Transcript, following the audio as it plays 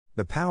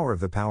The Power of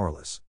the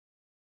Powerless.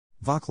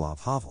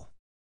 Vaclav Havel.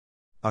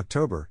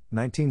 October,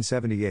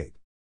 1978.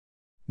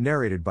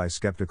 Narrated by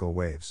Skeptical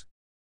Waves.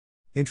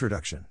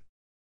 Introduction.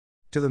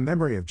 To the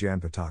memory of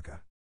Jan Pataka.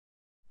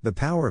 The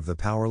Power of the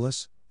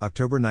Powerless,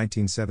 October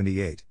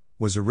 1978,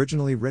 was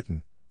originally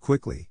written,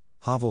 quickly,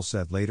 Havel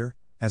said later,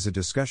 as a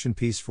discussion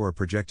piece for a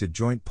projected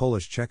joint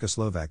Polish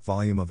Czechoslovak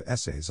volume of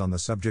essays on the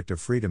subject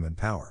of freedom and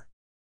power.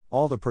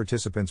 All the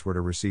participants were to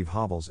receive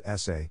Havel's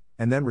essay,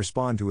 and then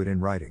respond to it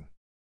in writing.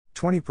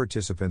 20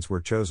 participants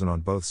were chosen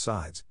on both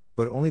sides,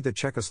 but only the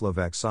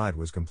Czechoslovak side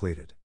was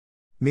completed.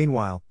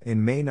 Meanwhile,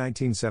 in May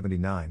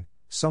 1979,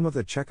 some of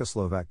the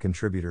Czechoslovak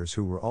contributors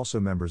who were also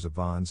members of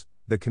VONS,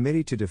 the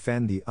Committee to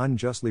Defend the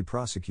Unjustly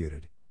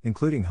Prosecuted,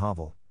 including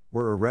Havel,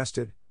 were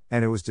arrested,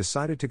 and it was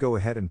decided to go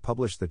ahead and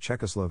publish the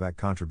Czechoslovak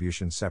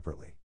contribution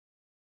separately.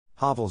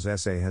 Havel's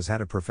essay has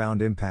had a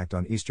profound impact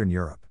on Eastern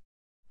Europe.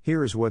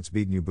 Here is what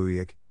Zbigniew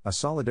Bujak, a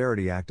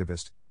solidarity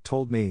activist,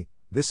 told me: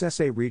 "This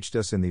essay reached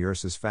us in the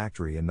Ursus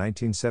factory in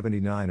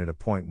 1979 at a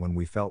point when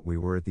we felt we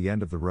were at the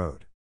end of the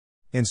road.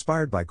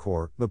 Inspired by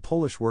KOR, the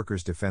Polish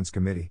Workers' Defense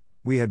Committee,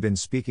 we had been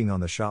speaking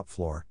on the shop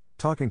floor,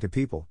 talking to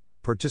people,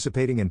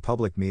 participating in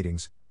public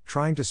meetings,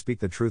 trying to speak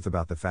the truth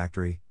about the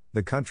factory,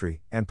 the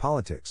country, and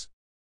politics.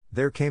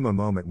 There came a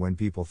moment when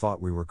people thought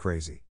we were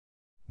crazy.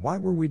 Why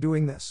were we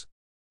doing this?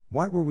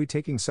 Why were we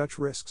taking such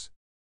risks?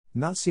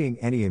 Not seeing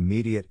any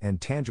immediate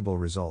and tangible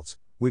results,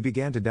 we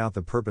began to doubt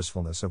the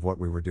purposefulness of what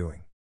we were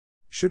doing.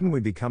 Shouldn't we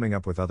be coming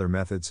up with other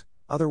methods,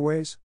 other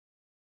ways?"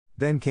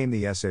 Then came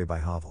the essay by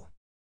Havel.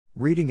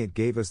 Reading it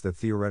gave us the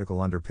theoretical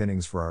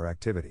underpinnings for our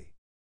activity.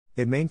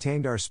 It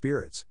maintained our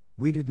spirits,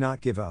 we did not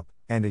give up,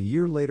 and a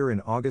year later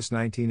in August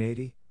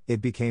 1980,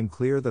 it became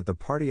clear that the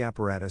party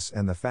apparatus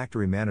and the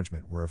factory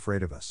management were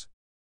afraid of us.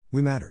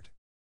 We mattered.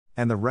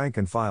 And the rank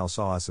and file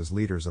saw us as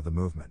leaders of the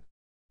movement.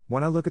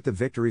 When I look at the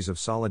victories of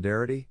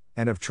Solidarity,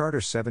 and of Charter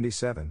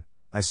 77,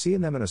 I see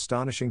in them an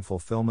astonishing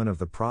fulfillment of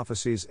the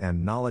prophecies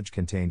and knowledge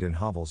contained in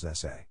Havel's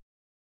essay.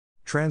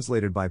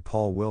 Translated by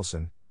Paul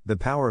Wilson, The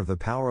Power of the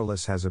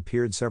Powerless has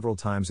appeared several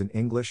times in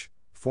English,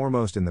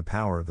 foremost in The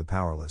Power of the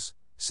Powerless,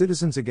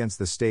 Citizens Against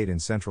the State in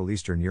Central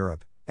Eastern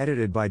Europe,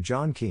 edited by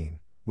John Keane,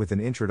 with an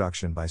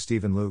introduction by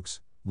Stephen Lukes,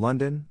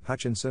 London,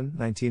 Hutchinson,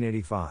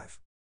 1985.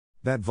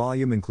 That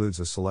volume includes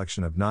a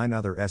selection of 9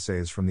 other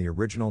essays from the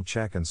original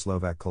Czech and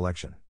Slovak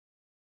collection.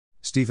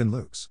 Stephen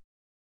Lukes.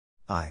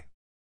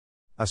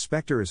 A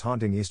spectre is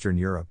haunting Eastern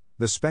Europe,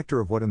 the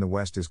spectre of what in the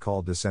West is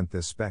called dissent.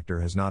 This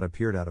spectre has not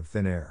appeared out of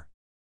thin air.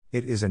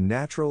 It is a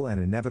natural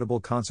and inevitable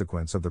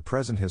consequence of the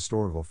present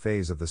historical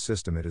phase of the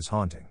system it is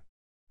haunting.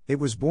 It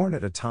was born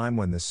at a time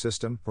when this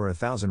system, for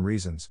 1,000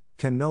 reasons,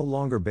 can no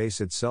longer base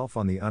itself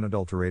on the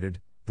unadulterated,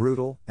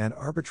 brutal, and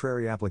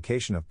arbitrary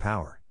application of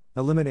power,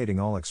 eliminating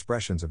all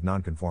expressions of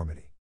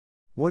nonconformity.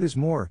 What is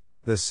more,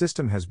 the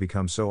system has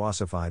become so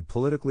ossified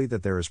politically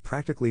that there is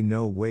practically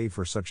no way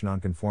for such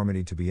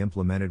nonconformity to be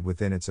implemented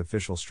within its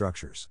official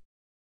structures.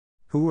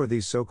 Who are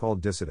these so-called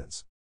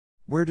dissidents?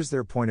 Where does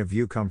their point of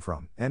view come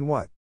from, and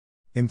what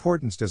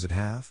importance does it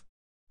have?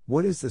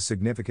 What is the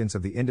significance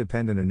of the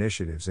independent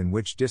initiatives in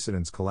which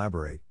dissidents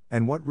collaborate,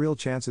 and what real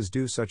chances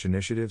do such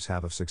initiatives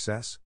have of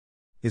success?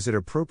 Is it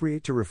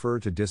appropriate to refer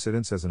to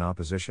dissidents as an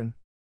opposition?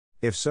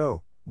 If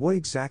so, what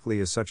exactly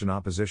is such an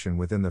opposition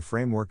within the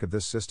framework of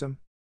this system?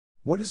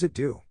 What does it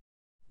do?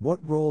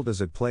 What role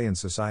does it play in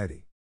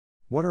society?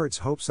 What are its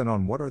hopes and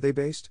on what are they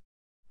based?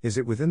 Is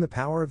it within the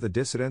power of the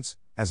dissidents,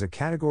 as a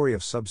category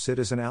of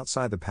sub-citizen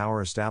outside the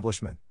power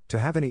establishment, to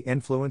have any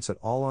influence at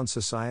all on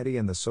society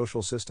and the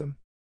social system?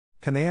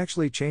 Can they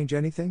actually change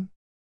anything?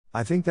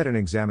 I think that an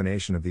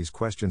examination of these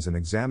questions, an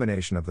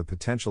examination of the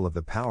potential of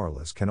the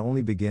powerless, can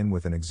only begin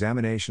with an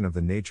examination of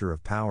the nature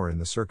of power in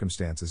the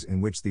circumstances in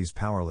which these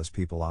powerless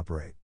people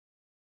operate.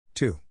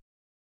 2.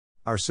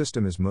 Our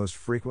system is most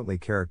frequently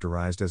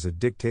characterized as a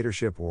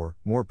dictatorship or,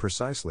 more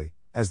precisely,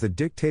 as the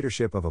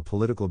dictatorship of a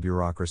political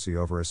bureaucracy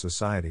over a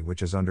society which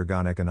has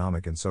undergone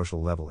economic and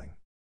social leveling.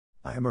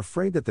 I am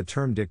afraid that the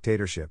term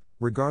dictatorship,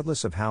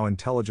 regardless of how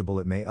intelligible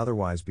it may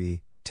otherwise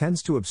be,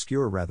 tends to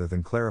obscure rather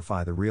than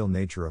clarify the real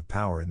nature of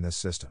power in this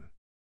system.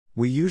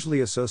 We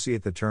usually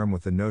associate the term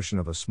with the notion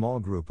of a small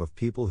group of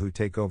people who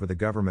take over the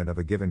government of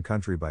a given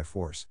country by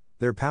force.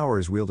 Their power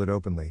is wielded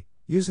openly,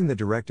 using the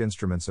direct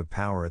instruments of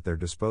power at their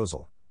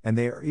disposal, and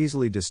they are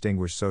easily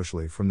distinguished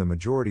socially from the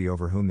majority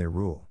over whom they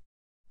rule.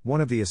 One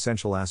of the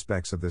essential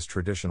aspects of this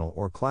traditional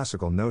or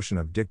classical notion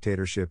of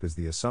dictatorship is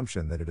the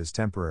assumption that it is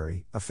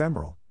temporary,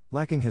 ephemeral,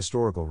 lacking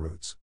historical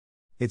roots.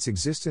 Its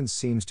existence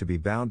seems to be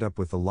bound up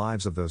with the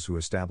lives of those who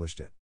established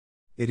it.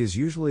 It is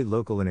usually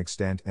local in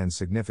extent and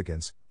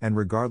significance, and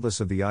regardless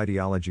of the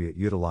ideology it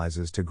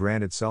utilizes to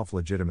grant itself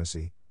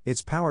legitimacy,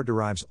 its power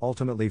derives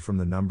ultimately from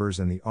the numbers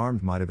and the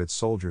armed might of its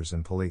soldiers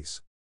and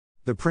police.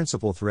 The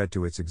principal threat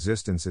to its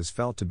existence is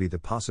felt to be the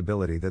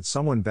possibility that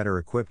someone better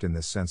equipped in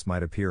this sense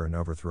might appear and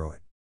overthrow it.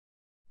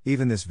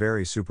 Even this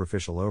very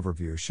superficial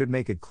overview should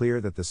make it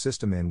clear that the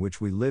system in which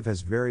we live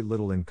has very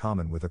little in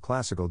common with a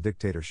classical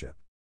dictatorship.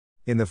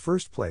 In the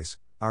first place,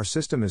 our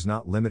system is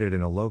not limited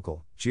in a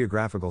local,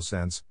 geographical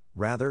sense,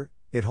 Rather,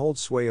 it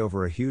holds sway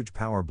over a huge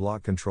power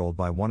block controlled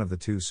by one of the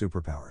two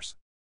superpowers.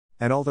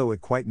 And although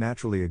it quite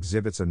naturally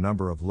exhibits a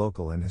number of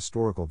local and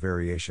historical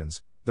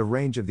variations, the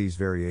range of these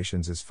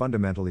variations is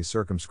fundamentally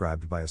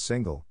circumscribed by a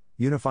single,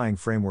 unifying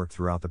framework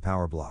throughout the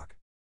power block.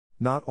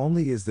 Not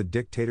only is the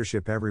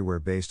dictatorship everywhere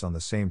based on the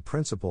same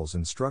principles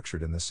and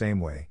structured in the same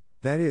way,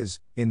 that is,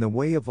 in the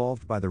way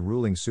evolved by the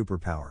ruling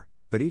superpower,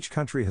 but each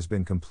country has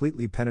been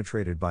completely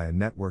penetrated by a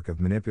network of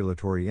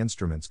manipulatory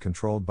instruments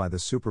controlled by the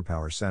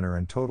superpower center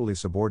and totally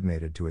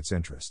subordinated to its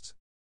interests.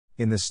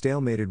 In the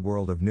stalemated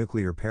world of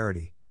nuclear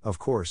parity, of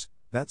course,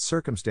 that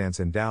circumstance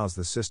endows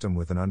the system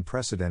with an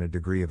unprecedented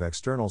degree of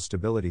external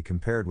stability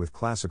compared with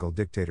classical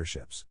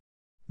dictatorships.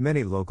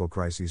 Many local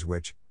crises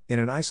which, in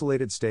an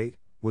isolated state,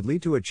 would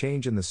lead to a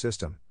change in the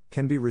system,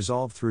 can be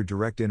resolved through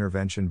direct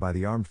intervention by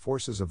the armed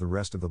forces of the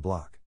rest of the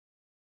bloc.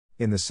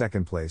 In the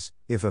second place,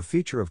 if a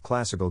feature of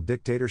classical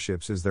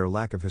dictatorships is their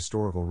lack of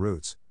historical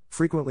roots,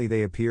 frequently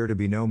they appear to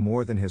be no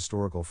more than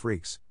historical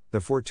freaks,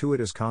 the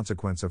fortuitous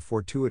consequence of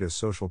fortuitous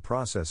social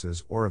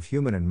processes or of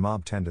human and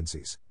mob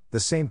tendencies. The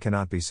same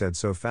cannot be said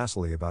so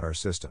facilely about our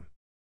system.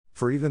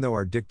 For even though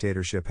our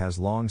dictatorship has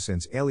long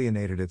since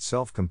alienated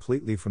itself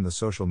completely from the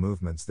social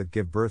movements that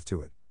give birth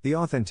to it, the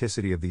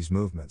authenticity of these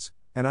movements,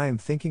 and I am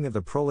thinking of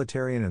the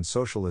proletarian and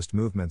socialist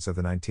movements of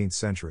the 19th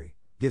century,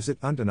 gives it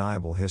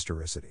undeniable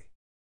historicity.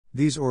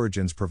 These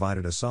origins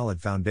provided a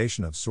solid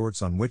foundation of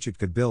sorts on which it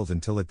could build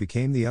until it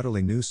became the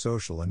utterly new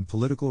social and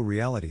political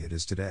reality it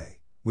is today,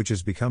 which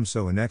has become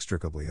so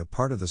inextricably a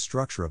part of the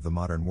structure of the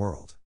modern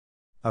world.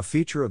 A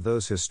feature of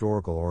those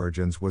historical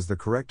origins was the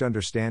correct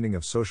understanding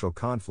of social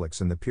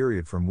conflicts in the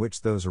period from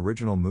which those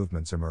original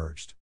movements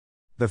emerged.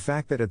 The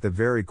fact that at the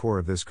very core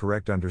of this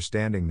correct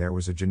understanding there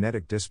was a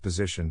genetic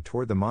disposition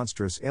toward the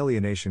monstrous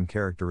alienation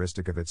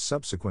characteristic of its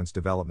subsequent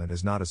development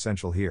is not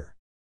essential here.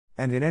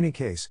 And in any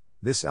case,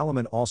 this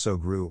element also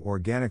grew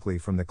organically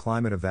from the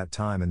climate of that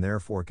time and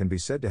therefore can be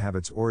said to have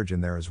its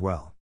origin there as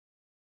well.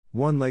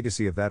 One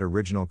legacy of that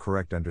original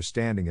correct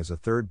understanding is a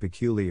third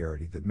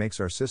peculiarity that makes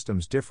our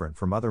systems different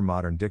from other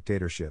modern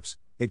dictatorships: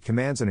 it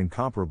commands an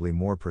incomparably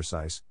more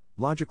precise,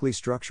 logically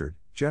structured,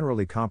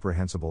 generally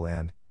comprehensible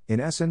and, in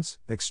essence,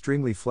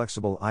 extremely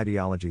flexible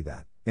ideology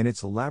that, in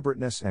its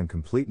elaborateness and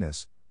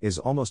completeness, is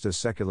almost as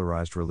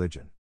secularized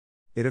religion.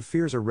 It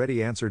affords a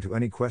ready answer to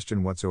any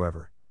question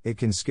whatsoever. It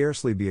can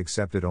scarcely be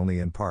accepted only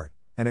in part,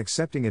 and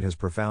accepting it has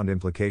profound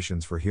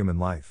implications for human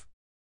life.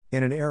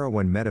 In an era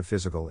when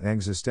metaphysical and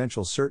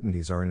existential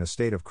certainties are in a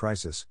state of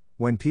crisis,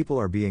 when people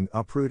are being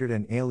uprooted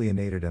and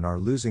alienated and are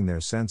losing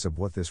their sense of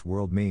what this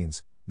world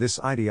means,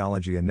 this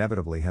ideology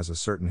inevitably has a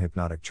certain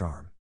hypnotic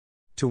charm.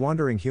 To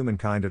wandering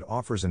humankind it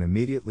offers an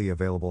immediately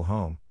available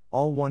home.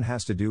 All one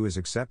has to do is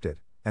accept it,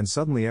 and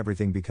suddenly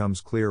everything becomes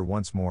clear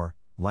once more,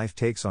 life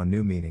takes on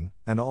new meaning,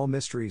 and all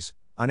mysteries,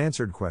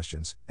 unanswered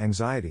questions,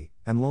 anxiety,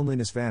 and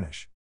loneliness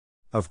vanish.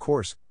 Of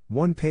course,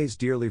 one pays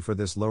dearly for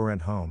this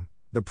low-rent home.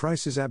 The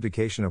price is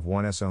abdication of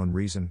one's own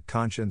reason,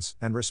 conscience,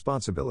 and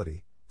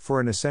responsibility,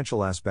 for an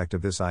essential aspect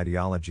of this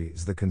ideology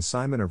is the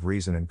consignment of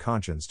reason and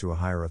conscience to a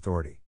higher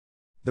authority.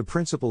 The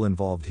principle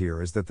involved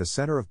here is that the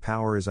center of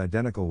power is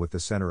identical with the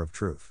center of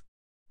truth.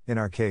 In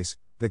our case,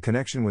 the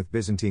connection with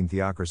Byzantine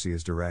theocracy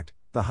is direct.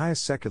 The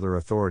highest secular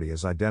authority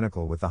is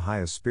identical with the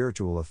highest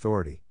spiritual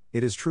authority.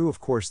 It is true,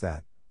 of course,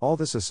 that, all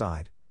this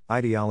aside,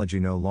 ideology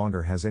no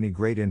longer has any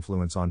great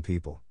influence on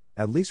people,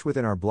 at least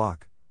within our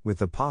bloc, with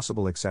the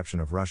possible exception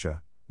of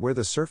Russia, where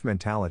the serf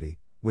mentality,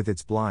 with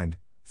its blind,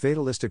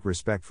 fatalistic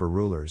respect for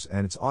rulers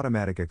and its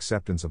automatic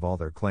acceptance of all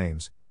their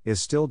claims, is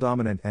still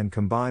dominant, and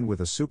combined with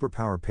a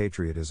superpower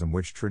patriotism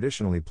which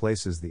traditionally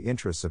places the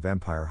interests of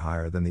empire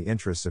higher than the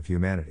interests of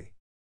humanity.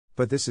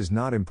 But this is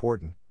not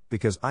important,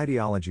 because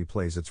ideology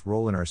plays its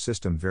role in our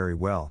system very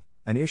well,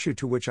 an issue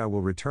to which I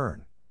will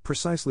return,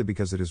 precisely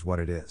because it is what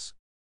it is.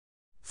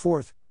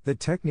 Fourth, the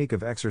technique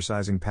of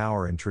exercising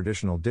power in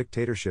traditional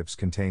dictatorships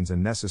contains a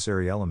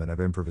necessary element of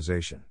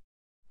improvisation.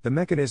 The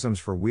mechanisms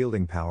for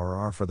wielding power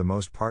are for the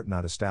most part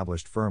not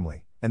established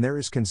firmly, and there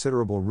is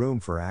considerable room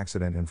for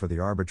accident and for the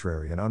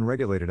arbitrary and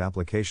unregulated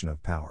application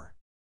of power.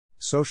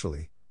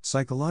 Socially,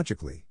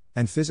 psychologically,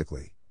 and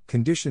physically,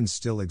 conditions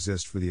still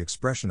exist for the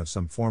expression of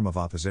some form of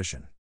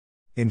opposition.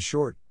 In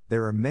short,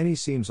 there are many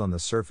seams on the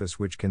surface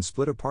which can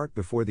split apart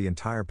before the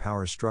entire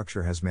power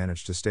structure has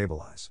managed to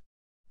stabilize.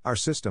 Our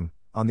system,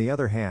 on the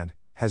other hand,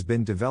 has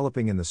been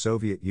developing in the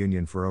Soviet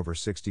Union for over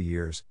 60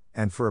 years,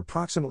 and for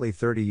approximately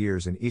 30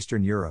 years in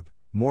Eastern Europe.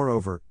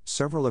 Moreover,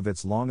 several of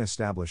its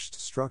long-established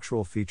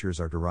structural features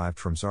are derived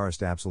from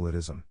Tsarist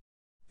absolutism.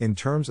 In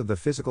terms of the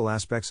physical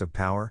aspects of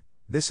power,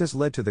 this has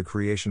led to the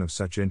creation of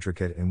such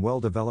intricate and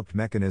well-developed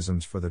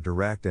mechanisms for the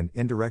direct and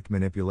indirect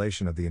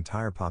manipulation of the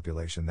entire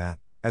population that,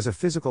 as a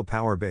physical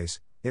power base,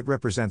 it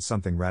represents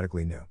something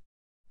radically new.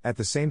 At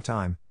the same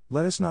time,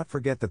 let us not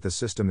forget that the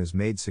system is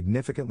made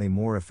significantly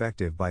more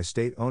effective by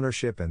state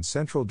ownership and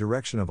central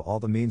direction of all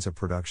the means of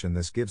production.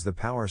 This gives the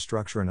power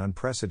structure an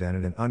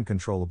unprecedented and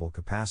uncontrollable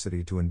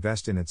capacity to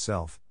invest in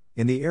itself,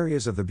 in the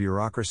areas of the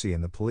bureaucracy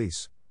and the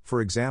police, for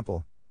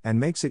example, and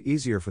makes it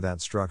easier for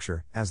that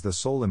structure, as the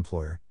sole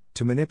employer,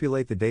 to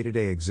manipulate the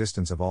day-to-day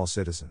existence of all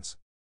citizens.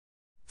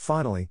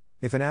 Finally,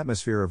 if an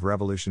atmosphere of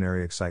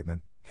revolutionary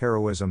excitement,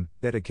 heroism,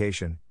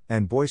 dedication,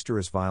 and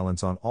boisterous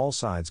violence on all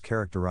sides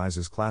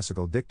characterizes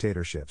classical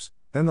dictatorships,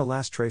 then the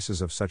last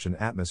traces of such an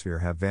atmosphere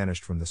have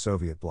vanished from the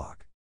Soviet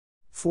bloc.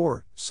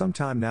 For some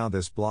time now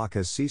this bloc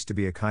has ceased to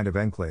be a kind of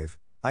enclave,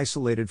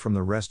 isolated from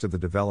the rest of the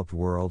developed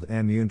world and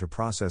immune to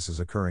processes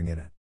occurring in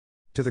it.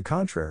 To the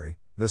contrary,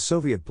 the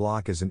Soviet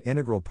bloc is an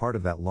integral part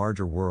of that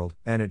larger world,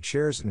 and it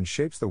shares and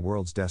shapes the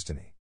world's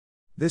destiny.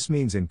 This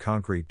means in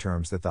concrete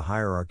terms that the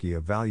hierarchy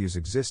of values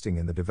existing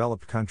in the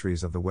developed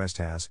countries of the West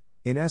has,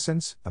 in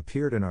essence,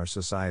 appeared in our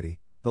society.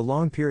 The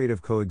long period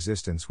of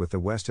coexistence with the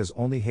West has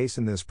only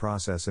hastened this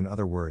process. In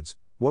other words,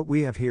 what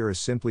we have here is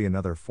simply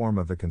another form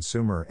of the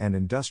consumer and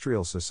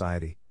industrial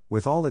society,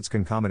 with all its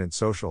concomitant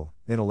social,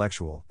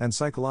 intellectual, and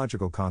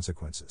psychological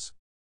consequences.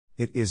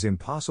 It is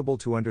impossible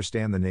to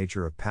understand the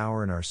nature of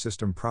power in our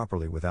system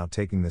properly without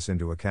taking this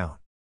into account.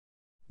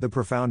 The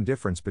profound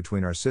difference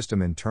between our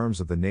system in terms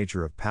of the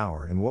nature of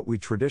power and what we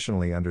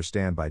traditionally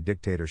understand by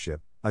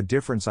dictatorship, a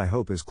difference I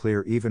hope is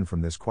clear even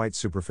from this quite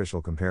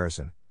superficial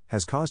comparison,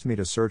 has caused me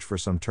to search for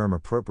some term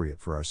appropriate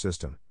for our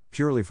system,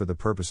 purely for the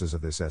purposes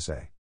of this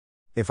essay.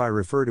 If I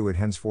refer to it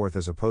henceforth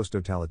as a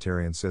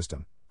post-totalitarian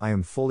system, I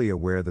am fully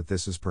aware that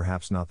this is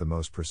perhaps not the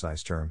most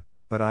precise term,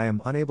 but I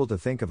am unable to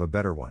think of a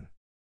better one.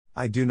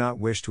 I do not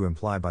wish to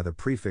imply by the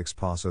prefix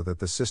poso that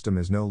the system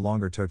is no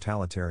longer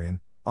totalitarian.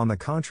 On the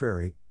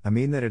contrary, I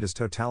mean that it is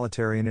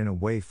totalitarian in a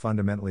way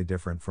fundamentally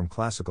different from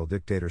classical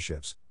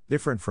dictatorships,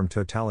 different from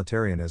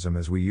totalitarianism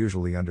as we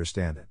usually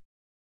understand it.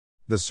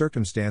 The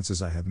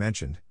circumstances I have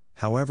mentioned,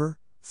 however,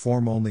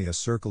 form only a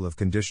circle of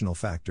conditional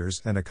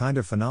factors and a kind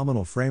of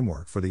phenomenal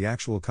framework for the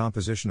actual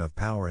composition of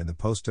power in the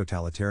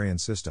post-totalitarian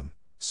system,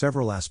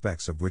 several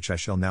aspects of which I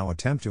shall now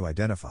attempt to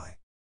identify.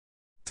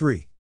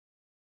 3.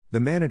 The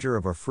manager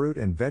of a fruit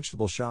and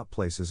vegetable shop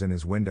places in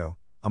his window,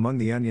 among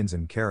the onions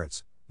and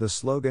carrots, the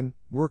slogan,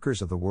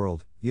 "Workers of the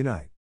world,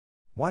 unite."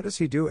 Why does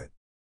he do it?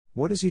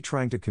 What is he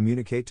trying to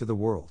communicate to the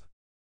world?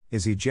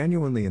 Is he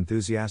genuinely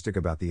enthusiastic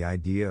about the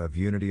idea of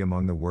unity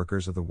among the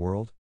workers of the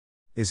world?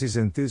 Is his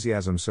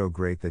enthusiasm so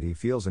great that he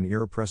feels an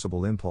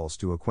irrepressible impulse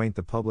to acquaint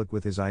the public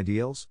with his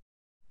ideals?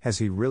 Has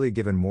he really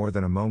given more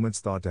than a moment's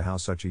thought to how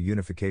such a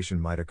unification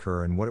might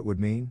occur and what it would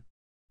mean?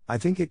 I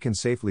think it can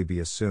safely be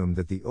assumed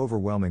that the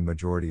overwhelming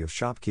majority of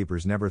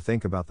shopkeepers never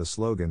think about the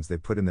slogans they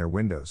put in their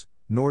windows,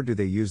 nor do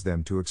they use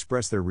them to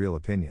express their real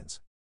opinions.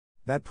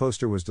 That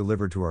poster was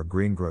delivered to our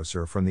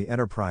greengrocer from the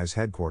enterprise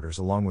headquarters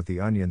along with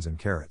the onions and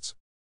carrots.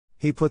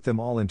 He put them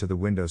all into the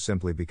window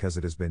simply because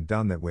it has been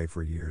done that way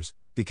for years,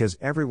 because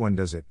everyone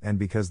does it and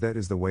because that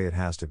is the way it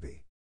has to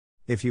be.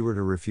 If he were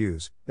to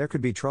refuse, there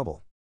could be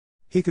trouble.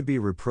 He could be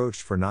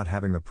reproached for not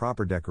having the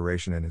proper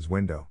decoration in his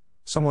window.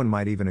 Someone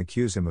might even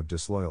accuse him of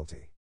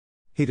disloyalty.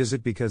 He does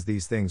it because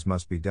these things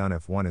must be done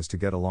if one is to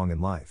get along in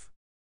life.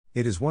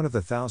 It is one of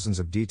the thousands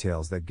of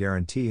details that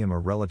guarantee him a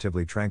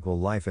relatively tranquil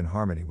life in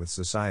harmony with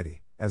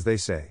society, as they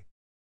say.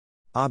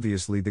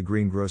 Obviously, the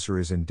greengrocer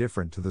is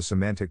indifferent to the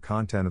semantic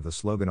content of the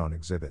slogan on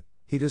exhibit.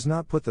 He does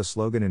not put the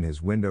slogan in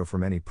his window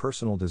from any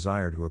personal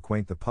desire to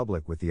acquaint the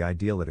public with the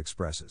ideal it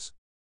expresses.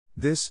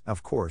 This,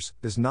 of course,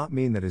 does not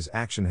mean that his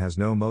action has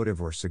no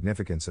motive or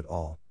significance at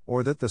all,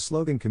 or that the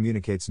slogan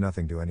communicates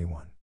nothing to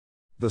anyone.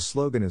 The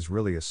slogan is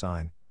really a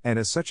sign, and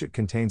as such it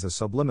contains a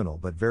subliminal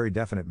but very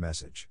definite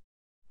message.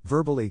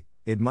 Verbally,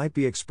 it might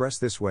be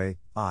expressed this way: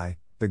 I,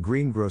 the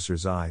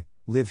greengrocer's I,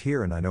 live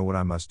here and I know what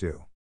I must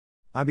do.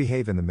 I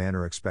behave in the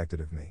manner expected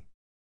of me.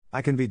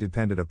 I can be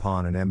depended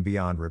upon and am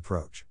beyond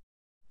reproach.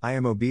 I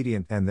am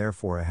obedient and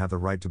therefore I have the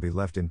right to be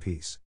left in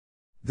peace.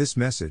 This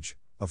message,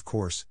 of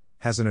course,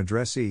 has an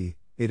addressee.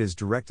 It is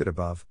directed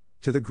above,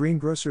 to the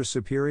greengrocer's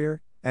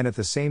superior, and at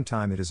the same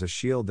time it is a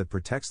shield that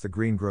protects the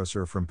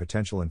greengrocer from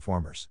potential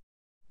informers.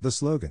 The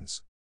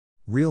slogan's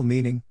real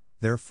meaning,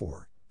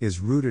 therefore, is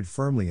rooted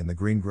firmly in the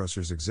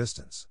greengrocer's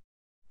existence.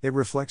 It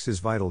reflects his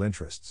vital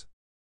interests.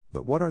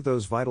 But what are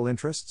those vital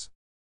interests?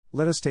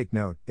 Let us take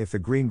note, if the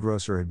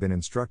greengrocer had been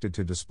instructed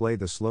to display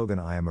the slogan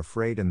 "I am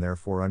afraid and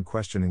therefore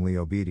unquestioningly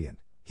obedient,"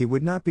 he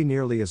would not be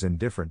nearly as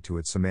indifferent to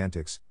its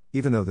semantics,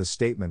 even though this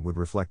statement would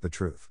reflect the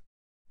truth.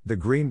 The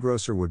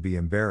greengrocer would be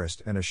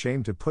embarrassed and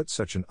ashamed to put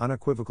such an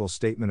unequivocal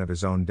statement of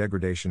his own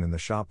degradation in the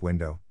shop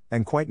window,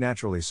 and quite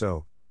naturally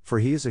so, for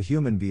he is a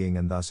human being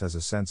and thus has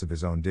a sense of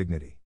his own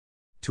dignity.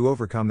 To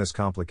overcome this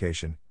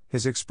complication,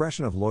 his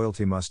expression of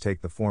loyalty must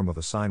take the form of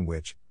a sign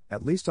which,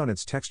 at least on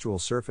its textual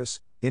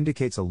surface,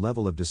 indicates a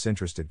level of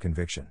disinterested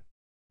conviction.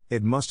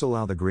 It must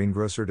allow the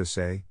greengrocer to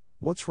say,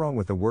 "What's wrong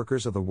with the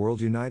workers of the world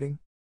uniting?"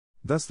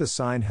 Thus the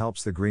sign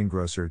helps the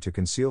greengrocer to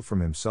conceal from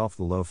himself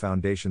the low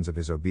foundations of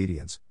his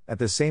obedience, at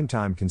the same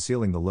time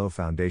concealing the low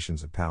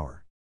foundations of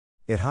power.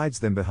 It hides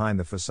them behind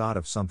the facade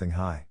of something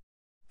high.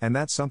 And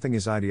that something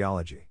is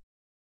ideology.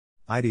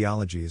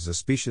 Ideology is a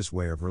specious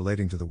way of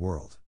relating to the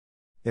world.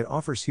 It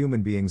offers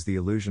human beings the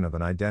illusion of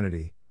an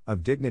identity,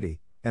 of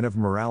dignity, and of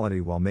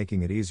morality while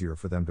making it easier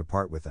for them to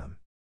part with them.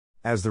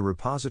 As the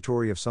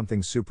repository of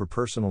something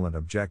superpersonal and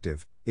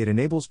objective, it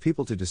enables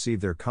people to deceive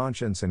their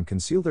conscience and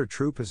conceal their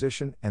true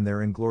position and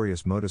their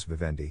inglorious modus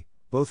vivendi,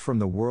 both from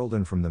the world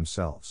and from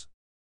themselves.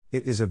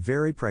 It is a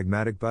very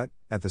pragmatic but,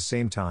 at the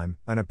same time,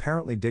 an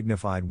apparently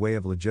dignified way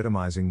of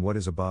legitimizing what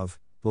is above,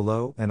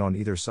 below, and on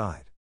either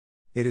side.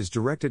 It is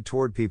directed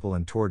toward people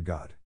and toward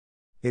God.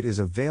 It is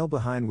a veil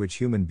behind which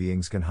human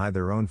beings can hide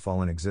their own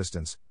fallen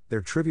existence,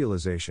 their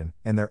trivialization,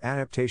 and their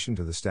adaptation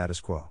to the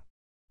status quo.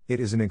 It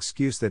is an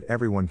excuse that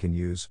everyone can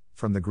use,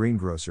 from the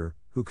greengrocer,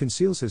 who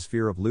conceals his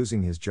fear of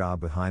losing his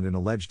job behind an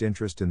alleged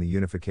interest in the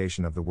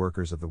unification of the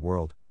workers of the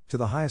world, to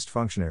the highest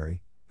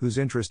functionary, whose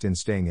interest in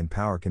staying in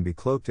power can be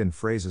cloaked in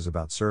phrases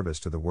about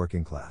service to the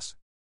working class.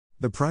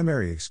 The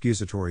primary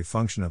excusatory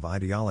function of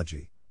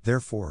ideology,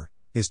 therefore,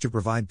 is to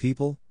provide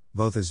people,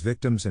 both as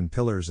victims and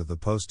pillars of the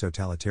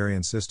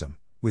post-totalitarian system,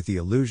 with the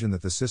illusion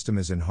that the system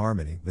is in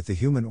harmony with the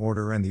human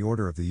order and the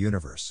order of the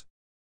universe.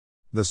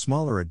 The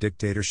smaller a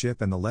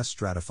dictatorship and the less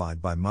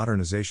stratified by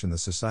modernization the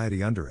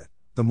society under it,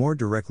 the more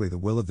directly the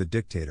will of the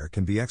dictator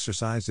can be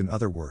exercised. In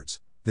other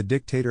words, the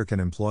dictator can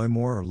employ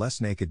more or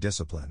less naked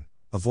discipline,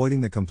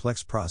 avoiding the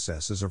complex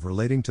processes of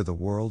relating to the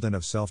world and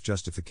of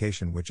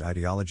self-justification which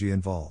ideology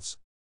involves.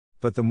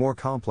 But the more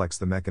complex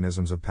the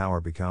mechanisms of power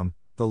become,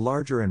 the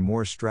larger and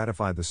more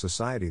stratified the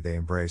society they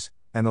embrace,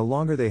 and the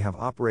longer they have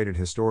operated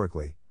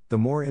historically, the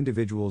more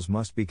individuals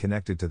must be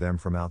connected to them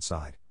from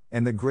outside,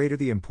 and the greater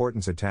the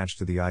importance attached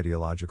to the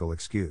ideological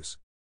excuse.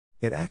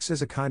 It acts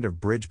as a kind of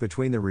bridge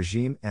between the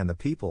regime and the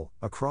people,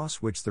 across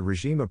which the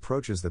regime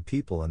approaches the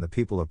people and the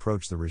people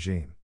approach the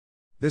regime.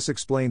 This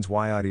explains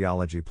why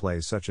ideology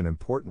plays such an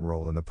important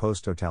role in the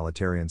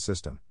post-totalitarian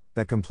system,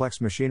 that complex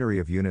machinery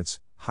of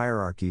units,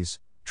 hierarchies,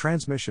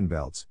 transmission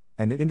belts,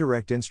 and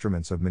indirect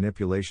instruments of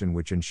manipulation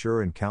which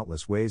ensure in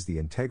countless ways the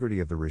integrity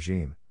of the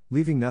regime,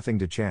 leaving nothing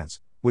to chance,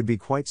 would be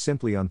quite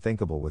simply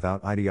unthinkable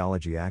without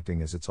ideology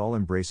acting as its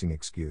all-embracing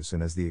excuse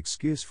and as the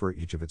excuse for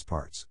each of its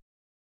parts.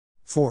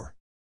 4.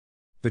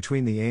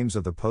 Between the aims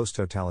of the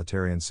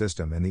post-totalitarian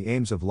system and the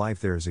aims of life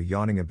there is a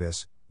yawning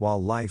abyss,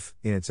 while life,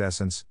 in its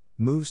essence,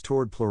 moves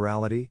toward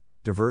plurality,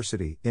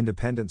 diversity,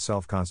 independent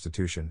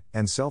self-constitution,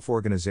 and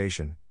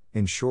self-organization,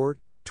 in short,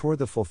 toward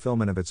the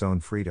fulfillment of its own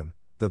freedom.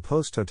 The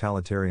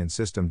post-totalitarian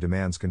system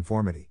demands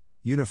conformity,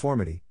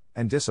 uniformity,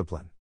 and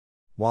discipline.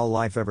 While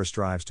life ever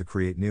strives to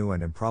create new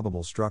and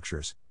improbable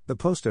structures, the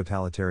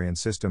post-totalitarian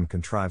system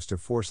contrives to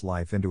force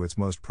life into its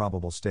most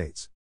probable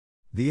states.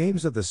 The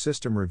aims of the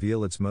system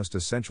reveal its most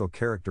essential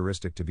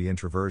characteristic to be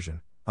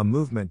introversion, a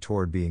movement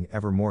toward being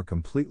ever more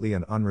completely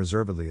and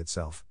unreservedly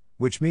itself,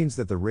 which means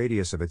that the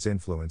radius of its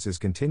influence is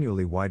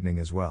continually widening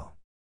as well.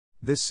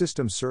 This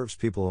system serves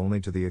people only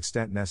to the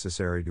extent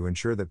necessary to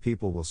ensure that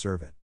people will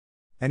serve it.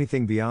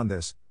 Anything beyond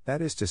this,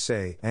 that is to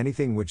say,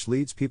 anything which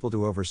leads people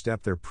to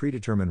overstep their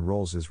predetermined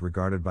roles, is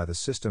regarded by the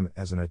system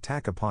as an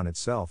attack upon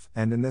itself,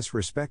 and in this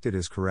respect it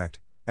is correct.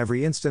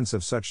 Every instance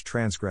of such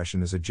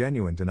transgression is a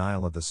genuine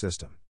denial of the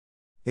system.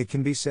 It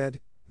can be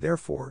said,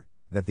 therefore,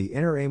 that the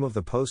inner aim of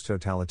the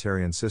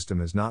post-totalitarian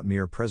system is not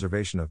mere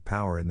preservation of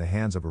power in the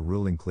hands of a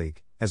ruling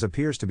clique, as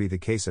appears to be the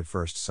case at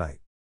first sight.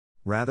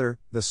 Rather,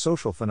 the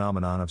social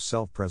phenomenon of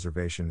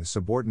self-preservation is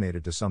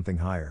subordinated to something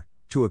higher,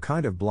 to a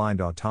kind of blind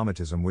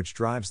automatism which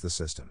drives the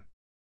system.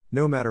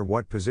 No matter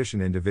what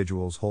position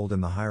individuals hold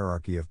in the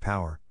hierarchy of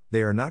power,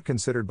 they are not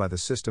considered by the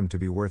system to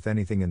be worth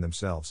anything in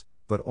themselves,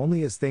 but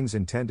only as things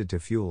intended to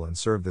fuel and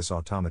serve this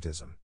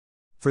automatism.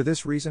 For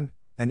this reason,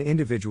 an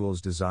individual's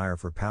desire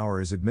for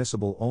power is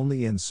admissible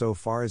only in so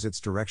far as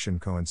its direction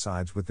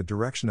coincides with the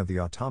direction of the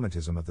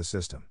automatism of the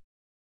system.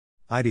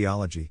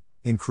 Ideology,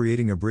 in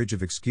creating a bridge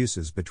of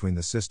excuses between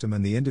the system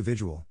and the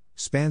individual,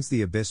 spans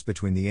the abyss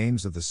between the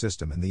aims of the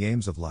system and the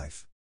aims of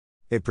life.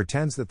 It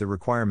pretends that the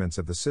requirements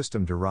of the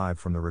system derive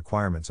from the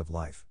requirements of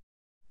life.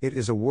 It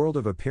is a world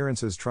of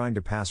appearances trying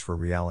to pass for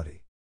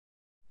reality.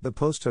 The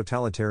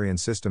post-totalitarian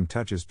system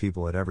touches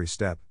people at every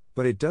step,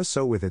 but it does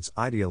so with its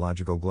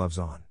ideological gloves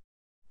on.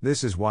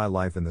 This is why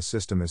life in the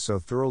system is so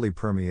thoroughly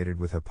permeated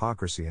with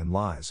hypocrisy and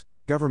lies.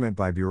 Government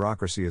by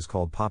bureaucracy is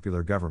called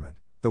popular government.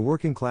 The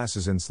working class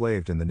is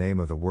enslaved in the name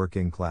of the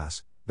working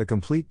class. The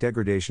complete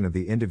degradation of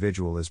the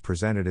individual is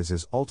presented as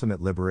his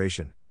ultimate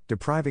liberation.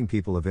 Depriving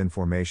people of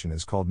information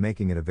is called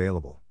making it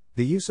available.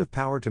 The use of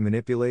power to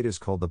manipulate is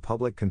called the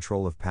public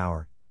control of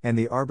power, and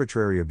the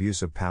arbitrary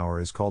abuse of power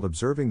is called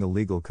observing the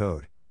legal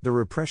code. The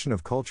repression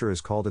of culture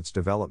is called its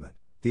development.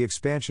 The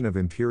expansion of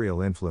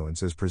imperial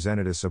influence is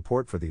presented as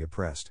support for the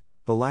oppressed.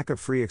 The lack of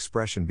free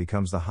expression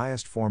becomes the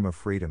highest form of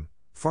freedom.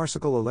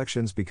 Farcical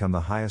elections become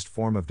the highest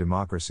form of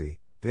democracy.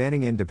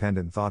 Banning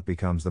independent thought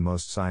becomes the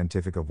most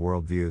scientific of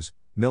worldviews.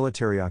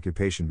 Military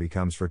occupation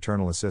becomes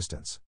fraternal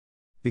assistance.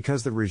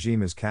 Because the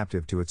regime is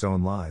captive to its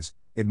own lies,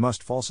 it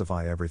must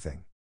falsify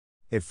everything.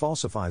 It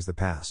falsifies the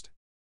past.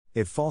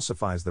 It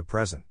falsifies the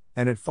present,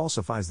 and it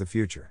falsifies the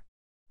future.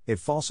 It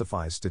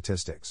falsifies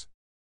statistics.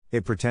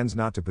 It pretends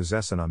not to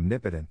possess an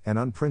omnipotent and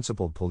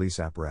unprincipled police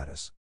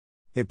apparatus.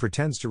 It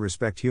pretends to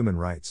respect human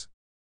rights.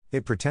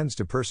 It pretends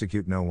to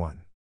persecute no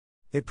one.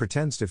 It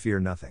pretends to fear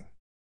nothing.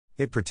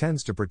 It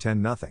pretends to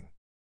pretend nothing.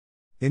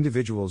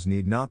 Individuals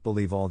need not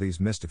believe all these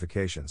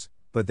mystifications,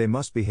 but they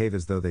must behave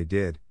as though they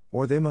did,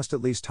 or they must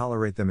at least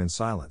tolerate them in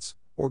silence,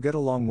 or get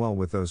along well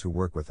with those who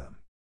work with them.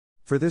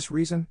 For this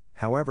reason,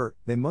 however,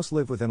 they must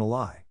live within a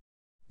lie.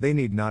 They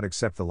need not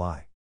accept the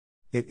lie.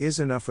 It is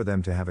enough for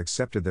them to have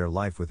accepted their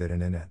life with it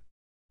and in it.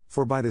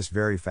 For by this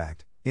very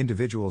fact,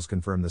 individuals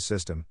confirm the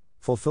system,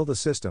 fulfill the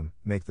system,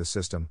 make the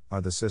system,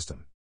 are the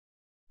system.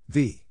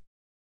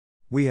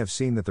 We have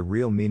seen that the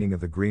real meaning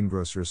of the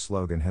greengrocer's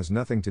slogan has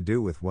nothing to do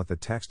with what the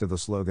text of the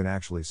slogan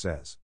actually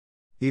says.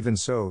 Even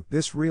so,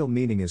 this real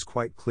meaning is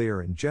quite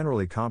clear and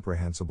generally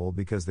comprehensible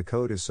because the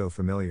code is so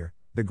familiar.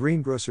 The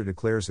greengrocer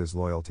declares his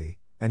loyalty,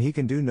 and he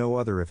can do no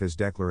other if his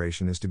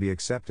declaration is to be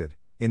accepted,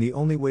 in the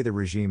only way the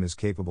regime is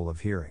capable of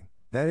hearing,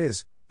 that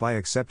is, by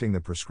accepting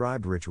the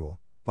prescribed ritual,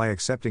 by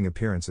accepting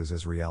appearances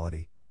as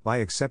reality, by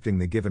accepting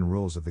the given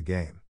rules of the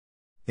game.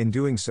 In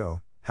doing so,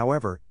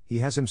 however, he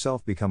has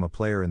himself become a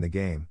player in the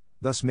game,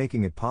 thus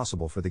making it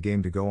possible for the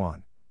game to go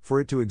on, for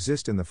it to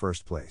exist in the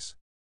first place.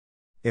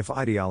 If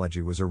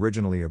ideology was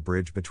originally a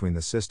bridge between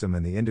the system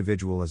and the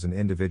individual as an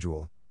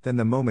individual, then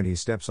the moment he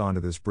steps onto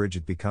this bridge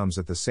it becomes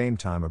at the same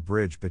time a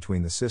bridge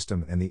between the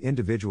system and the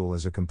individual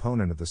as a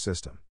component of the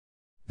system.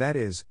 That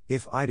is,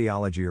 if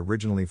ideology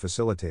originally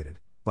facilitated,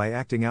 by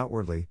acting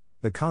outwardly,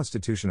 the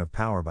constitution of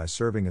power by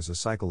serving as a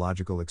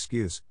psychological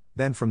excuse,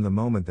 then from the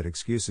moment that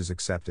excuse is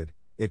accepted,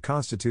 it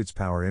constitutes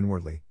power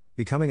inwardly,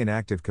 becoming an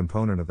active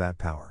component of that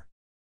power.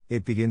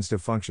 It begins to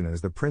function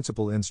as the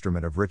principal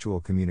instrument of ritual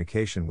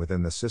communication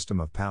within the system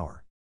of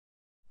power.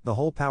 The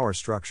whole power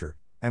structure,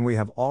 and we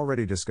have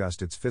already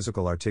discussed its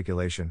physical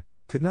articulation,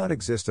 could not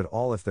exist at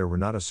all if there were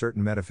not a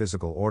certain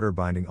metaphysical order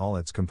binding all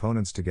its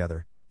components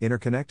together,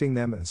 interconnecting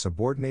them and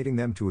subordinating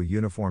them to a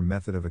uniform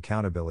method of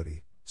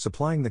accountability,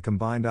 supplying the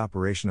combined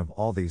operation of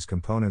all these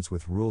components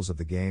with rules of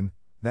the game,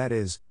 that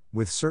is,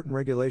 with certain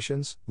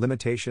regulations,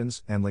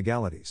 limitations, and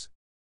legalities.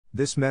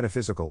 This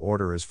metaphysical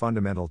order is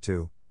fundamental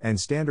to, and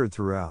standard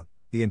throughout,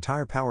 the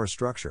entire power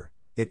structure.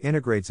 It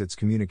integrates its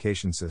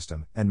communication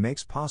system and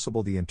makes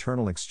possible the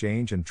internal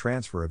exchange and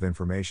transfer of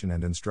information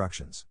and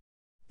instructions.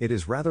 It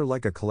is rather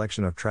like a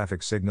collection of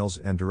traffic signals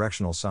and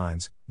directional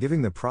signs,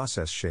 giving the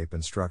process shape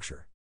and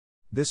structure.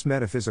 This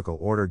metaphysical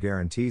order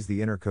guarantees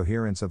the inner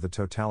coherence of the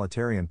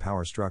totalitarian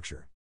power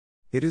structure.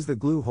 It is the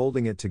glue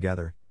holding it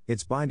together,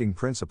 its binding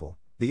principle,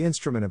 the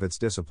instrument of its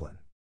discipline.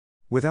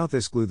 Without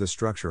this glue, the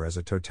structure as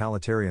a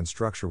totalitarian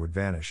structure would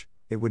vanish.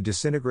 It would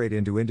disintegrate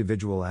into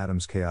individual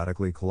atoms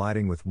chaotically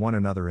colliding with one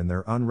another in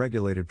their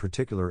unregulated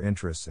particular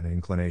interests and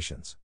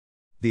inclinations.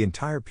 The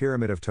entire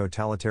pyramid of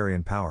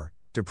totalitarian power,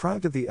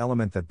 deprived of the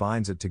element that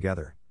binds it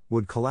together,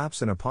 would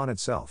collapse in upon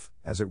itself,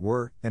 as it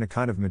were, in a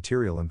kind of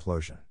material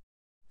implosion.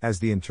 As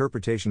the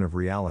interpretation of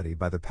reality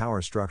by the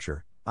power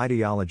structure,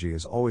 ideology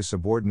is always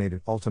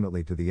subordinated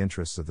ultimately to the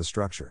interests of the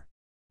structure.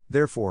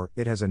 Therefore,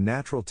 it has a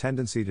natural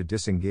tendency to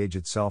disengage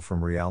itself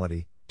from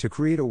reality, to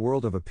create a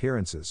world of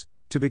appearances,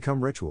 to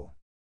become ritual.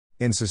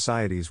 In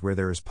societies where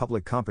there is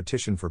public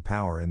competition for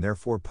power and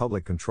therefore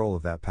public control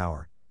of that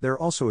power, there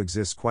also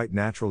exists quite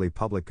naturally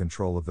public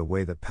control of the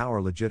way that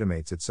power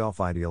legitimates itself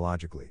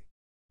ideologically.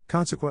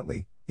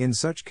 Consequently, in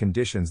such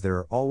conditions there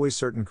are always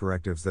certain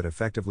correctives that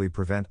effectively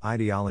prevent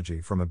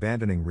ideology from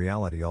abandoning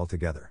reality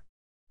altogether.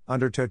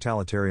 Under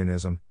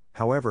totalitarianism,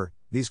 however,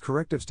 these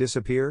correctives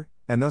disappear,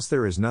 and thus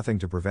there is nothing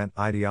to prevent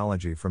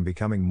ideology from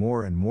becoming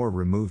more and more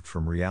removed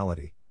from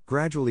reality,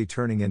 gradually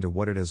turning into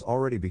what it has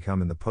already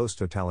become in the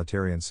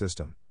post-totalitarian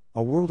system,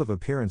 a world of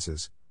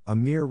appearances, a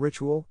mere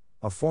ritual,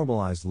 a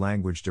formalized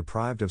language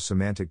deprived of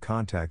semantic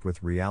contact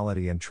with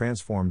reality and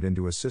transformed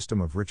into a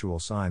system of ritual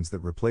signs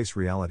that replace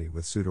reality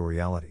with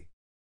pseudo-reality.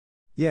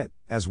 Yet,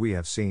 as we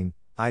have seen,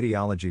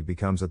 ideology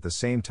becomes at the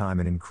same time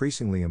an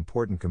increasingly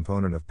important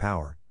component of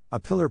power,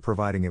 a pillar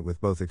providing it with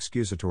both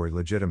excusatory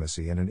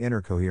legitimacy and an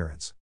inner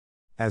coherence.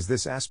 As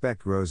this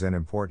aspect grows in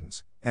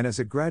importance, and as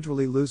it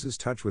gradually loses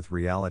touch with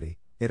reality,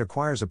 it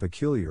acquires a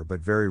peculiar but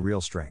very real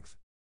strength.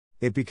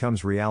 It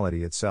becomes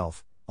reality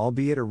itself,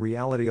 albeit a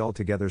reality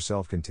altogether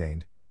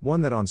self-contained,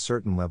 one that on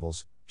certain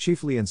levels,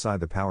 chiefly inside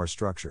the power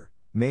structure,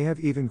 may have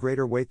even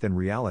greater weight than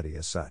reality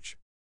as such.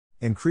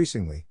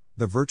 Increasingly,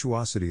 the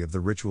virtuosity of the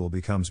ritual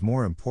becomes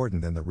more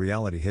important than the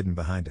reality hidden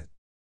behind it.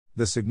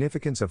 The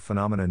significance of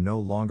phenomena no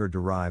longer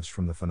derives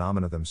from the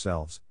phenomena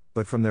themselves,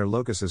 but from their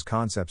locus as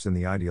concepts in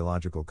the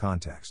ideological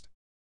context.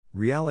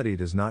 Reality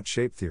does not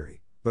shape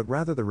theory, but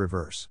rather the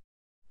reverse.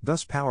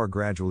 Thus power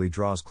gradually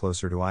draws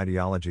closer to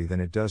ideology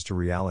than it does to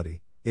reality,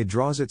 it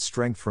draws its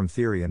strength from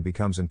theory and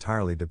becomes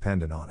entirely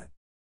dependent on it.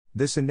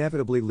 This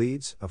inevitably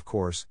leads, of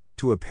course,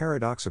 to a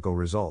paradoxical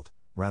result: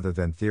 rather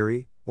than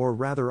theory, or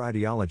rather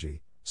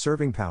ideology,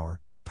 serving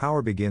power,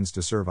 power begins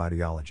to serve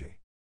ideology.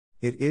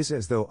 It is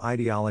as though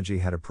ideology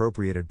had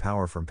appropriated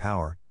power from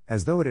power,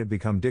 as though it had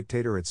become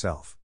dictator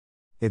itself.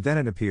 It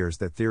appears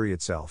that theory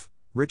itself,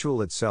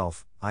 ritual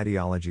itself,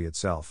 ideology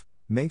itself,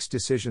 makes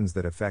decisions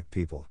that affect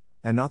people,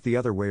 and not the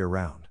other way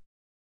around.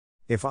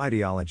 If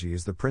ideology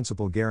is the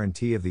principal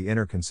guarantee of the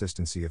inner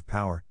consistency of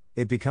power,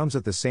 it becomes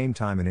at the same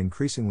time an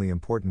increasingly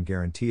important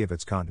guarantee of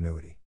its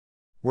continuity.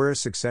 Whereas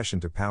succession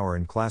to power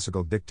in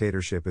classical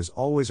dictatorship is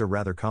always a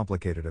rather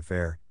complicated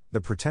affair,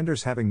 the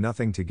pretenders having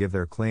nothing to give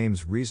their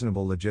claims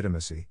reasonable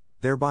legitimacy,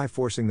 thereby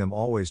forcing them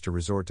always to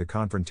resort to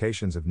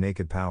confrontations of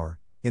naked power,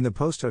 in the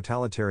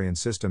post-totalitarian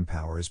system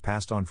power is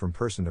passed on from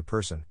person to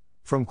person,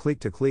 from clique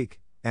to clique,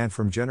 and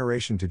from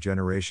generation to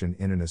generation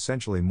in an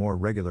essentially more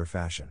regular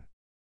fashion.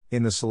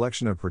 In the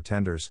selection of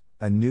pretenders,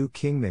 a new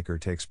kingmaker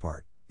takes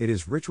part. It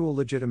is ritual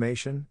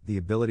legitimation, the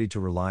ability to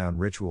rely on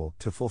ritual,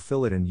 to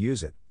fulfill it and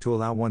use it, to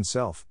allow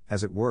oneself,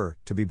 as it were,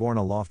 to be borne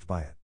aloft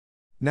by it.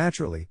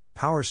 Naturally,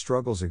 power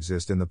struggles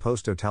exist in the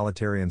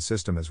post-totalitarian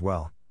system as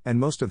well, and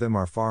most of them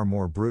are far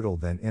more brutal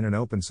than in an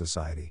open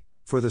society,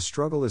 for the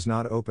struggle is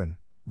not open,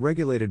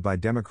 regulated by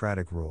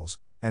democratic rules,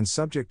 and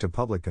subject to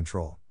public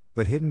control,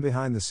 but hidden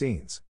behind the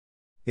scenes.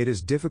 It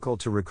is difficult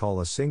to recall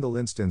a single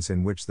instance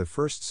in which the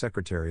first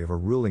secretary of a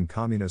ruling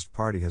communist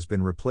party has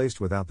been replaced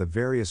without the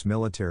various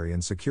military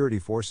and security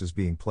forces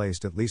being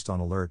placed at least on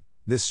alert.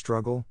 This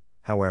struggle,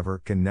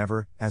 however, can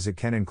never, as it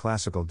can in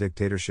classical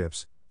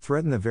dictatorships,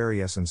 threaten the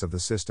very essence of the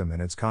system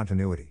and its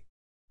continuity.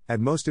 At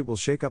most it will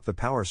shake up the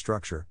power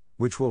structure,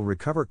 which will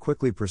recover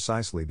quickly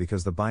precisely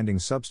because the binding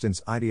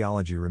substance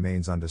ideology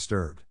remains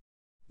undisturbed.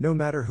 No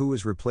matter who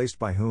is replaced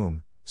by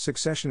whom,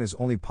 succession is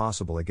only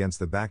possible against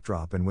the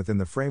backdrop and within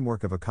the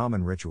framework of a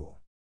common ritual.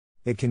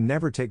 It can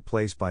never take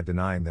place by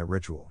denying that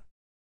ritual.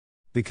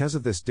 Because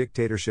of this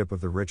dictatorship of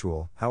the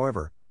ritual,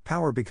 however,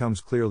 power becomes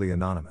clearly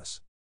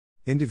anonymous.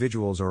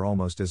 Individuals are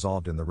almost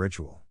dissolved in the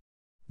ritual.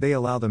 They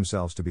allow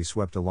themselves to be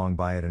swept along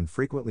by it, and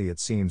frequently it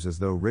seems as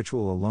though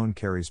ritual alone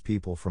carries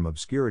people from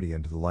obscurity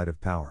into the light of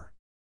power.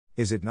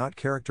 Is it not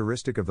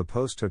characteristic of the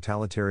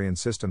post-totalitarian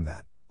system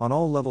that, on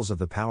all levels of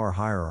the power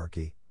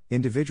hierarchy,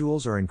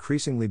 individuals are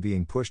increasingly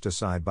being pushed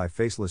aside by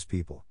faceless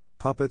people,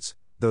 puppets,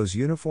 those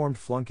uniformed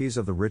flunkies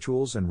of the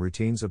rituals and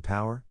routines of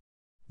power?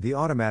 The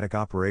automatic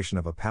operation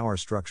of a power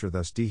structure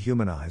thus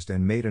dehumanized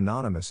and made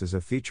anonymous is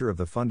a feature of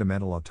the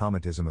fundamental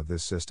automatism of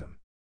this system.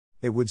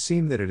 It would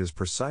seem that it is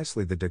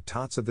precisely the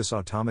diktats of this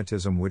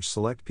automatism which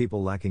select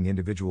people lacking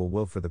individual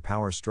will for the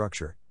power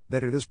structure,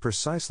 that it is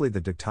precisely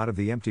the diktat of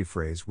the empty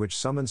phrase which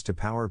summons to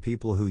power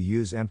people who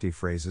use empty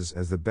phrases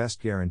as the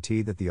best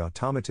guarantee that the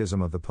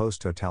automatism of the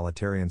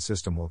post-totalitarian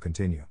system will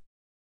continue.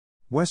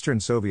 Western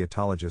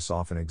Sovietologists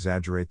often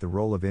exaggerate the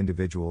role of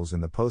individuals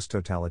in the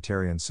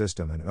post-totalitarian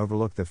system and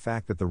overlook the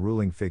fact that the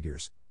ruling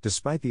figures,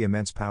 despite the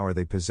immense power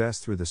they possess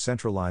through the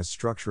centralized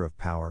structure of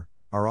power,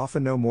 are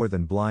often no more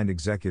than blind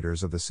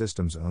executors of the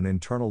system's own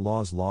internal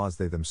laws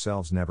they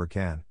themselves never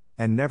can,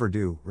 and never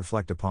do,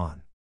 reflect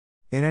upon.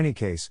 In any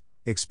case,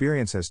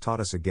 experience has taught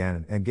us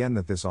again and again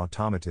that this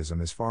automatism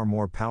is far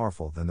more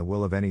powerful than the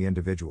will of any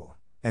individual,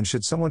 and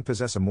should someone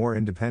possess a more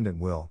independent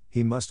will,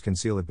 he must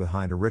conceal it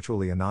behind a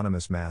ritually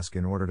anonymous mask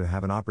in order to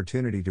have an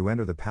opportunity to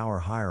enter the power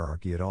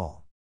hierarchy at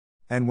all.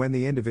 And when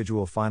the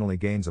individual finally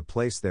gains a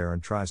place there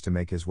and tries to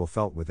make his will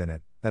felt within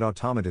it, that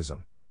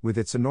automatism, with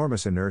its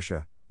enormous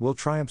inertia, will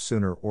triumph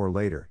sooner or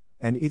later,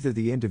 and either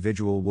the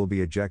individual will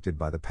be ejected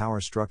by the power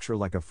structure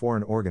like a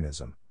foreign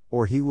organism,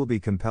 or he will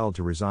be compelled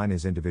to resign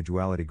his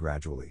individuality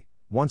gradually,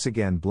 once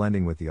again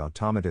blending with the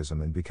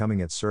automatism and becoming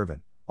its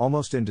servant,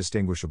 almost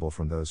indistinguishable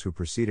from those who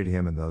preceded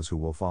him and those who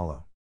will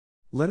follow.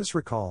 Let us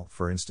recall,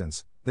 for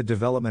instance, the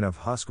development of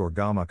husk or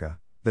gamaka.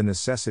 The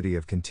necessity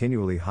of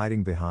continually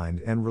hiding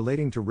behind and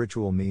relating to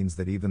ritual means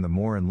that even the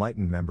more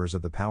enlightened members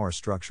of the power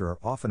structure are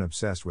often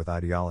obsessed with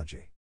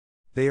ideology.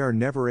 They are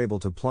never able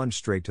to plunge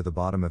straight to the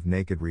bottom of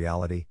naked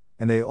reality,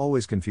 and they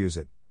always confuse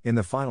it, in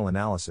the final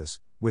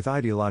analysis, with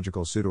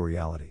ideological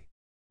pseudo-reality.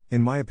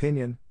 In my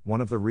opinion,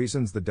 one of the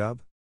reasons the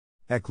Dub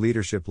Ek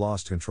leadership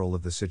lost control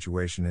of the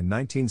situation in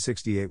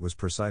 1968 was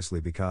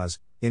precisely because,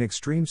 in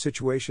extreme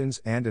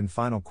situations and in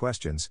final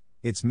questions,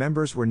 its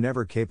members were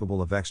never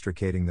capable of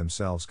extricating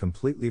themselves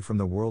completely from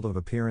the world of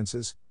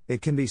appearances.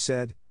 It can be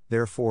said,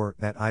 therefore,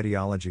 that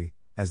ideology,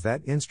 as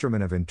that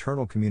instrument of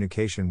internal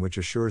communication which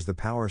assures the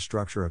power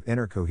structure of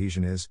inner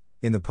cohesion is,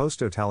 in the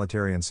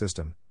post-totalitarian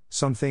system,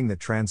 something that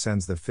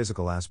transcends the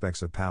physical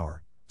aspects of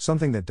power,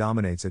 something that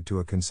dominates it to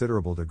a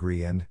considerable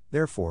degree and,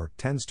 therefore,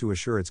 tends to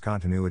assure its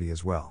continuity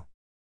as well.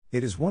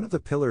 It is one of the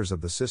pillars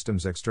of the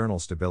system's external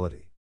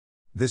stability.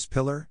 This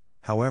pillar,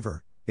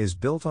 however, is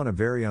built on a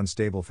very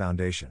unstable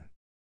foundation.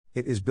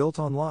 It is built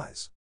on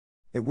lies.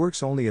 It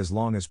works only as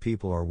long as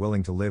people are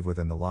willing to live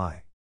within the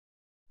lie.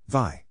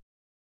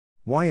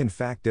 Why in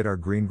fact did our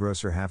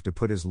greengrocer have to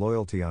put his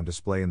loyalty on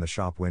display in the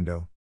shop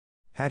window?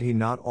 Had he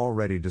not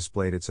already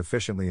displayed it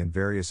sufficiently in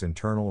various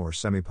internal or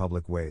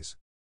semi-public ways?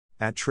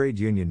 At trade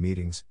union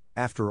meetings,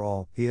 after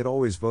all, he had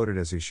always voted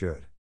as he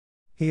should.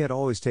 He had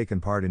always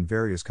taken part in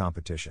various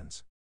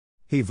competitions.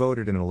 He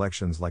voted in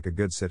elections like a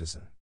good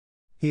citizen.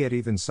 He had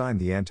even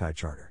signed the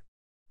anti-charter.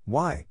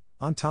 Why,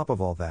 on top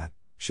of all that,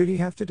 should he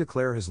have to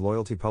declare his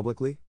loyalty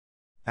publicly?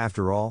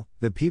 After all,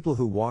 the people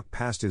who walk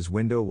past his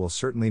window will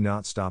certainly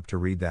not stop to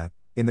read that,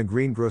 in the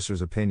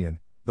greengrocer's opinion,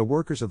 the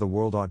workers of the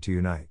world ought to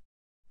unite.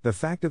 The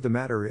fact of the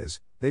matter is,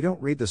 They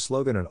don't read the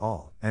slogan at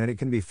all, and it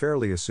can be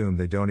fairly assumed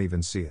they don't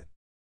even see it.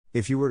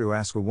 If you were to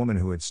ask a woman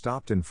who had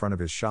stopped in front of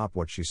his shop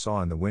what she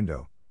saw in the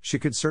window, she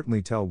could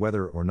certainly tell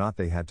whether or not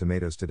they had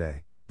tomatoes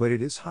today, but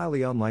it is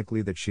highly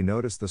unlikely that she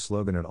noticed the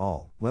slogan at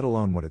all, let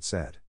alone what it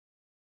said.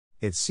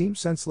 It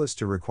seems senseless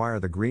to require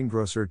the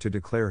greengrocer to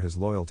declare his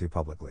loyalty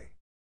publicly.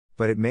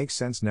 But it makes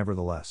sense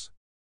nevertheless.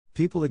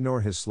 People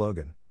ignore his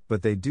slogan,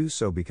 but they do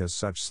so because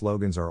such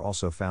slogans are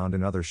also found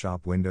in other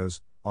shop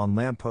windows, on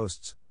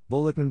lampposts,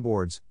 bulletin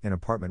boards, in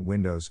apartment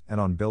windows, and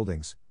on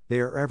buildings.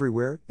 They are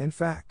everywhere, in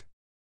fact.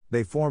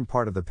 They form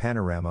part of the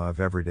panorama of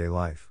everyday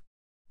life.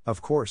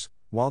 Of course,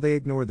 while they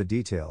ignore the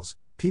details,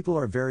 people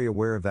are very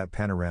aware of that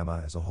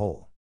panorama as a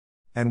whole.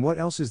 And what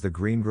else is the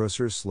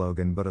greengrocer's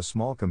slogan but a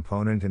small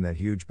component in that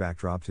huge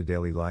backdrop to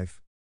daily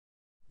life?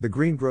 The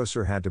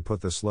greengrocer had to put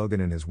the slogan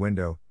in his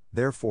window,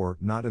 therefore,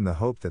 not in the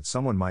hope that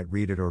someone might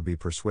read it or be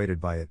persuaded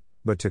by it,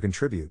 but to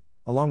contribute,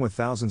 along with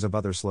thousands of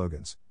other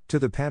slogans, to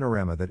the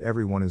panorama that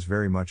everyone is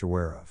very much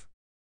aware of.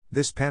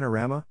 This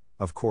panorama,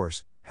 of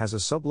course, has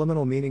a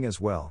subliminal meaning as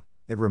well.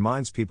 It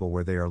reminds people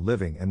where they are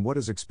living and what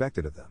is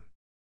expected of them.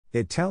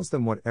 It tells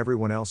them what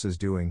everyone else is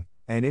doing,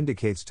 and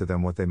indicates to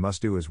them what they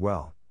must do as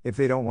well, if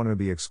they don't want to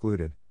be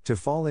excluded, to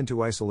fall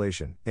into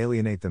isolation,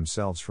 alienate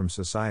themselves from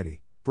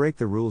society, break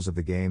the rules of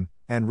the game,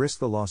 and risk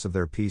the loss of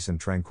their peace and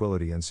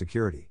tranquility and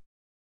security.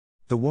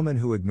 The woman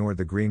who ignored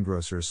the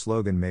greengrocer's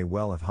slogan may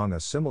well have hung a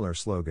similar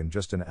slogan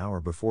just an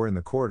hour before in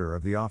the corridor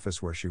of the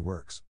office where she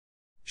works.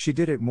 She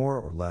did it more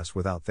or less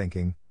without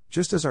thinking,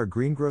 just as our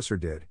greengrocer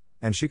did,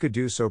 and she could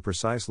do so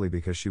precisely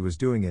because she was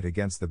doing it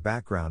against the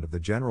background of the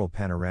general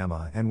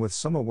panorama and with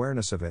some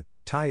awareness of it,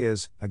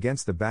 is,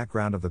 against the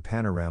background of the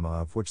panorama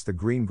of which the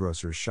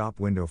greengrocer's shop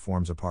window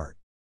forms a part.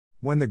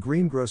 When the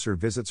greengrocer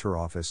visits her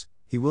office,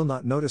 he will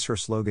not notice her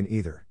slogan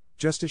either,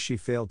 just as she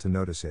failed to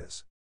notice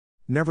his.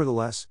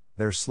 Nevertheless,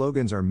 their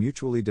slogans are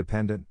mutually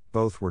dependent,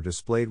 both were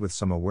displayed with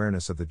some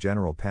awareness of the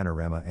general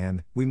panorama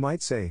and, we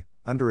might say,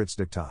 under its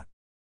diktat.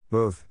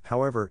 Both,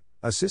 however,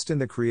 assist in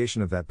the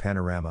creation of that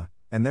panorama,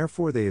 and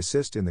therefore they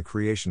assist in the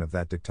creation of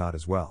that diktat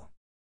as well.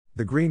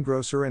 The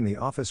greengrocer and the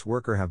office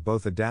worker have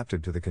both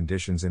adapted to the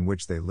conditions in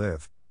which they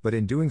live, but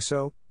in doing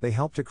so, they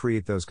help to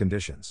create those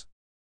conditions.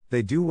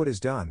 They do what is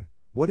done,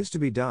 what is to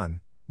be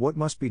done, what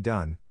must be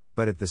done,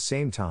 but at the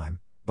same time,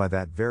 by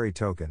that very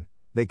token,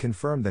 they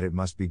confirm that it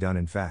must be done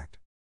in fact.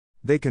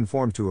 They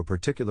conform to a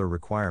particular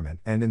requirement,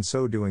 and in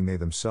so doing they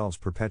themselves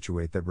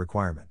perpetuate that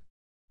requirement.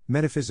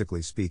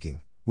 Metaphysically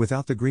speaking,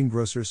 without the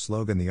greengrocer's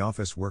slogan the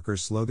office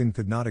worker's slogan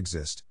could not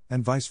exist,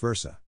 and vice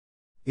versa.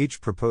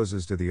 Each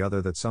proposes to the other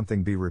that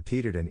something be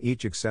repeated and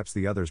each accepts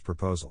the other's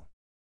proposal.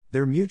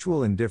 Their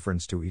mutual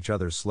indifference to each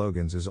other's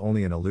slogans is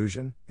only an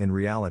illusion. In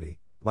reality,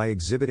 by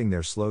exhibiting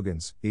their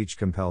slogans, each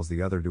compels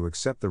the other to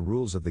accept the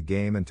rules of the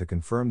game and to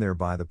confirm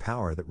thereby the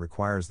power that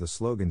requires the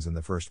slogans in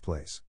the first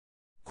place.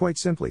 Quite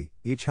simply,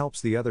 each helps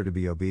the other to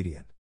be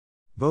obedient.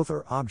 Both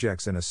are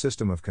objects in a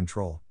system of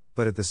control,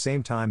 but at the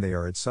same time they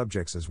are its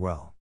subjects as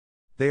well.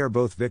 They are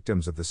both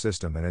victims of the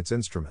system and its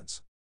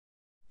instruments.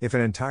 If an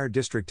entire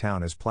district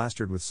town is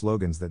plastered with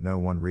slogans that no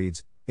one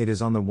reads, it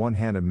is on the one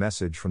hand a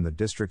message from the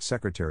district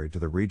secretary to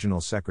the regional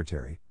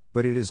secretary,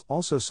 but it is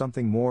also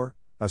something more,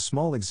 a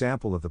small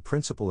example of the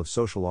principle of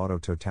social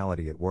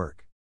auto-totality at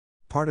work.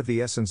 Part of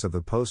the essence of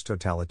the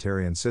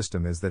post-totalitarian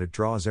system is that it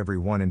draws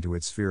everyone into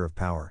its sphere of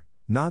power,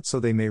 not so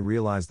they may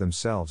realize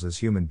themselves as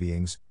human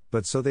beings,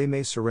 but so they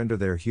may surrender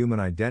their human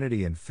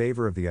identity in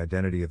favor of the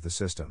identity of the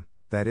system.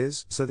 That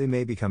is, so they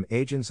may become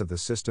agents of the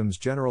system's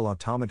general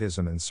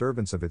automatism and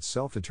servants of its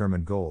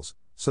self-determined goals,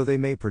 so they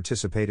may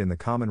participate in the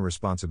common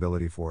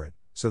responsibility for it,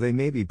 so they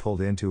may be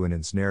pulled into and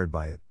ensnared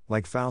by it,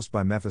 like Faust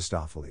by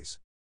Mephistopheles.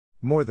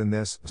 More than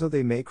this, so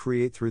they may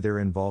create through their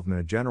involvement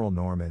a general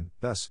norm and,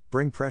 thus,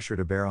 bring pressure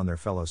to bear on their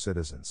fellow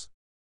citizens.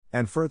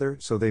 And further,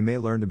 so they may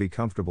learn to be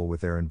comfortable with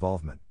their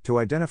involvement, to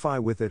identify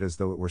with it as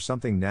though it were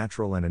something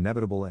natural and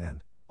inevitable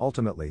and,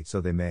 ultimately,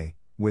 so they may,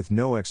 with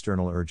no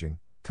external urging,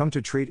 come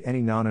to treat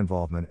any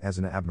non-involvement as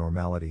an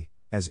abnormality,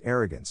 as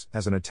arrogance,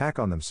 as an attack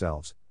on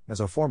themselves, as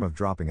a form of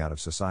dropping out of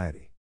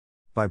society.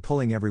 By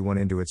pulling everyone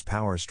into its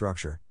power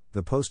structure,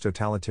 the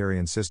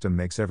post-totalitarian system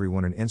makes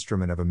everyone an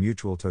instrument of a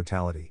mutual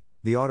totality,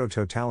 the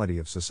auto-totality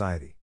of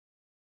society.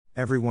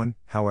 Everyone,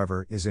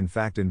 however, is in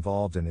fact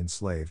involved and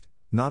enslaved,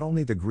 not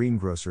only the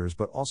greengrocers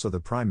but also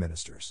the prime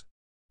ministers.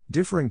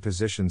 Differing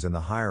positions in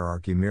the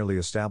hierarchy merely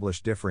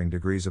establish differing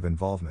degrees of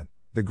involvement.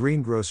 The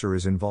greengrocer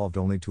is involved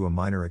only to a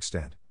minor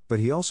extent, but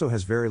he also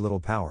has very little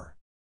power.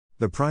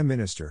 The Prime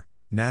Minister,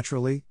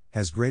 naturally,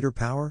 has greater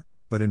power,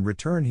 but in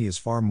return he is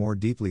far more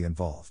deeply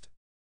involved.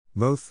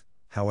 Both,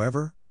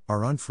 however,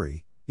 are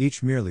unfree,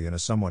 each merely in a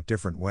somewhat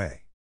different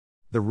way.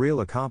 The real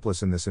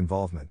accomplice in this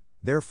involvement,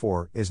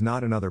 therefore, is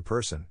not another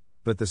person,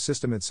 but the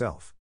system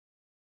itself.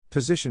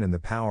 Position in the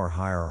power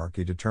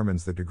hierarchy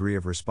determines the degree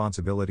of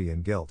responsibility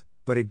and guilt,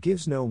 but it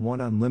gives no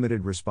one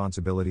unlimited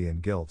responsibility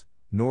and guilt,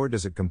 nor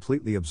does it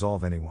completely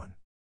absolve anyone.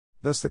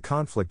 Thus, the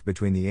conflict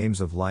between the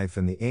aims of life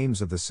and the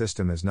aims of the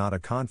system is not a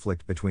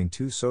conflict between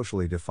two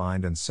socially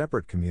defined and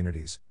separate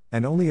communities,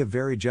 and only a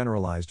very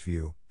generalized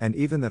view, and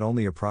even that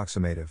only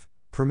approximative,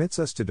 permits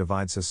us to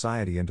divide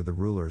society into the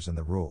rulers and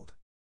the ruled.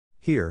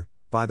 Here,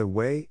 by the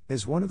way,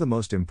 is one of the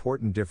most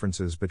important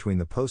differences between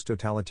the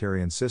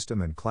post-totalitarian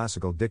system and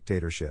classical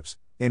dictatorships,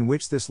 in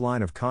which this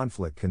line of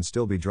conflict can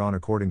still be drawn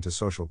according to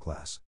social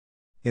class.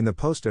 In the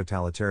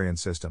post-totalitarian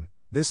system,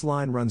 this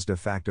line runs de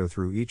facto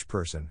through each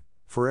person,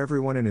 for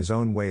everyone in his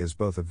own way is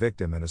both a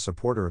victim and a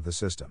supporter of the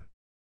system.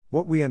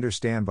 What we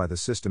understand by the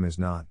system is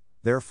not,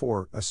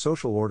 therefore, a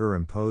social order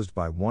imposed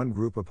by one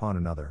group upon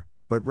another,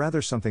 but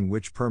rather something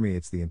which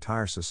permeates the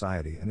entire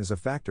society and is a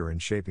factor in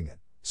shaping it,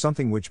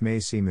 something which may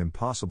seem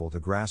impossible to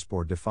grasp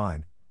or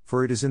define,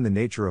 for it is in the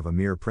nature of a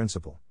mere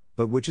principle,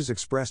 but which is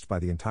expressed by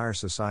the entire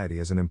society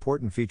as an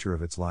important feature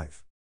of its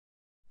life.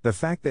 The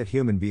fact that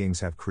human beings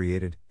have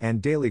created,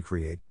 and daily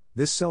create,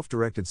 this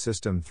self-directed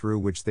system through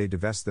which they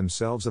divest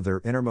themselves of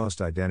their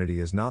innermost identity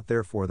is not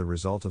therefore the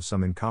result of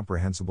some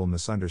incomprehensible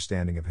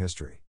misunderstanding of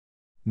history.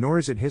 Nor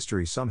is it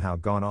history somehow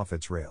gone off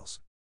its rails.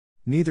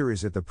 Neither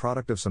is it the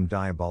product of some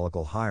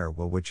diabolical higher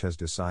will which has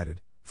decided,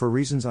 for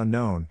reasons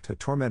unknown, to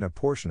torment a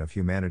portion of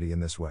humanity in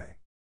this way.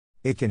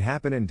 It can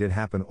happen and did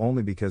happen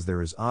only because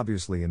there is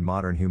obviously in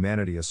modern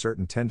humanity a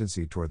certain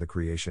tendency toward the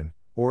creation,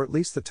 or at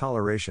least the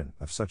toleration,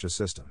 of such a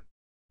system.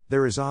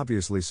 There is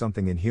obviously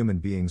something in human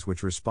beings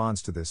which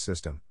responds to this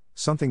system,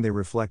 something they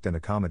reflect and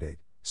accommodate,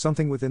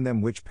 something within them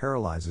which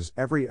paralyzes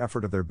every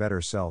effort of their better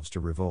selves to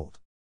revolt.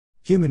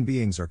 Human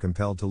beings are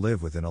compelled to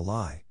live within a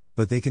lie,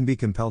 but they can be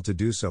compelled to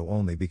do so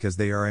only because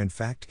they are in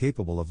fact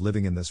capable of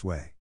living in this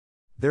way.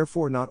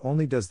 Therefore, not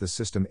only does the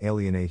system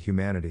alienate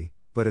humanity,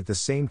 but at the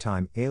same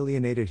time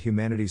alienated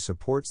humanity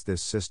supports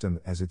this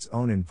system as its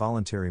own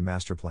involuntary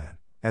masterplan,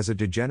 as a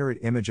degenerate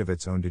image of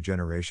its own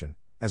degeneration,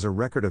 as a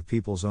record of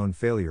people's own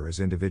failure as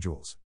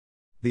individuals.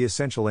 The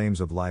essential aims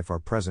of life are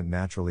present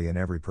naturally in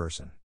every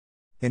person.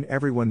 In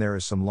everyone there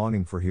is some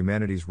longing for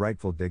humanity's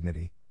rightful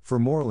dignity, for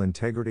moral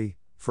integrity,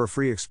 for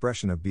free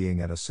expression of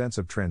being and a sense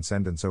of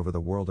transcendence over the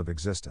world of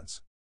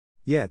existence.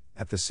 Yet,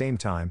 at the same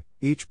time,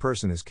 each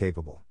person is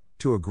capable,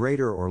 to a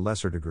greater or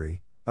lesser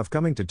degree, of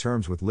coming to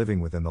terms with living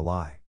within the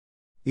lie.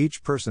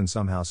 Each person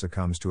somehow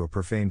succumbs to a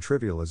profane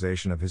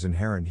trivialization of his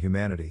inherent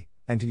humanity,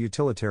 and to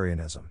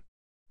utilitarianism.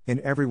 In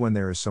everyone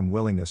there is some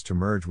willingness to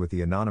merge with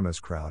the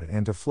anonymous crowd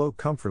and to flow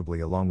comfortably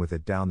along with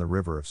it down the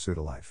river of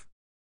pseudolife.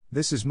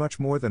 This is much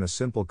more than a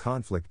simple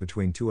conflict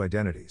between two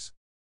identities.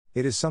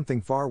 It is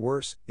something far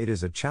worse, it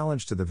is a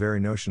challenge to the very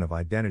notion of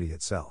identity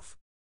itself.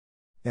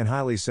 In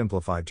highly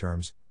simplified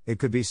terms, it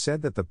could be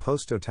said that the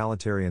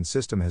post-totalitarian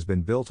system has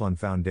been built on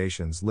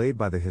foundations laid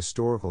by the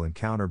historical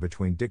encounter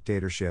between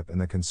dictatorship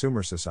and the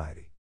consumer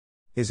society.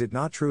 Is it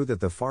not true that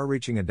the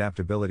far-reaching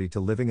adaptability to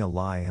living a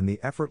lie and the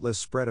effortless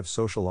spread of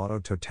social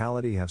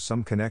auto-totality have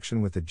some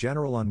connection with the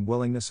general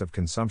unwillingness of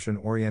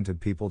consumption-oriented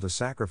people to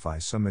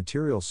sacrifice some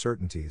material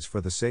certainties for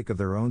the sake of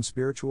their own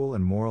spiritual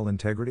and moral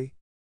integrity?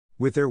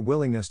 With their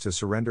willingness to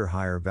surrender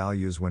higher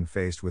values when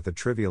faced with the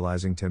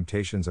trivializing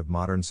temptations of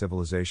modern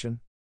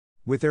civilization?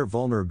 With their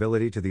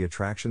vulnerability to the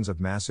attractions of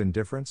mass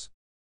indifference?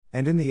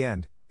 And in the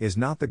end, is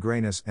not the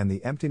grayness and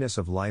the emptiness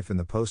of life in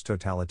the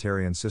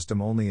post-totalitarian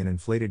system only an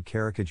inflated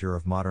caricature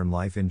of modern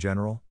life in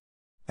general?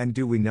 And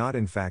do we not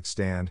in fact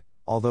stand,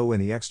 although in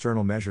the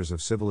external measures of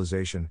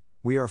civilization,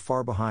 we are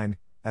far behind,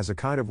 as a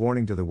kind of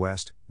warning to the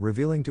West,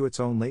 revealing to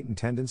its own latent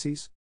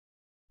tendencies?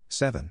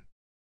 7.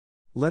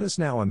 Let us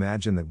now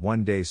imagine that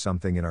one day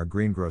something in our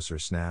greengrocer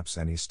snaps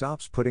and he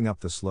stops putting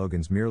up the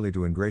slogans merely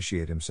to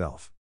ingratiate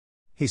himself.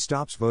 He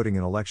stops voting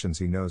in elections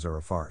he knows are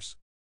a farce.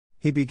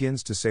 He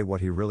begins to say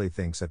what he really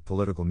thinks at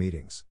political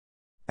meetings.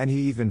 And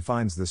he even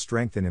finds the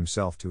strength in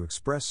himself to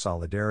express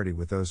solidarity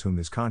with those whom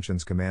his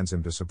conscience commands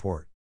him to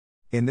support.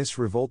 In this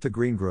revolt, the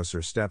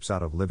greengrocer steps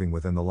out of living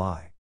within the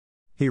lie.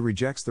 He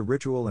rejects the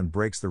ritual and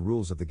breaks the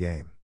rules of the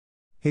game.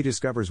 He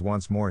discovers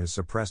once more his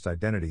suppressed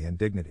identity and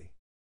dignity.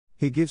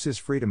 He gives his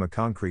freedom a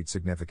concrete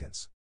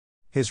significance.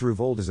 His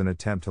revolt is an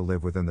attempt to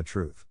live within the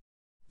truth.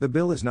 The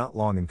bill is not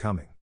long in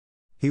coming.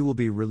 He will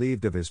be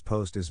relieved of his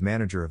post as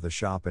manager of the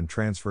shop and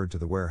transferred to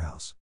the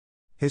warehouse.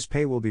 His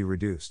pay will be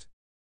reduced.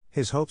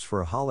 His hopes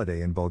for a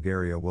holiday in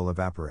Bulgaria will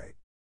evaporate.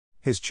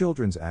 His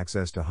children's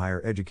access to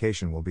higher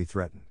education will be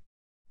threatened.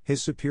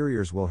 His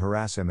superiors will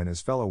harass him and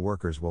his fellow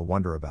workers will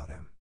wonder about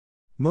him.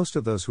 Most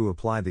of those who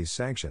apply these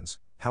sanctions,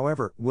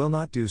 however, will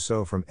not do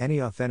so from any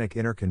authentic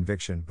inner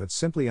conviction but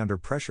simply under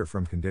pressure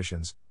from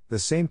conditions, the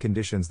same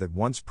conditions that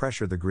once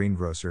pressured the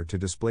greengrocer to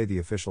display the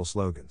official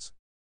slogans.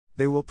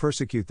 They will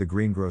persecute the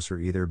greengrocer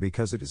either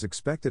because it is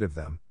expected of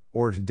them,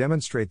 or to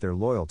demonstrate their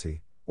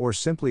loyalty, or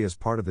simply as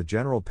part of the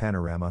general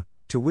panorama,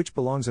 to which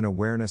belongs an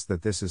awareness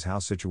that this is how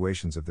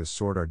situations of this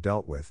sort are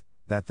dealt with,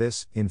 that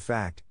this, in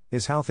fact,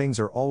 is how things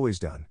are always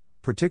done,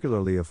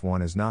 particularly if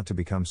one is not to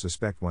become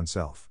suspect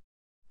oneself.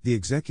 The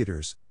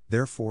executors,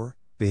 therefore,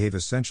 behave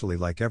essentially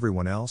like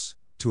everyone else,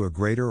 to a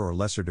greater or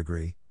lesser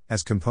degree,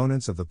 as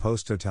components of the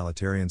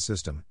post-totalitarian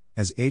system,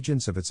 as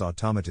agents of its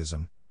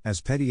automatism,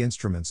 as petty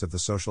instruments of the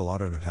social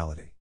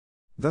autototality.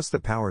 Thus the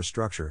power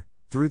structure,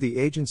 through the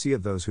agency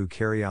of those who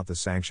carry out the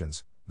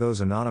sanctions,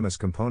 those anonymous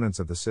components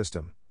of the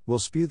system, will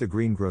spew the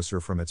greengrocer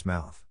from its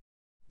mouth.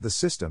 The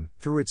system,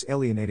 through its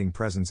alienating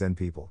presence and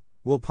people,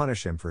 will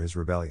punish him for his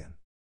rebellion.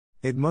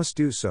 It must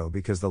do so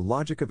because the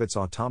logic of its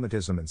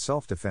automatism and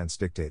self-defense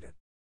dictate it.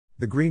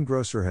 The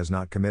greengrocer has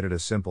not committed a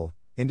simple,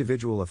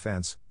 individual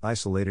offense,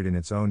 isolated in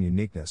its own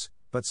uniqueness,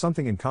 but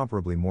something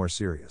incomparably more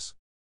serious.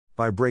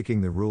 By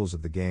breaking the rules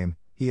of the game,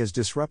 he has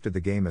disrupted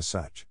the game as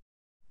such.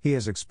 He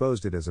has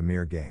exposed it as a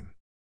mere game.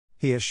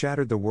 He has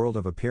shattered the world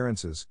of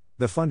appearances,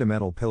 the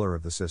fundamental pillar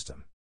of the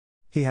system.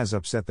 He has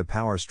upset the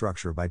power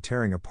structure by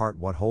tearing apart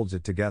what holds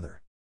it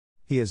together.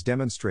 He has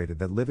demonstrated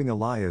that living a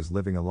lie is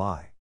living a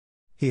lie.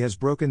 He has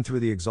broken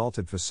through the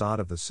exalted facade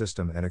of the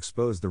system and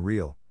exposed the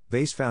real,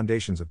 base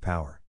foundations of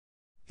power.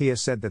 He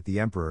has said that the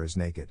emperor is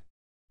naked.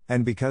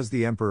 And because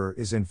the emperor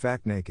is in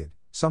fact naked,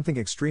 something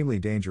extremely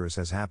dangerous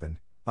has happened.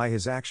 By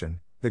his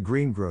action, the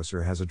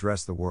greengrocer has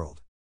addressed the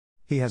world.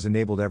 He has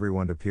enabled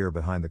everyone to peer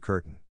behind the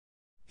curtain.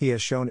 He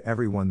has shown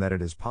everyone that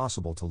it is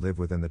possible to live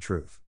within the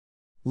truth.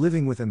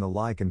 Living within the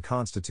lie can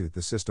constitute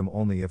the system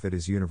only if it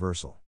is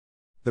universal.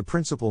 The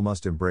principle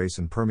must embrace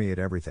and permeate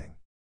everything.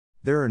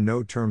 There are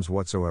no terms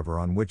whatsoever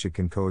on which it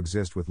can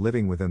coexist with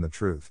living within the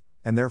truth,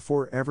 and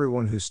therefore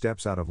everyone who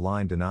steps out of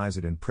line denies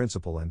it in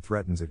principle and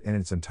threatens it in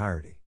its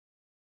entirety.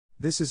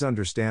 This is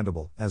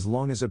understandable. As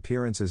long as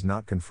appearance is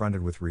not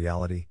confronted with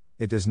reality,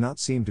 it does not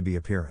seem to be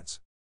appearance.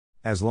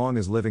 As long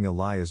as living a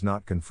lie is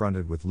not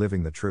confronted with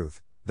living the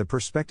truth, the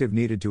perspective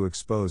needed to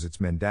expose its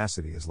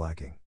mendacity is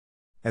lacking.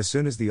 As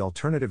soon as the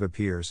alternative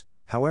appears,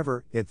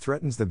 however, it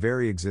threatens the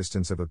very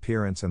existence of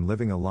appearance and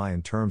living a lie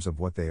in terms of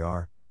what they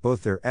are,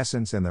 both their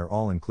essence and their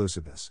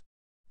all-inclusiveness.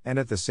 And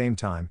at the same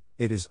time,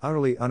 it is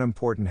utterly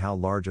unimportant how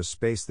large a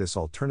space this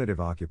alternative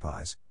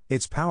occupies.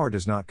 Its power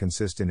does not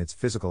consist in its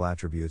physical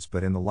attributes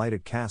but in the light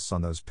it casts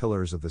on those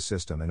pillars of the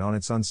system and on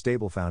its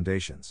unstable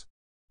foundations.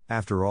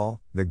 After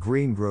all, the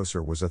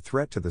greengrocer was a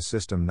threat to the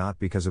system not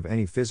because of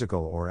any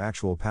physical or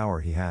actual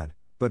power he had,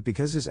 but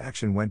because his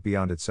action went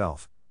beyond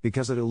itself,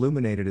 because it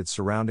illuminated its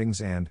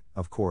surroundings and,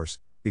 of course,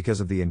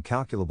 because of the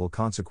incalculable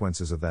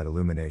consequences of that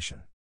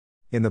illumination.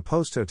 In the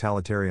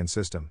post-totalitarian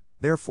system,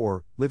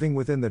 therefore, living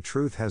within the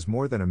truth has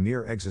more than a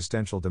mere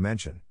existential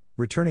dimension,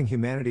 returning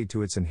humanity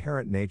to its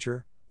inherent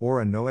nature, or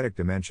a noetic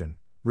dimension,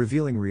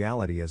 revealing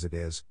reality as it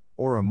is,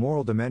 or a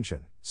moral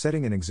dimension,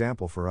 setting an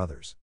example for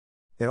others.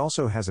 It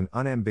also has an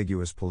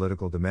unambiguous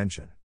political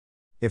dimension.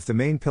 If the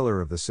main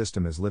pillar of the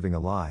system is living a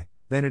lie,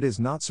 then it is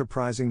not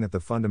surprising that the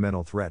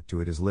fundamental threat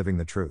to it is living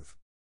the truth.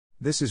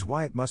 This is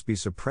why it must be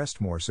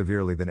suppressed more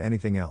severely than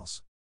anything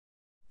else.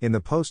 In the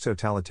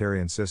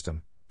post-totalitarian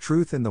system,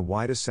 truth in the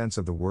widest sense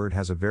of the word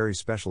has a very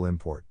special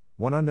import,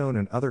 one unknown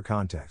in other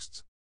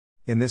contexts.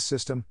 In this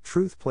system,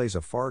 truth plays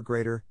a far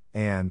greater,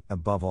 and,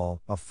 above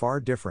all, a far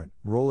different,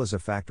 role as a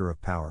factor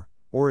of power,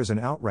 or as an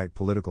outright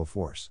political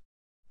force.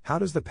 How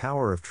does the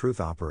power of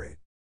truth operate?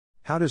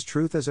 How does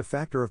truth as a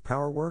factor of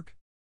power work?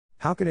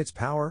 How can its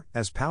power,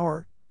 as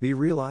power, be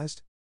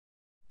realized?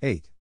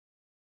 8.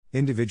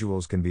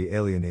 Individuals can be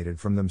alienated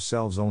from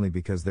themselves only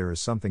because there is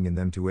something in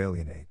them to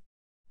alienate.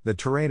 The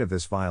terrain of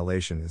this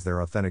violation is their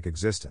authentic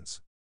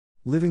existence.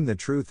 Living the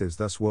truth is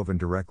thus woven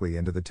directly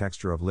into the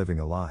texture of living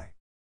a lie.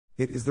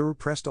 It is the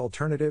repressed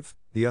alternative,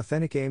 the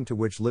authentic aim to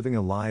which living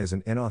a lie is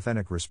an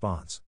inauthentic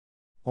response.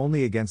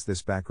 Only against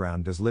this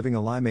background does living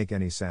a lie make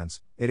any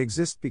sense. It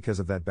exists because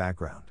of that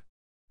background.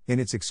 In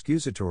its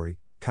excusatory,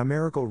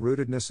 chimerical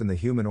rootedness in the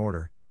human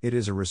order, it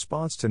is a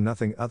response to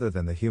nothing other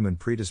than the human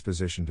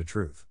predisposition to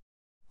truth.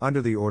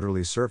 Under the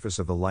orderly surface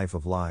of the life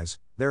of lies,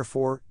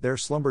 therefore, there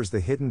slumbers the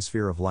hidden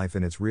sphere of life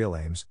in its real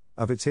aims,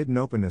 of its hidden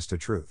openness to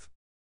truth.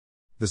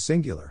 The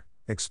singular,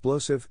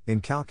 explosive,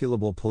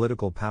 incalculable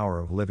political power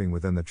of living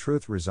within the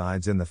truth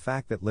resides in the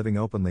fact that living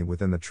openly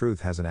within the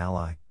truth has an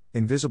ally,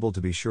 invisible to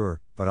be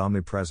sure, but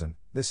omnipresent,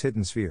 this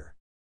hidden sphere.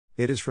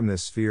 It is from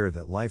this sphere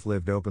that life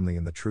lived openly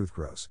in the truth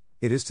grows,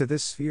 it is to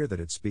this sphere that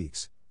it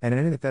speaks, and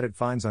in it that it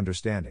finds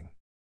understanding.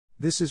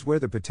 This is where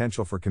the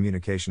potential for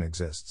communication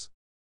exists.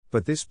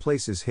 But this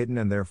place is hidden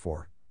and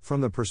therefore,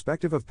 from the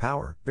perspective of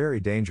power, very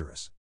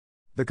dangerous.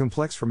 The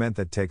complex ferment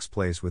that takes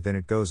place within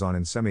it goes on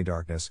in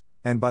semi-darkness,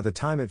 and by the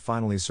time it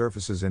finally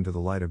surfaces into the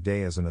light of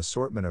day as an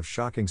assortment of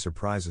shocking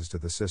surprises to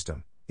the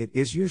system, it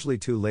is usually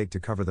too late to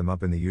cover them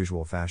up in the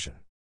usual fashion.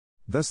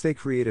 Thus they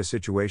create a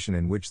situation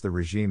in which the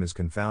regime is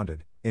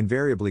confounded,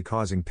 invariably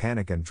causing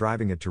panic and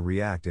driving it to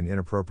react in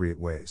inappropriate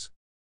ways.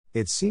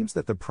 It seems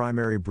that the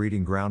primary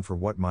breeding ground for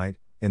what might,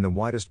 in the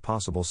widest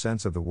possible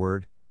sense of the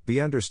word, be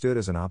understood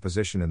as an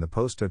opposition in the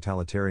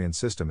post-totalitarian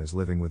system is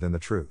living within the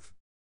truth.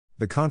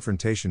 The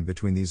confrontation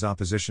between these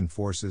opposition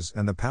forces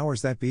and the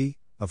powers that be,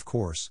 of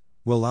course,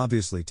 will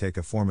obviously take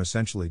a form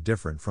essentially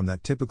different from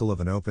that typical of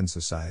an open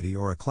society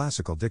or a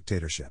classical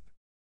dictatorship.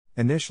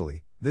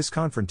 Initially, this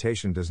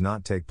confrontation does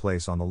not take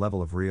place on the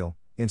level of real,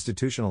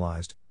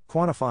 institutionalized,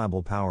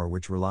 quantifiable power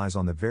which relies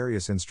on the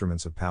various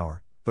instruments of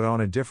power, but on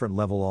a different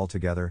level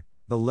altogether,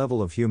 the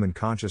level of human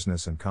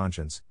consciousness and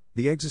conscience,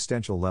 the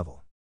existential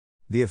level.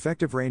 The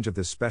effective range of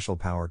this special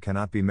power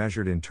cannot be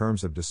measured in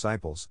terms of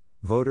disciples,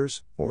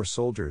 voters, or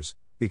soldiers,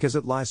 because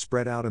it lies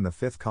spread out in the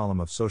fifth column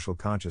of social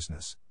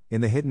consciousness,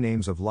 in the hidden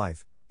aims of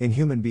life, in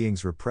human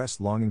beings'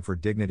 repressed longing for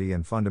dignity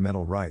and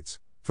fundamental rights,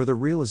 for the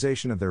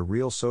realization of their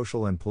real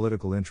social and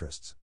political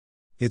interests.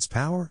 Its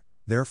power,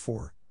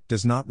 therefore,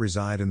 does not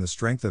reside in the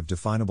strength of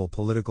definable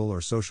political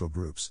or social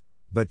groups,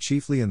 but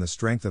chiefly in the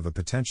strength of a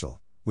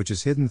potential, which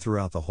is hidden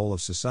throughout the whole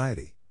of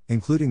society,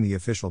 including the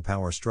official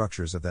power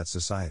structures of that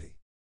society.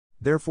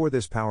 Therefore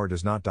this power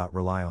does not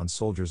rely on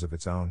soldiers of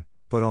its own,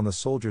 but on the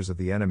soldiers of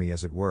the enemy,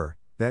 as it were,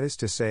 that is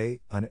to say,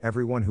 on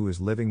everyone who is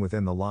living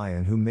within the lie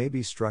and who may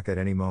be struck at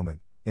any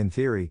moment, in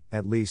theory,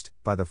 at least,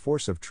 by the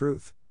force of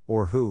truth,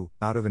 or who,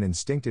 out of an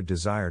instinctive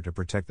desire to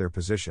protect their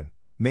position,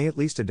 may at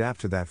least adapt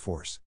to that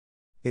force.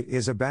 It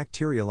is a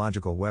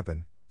bacteriological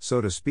weapon,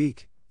 so to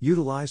speak,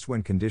 utilized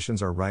when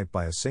conditions are ripe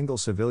by a single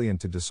civilian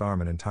to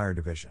disarm an entire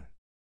division.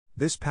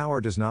 This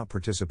power does not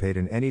participate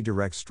in any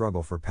direct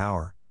struggle for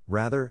power,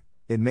 rather,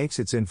 it makes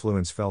its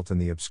influence felt in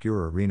the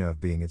obscure arena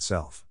of being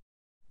itself.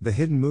 The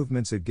hidden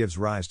movements it gives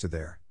rise to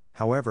there,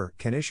 however,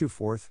 can issue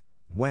forth,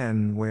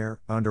 when, where,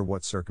 under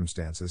what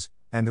circumstances,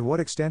 and to what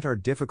extent are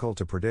difficult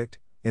to predict,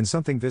 in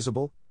something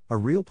visible, a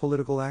real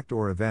political act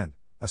or event,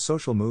 a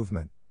social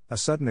movement, a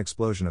sudden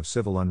explosion of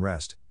civil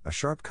unrest, a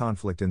sharp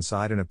conflict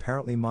inside an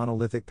apparently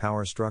monolithic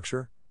power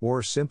structure,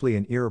 or simply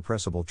an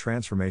irrepressible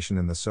transformation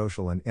in the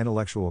social and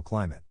intellectual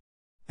climate.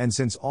 And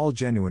since all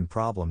genuine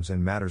problems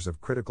and matters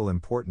of critical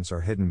importance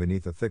are hidden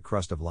beneath a thick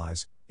crust of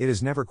lies, it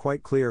is never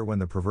quite clear when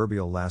the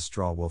proverbial last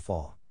straw will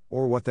fall,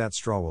 or what that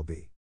straw will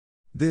be.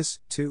 This,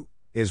 too,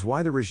 is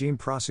why the regime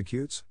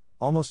prosecutes,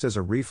 almost as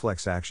a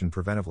reflex action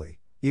preventively,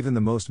 even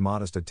the most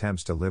modest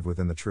attempts to live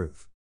within the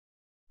truth.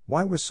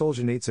 Why was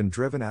Solzhenitsyn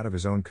driven out of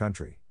his own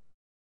country?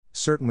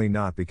 Certainly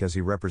not because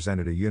he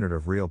represented a unit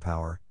of real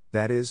power,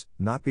 that is,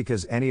 not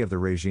because any of the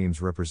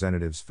regime's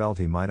representatives felt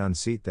he might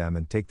unseat them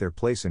and take their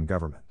place in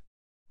government.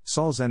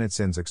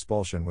 Solzhenitsyn's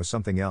expulsion was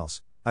something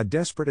else, a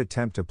desperate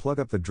attempt to plug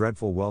up the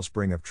dreadful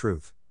wellspring of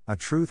truth, a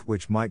truth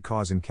which might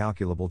cause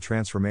incalculable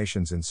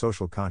transformations in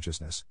social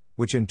consciousness,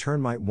 which in turn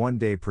might one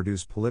day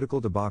produce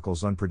political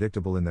debacles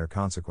unpredictable in their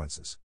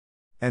consequences.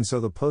 And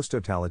so the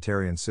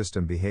post-totalitarian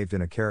system behaved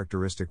in a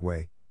characteristic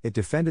way, it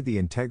defended the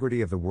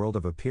integrity of the world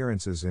of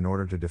appearances in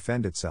order to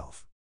defend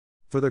itself.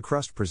 For the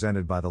crust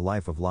presented by the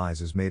life of lies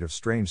is made of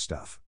strange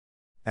stuff.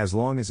 As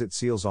long as it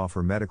seals off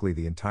hermetically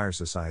the entire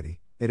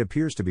society, it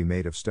appears to be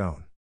made of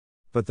stone.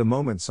 But the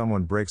moment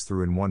someone breaks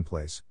through in one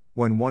place,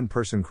 when one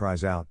person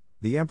cries out,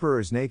 "The emperor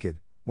is naked,"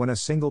 when a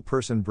single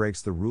person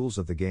breaks the rules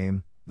of the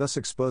game, thus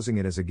exposing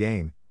it as a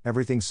game,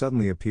 everything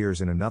suddenly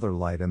appears in another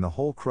light and the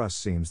whole crust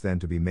seems then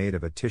to be made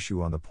of a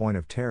tissue on the point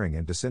of tearing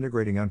and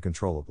disintegrating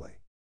uncontrollably.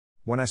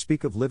 When I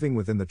speak of living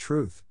within the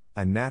truth,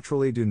 I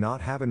naturally do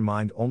not have in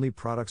mind only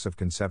products of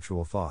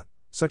conceptual thought,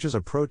 such as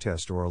a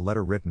protest or a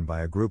letter written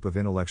by a group of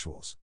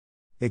intellectuals.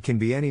 It can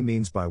be any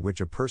means by which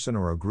a person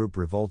or a group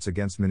revolts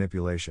against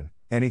manipulation,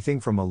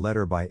 anything from a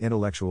letter by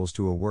intellectuals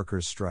to a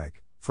workers'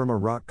 strike, from a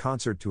rock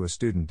concert to a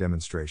student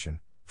demonstration,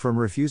 from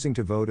refusing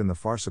to vote in the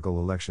farcical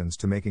elections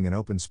to making an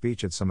open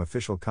speech at some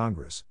official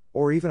congress,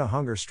 or even a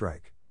hunger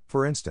strike,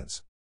 for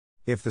instance.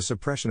 If the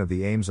suppression of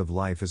the aims of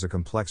life is a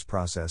complex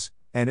process,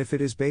 and if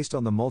it is based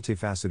on the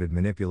multifaceted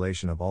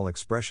manipulation of all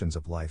expressions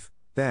of life,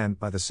 then,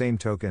 by the same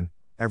token,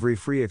 every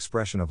free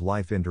expression of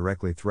life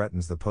indirectly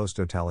threatens the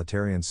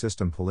post-totalitarian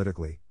system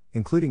politically,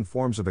 including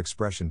forms of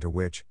expression to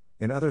which,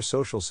 in other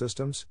social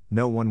systems,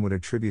 no one would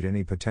attribute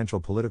any potential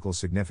political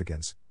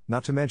significance,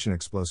 not to mention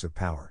explosive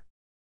power.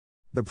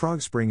 The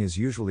Prague Spring is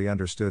usually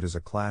understood as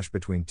a clash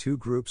between two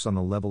groups on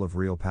the level of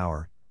real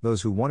power,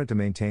 those who wanted to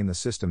maintain the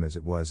system as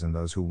it was and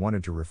those who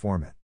wanted to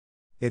reform it.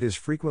 It is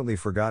frequently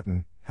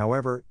forgotten,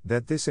 however,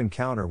 that this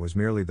encounter was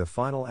merely the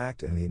final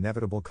act and the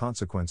inevitable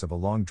consequence of a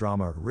long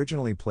drama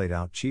originally played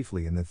out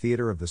chiefly in the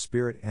theater of the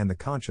spirit and the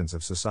conscience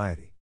of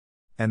society.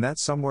 And that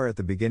somewhere at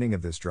the beginning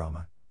of this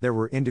drama, there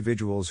were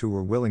individuals who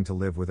were willing to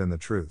live within the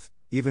truth,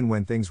 even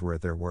when things were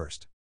at their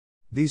worst.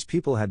 These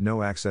people had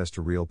no access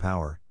to real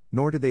power,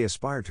 nor did they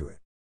aspire to it.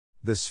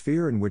 The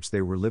sphere in which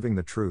they were living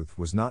the truth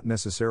was not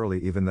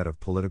necessarily even that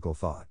of political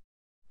thought.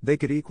 They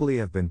could equally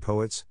have been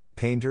poets,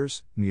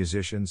 painters,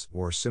 musicians,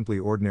 or simply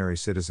ordinary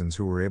citizens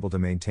who were able to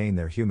maintain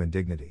their human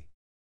dignity.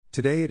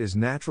 Today it is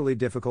naturally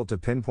difficult to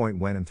pinpoint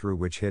when and through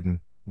which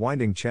hidden,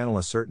 winding channel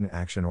a certain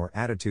action or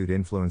attitude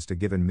influenced a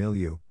given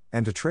milieu,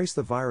 and to trace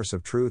the virus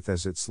of truth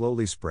as it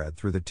slowly spread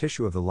through the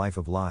tissue of the life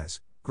of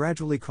lies,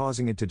 gradually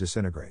causing it to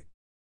disintegrate.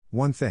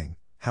 One thing,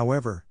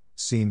 however,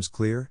 seems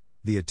clear: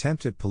 the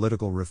attempt at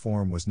political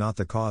reform was not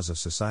the cause of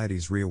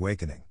society's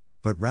reawakening,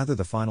 but rather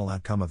the final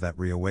outcome of that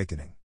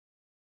reawakening.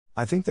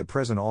 I think that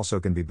present also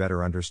can be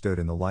better understood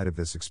in the light of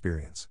this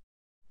experience.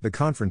 The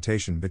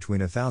confrontation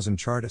between 1,000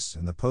 Chartists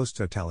and the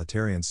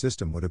post-totalitarian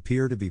system would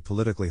appear to be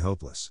politically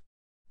hopeless.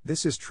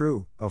 This is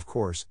true, of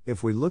course,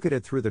 if we look at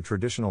it through the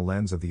traditional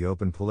lens of the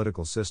open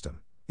political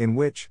system, in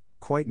which,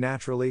 quite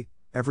naturally,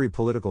 every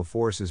political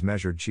force is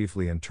measured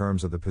chiefly in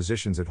terms of the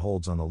positions it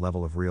holds on the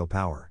level of real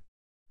power.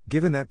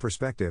 Given that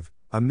perspective,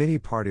 a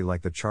mini-party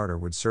like the Charter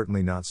would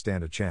certainly not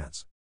stand a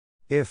chance.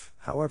 If,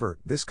 however,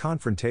 this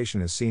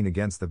confrontation is seen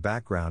against the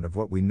background of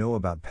what we know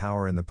about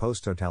power in the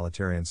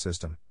post-totalitarian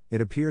system,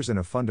 it appears in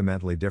a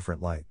fundamentally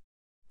different light.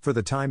 For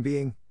the time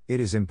being, it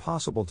is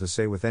impossible to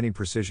say with any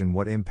precision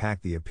what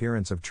impact the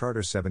appearance of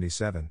Charter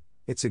 77,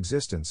 its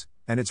existence,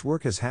 and its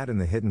work has had in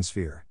the hidden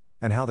sphere,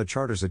 and how the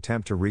Charter's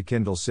attempt to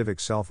rekindle civic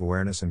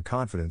self-awareness and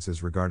confidence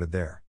is regarded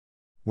there.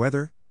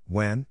 Whether,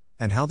 when,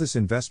 and how this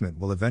investment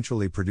will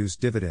eventually produce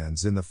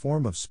dividends in the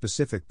form of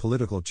specific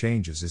political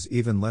changes is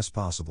even less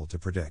possible to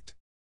predict.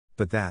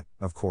 But that,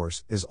 of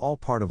course, is all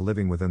part of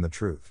living within the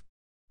truth.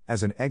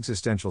 As an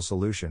existential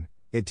solution,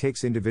 it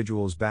takes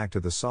individuals back to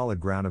the solid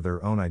ground of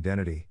their own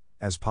identity.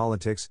 As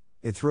politics,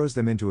 it throws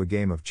them into a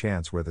game of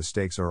chance where the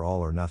stakes are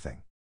all or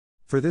nothing.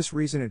 For this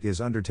reason, it is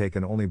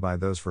undertaken only by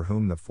those for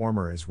whom the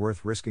former is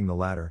worth risking the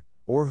latter,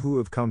 or who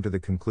have come to the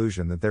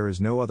conclusion that there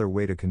is no other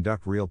way to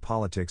conduct real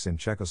politics in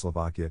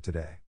Czechoslovakia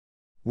today.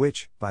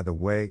 Which, by the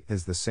way,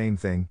 is the same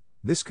thing.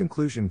 This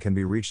conclusion can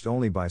be reached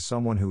only by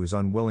someone who is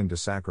unwilling to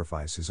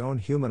sacrifice his own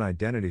human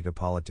identity to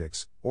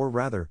politics, or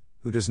rather,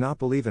 who does not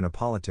believe in a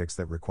politics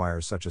that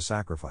requires such a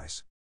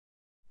sacrifice.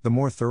 The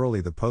more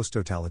thoroughly the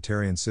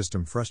post-totalitarian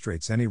system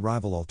frustrates any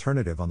rival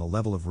alternative on the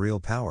level of real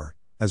power,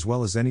 as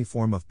well as any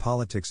form of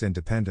politics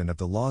independent of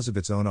the laws of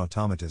its own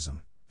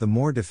automatism, the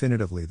more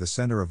definitively the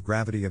center of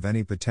gravity of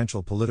any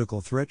potential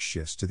political threat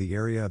shifts to the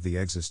area of the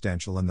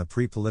existential and the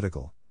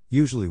pre-political,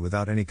 usually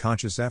without any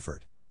conscious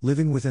effort.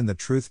 Living within the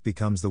truth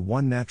becomes the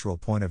one natural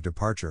point of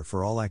departure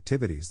for all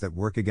activities that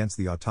work against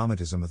the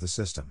automatism of the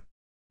system.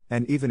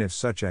 And even if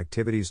such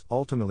activities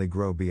ultimately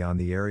grow beyond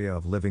the area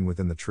of living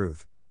within the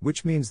truth,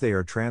 which means they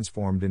are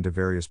transformed into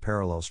various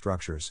parallel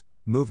structures,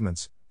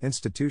 movements,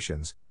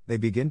 institutions, they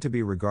begin to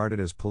be regarded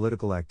as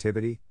political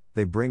activity,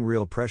 they bring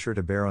real pressure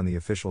to bear on the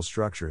official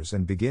structures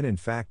and begin in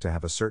fact to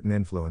have a certain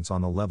influence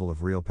on the level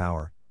of real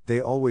power, they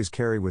always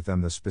carry with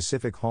them the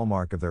specific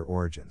hallmark of their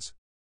origins.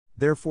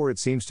 Therefore it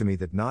seems to me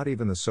that not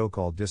even the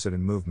so-called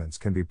dissident movements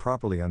can be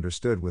properly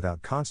understood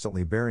without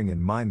constantly bearing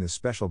in mind this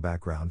special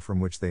background from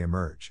which they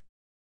emerge.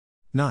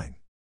 9.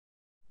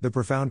 The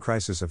profound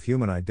crisis of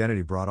human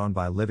identity brought on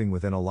by living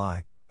within a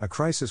lie, a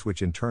crisis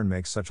which in turn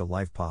makes such a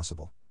life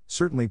possible,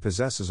 certainly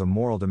possesses a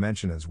moral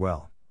dimension as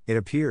well. It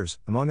appears,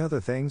 among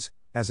other things,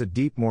 as a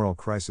deep moral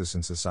crisis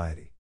in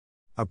society.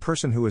 A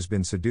person who has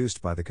been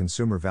seduced by the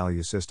consumer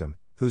value system,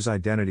 whose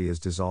identity is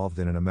dissolved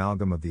in an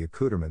amalgam of the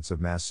accoutrements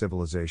of mass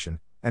civilization,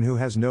 and who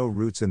has no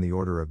roots in the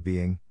order of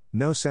being,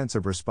 no sense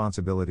of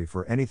responsibility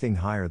for anything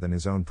higher than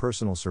his own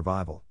personal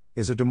survival,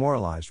 is a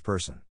demoralized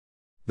person.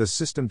 The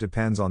system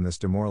depends on this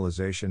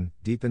demoralization,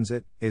 deepens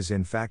it, is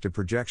in fact a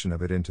projection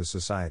of it into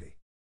society.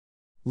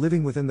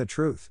 Living within the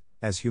truth,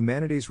 as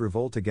humanity's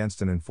revolt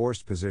against an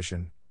enforced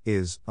position,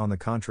 is, on the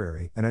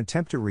contrary, an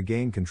attempt to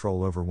regain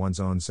control over one's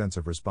own sense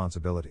of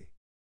responsibility.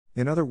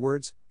 In other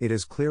words, it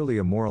is clearly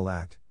a moral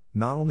act,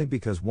 not only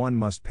because one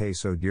must pay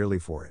so dearly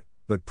for it,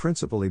 but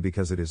principally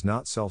because it is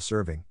not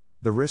self-serving.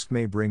 The risk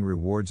may bring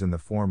rewards in the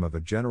form of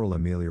a general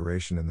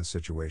amelioration in the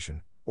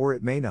situation, or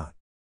it may not.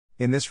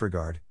 In this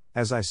regard,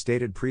 as I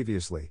stated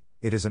previously,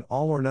 it is an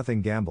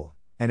all-or-nothing gamble,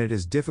 and it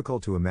is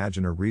difficult to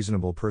imagine a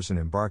reasonable person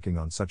embarking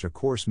on such a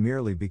course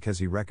merely because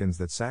he reckons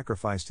that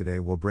sacrifice today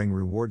will bring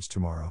rewards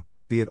tomorrow,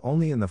 be it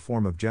only in the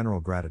form of general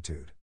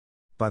gratitude.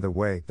 By the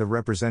way, the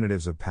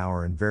representatives of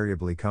power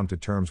invariably come to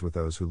terms with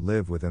those who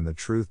live within the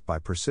truth by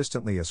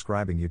persistently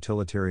ascribing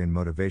utilitarian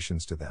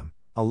motivations to them,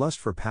 a lust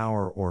for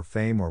power or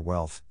fame or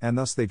wealth, and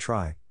thus they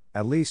try,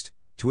 at least,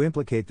 to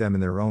implicate them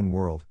in their own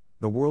world,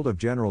 the world of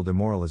general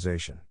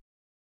demoralization.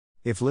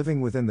 If living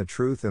within the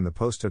truth in the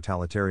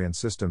post-totalitarian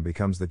system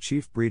becomes the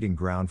chief breeding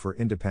ground for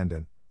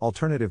independent,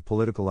 alternative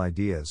political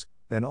ideas,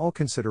 then all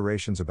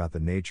considerations about the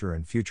nature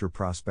and future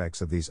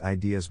prospects of these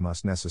ideas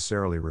must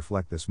necessarily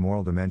reflect this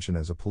moral dimension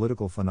as a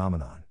political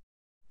phenomenon.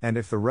 And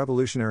if the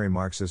revolutionary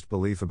Marxist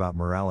belief about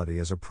morality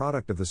as a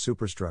product of the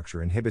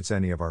superstructure inhibits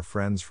any of our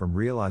friends from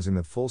realizing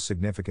the full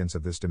significance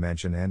of this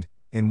dimension and,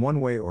 in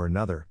one way or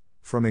another,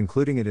 from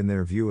including it in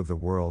their view of the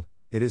world,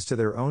 it is to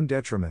their own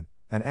detriment.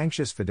 An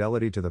anxious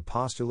fidelity to the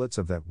postulates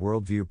of that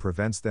worldview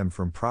prevents them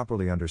from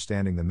properly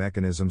understanding the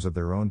mechanisms of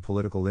their own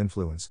political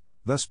influence,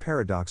 thus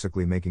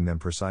paradoxically making them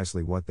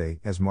precisely what they,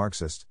 as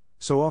Marxists,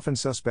 so often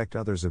suspect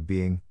others of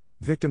being,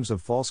 victims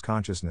of false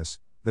consciousness.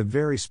 The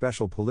very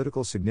special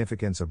political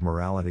significance of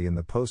morality in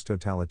the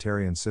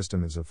post-totalitarian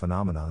system is a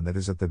phenomenon that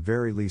is at the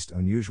very least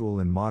unusual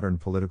in modern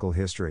political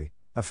history,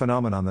 a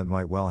phenomenon that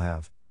might well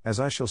have, as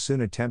I shall soon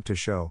attempt to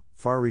show,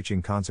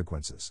 far-reaching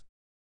consequences.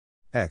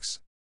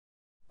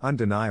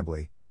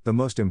 Undeniably, the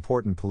most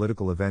important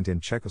political event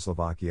in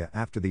Czechoslovakia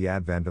after the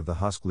advent of the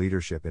Husk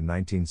leadership in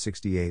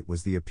 1968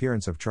 was the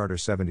appearance of Charter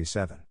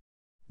 77.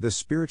 The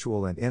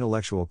spiritual and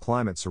intellectual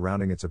climate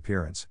surrounding its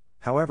appearance,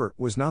 however,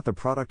 was not the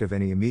product of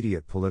any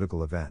immediate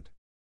political event.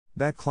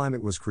 That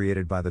climate was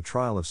created by the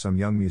trial of some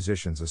young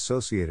musicians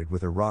associated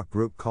with a rock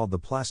group called the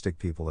Plastic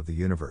People of the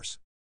Universe.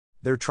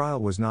 Their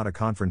trial was not a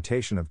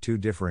confrontation of two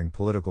differing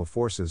political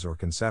forces or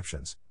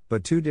conceptions,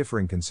 but two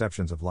differing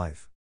conceptions of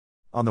life.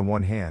 On the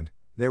one hand,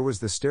 there was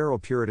the sterile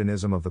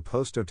puritanism of the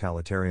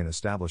post-totalitarian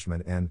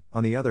establishment and,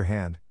 on the other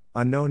hand,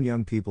 unknown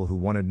young people who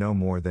wanted no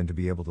more than to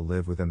be able to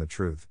live within the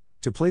truth,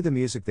 to play the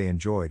music they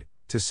enjoyed,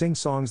 to sing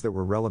songs that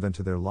were relevant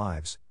to their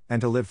lives,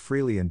 and to live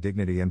freely in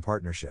dignity and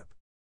partnership.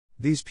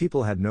 These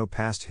people had no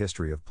past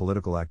history of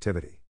political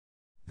activity.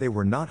 They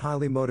were not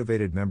highly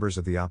motivated members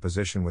of the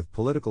opposition with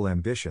political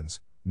ambitions,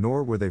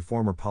 nor were they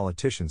former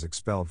politicians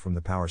expelled from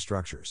the power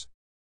structures.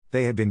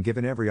 They had been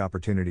given every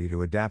opportunity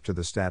to adapt to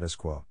the status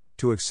quo,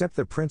 to accept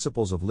the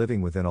principles of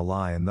living within a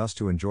lie and thus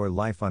to enjoy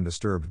life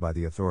undisturbed by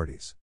the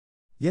authorities.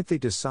 Yet they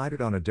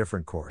decided on a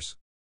different course.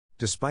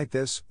 Despite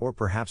this, or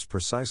perhaps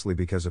precisely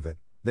because of it,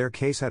 their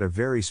case had a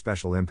very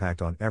special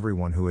impact on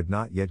everyone who had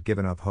not yet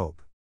given up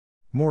hope.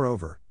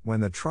 Moreover,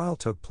 when the trial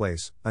took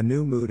place, a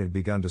new mood had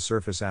begun to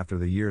surface after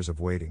the years of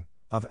waiting,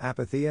 of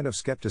apathy and of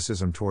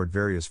skepticism toward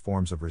various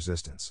forms of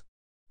resistance.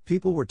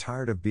 People were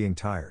tired of being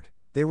tired,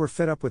 they were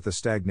fed up with the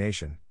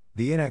stagnation,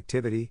 the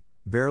inactivity,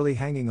 barely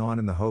hanging on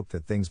in the hope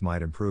that things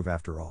might improve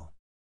after all.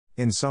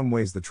 In some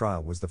ways the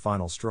trial was the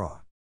final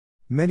straw.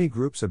 Many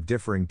groups of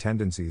differing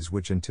tendencies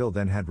which until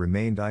then had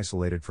remained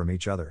isolated from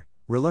each other,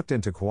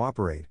 reluctant to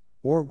cooperate,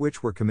 or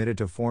which were committed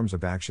to forms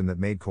of action that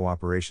made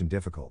cooperation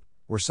difficult,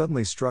 were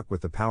suddenly struck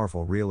with the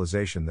powerful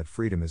realization that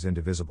freedom is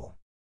indivisible.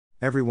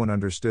 Everyone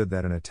understood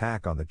that an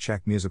attack on the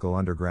Czech musical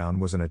underground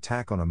was an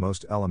attack on a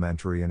most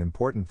elementary and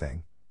important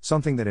thing,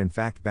 something that in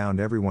fact bound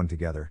everyone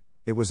together.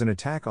 It was an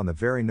attack on the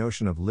very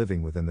notion of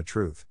living within the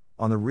truth,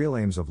 on the real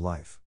aims of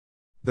life.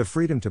 The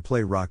freedom to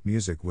play rock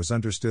music was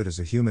understood as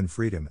a human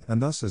freedom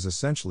and thus as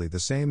essentially the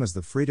same as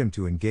the freedom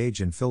to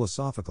engage in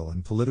philosophical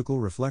and political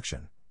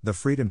reflection, the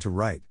freedom to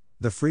write,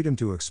 the freedom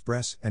to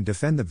express and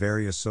defend the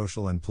various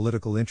social and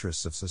political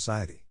interests of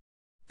society.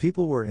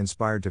 People were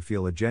inspired to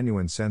feel a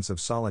genuine sense of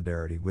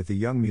solidarity with the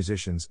young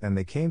musicians, and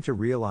they came to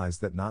realize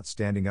that not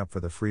standing up for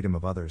the freedom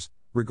of others,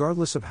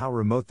 regardless of how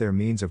remote their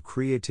means of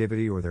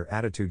creativity or their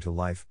attitude to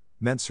life,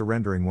 meant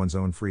surrendering one's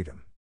own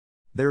freedom.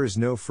 There is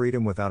no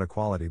freedom without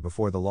equality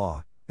before the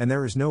law, and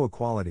there is no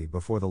equality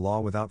before the law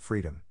without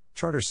freedom.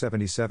 Charter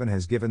 77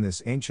 has given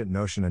this ancient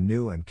notion a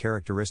new and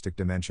characteristic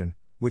dimension,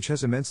 which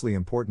has immensely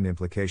important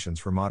implications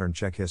for modern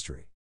Czech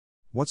history.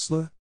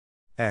 Václav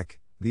Havel,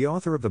 the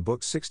author of the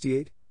book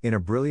 68, in a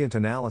brilliant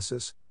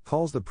analysis,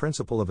 calls the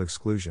principle of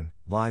exclusion,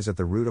 lies at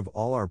the root of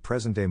all our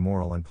present-day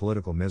moral and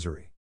political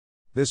misery.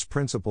 This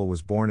principle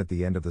was born at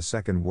the end of the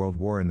Second World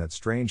War in that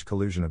strange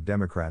collusion of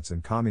Democrats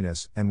and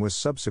Communists and was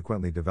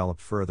subsequently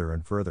developed further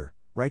and further,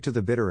 right to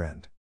the bitter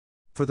end.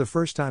 For the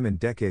first time in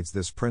decades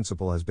this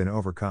principle has been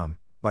overcome.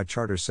 By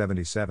Charter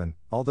 77,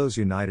 all those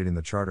united in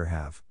the Charter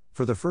have,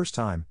 for the first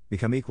time,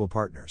 become equal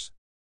partners.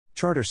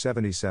 Charter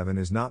 77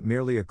 is not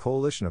merely a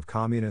coalition of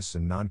communists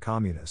and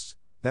non-communists,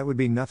 that would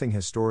be nothing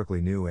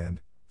historically new and,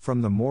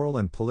 from the moral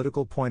and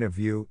political point of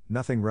view,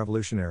 nothing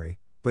revolutionary,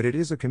 but it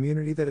is a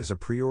community that is a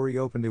priori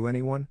open to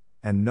anyone,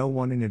 and no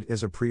one in it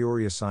is a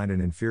priori assigned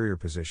an inferior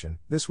position.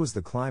 This was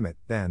the climate,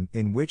 then,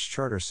 in which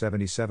Charter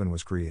 77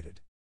 was created.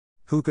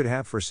 Who could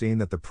have foreseen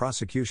that the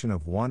prosecution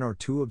of one or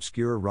two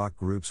obscure rock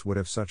groups would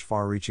have such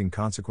far-reaching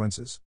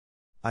consequences?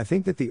 I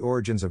think that the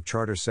origins of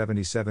Charter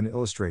 77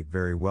 illustrate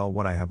very well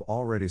what I have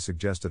already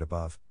suggested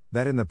above,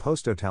 that in the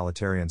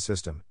post-totalitarian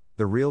system,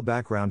 the real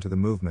background to the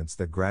movements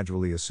that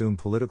gradually assume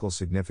political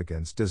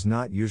significance does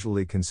not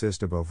usually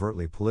consist of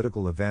overtly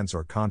political events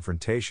or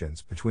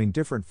confrontations between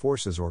different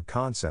forces or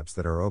concepts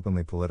that are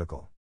openly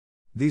political.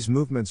 These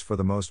movements for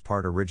the most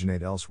part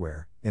originate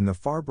elsewhere, in the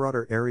far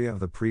broader area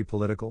of the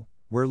pre-political,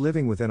 where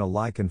living within a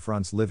lie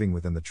confronts living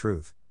within the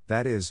truth,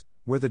 that is,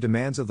 where the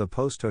demands of the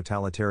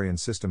post-totalitarian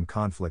system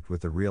conflict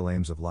with the real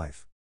aims of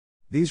life.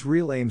 These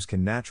real aims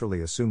can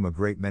naturally assume a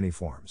great many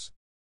forms.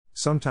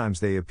 Sometimes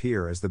they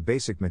appear as the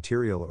basic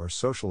material or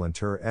social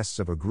interests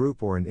of a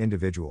group or an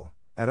individual,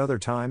 at other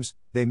times,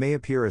 they may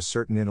appear as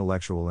certain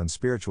intellectual and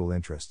spiritual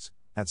interests,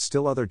 at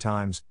still other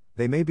times,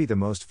 they may be the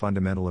most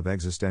fundamental of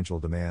existential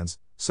demands,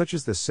 such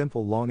as the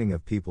simple longing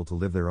of people to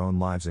live their own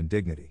lives in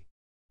dignity.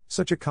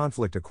 Such a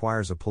conflict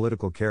acquires a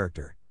political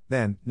character,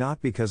 then,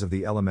 not because of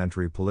the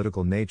elementary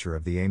political nature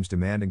of the aims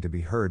demanding to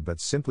be heard but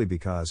simply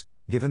because,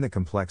 given the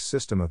complex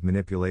system of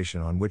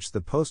manipulation on which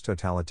the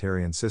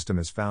post-totalitarian system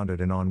is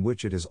founded and on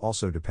which it is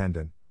also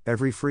dependent,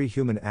 every free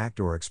human act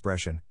or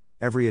expression,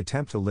 every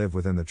attempt to live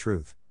within the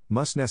truth,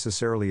 must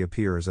necessarily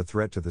appear as a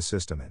threat to the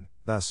system and,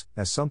 thus,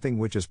 as something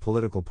which is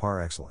political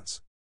par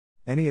excellence.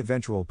 Any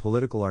eventual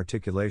political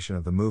articulation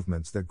of the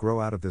movements that grow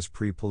out of this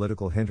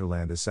pre-political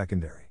hinterland is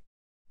secondary.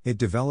 It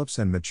develops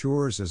and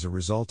matures as a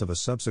result of a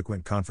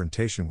subsequent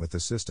confrontation with the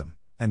system,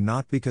 and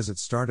not because it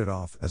started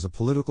off as a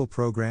political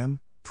program,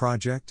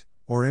 project,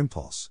 or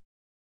impulse.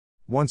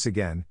 Once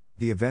again,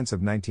 the events of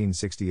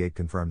 1968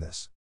 confirm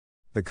this.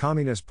 The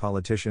communist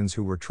politicians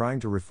who were trying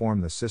to reform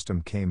the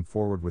system came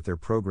forward with their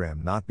program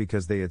not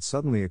because they had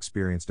suddenly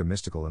experienced a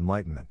mystical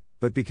enlightenment,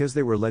 but because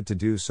they were led to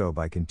do so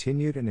by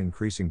continued and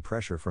increasing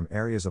pressure from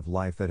areas of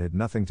life that had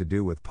nothing to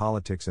do with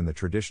politics in the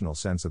traditional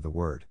sense of the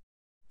word.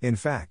 In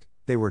fact,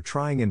 they were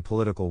trying in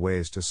political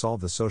ways to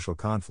solve the social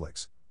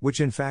conflicts, which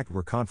in fact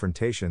were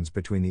confrontations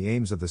between the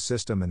aims of the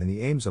system and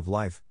the aims of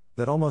life,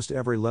 that almost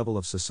every level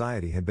of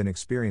society had been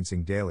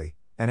experiencing daily,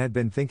 and had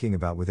been thinking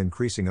about with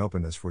increasing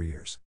openness for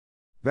years.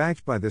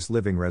 Backed by this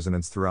living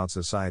resonance throughout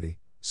society,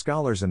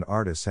 scholars and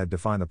artists had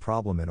defined the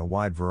problem in a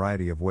wide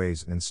variety of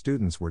ways, and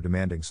students were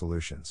demanding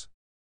solutions.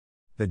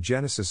 The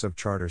genesis of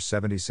Charter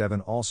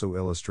 77 also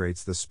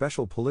illustrates the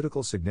special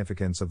political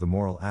significance of the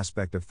moral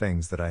aspect of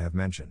things that I have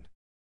mentioned.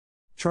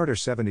 Charter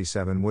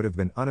 77 would have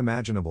been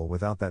unimaginable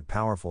without that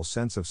powerful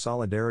sense of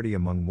solidarity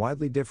among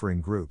widely differing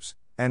groups,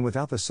 and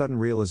without the sudden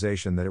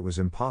realization that it was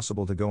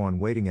impossible to go on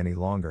waiting any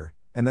longer,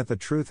 and that the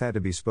truth had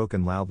to be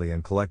spoken loudly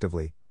and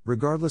collectively,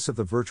 regardless of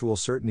the virtual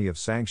certainty of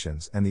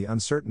sanctions and the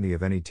uncertainty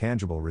of any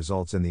tangible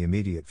results in the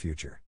immediate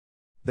future.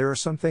 There are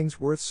some things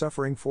worth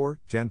suffering for,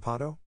 Jan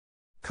Pato?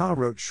 Ka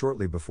wrote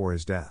shortly before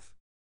his death.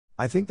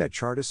 I think that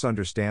Chartists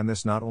understand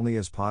this not only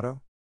as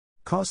Pato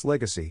Ka's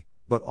legacy,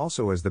 but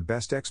also as the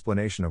best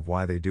explanation of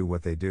why they do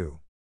what they do.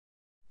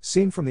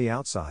 Seen from the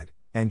outside,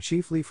 and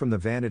chiefly from the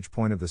vantage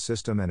point of the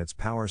system and its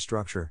power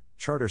structure,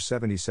 Charter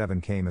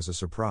 77 came as a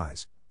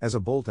surprise, as a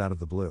bolt out of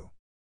the blue.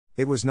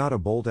 It was not a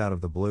bolt out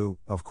of the blue,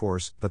 of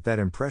course, but that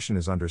impression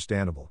is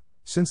understandable,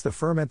 since the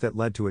ferment that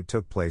led to it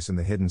took place in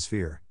the hidden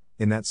sphere,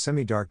 in that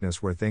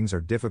semi-darkness where things are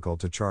difficult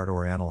to chart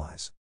or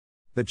analyze.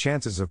 The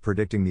chances of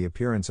predicting the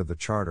appearance of the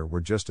charter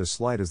were just as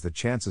slight as the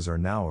chances are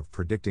now of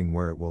predicting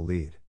where it will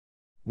lead.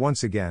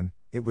 Once again,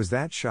 it was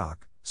that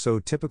shock, so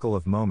typical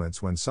of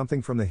moments when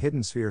something from the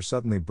hidden sphere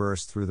suddenly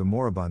bursts through the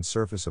moribund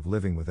surface of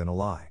living within a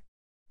lie.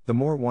 The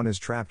more one is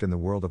trapped in the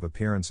world of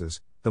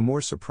appearances, the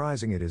more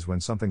surprising it is when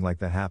something like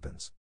that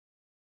happens.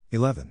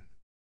 11.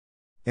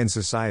 In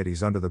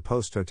societies under the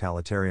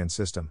post-totalitarian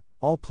system,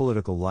 all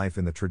political life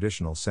in the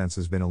traditional sense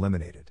has been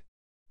eliminated.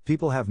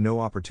 People have no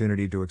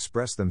opportunity to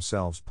express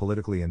themselves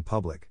politically in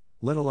public,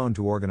 let alone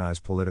to organize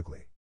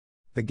politically.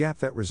 The gap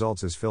that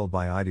results is filled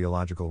by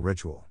ideological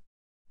ritual.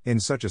 In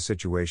such a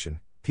situation,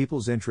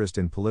 people's interest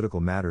in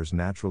political matters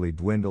naturally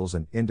dwindles,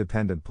 and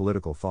independent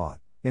political thought,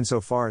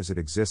 insofar as it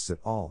exists at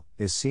all,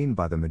 is seen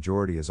by the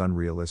majority as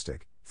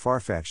unrealistic,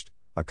 far-fetched,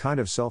 a kind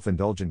of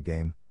self-indulgent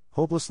game,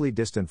 hopelessly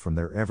distant from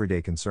their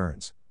everyday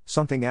concerns,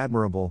 something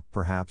admirable,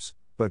 perhaps,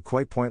 but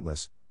quite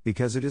pointless,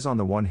 because it is on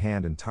the one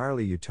hand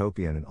entirely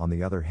utopian and on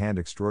the other hand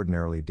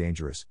extraordinarily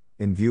dangerous,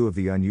 in view of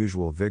the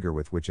unusual vigor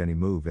with which any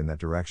move in that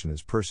direction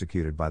is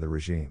persecuted by the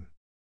regime.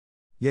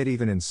 Yet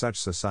even in such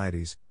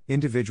societies,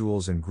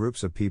 individuals and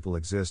groups of people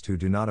exist who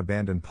do not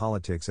abandon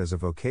politics as a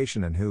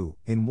vocation and who,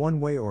 in one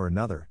way or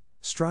another,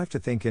 strive to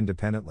think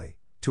independently,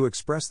 to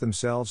express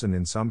themselves and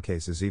in some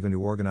cases even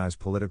to organize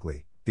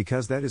politically,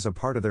 because that is a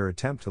part of their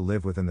attempt to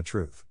live within the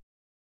truth.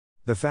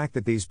 The fact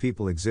that these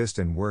people exist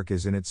and work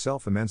is in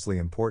itself immensely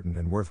important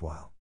and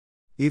worthwhile.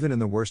 Even in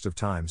the worst of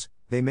times,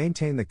 they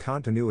maintain the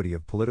continuity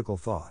of political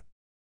thought.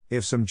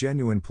 If some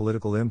genuine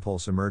political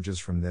impulse emerges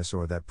from this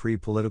or that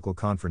pre-political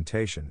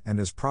confrontation and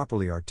is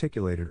properly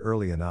articulated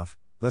early enough,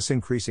 thus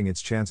increasing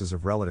its chances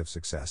of relative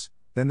success,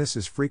 then this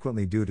is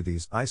frequently due to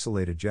these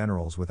isolated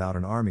generals without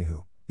an army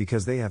who,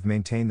 because they have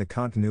maintained the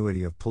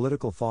continuity of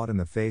political thought in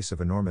the face of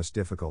enormous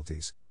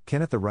difficulties,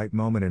 can at the right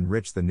moment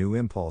enrich the new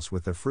impulse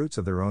with the fruits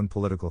of their own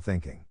political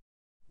thinking.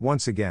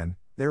 Once again,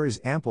 there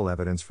is ample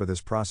evidence for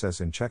this process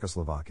in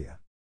Czechoslovakia.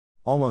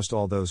 Almost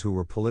all those who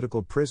were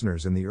political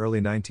prisoners in the early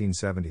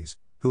 1970s,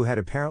 who had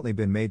apparently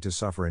been made to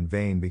suffer in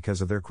vain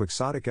because of their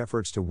quixotic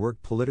efforts to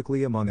work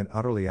politically among an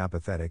utterly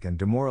apathetic and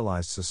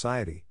demoralized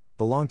society,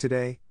 belong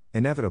today,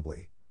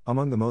 inevitably,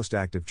 among the most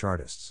active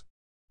Chartists.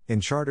 In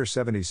Charter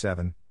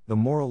 77, the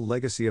moral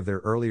legacy of their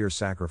earlier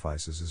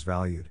sacrifices is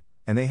valued,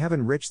 and they have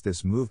enriched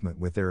this movement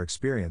with their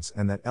experience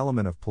and that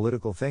element of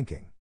political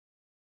thinking.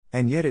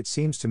 And yet it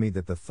seems to me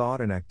that the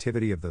thought and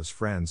activity of those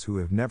friends who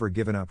have never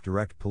given up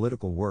direct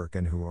political work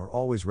and who are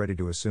always ready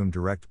to assume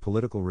direct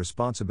political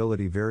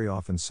responsibility very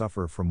often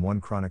suffer from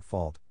one chronic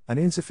fault, an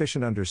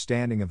insufficient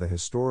understanding of the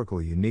historical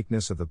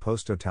uniqueness of the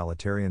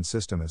post-totalitarian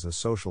system as a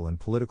social and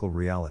political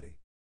reality.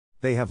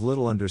 They have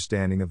little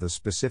understanding of the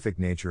specific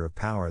nature of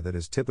power that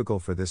is typical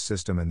for this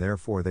system, and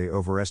therefore they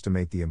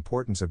overestimate the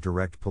importance of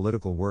direct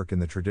political work in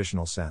the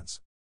traditional sense.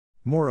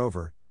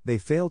 Moreover, they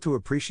fail to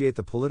appreciate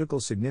the political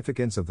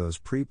significance of those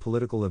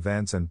pre-political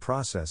events and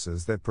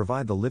processes that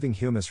provide the living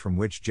humus from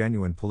which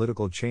genuine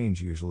political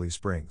change usually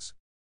springs.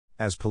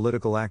 As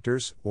political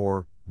actors,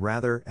 or,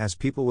 rather, as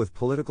people with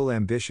political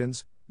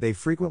ambitions, they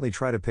frequently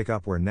try to pick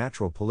up where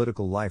natural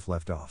political life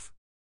left off.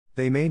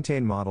 They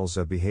maintain models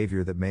of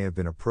behavior that may have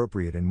been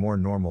appropriate in more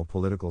normal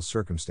political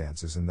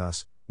circumstances, and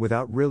thus,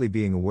 without really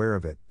being aware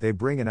of it, they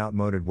bring an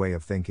outmoded way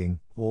of thinking,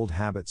 old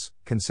habits,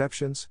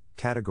 conceptions,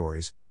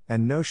 categories,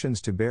 and notions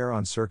to bear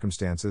on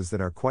circumstances that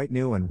are quite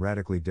new and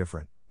radically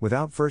different,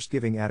 without first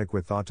giving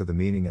adequate thought to the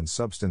meaning and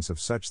substance of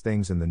such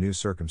things in the new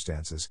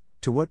circumstances,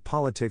 to what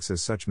politics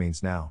as such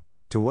means now,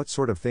 to what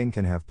sort of thing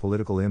can have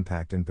political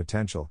impact and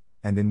potential,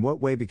 and in what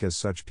way, because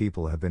such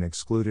people have been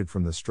excluded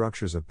from the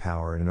structures of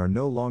power and are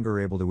no longer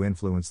able to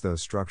influence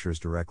those structures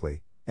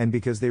directly, and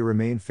because they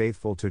remain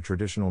faithful to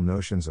traditional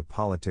notions of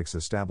politics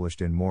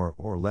established in more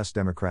or less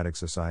democratic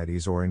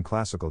societies or in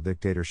classical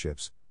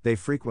dictatorships, they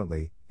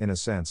frequently, in a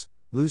sense,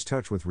 lose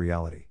touch with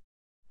reality.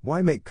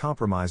 Why make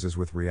compromises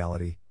with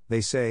reality,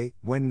 they say,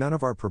 when none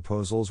of our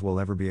proposals will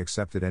ever be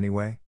accepted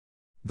anyway?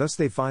 Thus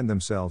they find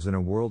themselves in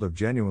a world of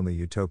genuinely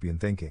utopian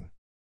thinking.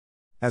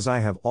 As I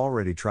have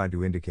already tried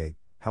to indicate,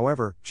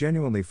 however,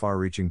 genuinely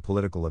far-reaching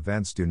political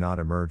events do not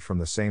emerge from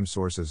the same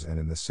sources and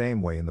in the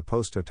same way in the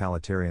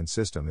post-totalitarian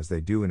system as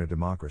they do in a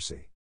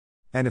democracy.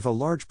 And if a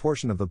large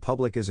portion of the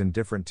public is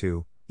indifferent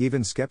to,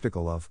 even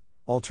skeptical of,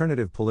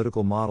 alternative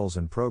political models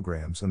and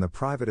programs and the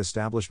private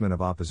establishment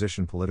of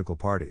opposition political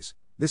parties,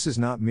 this is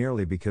not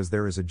merely because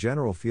there is a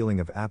general feeling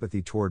of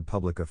apathy toward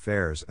public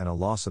affairs and a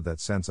loss of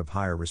that sense of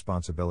higher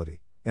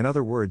responsibility. In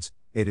other words,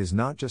 it is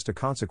not just a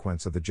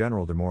consequence of the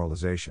general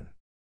demoralization.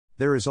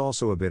 There is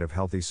also a bit of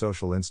healthy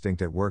social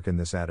instinct at work in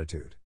this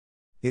attitude.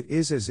 It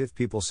is as if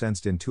people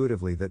sensed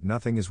intuitively that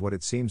nothing is what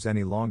it seems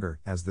any longer,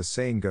 as the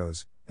saying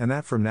goes, and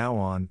that from now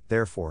on,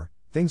 therefore,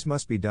 things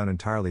must be done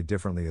entirely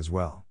differently as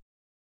well.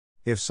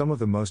 If some of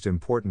the most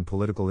important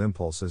political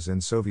impulses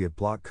in Soviet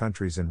bloc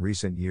countries in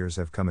recent years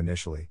have come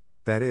initially,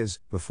 that is,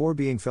 before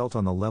being felt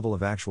on the level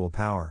of actual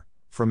power,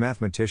 from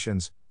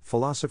mathematicians,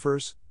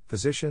 philosophers,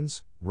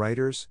 physicians,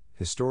 writers,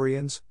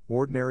 historians,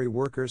 ordinary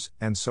workers,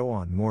 and so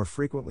on more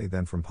frequently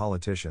than from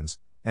politicians,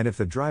 and if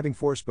the driving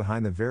force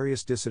behind the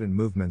various dissident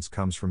movements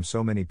comes from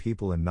so many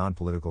people in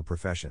non-political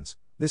professions,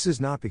 this is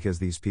not because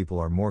these people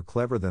are more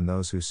clever than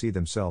those who see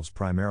themselves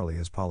primarily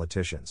as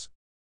politicians.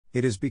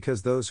 It is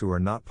because those who are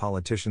not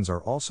politicians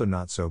are also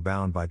not so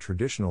bound by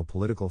traditional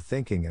political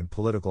thinking and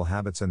political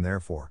habits, and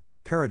therefore,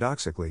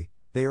 paradoxically,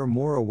 they are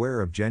more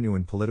aware of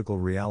genuine political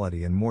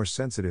reality and more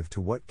sensitive to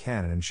what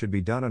can and should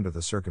be done under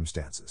the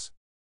circumstances.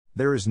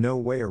 There is no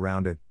way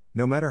around it.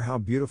 No matter how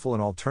beautiful an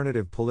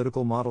alternative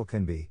political model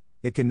can be,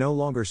 it can no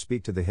longer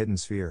speak to the hidden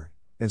sphere,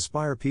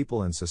 inspire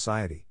people and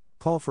society,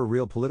 call for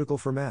real political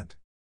ferment.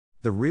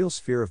 The real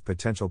sphere of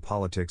potential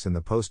politics in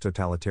the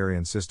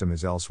post-totalitarian system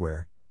is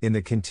elsewhere, in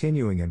the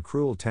continuing and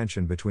cruel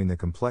tension between the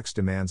complex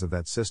demands of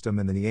that system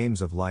and the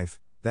aims of life,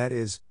 that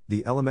is,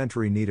 the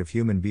elementary need of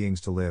human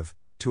beings to live,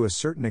 to a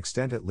certain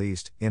extent at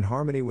least, in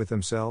harmony with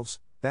themselves,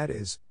 that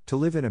is, to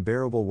live in a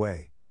bearable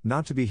way,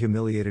 not to be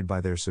humiliated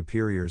by their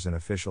superiors and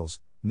officials,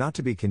 not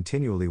to be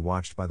continually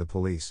watched by the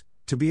police,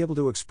 to be able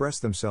to express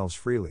themselves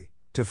freely,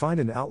 to find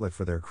an outlet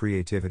for their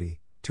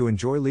creativity, to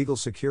enjoy legal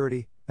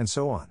security, and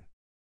so on.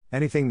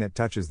 Anything that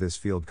touches this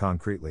field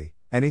concretely,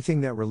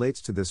 anything that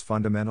relates to this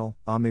fundamental,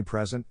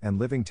 omnipresent, and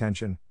living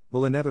tension,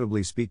 will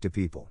inevitably speak to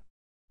people.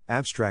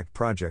 Abstract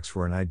projects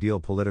for an ideal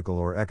political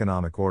or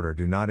economic order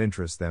do not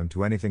interest them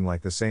to anything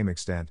like the same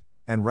extent,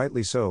 and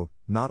rightly so,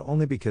 not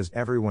only because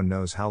everyone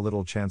knows how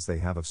little chance they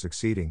have of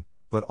succeeding,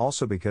 but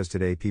also because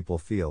today people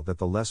feel that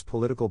the less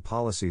political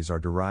policies are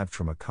derived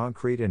from a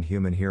concrete and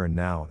human here and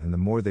now, and the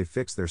more they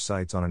fix their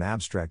sights on an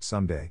abstract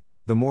someday,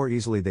 the more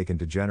easily they can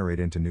degenerate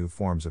into new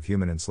forms of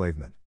human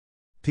enslavement.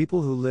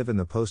 People who live in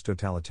the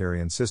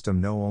post-totalitarian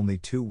system know only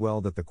too well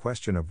that the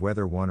question of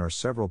whether one or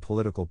several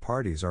political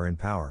parties are in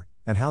power,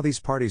 and how these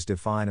parties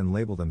define and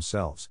label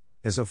themselves,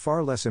 is of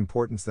far less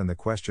importance than the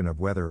question of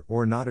whether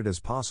or not it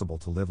is possible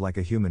to live like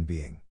a human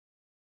being.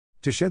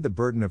 To shed the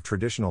burden of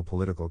traditional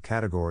political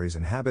categories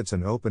and habits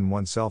and open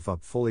oneself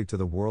up fully to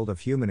the world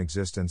of human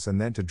existence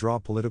and then to draw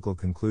political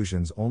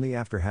conclusions only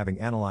after having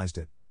analyzed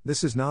it,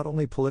 this is not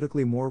only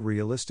politically more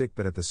realistic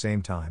but at the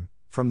same time,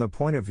 from the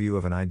point of view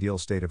of an ideal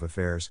state of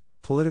affairs,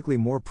 politically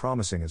more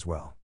promising as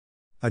well.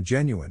 A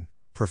genuine,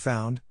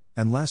 profound,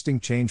 and lasting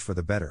change for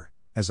the better,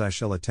 as I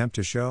shall attempt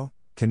to show,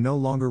 can no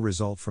longer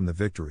result from the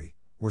victory,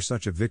 were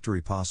such a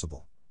victory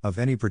possible, of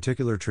any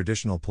particular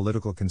traditional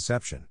political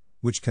conception,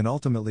 which can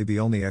ultimately be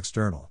only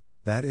external,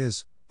 that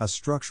is, a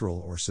structural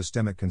or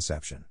systemic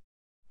conception.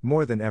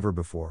 More than ever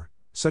before,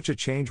 such a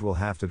change will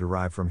have to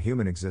derive from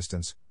human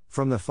existence,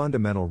 from the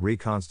fundamental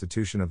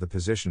reconstitution of the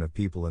position of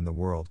people in the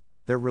world,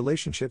 their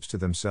relationships to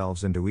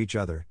themselves and to each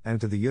other, and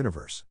to the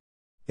universe.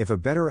 If a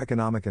better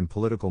economic and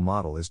political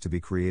model is to be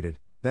created,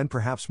 then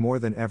perhaps more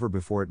than ever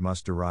before it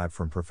must derive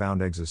from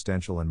profound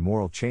existential and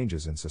moral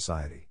changes in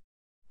society.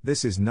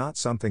 This is not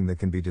something that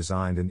can be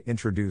designed and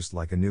introduced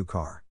like a new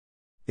car.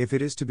 If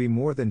it is to be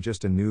more than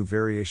just a new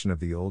variation of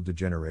the old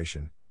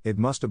degeneration, it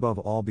must above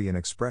all be an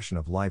expression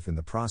of life in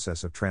the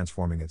process of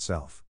transforming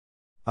itself.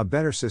 A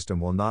better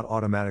system will not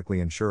automatically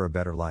ensure a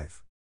better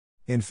life.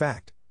 In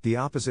fact, the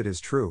opposite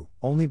is true.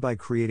 Only by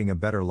creating a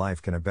better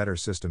life can a better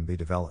system be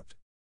developed.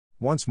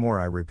 Once more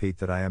I repeat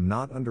that I am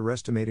not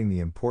underestimating the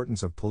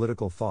importance of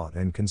political thought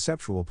and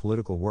conceptual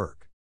political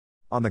work.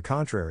 On the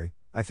contrary,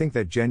 I think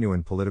that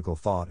genuine political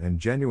thought and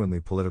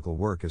genuinely political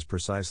work is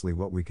precisely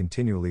what we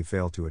continually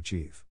fail to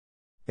achieve.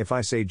 If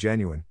I say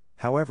genuine,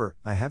 however,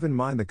 I have in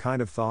mind the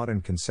kind of thought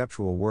and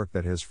conceptual work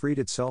that has freed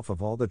itself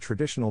of all the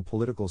traditional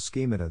political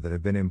schemata that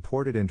have been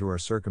imported into our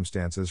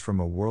circumstances from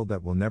a world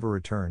that will never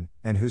return,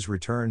 and whose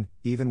return,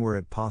 even were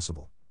it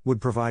possible, would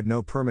provide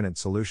no permanent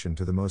solution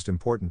to the most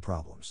important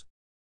problems.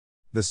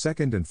 The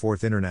Second and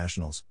Fourth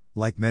Internationals,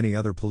 like many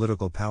other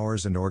political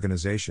powers and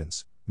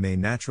organizations, may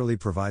naturally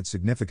provide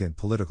significant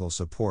political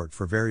support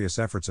for various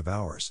efforts of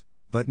ours,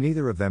 but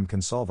neither of them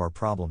can solve our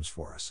problems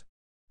for us.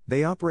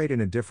 They operate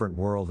in a different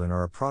world and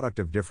are a product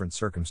of different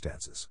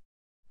circumstances.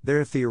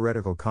 Their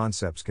theoretical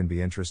concepts can be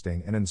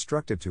interesting and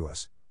instructive to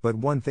us, but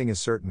one thing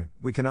is certain: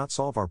 we cannot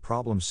solve our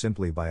problems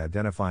simply by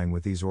identifying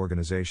with these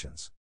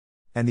organizations.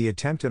 And the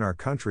attempt in our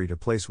country to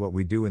place what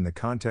we do in the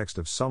context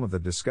of some of the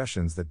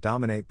discussions that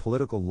dominate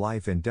political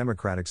life in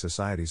democratic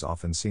societies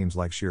often seems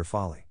like sheer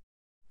folly.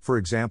 For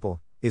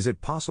example, is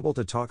it possible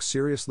to talk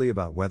seriously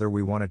about whether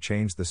we want to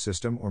change the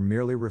system or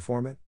merely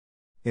reform it?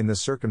 In the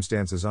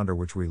circumstances under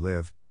which we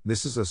live,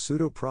 this is a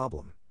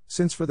pseudo-problem,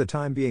 since for the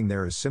time being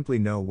there is simply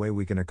no way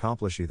we can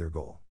accomplish either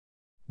goal.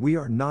 We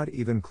are not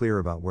even clear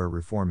about where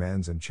reform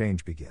ends and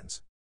change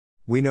begins.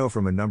 We know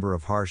from a number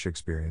of harsh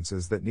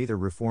experiences that neither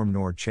reform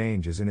nor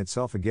change is in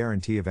itself a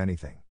guarantee of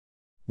anything.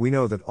 We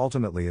know that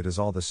ultimately it is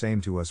all the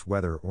same to us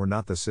whether or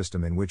not the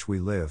system in which we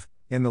live,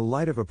 in the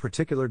light of a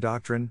particular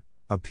doctrine,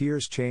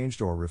 appears changed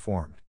or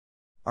reformed.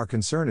 Our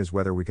concern is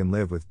whether we can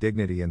live with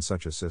dignity in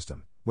such a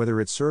system,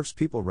 whether it serves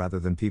people rather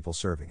than people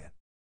serving it.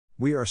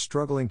 We are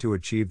struggling to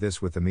achieve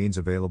this with the means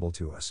available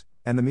to us,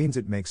 and the means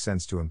it makes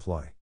sense to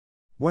employ.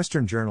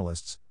 Western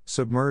journalists,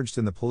 submerged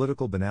in the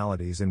political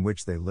banalities in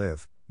which they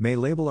live, may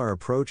label our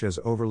approach as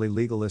overly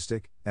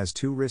legalistic, as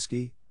too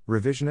risky,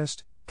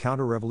 revisionist,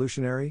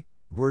 counter-revolutionary,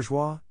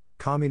 bourgeois,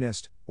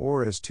 communist,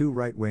 or as too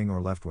right-wing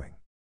or left-wing.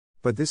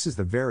 But this is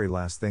the very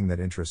last thing that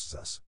interests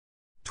us.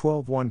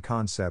 12.1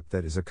 concept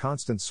that is a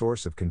constant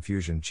source of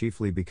confusion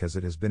chiefly because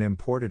it has been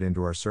imported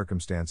into our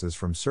circumstances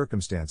from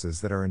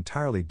circumstances that are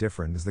entirely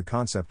different is the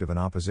concept of an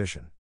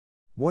opposition.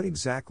 What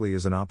exactly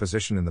is an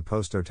opposition in the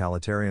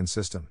post-totalitarian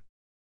system?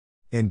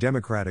 In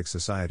democratic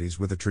societies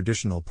with a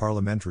traditional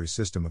parliamentary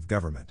system of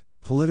government,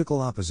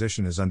 political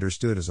opposition is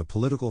understood as a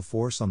political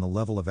force on the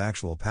level of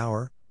actual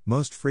power,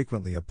 most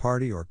frequently a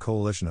party or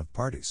coalition of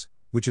parties,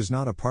 which is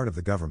not a part of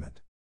the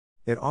government.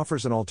 It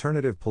offers an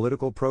alternative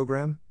political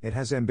program, it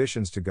has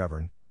ambitions to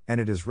govern, and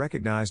it is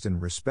recognized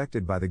and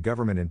respected by the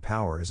government in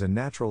power as a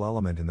natural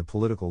element in the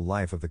political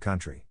life of the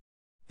country.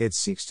 It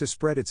seeks to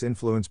spread its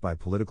influence by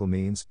political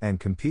means and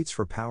competes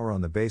for power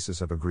on the basis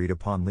of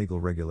agreed-upon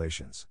legal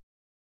regulations.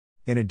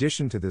 In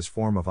addition to this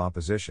form of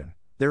opposition,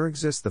 there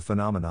exists the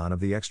phenomenon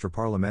of the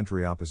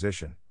extra-parliamentary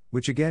opposition,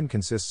 which again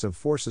consists of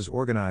forces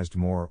organized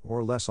more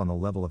or less on the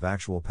level of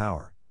actual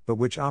power, but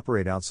which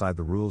operate outside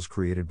the rules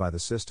created by the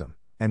system,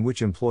 and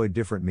which employ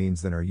different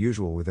means than are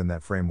usual within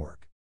that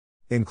framework.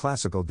 In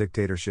classical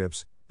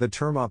dictatorships, the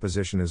term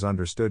opposition is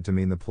understood to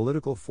mean the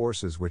political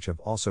forces which have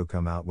also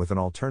come out with an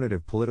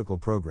alternative political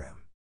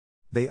program.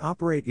 They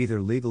operate either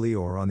legally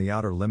or on the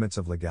outer limits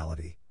of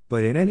legality,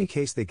 but in any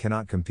case they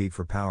cannot compete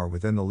for power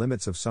within the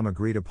limits of some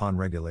agreed-upon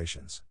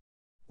regulations.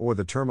 Or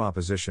the term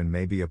opposition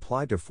may be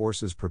applied to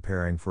forces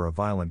preparing for a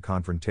violent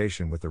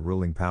confrontation with the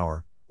ruling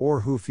power,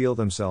 or who feel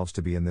themselves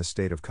to be in this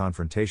state of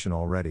confrontation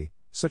already,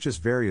 such as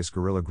various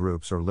guerrilla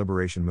groups or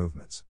liberation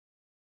movements.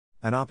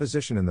 An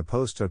opposition in the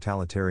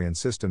post-totalitarian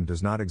system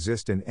does not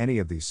exist in any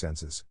of these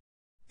senses.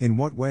 In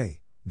what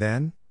way,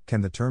 then,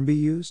 can the term be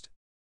used?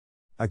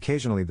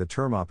 Occasionally the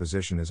term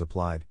opposition is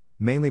applied,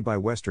 mainly by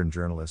Western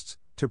journalists,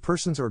 to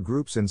persons or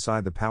groups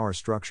inside the power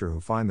structure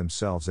who find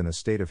themselves in a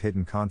state of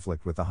hidden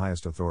conflict with the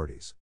highest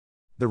authorities.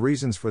 The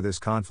reasons for this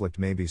conflict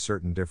may be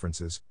certain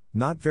differences,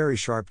 not very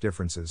sharp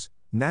differences,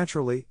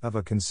 naturally, of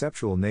a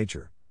conceptual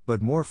nature,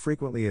 but more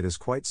frequently it is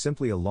quite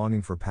simply a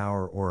longing for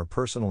power or a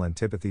personal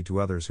antipathy to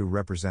others who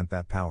represent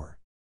that power.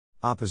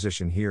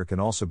 Opposition here can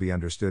also be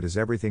understood as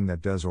everything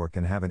that does or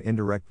can have an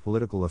indirect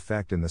political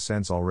effect in the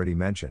sense already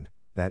mentioned,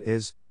 that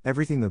is,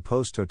 everything the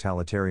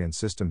post-totalitarian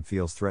system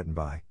feels threatened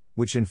by,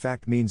 which in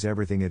fact means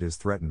everything it is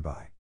threatened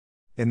by.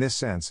 In this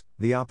sense,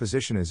 the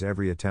opposition is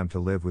every attempt to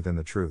live within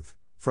the truth,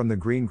 from the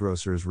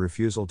greengrocer's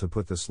refusal to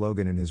put the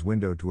slogan in his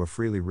window to a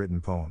freely written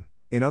poem.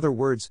 In other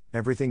words,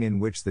 everything in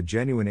which the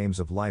genuine aims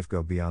of life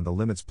go beyond the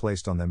limits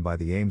placed on them by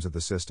the aims of the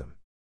system.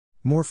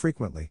 More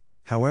frequently,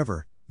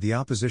 however, the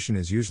opposition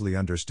is usually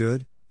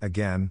understood,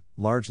 again,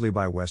 largely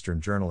by Western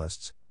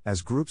journalists,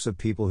 as groups of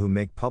people who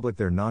make public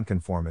their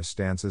nonconformist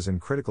stances and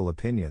critical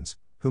opinions,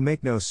 who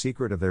make no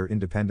secret of their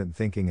independent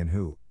thinking and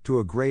who, to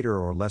a greater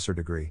or lesser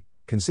degree,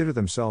 consider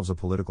themselves a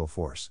political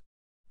force.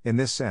 In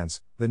this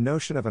sense, the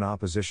notion of an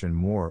opposition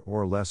more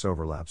or less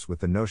overlaps with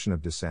the notion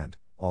of dissent,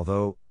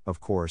 although, of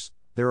course,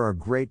 there are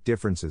great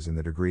differences in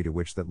the degree to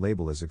which that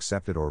label is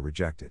accepted or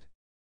rejected.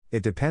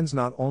 It depends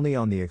not only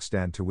on the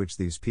extent to which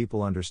these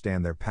people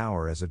understand their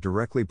power as a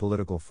directly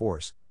political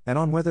force, and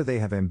on whether they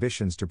have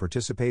ambitions to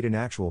participate in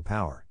actual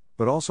power,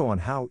 but also on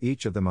how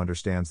each of them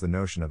understands the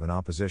notion of an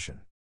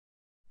opposition.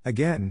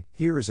 Again,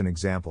 here is an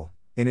example.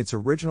 In its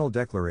original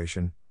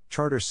declaration,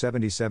 Charter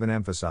 77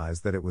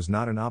 emphasized that it was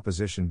not an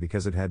opposition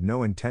because it had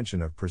no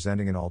intention of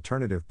presenting an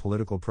alternative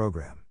political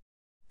program.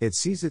 It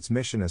sees its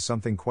mission as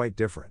something quite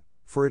different,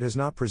 for it has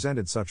not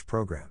presented such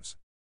programs.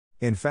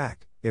 In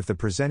fact, if the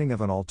presenting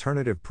of an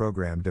alternative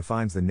program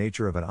defines the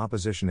nature of an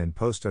opposition in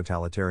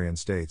post-totalitarian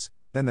states,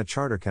 then the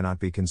charter cannot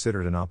be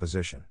considered an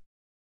opposition.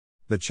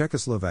 The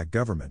Czechoslovak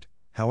government,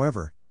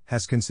 however,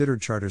 has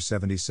considered Charter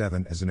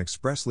 77 as an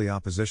expressly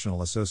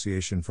oppositional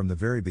association from the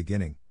very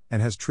beginning,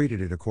 and has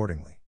treated it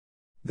accordingly.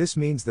 This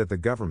means that the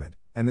government,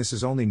 and this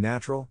is only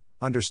natural,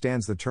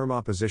 understands the term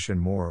opposition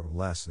more or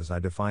less as I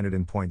define it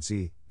in point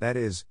Z, that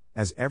is,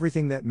 as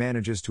everything that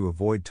manages to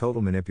avoid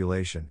total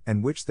manipulation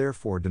and which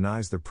therefore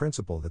denies the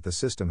principle that the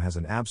system has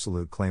an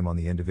absolute claim on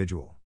the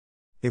individual.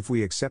 If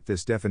we accept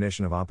this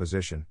definition of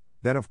opposition,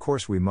 then of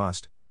course we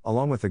must,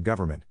 along with the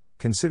government,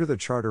 consider the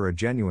Charter a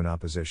genuine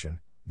opposition,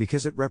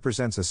 because it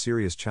represents a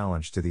serious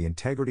challenge to the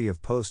integrity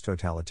of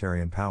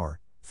post-totalitarian power,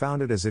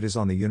 founded as it is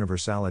on the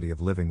universality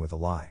of living with a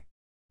lie.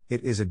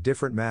 It is a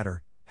different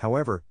matter,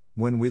 however,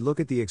 when we look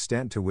at the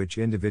extent to which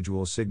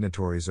individual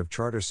signatories of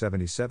Charter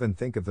 77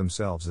 think of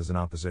themselves as an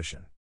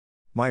opposition.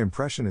 My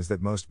impression is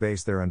that most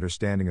base their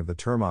understanding of the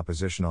term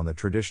opposition on the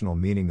traditional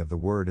meaning of the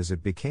word as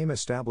it became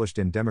established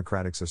in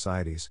democratic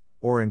societies,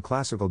 or in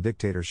classical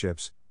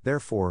dictatorships.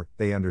 Therefore,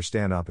 they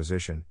understand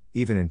opposition,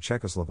 even in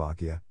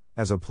Czechoslovakia,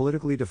 as a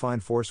politically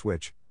defined force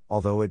which,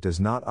 although it does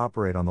not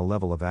operate on the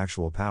level of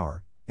actual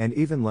power, and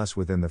even less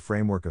within the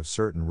framework of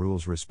certain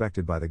rules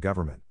respected by the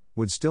government,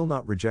 would still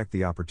not reject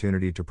the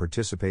opportunity to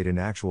participate in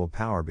actual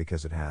power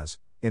because it has,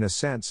 in a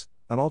sense,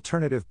 an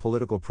alternative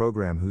political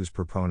program whose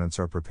proponents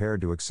are prepared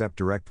to accept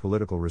direct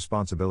political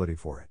responsibility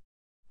for it.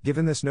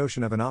 Given this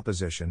notion of an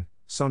opposition,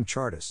 some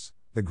Chartists,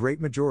 the great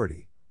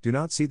majority, do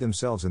not see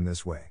themselves in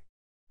this way.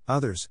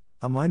 Others,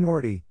 a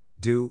minority,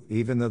 do,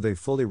 even though they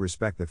fully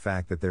respect the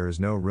fact that there is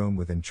no room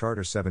within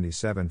Charter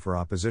 77 for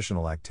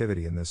oppositional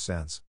activity in this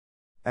sense.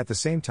 At the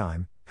same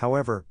time,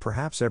 however,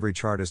 perhaps every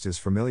Chartist is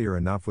familiar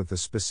enough with the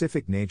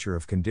specific nature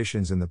of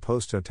conditions in the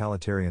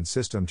post-totalitarian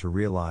system to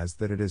realize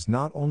that it is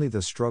not only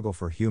the struggle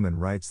for human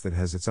rights that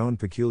has its own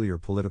peculiar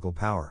political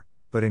power,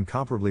 but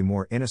incomparably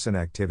more innocent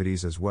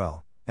activities as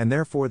well, and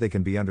therefore they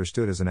can be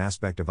understood as an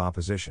aspect of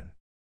opposition.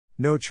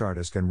 No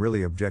Chartist can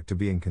really object to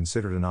being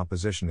considered an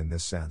opposition in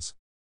this sense.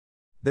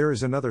 There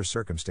is another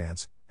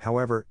circumstance,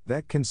 however,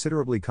 that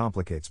considerably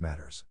complicates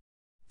matters.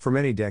 For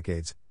many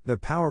decades, the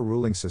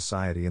power-ruling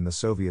society in the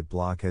Soviet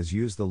bloc has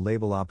used the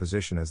label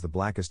opposition as the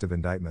blackest of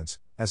indictments,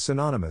 as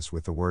synonymous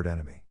with the word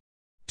enemy.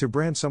 To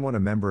brand someone a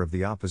member of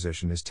the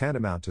opposition is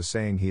tantamount to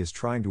saying he is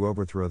trying to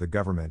overthrow the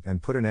government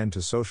and put an end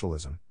to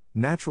socialism,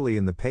 naturally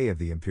in the pay of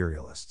the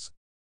imperialists.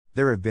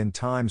 There have been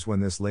times when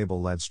this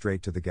label led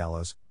straight to the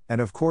gallows,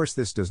 and of course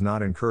this does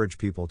not encourage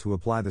people to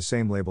apply the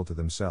same label to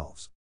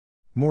themselves.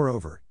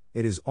 Moreover,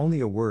 it is only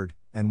a word,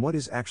 and what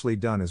is actually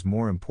done is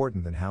more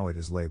important than how it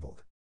is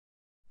labeled.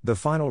 The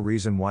final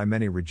reason why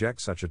many reject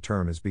such a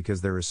term is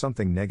because there is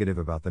something negative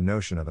about the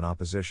notion of an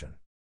opposition.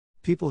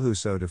 People who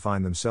so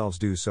define themselves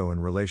do so in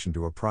relation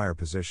to a prior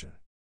position.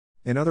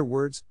 In other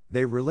words,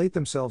 they relate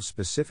themselves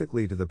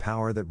specifically to the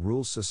power that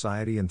rules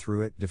society and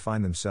through it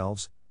define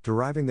themselves,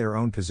 deriving their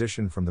own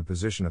position from the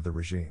position of the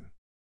regime.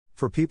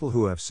 For people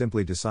who have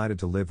simply decided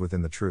to live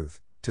within the truth,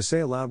 to say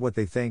aloud what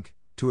they think,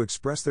 to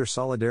express their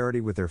solidarity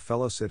with their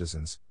fellow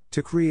citizens,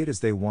 to create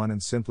as they want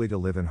and simply to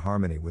live in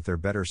harmony with their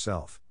better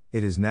self,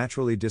 it is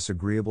naturally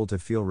disagreeable to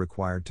feel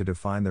required to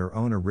define their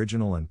own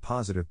original and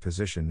positive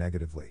position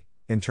negatively,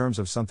 in terms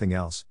of something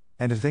else,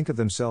 and to think of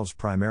themselves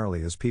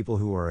primarily as people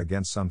who are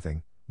against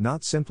something,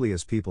 not simply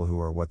as people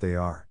who are what they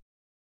are.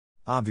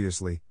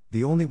 Obviously,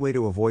 the only way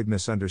to avoid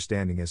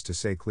misunderstanding is to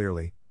say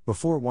clearly,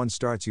 before one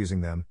starts using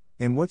them,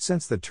 in what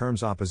sense the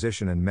terms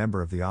opposition and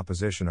member of the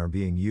opposition are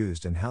being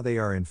used and how they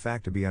are in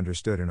fact to be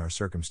understood in our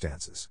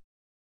circumstances.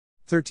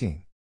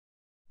 13.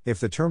 If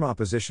the term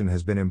opposition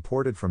has been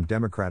imported from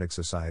democratic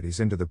societies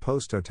into the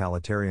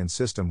post-totalitarian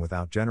system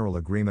without general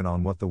agreement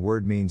on what the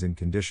word means in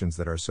conditions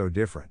that are so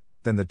different,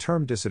 then the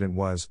term dissident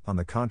was, on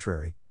the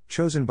contrary,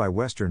 chosen by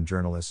Western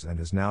journalists and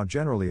is now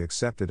generally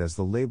accepted as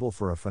the label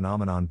for a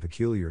phenomenon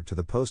peculiar to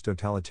the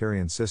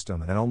post-totalitarian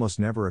system and almost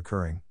never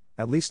occurring,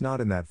 at least not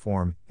in that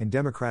form, in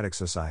democratic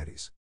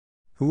societies.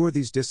 Who are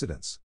these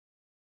dissidents?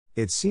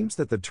 It seems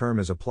that the term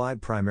is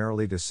applied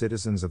primarily to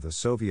citizens of the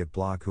Soviet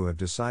bloc who have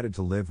decided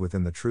to live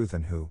within the truth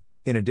and who,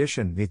 in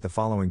addition, meet the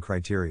following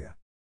criteria.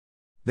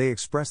 They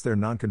express their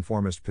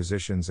nonconformist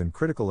positions and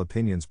critical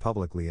opinions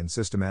publicly and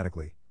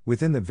systematically,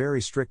 within the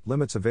very strict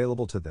limits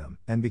available to them,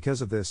 and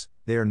because of this,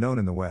 they are known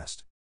in the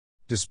West.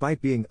 Despite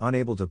being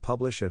unable to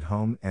publish at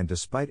home and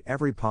despite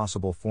every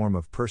possible form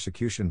of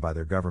persecution by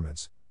their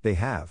governments, they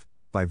have,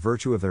 by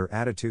virtue of their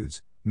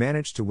attitudes,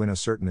 managed to win a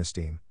certain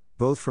esteem,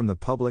 both from the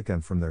public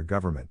and from their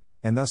government,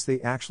 and thus they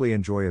actually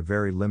enjoy a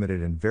very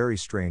limited and very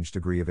strange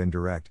degree of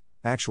indirect,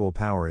 actual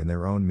power in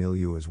their own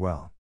milieu as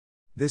well.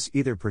 This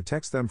either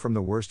protects them from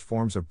the worst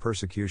forms of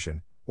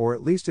persecution, or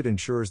at least it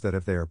ensures that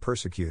if they are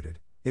persecuted,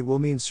 it will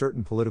mean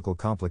certain political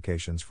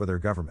complications for their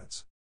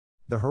governments.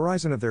 The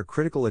horizon of their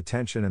critical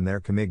attention and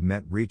their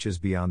commitment reaches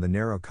beyond the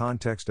narrow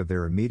context of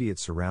their immediate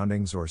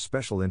surroundings or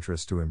special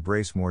interests to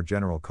embrace more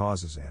general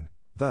causes and,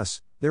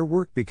 thus, their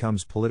work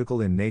becomes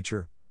political in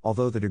nature,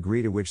 although the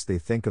degree to which they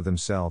think of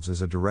themselves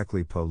as a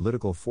directly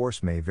political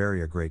force may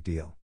vary a great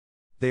deal.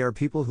 They are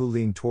people who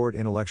lean toward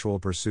intellectual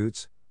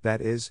pursuits,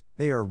 that is,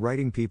 they are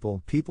writing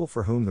people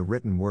for whom the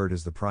written word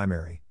is the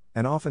primary,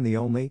 and often the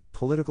only,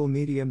 political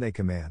medium they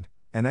command,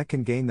 and that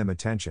can gain them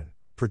attention,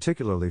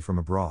 particularly from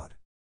abroad.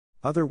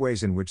 Other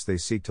ways in which they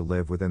seek to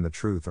live within the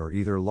truth are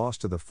either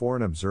lost to the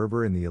foreign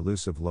observer in the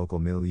elusive local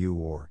milieu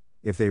or,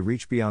 if they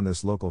reach beyond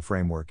this local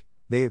framework,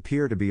 they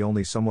appear to be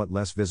only somewhat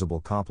less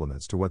visible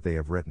complements to what they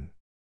have written.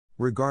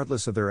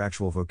 Regardless of their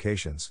actual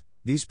vocations,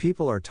 these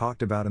people are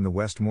talked about in the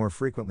West more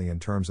frequently in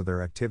terms of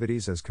their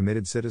activities as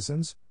committed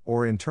citizens,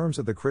 or in terms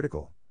of the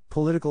critical,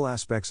 political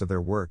aspects of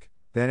their work,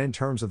 than in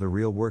terms of the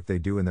real work they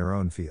do in their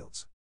own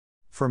fields.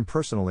 From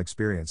personal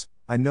experience,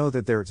 I know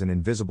that there is an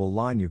invisible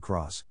line you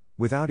cross,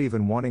 without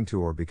even wanting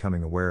to or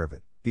becoming aware of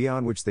it,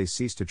 beyond which they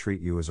cease to treat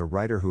you as a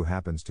writer who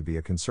happens to be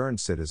a concerned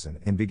citizen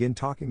and begin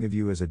talking of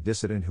you as a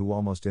dissident who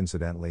almost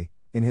incidentally,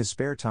 in his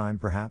spare time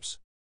perhaps,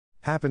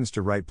 happens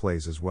to write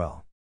plays as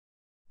well.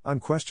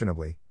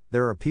 Unquestionably,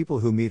 there are people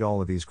who meet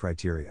all of these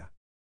criteria.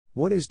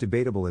 What is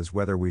debatable is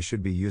whether we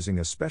should be using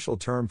a special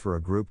term for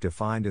a group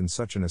defined in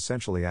such an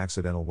essentially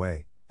accidental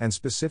way, and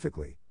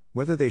specifically,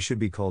 whether they should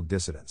be called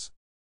dissidents.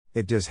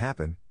 It does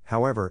happen,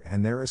 however,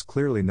 and there is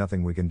clearly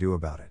nothing we can do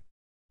about it.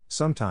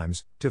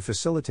 Sometimes, to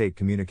facilitate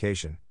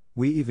communication,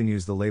 we even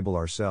use the label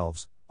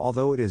ourselves,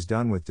 although it is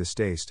done with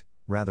distaste,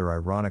 rather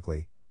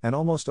ironically, and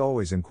almost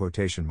always in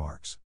quotation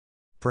marks.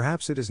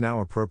 Perhaps it is now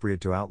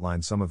appropriate to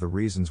outline some of the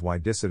reasons why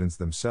dissidents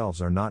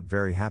themselves are not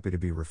very happy to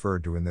be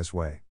referred to in this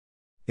way.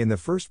 In the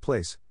first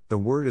place, the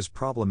word is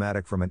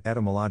problematic from an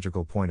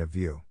etymological point of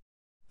view.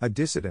 A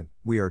dissident,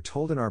 we are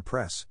told in our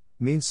press,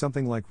 means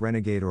something like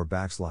renegade or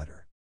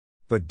backslider.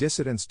 But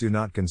dissidents do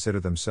not consider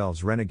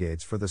themselves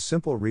renegades for the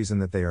simple reason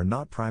that they are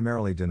not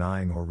primarily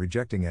denying or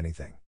rejecting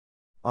anything.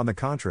 On the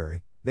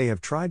contrary, they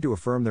have tried to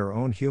affirm their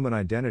own human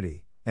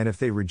identity, and if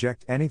they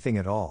reject anything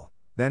at all,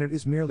 then it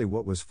is merely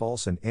what was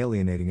false and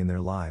alienating in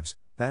their lives,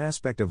 that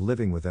aspect of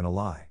living within a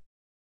lie.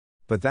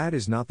 But that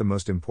is not the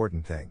most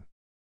important thing.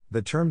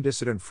 The term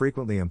dissident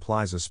frequently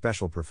implies a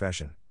special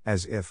profession,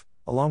 as if,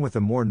 along with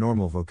the more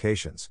normal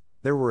vocations,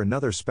 there were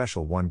another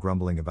special one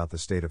grumbling about the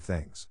state of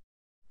things.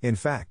 In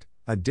fact,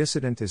 a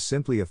dissident is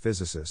simply a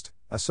physicist,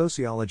 a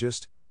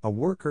sociologist, a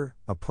worker,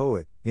 a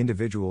poet,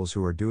 individuals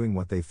who are doing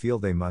what they feel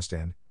they must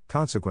and,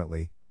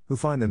 consequently, who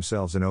find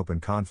themselves in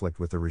open conflict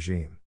with the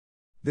regime.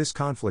 This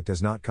conflict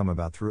has not come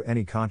about through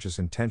any conscious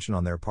intention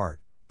on their part,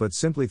 but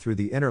simply through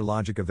the inner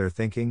logic of their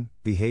thinking,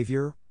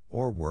 behavior,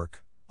 or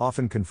work,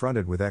 often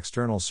confronted with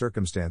external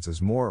circumstances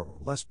more or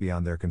less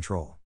beyond their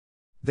control.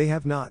 They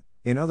have not,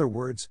 in other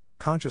words,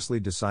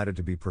 consciously decided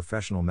to be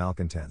professional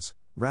malcontents,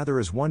 rather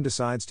as one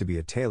decides to be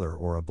a tailor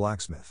or a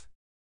blacksmith.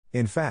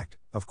 In fact,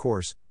 of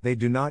course, they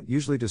do not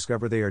usually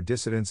discover they are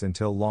dissidents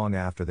until long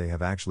after they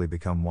have actually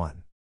become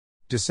one.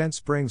 Dissent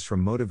springs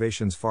from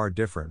motivations far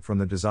different from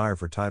the desire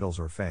for titles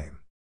or fame.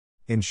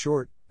 In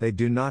short, they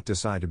do not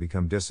decide to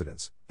become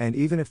dissidents, and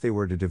even if they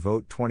were to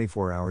devote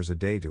 24 hours a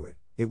day to it,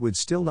 it would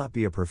still not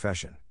be a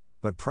profession,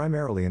 but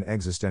primarily an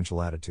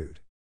existential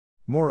attitude.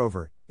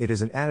 Moreover, it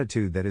is an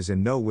attitude that is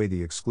in no way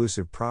the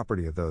exclusive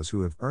property of those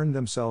who have earned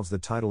themselves the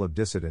title of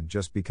dissident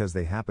just because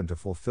they happen to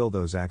fulfill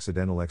those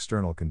accidental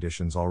external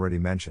conditions already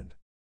mentioned.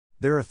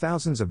 There are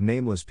thousands of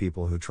nameless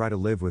people who try to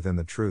live within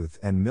the truth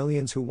and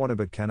millions who want to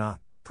but cannot,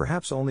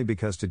 perhaps only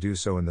because to do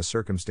so in the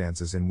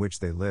circumstances in which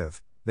they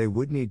live, they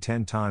would need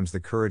 10 times the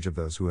courage of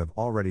those who have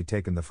already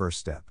taken the first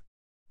step.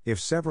 If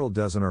several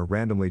dozen are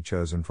randomly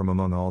chosen from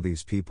among all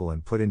these people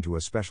and put into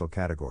a special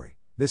category,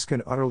 this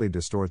can utterly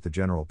distort the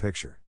general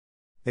picture.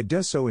 It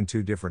does so in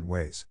two different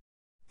ways.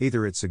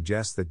 Either it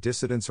suggests that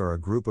dissidents are a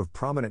group of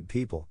prominent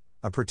people,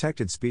 a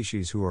protected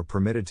species who are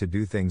permitted to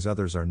do things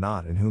others are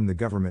not and whom the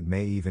government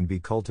may even be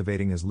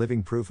cultivating as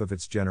living proof of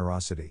its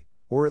generosity,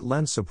 or it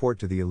lends support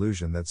to the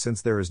illusion that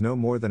since there is no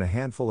more than a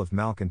handful of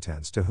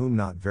malcontents to whom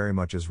not very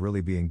much is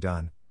really being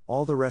done,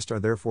 all the rest are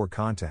therefore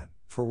content,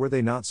 for were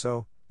they not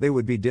so, they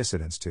would be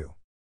dissidents too.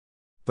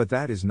 But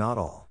that is not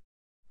all.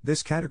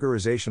 This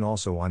categorization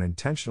also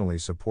unintentionally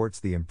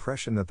supports the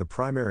impression that the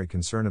primary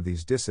concern of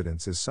these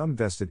dissidents is some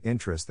vested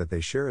interest that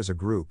they share as a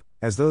group,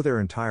 as though their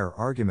entire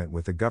argument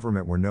with the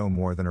government were no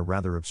more than a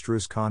rather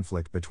abstruse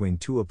conflict between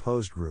two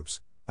opposed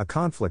groups, a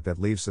conflict that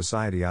leaves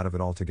society out of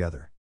it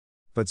altogether.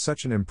 But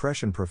such an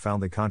impression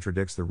profoundly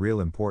contradicts the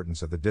real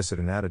importance of the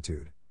dissident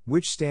attitude,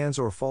 which stands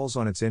or falls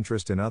on its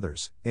interest in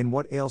others, in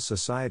what ails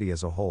society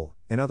as a whole,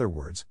 in other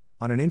words,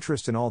 on an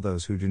interest in all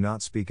those who do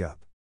not speak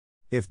up.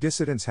 If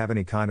dissidents have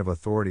any kind of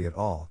authority at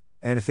all,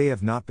 and if they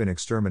have not been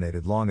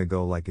exterminated long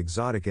ago like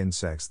exotic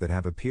insects that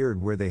have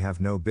appeared where they have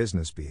no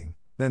business being,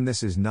 then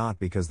this is not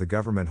because the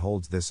government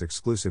holds this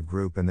exclusive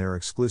group and their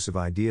exclusive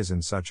ideas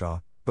in such awe,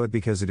 but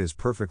because it is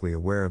perfectly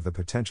aware of the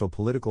potential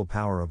political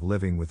power of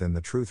living within the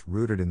truth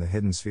rooted in the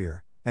hidden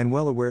sphere, and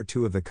well aware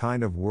too of the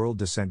kind of world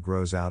dissent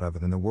grows out of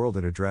it and the world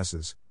it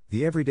addresses,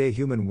 the everyday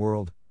human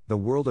world, the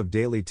world of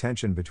daily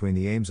tension between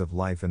the aims of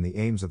life and the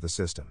aims of the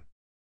system.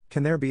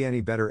 Can there be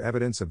any better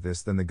evidence of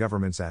this than the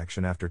government's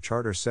action after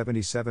Charter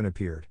 77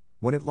 appeared,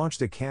 when it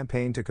launched a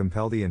campaign to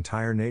compel the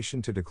entire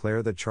nation to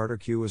declare that Charter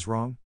Q was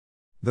wrong?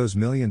 Those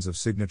millions of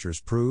signatures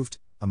proved,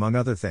 among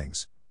other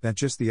things, that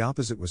just the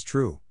opposite was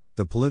true.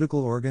 The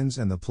political organs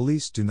and the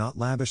police do not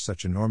lavish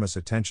such enormous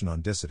attention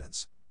on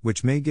dissidents,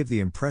 which may give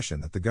the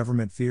impression that the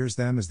government fears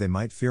them as they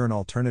might fear an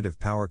alternative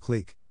power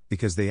clique,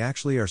 because they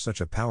actually are such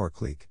a power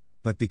clique,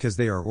 but because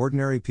they are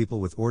ordinary people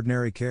with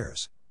ordinary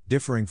cares,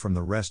 differing from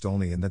the rest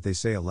only in that they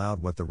say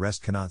aloud what the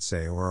rest cannot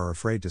say or are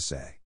afraid to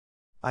say.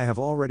 I have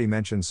already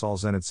mentioned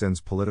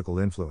Solzhenitsyn's political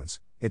influence.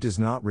 It does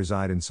not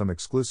reside in some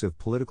exclusive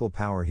political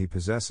power he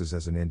possesses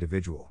as an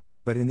individual,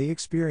 but in the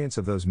experience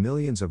of those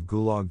millions of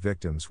Gulag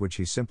victims which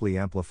he simply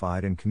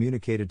amplified and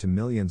communicated to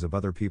millions of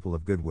other people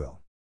of goodwill.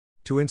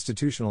 To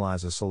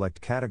institutionalize a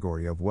select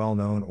category of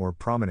well-known or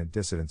prominent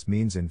dissidents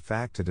means in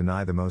fact to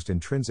deny the most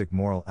intrinsic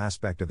moral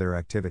aspect of their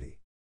activity.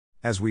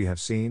 As we have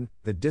seen,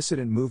 the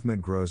dissident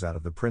movement grows out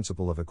of the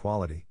principle of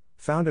equality,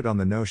 founded on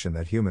the notion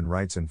that human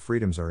rights and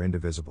freedoms are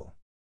indivisible.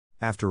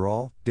 After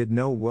all, did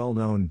no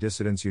well-known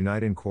dissidents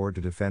unite in corps to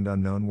defend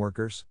unknown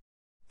workers?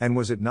 And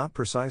was it not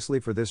precisely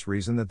for this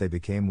reason that they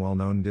became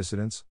well-known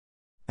dissidents?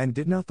 And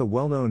did not the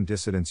well-known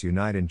dissidents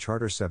unite in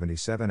Charter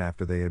 77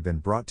 after they had been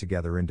brought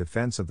together in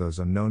defense of those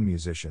unknown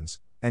musicians,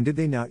 and did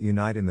they not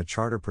unite in the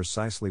Charter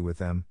precisely with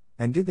them,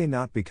 and did they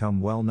not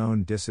become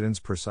well-known dissidents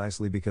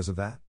precisely because of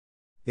that?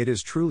 It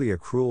is truly a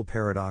cruel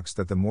paradox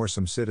that the more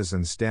some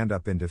citizens stand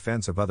up in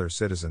defense of other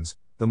citizens,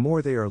 the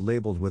more they are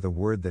labeled with a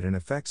word that in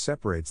effect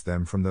separates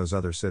them from those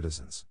other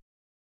citizens.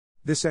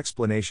 This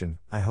explanation,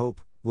 I hope,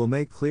 will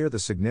make clear the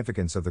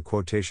significance of the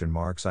quotation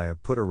marks I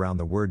have put around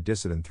the word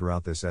dissident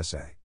throughout this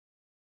essay.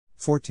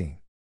 14.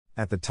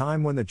 At the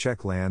time when the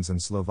Czech lands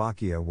and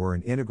Slovakia were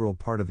an integral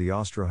part of the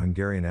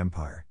Austro-Hungarian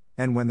Empire,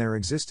 and when there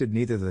existed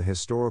neither the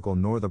historical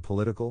nor the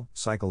political,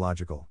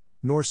 psychological,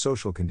 nor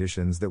social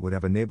conditions that would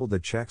have enabled the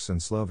Czechs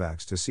and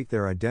Slovaks to seek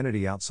their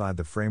identity outside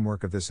the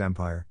framework of this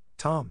empire,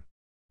 Tom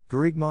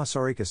Garrigue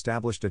Masaryk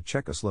established a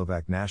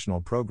Czechoslovak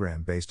national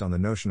program based on the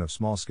notion of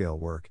small-scale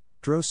work,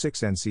 DRO 6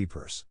 NC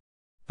Pers.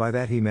 By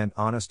that he meant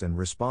honest and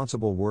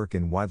responsible work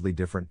in widely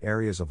different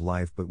areas of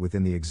life but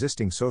within the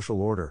existing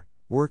social order,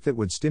 work that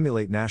would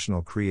stimulate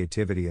national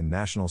creativity and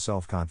national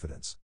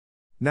self-confidence.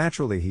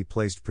 Naturally he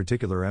placed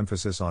particular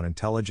emphasis on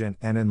intelligent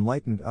and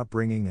enlightened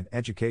upbringing and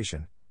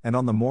education, and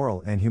on the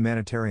moral and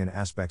humanitarian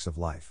aspects of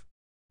life.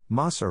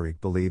 Masaryk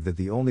believed that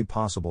the only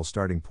possible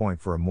starting point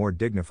for a more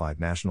dignified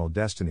national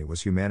destiny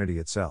was humanity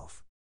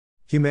itself.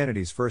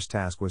 Humanity's first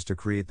task was to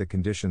create the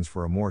conditions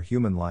for a more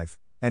human life,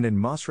 and in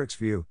Masaryk's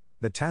view,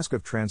 the task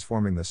of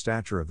transforming the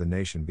stature of the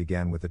nation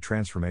began with the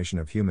transformation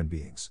of human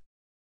beings.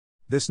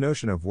 This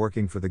notion of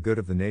working for the good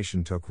of the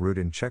nation took root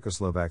in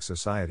Czechoslovak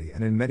society,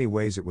 and in many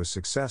ways it was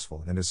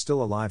successful and is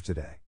still alive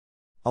today.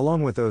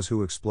 Along with those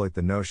who exploit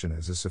the notion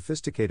as a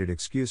sophisticated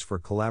excuse for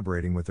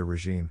collaborating with the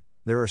regime,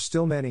 there are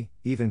still many,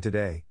 even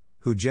today,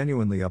 who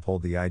genuinely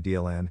uphold the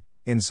ideal and,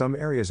 in some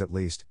areas at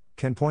least,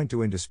 can point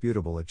to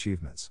indisputable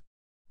achievements.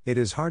 It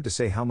is hard to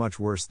say how much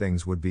worse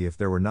things would be if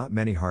there were not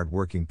many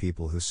hard-working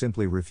people who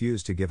simply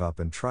refuse to give up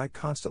and try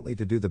constantly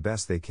to do the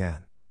best they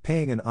can,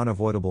 paying an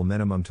unavoidable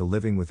minimum to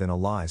living within a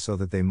lie so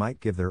that they might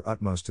give their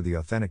utmost to the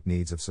authentic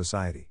needs of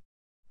society.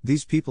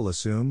 These people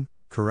assume,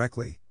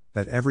 correctly,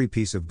 that every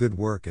piece of good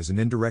work is an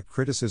indirect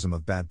criticism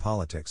of bad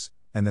politics,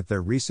 and that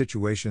there are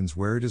situations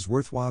where it is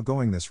worthwhile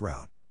going this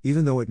route,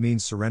 even though it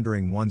means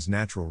surrendering one's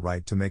natural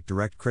right to make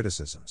direct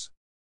criticisms.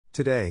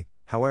 Today,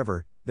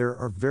 however, there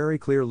are very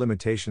clear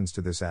limitations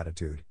to this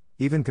attitude,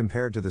 even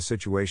compared to the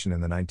situation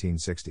in the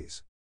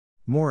 1960s.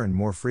 More and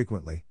more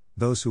frequently,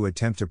 those who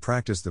attempt to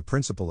practice the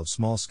principle of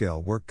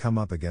small-scale work come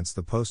up against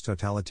the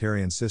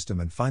post-totalitarian system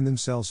and find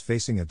themselves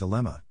facing a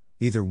dilemma.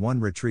 Either one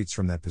retreats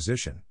from that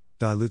position,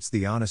 dilutes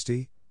the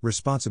honesty,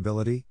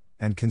 responsibility,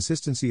 and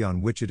consistency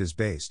on which it is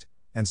based,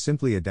 and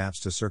simply adapts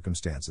to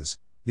circumstances,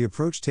 the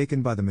approach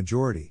taken by the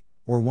majority,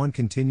 or one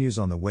continues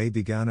on the way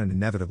begun and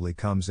inevitably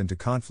comes into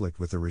conflict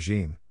with the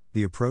regime,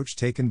 the approach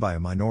taken by a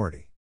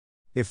minority.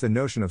 If the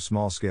notion of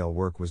small-scale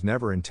work was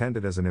never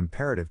intended as an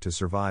imperative to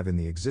survive in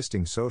the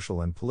existing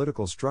social and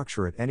political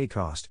structure at any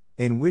cost,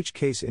 in which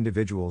case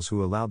individuals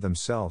who allowed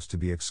themselves to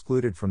be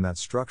excluded from that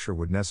structure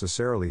would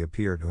necessarily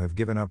appear to have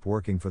given up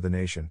working for the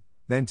nation,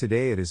 then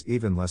today it is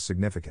even less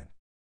significant.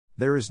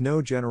 There is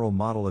no general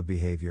model of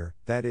behavior,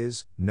 that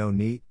is, no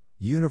neat,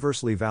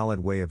 universally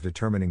valid way of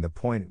determining the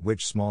point at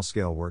which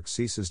small-scale work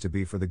ceases to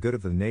be for the good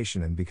of the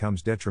nation and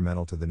becomes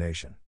detrimental to the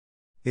nation.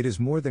 It is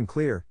more than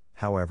clear,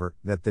 however,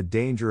 that the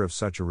danger of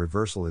such a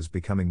reversal is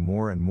becoming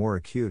more and more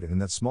acute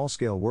and that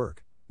small-scale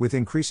work, with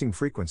increasing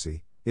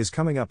frequency, is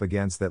coming up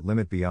against that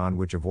limit beyond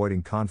which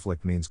avoiding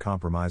conflict means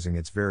compromising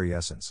its very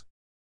essence.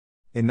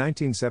 In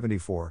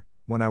 1974,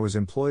 when I was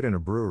employed in a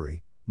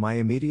brewery, my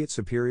immediate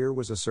superior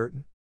was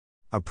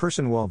a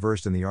person well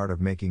versed in the art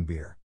of making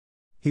beer.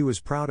 He was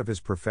proud of his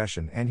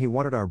profession and he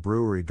wanted our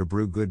brewery to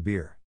brew good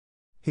beer.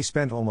 He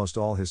spent almost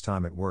all his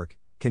time at work,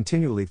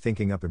 continually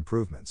thinking up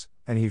improvements,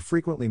 and he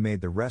frequently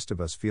made the rest of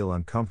us feel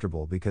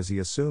uncomfortable because he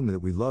assumed that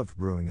we loved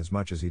brewing as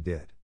much as he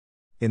did.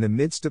 In the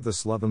midst of the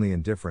slovenly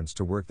indifference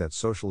to work that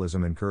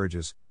socialism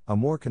encourages, a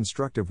more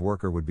constructive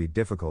worker would be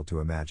difficult to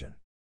imagine.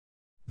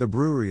 The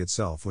brewery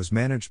itself was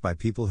managed by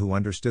people who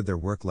understood their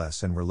work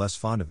less and were less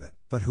fond of it,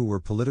 but who were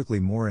politically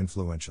more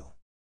influential.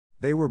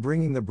 They were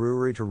bringing the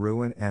brewery to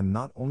ruin, and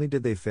not only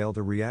did they fail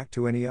to react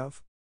to any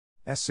of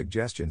S.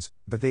 suggestions,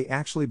 but they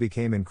actually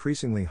became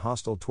increasingly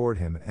hostile toward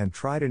him and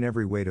tried in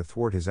every way to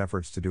thwart his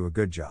efforts to do a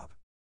good job.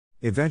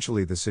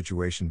 Eventually the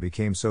situation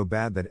became so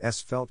bad that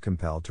S. felt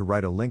compelled to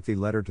write a lengthy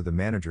letter to the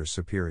manager's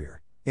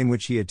superior, in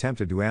which he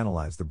attempted to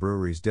analyze the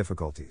brewery's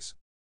difficulties.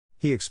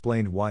 He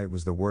explained why it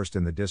was the worst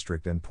in the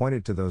district and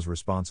pointed to those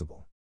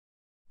responsible.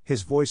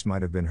 His voice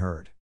might have been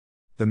heard.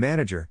 The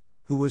manager,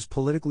 who was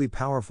politically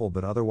powerful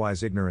but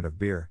otherwise ignorant of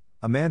beer,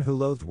 a man who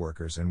loathed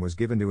workers and was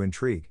given to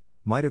intrigue,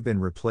 might have been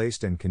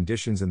replaced and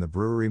conditions in the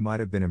brewery might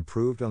have been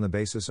improved on the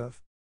basis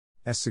of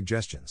S.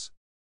 suggestions.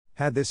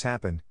 Had this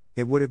happened,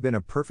 it would have been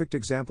a perfect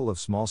example of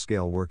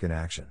small-scale work in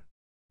action.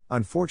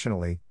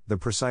 Unfortunately, the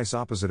precise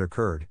opposite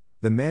occurred.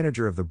 The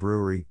manager of the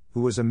brewery,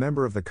 who was a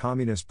member of the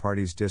Communist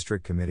Party's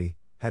district committee,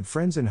 had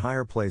friends in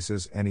higher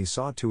places, and he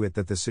saw to it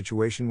that the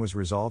situation was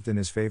resolved in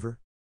his favor.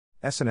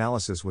 S.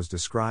 analysis was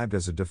described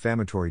as a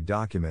defamatory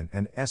document,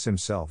 and S.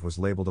 himself was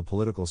labeled a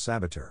political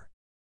saboteur.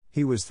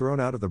 He was thrown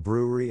out of the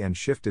brewery and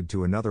shifted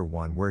to another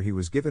one where he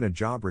was given a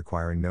job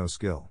requiring no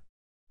skill.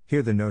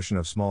 Here the notion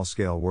of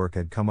small-scale work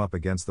had come up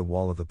against the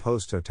wall of the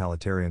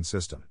post-totalitarian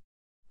system.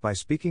 By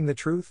speaking the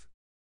truth,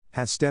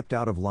 had stepped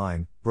out of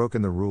line,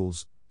 broken the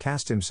rules,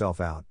 cast himself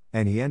out,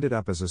 and he ended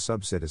up as a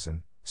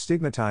sub-citizen,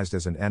 stigmatized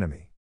as an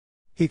enemy.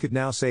 He could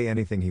now say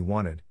anything he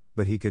wanted,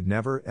 but he could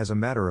never, as a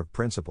matter of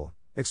principle,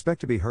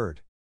 expect to be heard.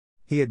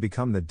 He had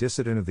become the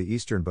dissident of the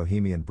Eastern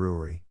Bohemian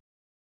Brewery.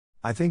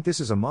 I think this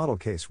is a model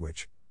case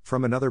which,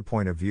 from another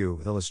point of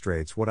view,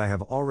 illustrates what I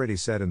have already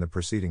said in the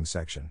preceding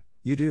section.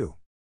 You do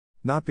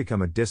not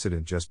become a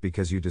dissident just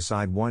because you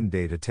decide one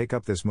day to take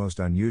up this most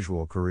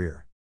unusual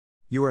career.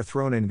 You are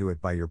thrown into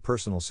it by your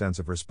personal sense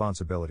of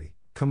responsibility,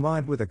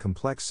 combined with a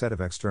complex set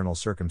of external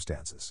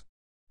circumstances.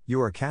 You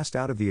are cast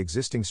out of the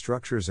existing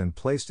structures and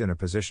placed in a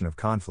position of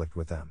conflict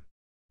with them.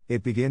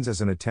 It begins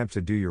as an attempt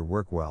to do your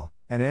work well,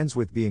 and ends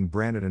with being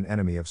branded an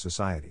enemy of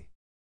society.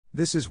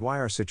 This is why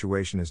our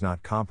situation is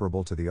not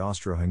comparable to the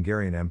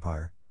Austro-Hungarian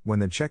Empire, when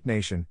the Czech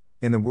nation,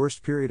 in the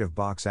worst period of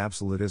Bach's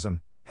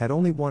absolutism, had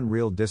only one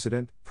real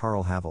dissident,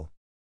 Vaclav Havel,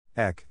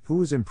 who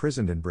was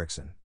imprisoned in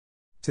Brixen.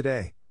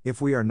 Today,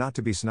 if we are not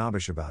to be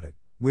snobbish about it,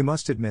 we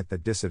must admit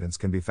that dissidents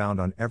can be found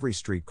on every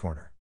street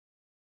corner.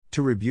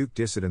 To rebuke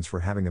dissidents for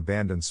having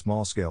abandoned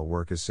small-scale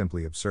work is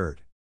simply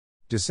absurd.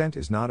 Dissent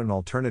is not an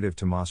alternative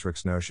to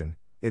Maastricht's notion,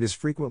 it is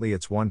frequently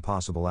its one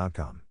possible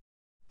outcome.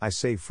 I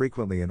say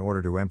frequently in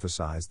order to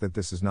emphasize that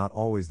this is not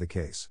always the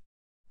case.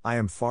 I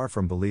am far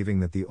from believing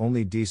that the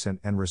only decent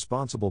and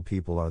responsible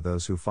people are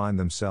those who find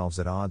themselves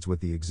at odds with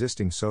the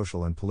existing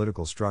social and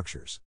political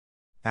structures.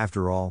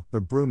 After all,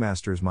 the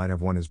brewmasters might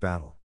have won his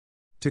battle.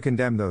 To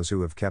condemn those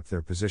who have kept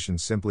their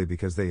positions simply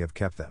because they have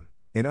kept them,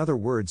 in other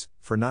words,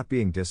 for not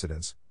being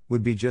dissidents,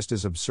 would be just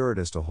as absurd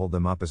as to hold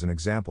them up as an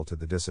example to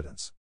the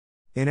dissidents.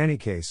 In any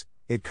case,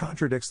 it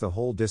contradicts the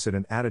whole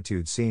dissident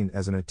attitude seen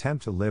as an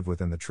attempt to live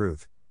within the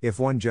truth, if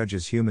one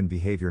judges human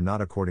behavior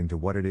not according to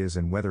what it is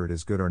and whether it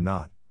is good or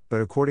not,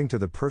 but according to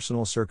the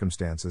personal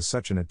circumstances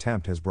such an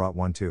attempt has brought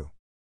one to.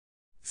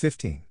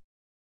 15.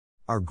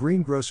 Our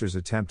greengrocer's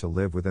attempt to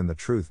live within the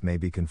truth may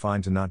be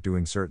confined to not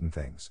doing certain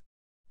things.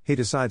 He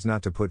decides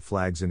not to put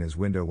flags in his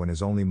window when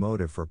his only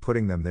motive for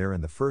putting them there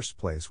in the first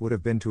place would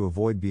have been to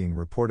avoid being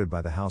reported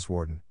by the house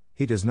warden.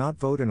 He does not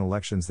vote in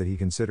elections that he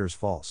considers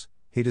false.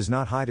 He does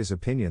not hide his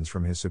opinions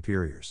from his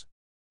superiors.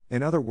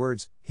 In other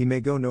words, he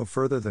may go no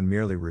further than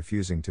merely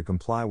refusing to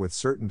comply with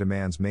certain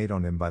demands made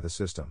on him by the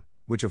system,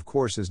 which of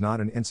course is not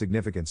an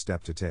insignificant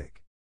step to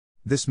take.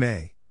 This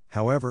may,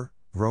 however,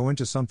 grow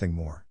into something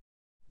more.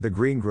 The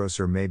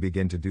greengrocer may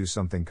begin to do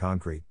something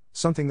concrete,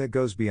 something that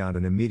goes beyond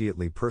an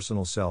immediately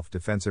personal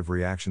self-defensive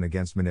reaction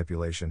against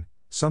manipulation,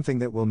 something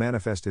that will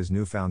manifest his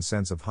newfound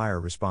sense of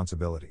higher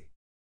responsibility.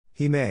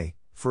 He may,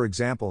 for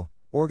example,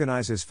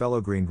 organize his fellow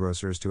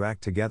greengrocers to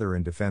act together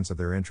in defense of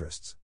their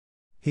interests.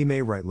 He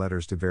may write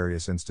letters to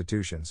various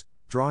institutions,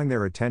 drawing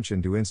their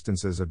attention to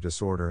instances of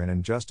disorder and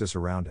injustice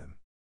around him.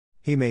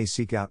 He may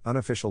seek out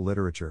unofficial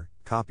literature,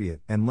 copy it,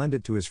 and lend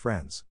it to his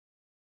friends.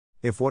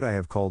 If what I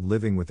have called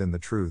living within the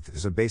truth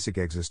is a basic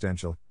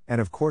existential,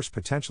 and of course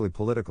potentially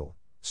political,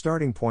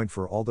 starting point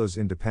for all those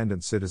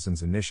independent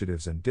citizens'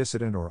 initiatives and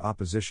dissident or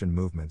opposition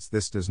movements,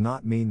 this does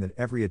not mean that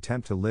every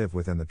attempt to live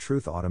within the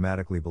truth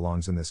automatically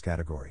belongs in this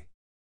category.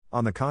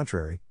 On the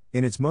contrary,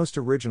 in its most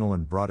original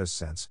and broadest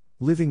sense,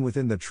 living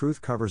within the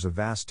truth covers a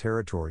vast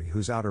territory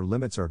whose outer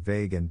limits are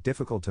vague and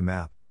difficult to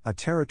map, a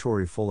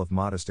territory full of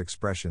modest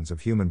expressions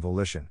of human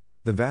volition,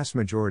 the vast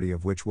majority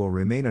of which will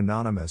remain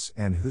anonymous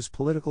and whose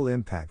political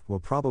impact will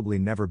probably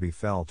never be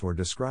felt or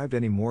described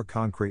any more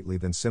concretely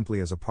than simply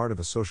as a part of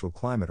a social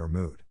climate or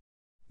mood.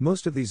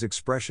 Most of these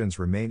expressions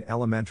remain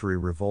elementary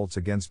revolts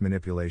against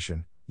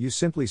manipulation. You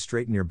simply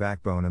straighten your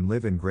backbone and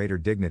live in greater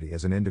dignity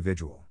as an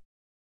individual.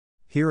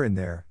 Here and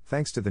there,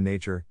 thanks to the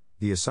nature,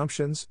 the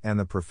assumptions, and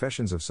the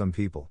professions of some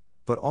people,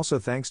 but also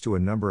thanks to a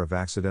number of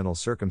accidental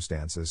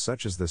circumstances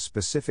such as the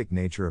specific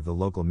nature of the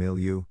local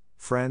milieu,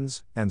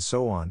 friends, and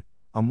so on,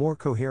 a more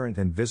coherent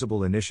and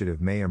visible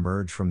initiative may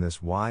emerge from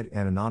this wide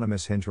and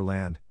anonymous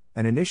hinterland,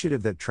 an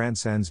initiative that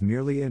transcends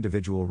merely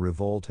individual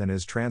revolt and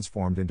is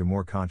transformed into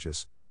more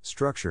conscious,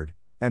 structured,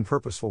 and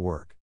purposeful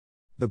work.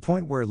 The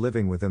point where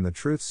living within the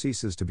truth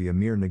ceases to be a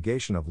mere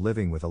negation of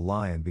living with a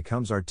lie and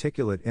becomes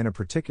articulate in a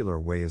particular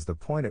way is the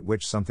point at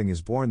which something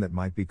is born that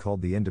might be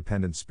called the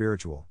independent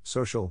spiritual,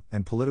 social,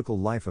 and political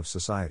life of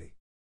society.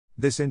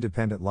 This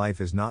independent life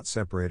is not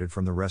separated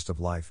from the rest of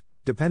life,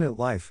 dependent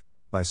life,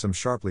 by some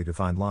sharply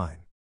defined line.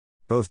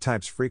 Both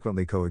types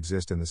frequently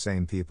coexist in the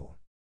same people.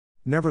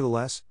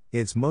 Nevertheless,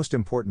 its most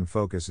important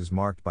focus is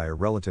marked by a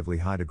relatively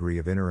high degree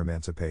of inner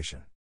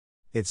emancipation.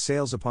 It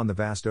sails upon the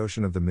vast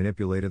ocean of the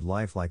manipulated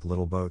life like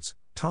little boats,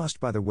 tossed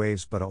by the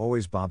waves but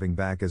always bobbing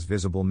back as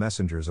visible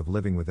messengers of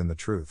living within the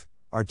truth,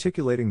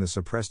 articulating the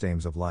suppressed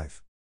aims of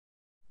life.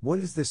 What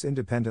is this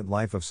independent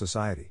life of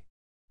society?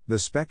 The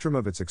spectrum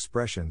of its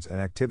expressions and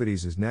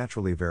activities is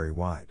naturally very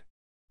wide.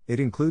 It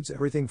includes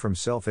everything from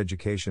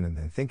self-education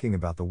and thinking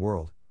about the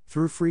world,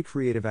 through free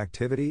creative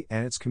activity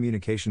and its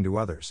communication to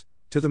others,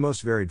 to the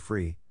most varied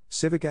free,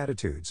 civic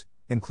attitudes,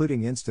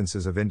 including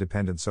instances of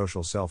independent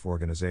social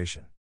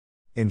self-organization.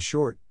 In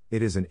short,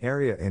 it is an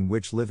area in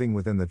which living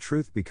within the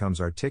truth becomes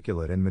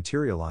articulate and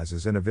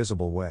materializes in a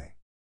visible way.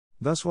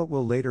 Thus what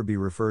will later be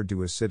referred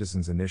to as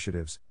citizens'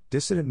 initiatives,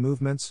 dissident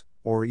movements,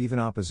 or even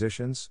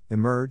oppositions,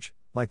 emerge,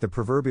 like the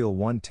proverbial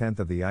 1/10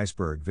 of the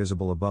iceberg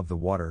visible above the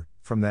water,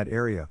 from that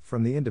area,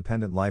 from the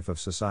independent life of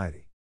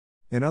society.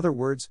 In other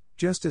words,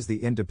 just as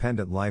the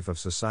independent life of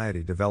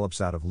society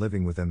develops out of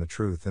living within the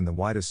truth in the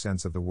widest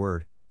sense of the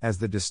word, as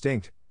the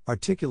distinct,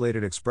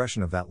 articulated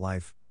expression of that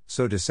life,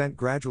 so dissent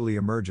gradually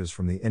emerges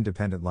from the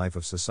independent life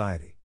of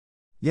society.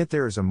 Yet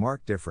there is a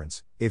marked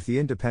difference. If the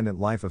independent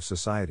life of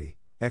society,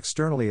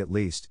 externally at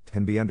least,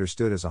 can be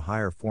understood as a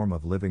higher form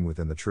of living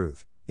within the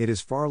truth, it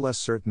is far less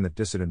certain that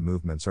dissident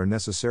movements are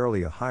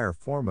necessarily a higher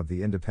form of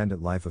the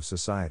independent life of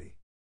society.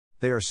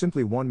 They are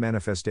simply one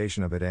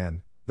manifestation of it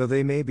and, though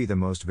they may be the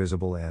most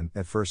visible and,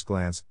 at first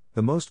glance,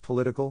 the most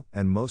political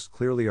and most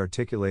clearly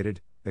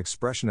articulated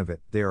expression of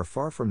it, they are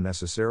far from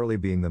necessarily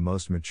being the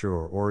most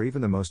mature or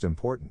even the most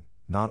important,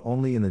 not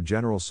only in the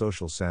general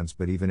social sense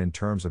but even in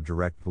terms of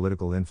direct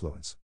political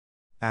influence.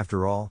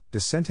 After all,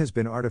 dissent has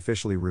been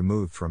artificially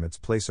removed from its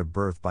place of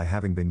birth by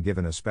having been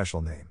given a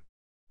special name.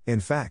 In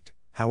fact,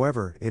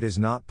 however, it is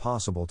not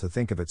possible to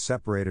think of it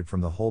separated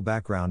from the whole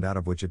background out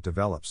of which it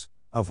develops,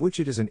 of which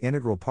it is an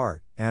integral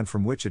part, and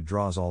from which it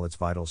draws all its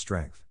vital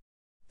strength.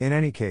 In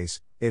any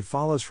case, it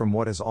follows from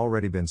what has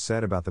already been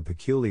said about the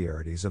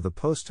peculiarities of the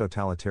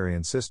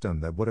post-totalitarian system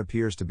that what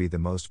appears to be the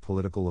most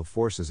political of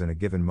forces in a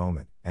given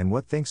moment, and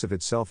what thinks of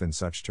itself in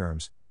such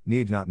terms,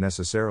 need not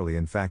necessarily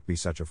in fact be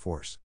such a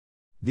force.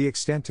 The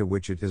extent to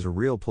which it is a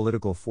real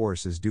political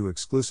force is due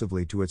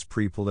exclusively to its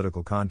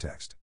pre-political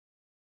context.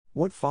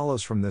 What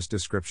follows from this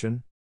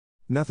description?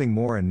 Nothing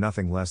more and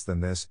nothing less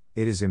than this: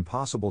 it is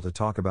impossible to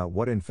talk about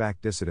what in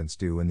fact dissidents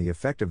do and the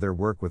effect of their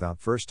work without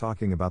first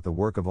talking about the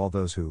work of all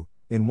those who,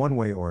 in one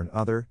way or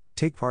another,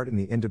 take part in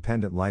the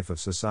independent life of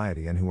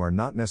society and who are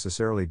not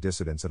necessarily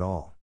dissidents at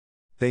all.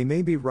 They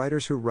may be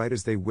writers who write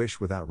as they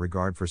wish without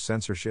regard for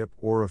censorship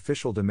or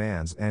official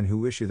demands and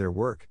who issue their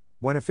work,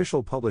 when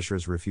official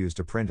publishers refuse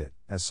to print it,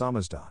 as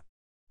samizdat.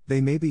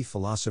 They may be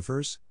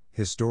philosophers,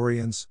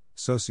 historians,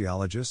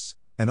 sociologists,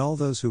 and all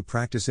those who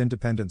practice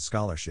independent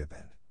scholarship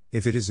and,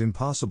 if it is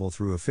impossible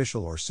through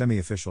official or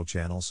semi-official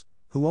channels,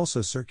 who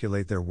also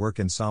circulate their work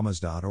in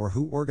samizdat or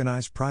who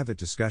organize private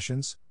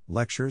discussions,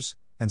 lectures,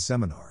 and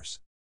seminars.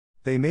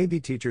 They may be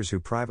teachers who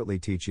privately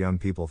teach young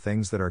people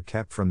things that are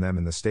kept from them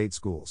in the state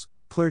schools,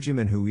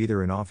 clergymen who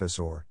either in office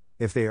or,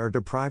 if they are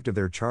deprived of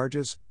their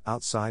charges,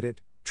 outside it,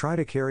 try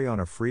to carry on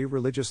a free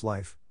religious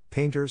life,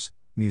 painters,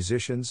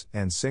 musicians,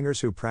 and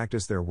singers who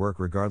practice their work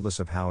regardless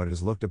of how it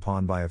is looked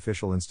upon by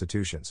official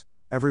institutions,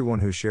 everyone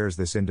who shares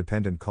this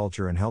independent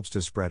culture and helps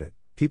to spread it,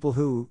 people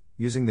who,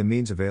 using the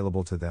means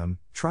available to them,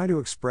 try to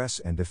express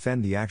and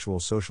defend the actual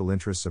social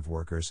interests of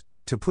workers,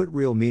 to put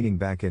real meaning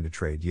back into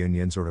trade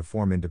unions or to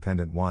form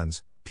independent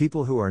ones,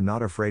 people who are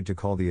not afraid to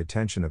call the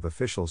attention of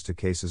officials to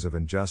cases of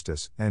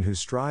injustice and who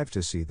strive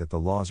to see that the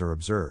laws are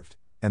observed,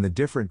 and the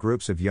different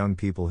groups of young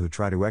people who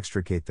try to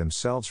extricate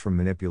themselves from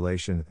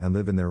manipulation and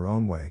live in their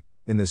own way,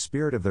 in the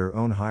spirit of their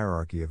own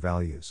hierarchy of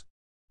values.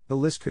 The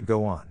list could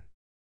go on.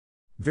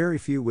 Very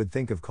few would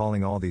think of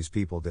calling all these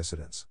people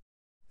dissidents.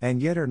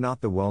 And yet are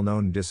not the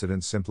well-known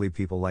dissidents simply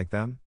people like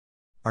them?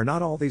 Are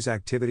not all these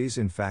activities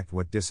in fact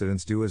what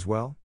dissidents do as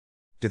well?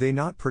 Do they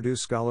not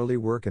produce scholarly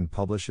work and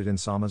publish it in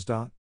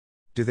samizdat?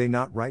 Do they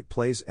not write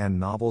plays and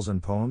novels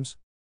and poems?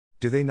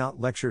 Do they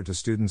not lecture to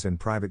students in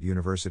private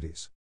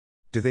universities?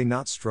 Do they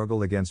not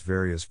struggle against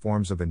various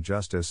forms of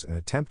injustice and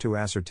attempt to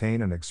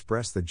ascertain and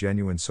express the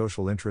genuine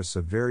social interests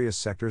of various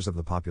sectors of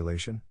the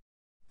population?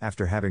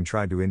 After having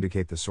tried to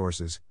indicate the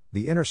sources,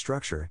 the inner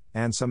structure,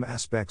 and some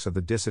aspects of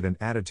the dissident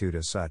attitude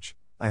as such,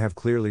 I have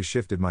clearly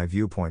shifted my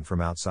viewpoint from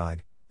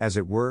outside, as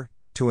it were,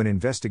 to an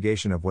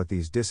investigation of what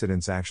these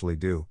dissidents actually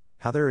do,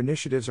 how their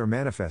initiatives are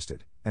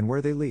manifested, and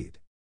where they lead.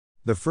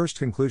 The first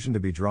conclusion to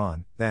be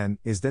drawn, then,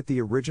 is that the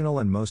original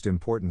and most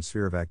important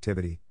sphere of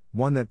activity,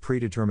 one that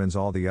predetermines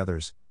all the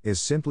others, is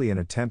simply an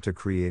attempt to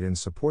create and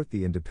support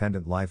the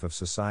independent life of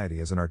society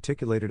as an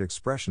articulated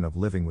expression of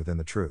living within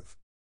the truth.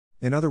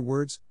 In other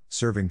words,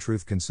 serving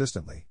truth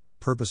consistently,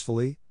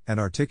 purposefully, and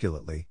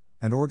articulately,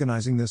 and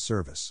organizing this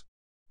service.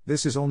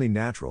 This is only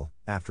natural,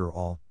 after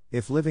all,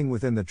 if living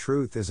within the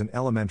truth is an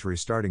elementary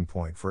starting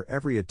point for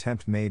every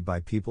attempt made by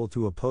people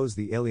to oppose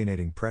the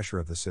alienating pressure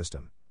of the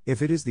system,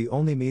 if it is the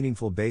only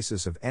meaningful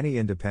basis of any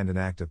independent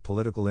act of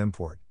political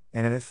import,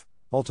 and if,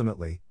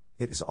 ultimately,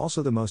 it is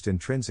also the most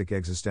intrinsic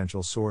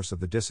existential source of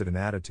the dissident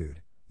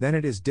attitude, then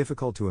it is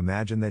difficult to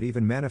imagine that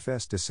even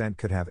manifest dissent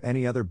could have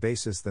any other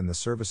basis than the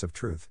service of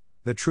truth,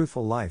 the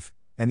truthful life,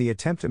 and the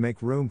attempt to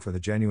make room for the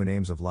genuine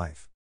aims of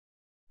life.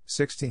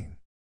 16.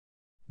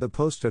 The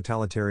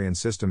post-totalitarian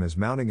system is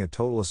mounting a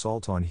total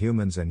assault on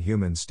humans, and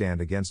humans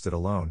stand against it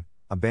alone,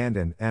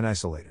 abandoned and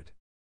isolated.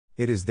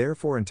 It is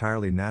therefore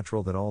entirely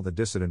natural that all the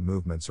dissident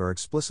movements are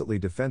explicitly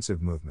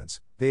defensive movements.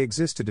 They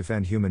exist to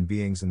defend human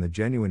beings and the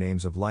genuine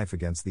aims of life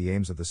against the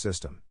aims of the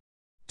system.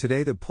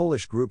 Today the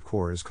Polish group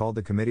core is called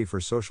the Committee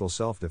for Social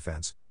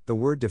Self-Defense. The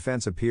word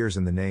defense appears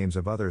in the names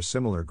of other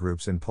similar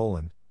groups in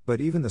Poland, but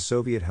even the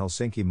Soviet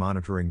Helsinki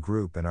Monitoring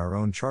Group and our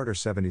own Charter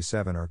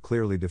 77 are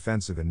clearly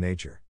defensive in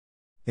nature.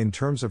 In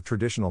terms of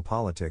traditional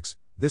politics,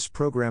 this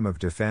program of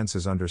defense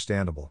is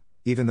understandable,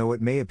 even though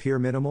it may appear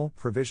minimal,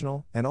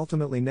 provisional, and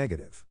ultimately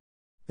negative.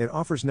 It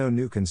offers no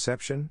new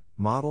conception,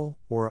 model,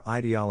 or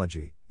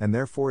ideology, and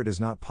therefore it is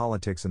not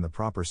politics in the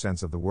proper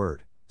sense of the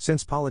word,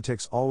 since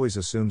politics always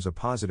assumes a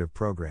positive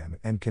program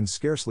and can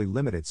scarcely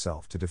limit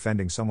itself to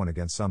defending someone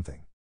against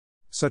something.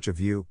 Such a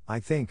view, I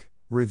think,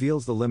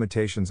 reveals the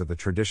limitations of the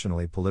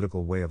traditionally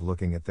political way of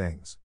looking at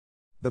things.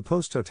 The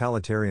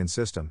post-totalitarian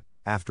system,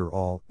 after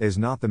all, is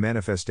not the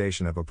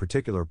manifestation of a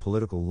particular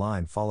political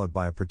line followed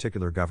by a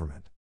particular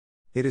government.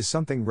 It is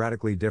something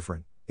radically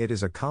different. It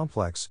is a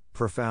complex,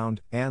 profound,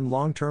 and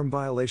long-term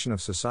violation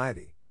of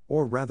society,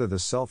 or rather the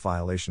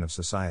self-violation of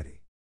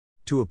society.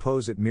 To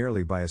oppose it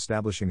merely by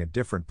establishing a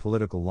different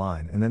political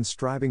line and then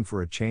striving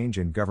for a change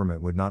in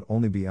government would not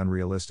only be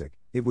unrealistic,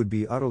 it would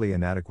be utterly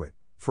inadequate,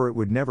 for it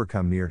would never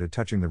come near to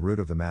touching the root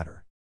of the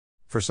matter.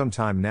 For some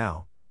time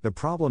now, the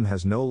problem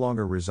has no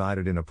longer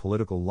resided in a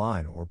political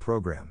line or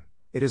program.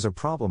 It is a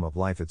problem of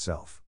life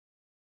itself.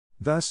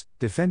 Thus,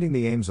 defending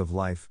the aims of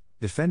life,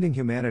 defending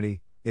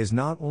humanity, is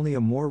not only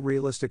a more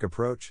realistic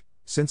approach,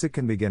 since it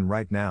can begin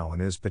right now and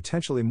is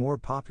potentially more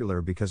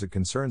popular because it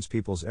concerns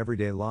people's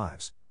everyday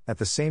lives. At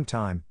the same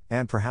time,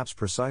 and perhaps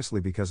precisely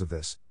because of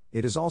this,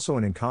 it is also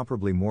an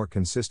incomparably more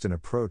consistent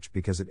approach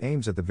because it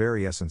aims at the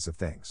very essence of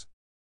things.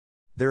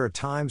 There are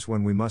times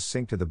when we must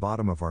sink to the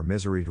bottom of our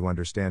misery to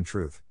understand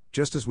truth,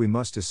 just as we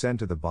must descend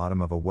to the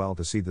bottom of a well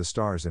to see the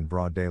stars in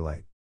broad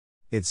daylight.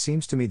 It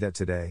seems to me that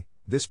today,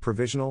 this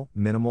provisional,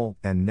 minimal,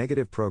 and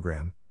negative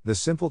program, the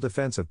simple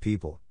defense of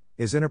people,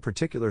 is in a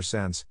particular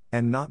sense,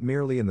 and not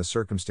merely in the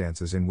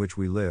circumstances in which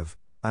we live,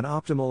 an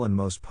optimal and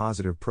most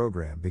positive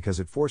program because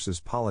it forces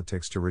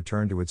politics to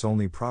return to its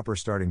only proper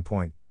starting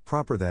point,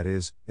 proper that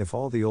is, if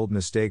all the old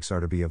mistakes are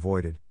to be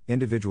avoided,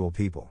 individual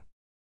people.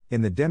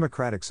 In the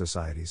democratic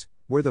societies,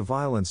 where the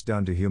violence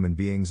done to human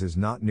beings is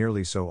not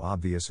nearly so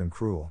obvious and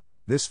cruel,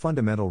 this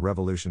fundamental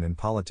revolution in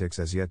politics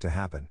has yet to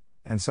happen,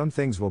 and some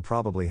things will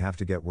probably have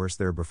to get worse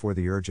there before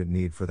the urgent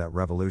need for that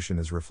revolution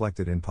is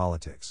reflected in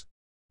politics.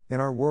 In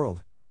our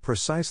world,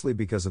 precisely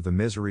because of the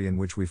misery in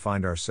which we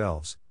find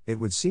ourselves, it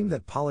would seem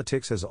that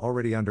politics has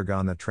already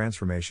undergone that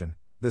transformation.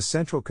 The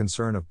central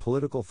concern of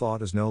political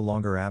thought is no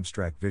longer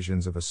abstract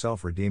visions of a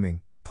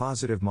self-redeeming,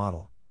 positive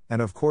model, and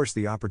of course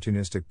the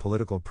opportunistic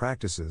political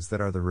practices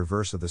that are the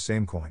reverse of the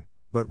same coin,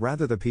 but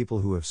rather the people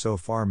who have so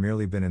far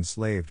merely been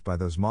enslaved by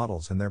those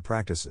models and their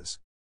practices.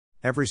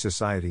 Every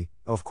society,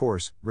 of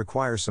course,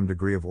 requires some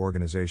degree of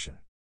organization.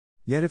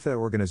 Yet if that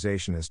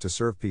organization is to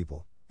serve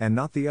people, and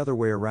not the other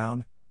way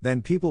around,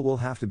 then people will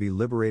have to be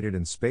liberated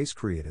and space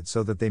created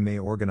so that they may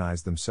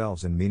organize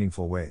themselves in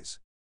meaningful ways.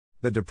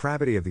 The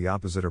depravity of the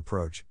opposite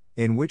approach,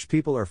 in which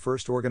people are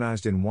first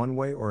organized in one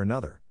way or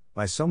another,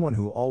 by someone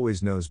who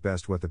always knows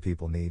best what the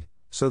people need,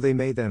 so they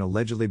may then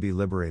allegedly be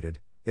liberated,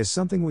 is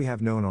something we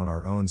have known on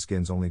our own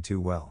skins only too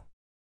well.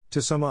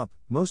 To sum up,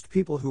 most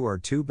people who are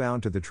too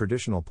bound to the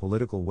traditional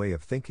political way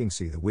of thinking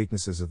see the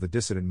weaknesses of the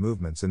dissident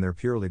movements in their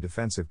purely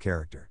defensive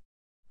character.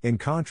 In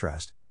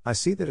contrast, I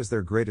see that as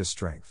their greatest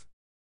strength.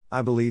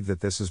 I believe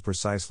that this is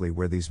precisely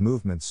where these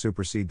movements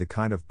supersede the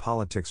kind of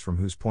politics from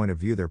whose point of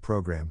view their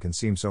program can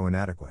seem so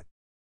inadequate.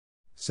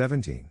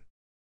 17.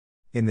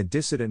 In the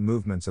dissident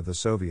movements of the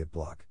Soviet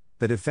bloc,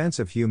 the defense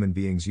of human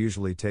beings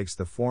usually takes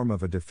the form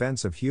of a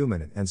defense of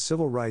human and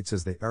civil rights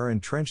as they are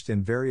entrenched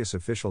in various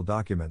official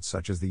documents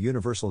such as the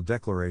Universal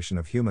Declaration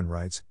of Human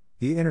Rights,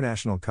 the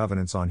International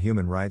Covenants on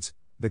Human Rights,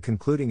 the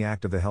concluding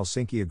act of the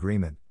Helsinki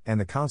Agreement,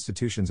 and the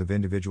constitutions of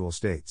individual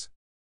states.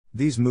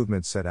 These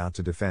movements set out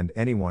to defend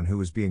anyone who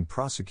is being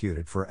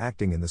prosecuted for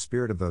acting in the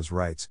spirit of those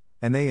rights,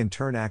 and they in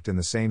turn act in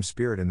the same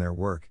spirit in their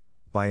work,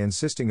 by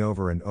insisting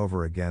over and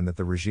over again that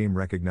the regime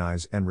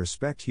recognize and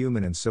respect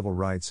human and civil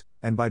rights,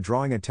 and by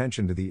drawing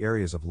attention to the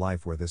areas of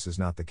life where this is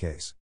not the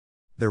case.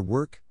 Their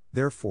work,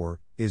 therefore,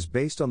 is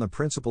based on the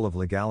principle of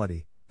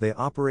legality. They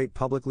operate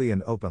publicly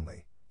and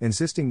openly,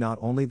 insisting not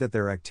only that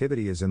their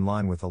activity is in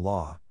line with the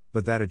law,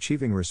 but that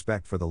achieving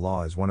respect for the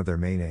law is one of their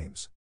main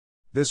aims.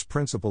 This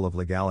principle of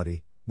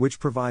legality, which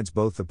provides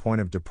both the point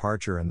of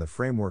departure and the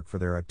framework for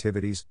their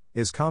activities,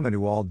 is common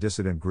to all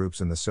dissident groups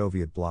in the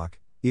Soviet bloc,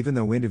 even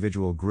though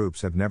individual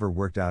groups have never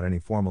worked out any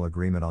formal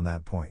agreement on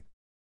that point.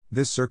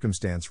 This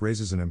circumstance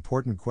raises an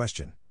important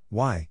question: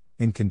 why,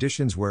 in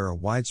conditions where a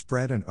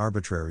widespread and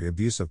arbitrary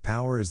abuse of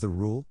power is the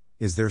rule,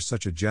 is there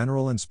such a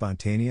general and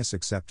spontaneous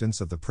acceptance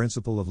of the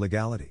principle of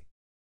legality?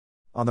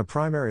 On the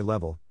primary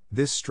level,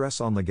 this stress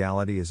on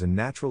legality is a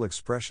natural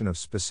expression of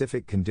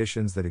specific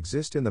conditions that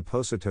exist in the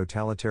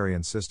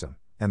post-totalitarian system,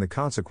 and the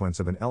consequence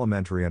of an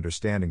elementary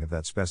understanding of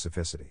that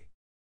specificity.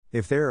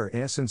 If there are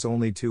in essence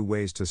only two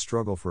ways to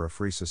struggle for a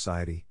free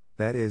society,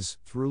 that is,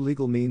 through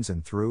legal means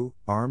and through,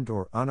 armed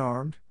or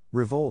unarmed,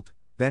 revolt,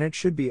 then it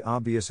should be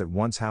obvious at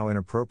once how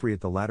inappropriate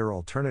the latter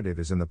alternative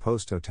is in the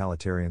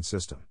post-totalitarian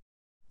system.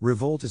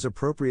 Revolt is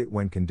appropriate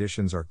when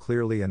conditions are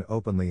clearly and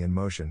openly in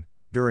motion,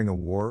 during a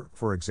war,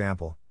 for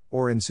example,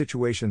 or in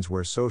situations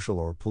where social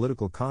or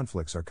political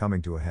conflicts are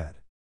coming to a head.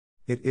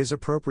 It is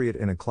appropriate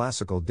in a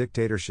classical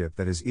dictatorship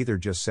that is either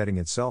just setting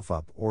itself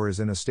up or is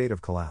in a state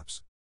of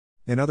collapse.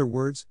 In other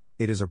words,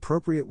 it is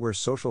appropriate where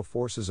social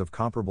forces of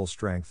comparable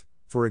strength,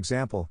 for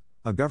example,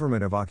 a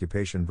government of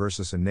occupation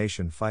versus a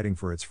nation fighting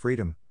for its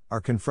freedom,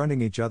 are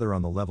confronting each other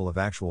on the level of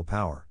actual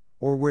power,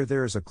 or where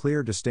there is a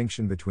clear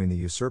distinction between the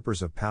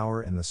usurpers of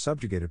power and the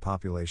subjugated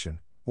population,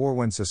 or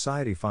when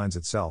society finds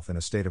itself in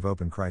a state of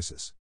open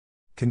crisis.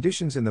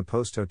 Conditions in the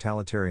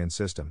post-totalitarian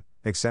system,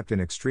 except in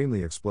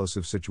extremely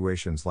explosive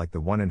situations like the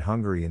one in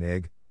Hungary and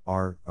IG,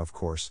 are, of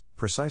course,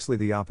 precisely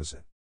the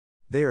opposite.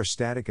 They are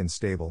static and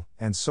stable,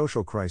 and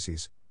social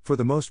crises, for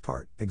the most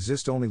part,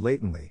 exist only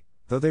latently,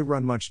 though they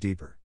run much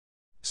deeper.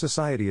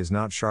 Society is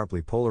not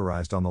sharply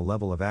polarized on the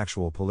level of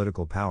actual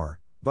political power,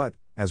 but,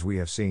 as we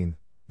have seen,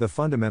 the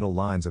fundamental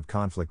lines of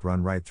conflict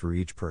run right through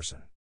each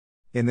person.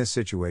 In this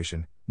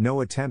situation,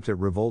 no attempt at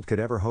revolt could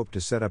ever hope to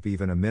set up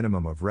even a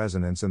minimum of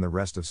resonance in the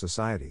rest of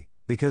society,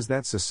 because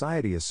that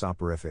society is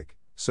soporific,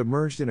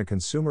 submerged in a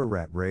consumer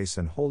rat race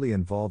and wholly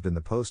involved in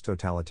the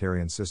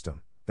post-totalitarian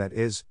system, that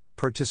is,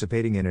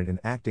 participating in it and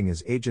acting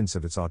as agents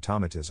of its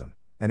automatism,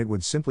 and it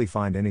would simply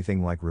find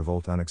anything like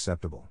revolt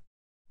unacceptable.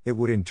 It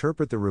would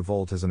interpret the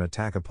revolt as an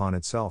attack upon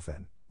itself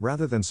and,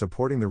 rather than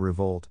supporting the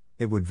revolt,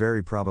 it would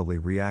very probably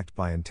react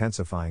by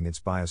intensifying its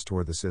bias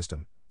toward the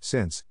system,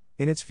 since,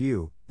 in its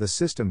view, the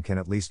system can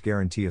at least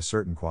guarantee a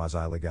certain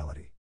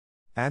quasi-legality.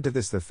 Add to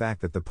this the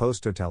fact that the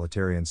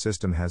post-totalitarian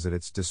system has at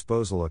its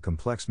disposal a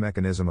complex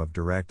mechanism of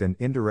direct and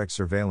indirect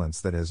surveillance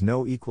that has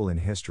no equal in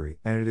history,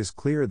 and it is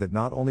clear that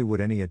not only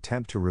would any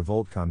attempt to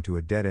revolt come to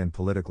a dead end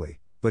politically,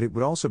 but it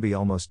would also be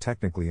almost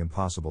technically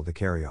impossible to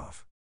carry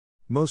off.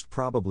 Most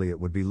probably it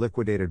would be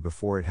liquidated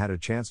before it had a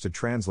chance to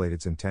translate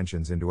its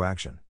intentions into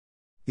action.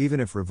 Even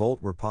if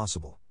revolt were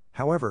possible,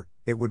 however,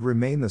 it would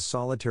remain the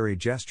solitary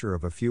gesture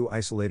of a few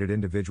isolated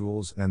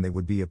individuals, and they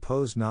would be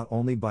opposed not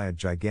only by a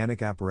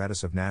gigantic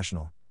apparatus of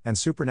national and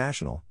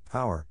supranational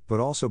power, but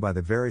also by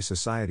the very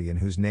society in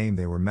whose name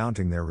they were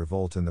mounting their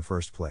revolt in the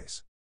first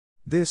place.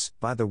 This,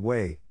 by the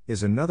way,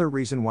 is another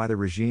reason why the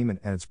regime and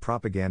its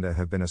propaganda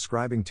have been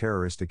ascribing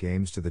terroristic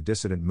aims to the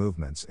dissident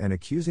movements and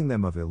accusing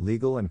them of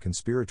illegal and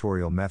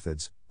conspiratorial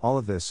methods. All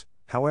of this,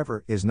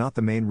 however, is not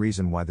the main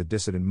reason why the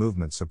dissident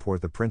movements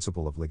support the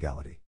principle of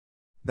legality.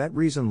 That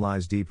reason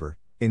lies deeper,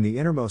 in the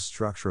innermost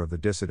structure of the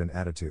dissident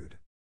attitude.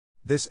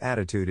 This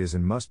attitude is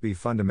and must be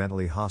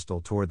fundamentally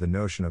hostile toward the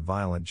notion of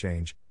violent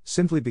change,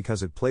 simply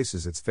because it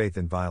places its faith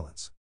in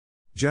violence.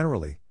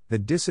 Generally, the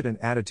dissident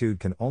attitude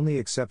can only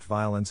accept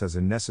violence as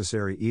a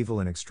necessary evil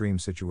in extreme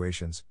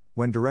situations,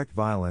 when direct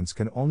violence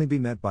can only be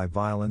met by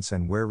violence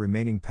and where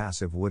remaining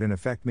passive would in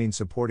effect mean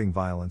supporting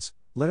violence.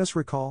 Let us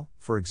recall,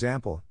 for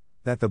example,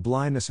 that the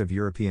blindness of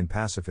European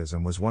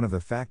pacifism was one of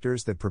the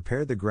factors that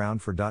prepared the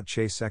ground for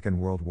Che's Second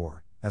World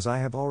War. As I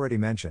have already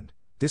mentioned,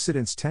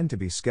 dissidents tend to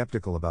be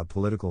skeptical about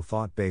political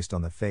thought based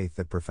on the faith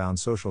that profound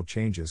social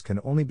changes can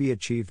only be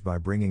achieved by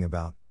bringing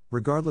about,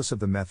 regardless of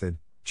the method,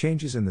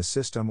 changes in the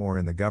system or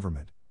in the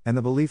government, and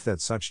the belief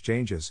that such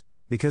changes,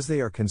 because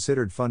they are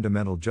considered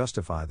fundamental,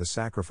 justify the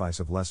sacrifice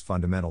of less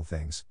fundamental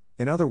things,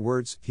 in other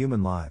words,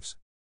 human lives.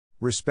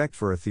 Respect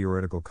for a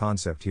theoretical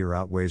concept here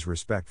outweighs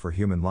respect for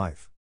human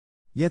life.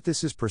 Yet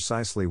this is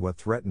precisely what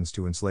threatens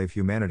to enslave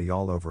humanity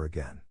all over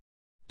again.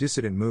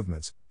 Dissident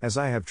movements, as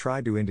I have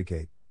tried to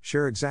indicate,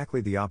 share exactly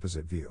the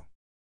opposite view.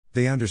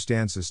 They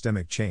understand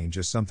systemic change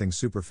as something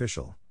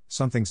superficial,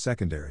 something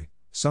secondary,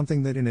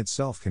 something that in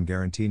itself can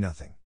guarantee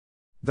nothing.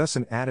 Thus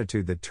an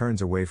attitude that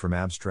turns away from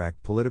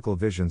abstract political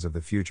visions of the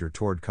future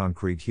toward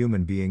concrete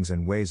human beings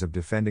and ways of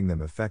defending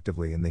them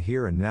effectively in the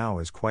here and now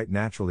is quite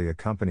naturally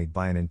accompanied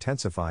by an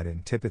intensified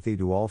antipathy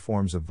to all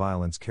forms of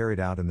violence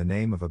carried out in the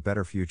name of a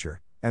better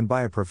future, and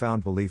by a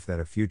profound belief that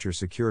a future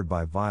secured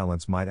by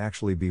violence might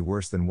actually be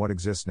worse than what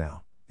exists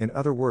now. In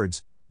other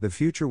words, the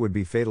future would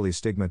be fatally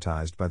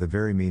stigmatized by the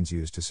very means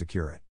used to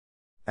secure it.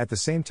 At the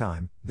same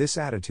time, this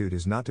attitude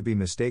is not to be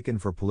mistaken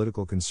for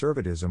political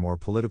conservatism or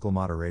political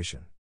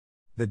moderation.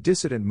 The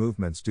dissident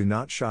movements do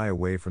not shy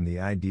away from the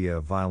idea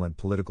of violent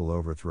political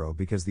overthrow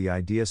because the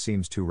idea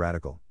seems too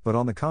radical, but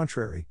on the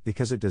contrary,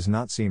 because it does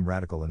not seem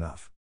radical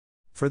enough.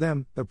 For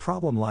them, the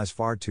problem lies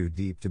far too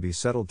deep to be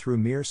settled through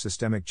mere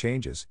systemic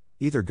changes,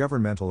 either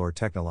governmental or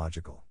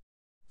technological.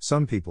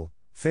 Some people,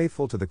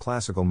 faithful to the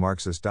classical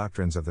Marxist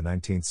doctrines of the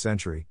 19th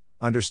century,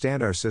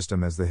 understand our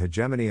system as the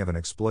hegemony of an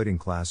exploiting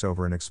class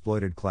over an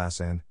exploited class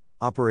and,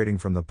 operating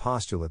from the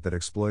postulate that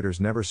exploiters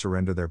never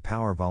surrender their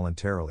power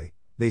voluntarily,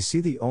 they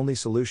see the only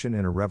solution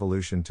in a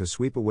revolution to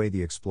sweep away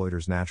the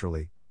exploiters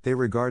naturally. They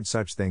regard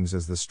such things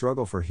as the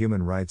struggle for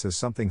human rights as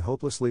something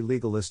hopelessly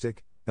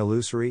legalistic,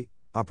 illusory,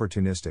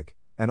 opportunistic,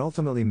 and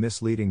ultimately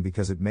misleading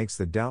because it makes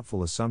the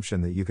doubtful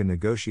assumption that you can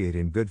negotiate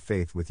in good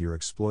faith with your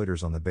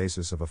exploiters on the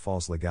basis of a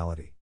false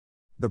legality.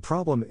 The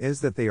problem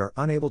is that they are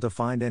unable to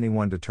find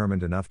anyone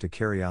determined enough to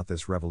carry out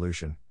this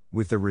revolution,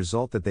 with the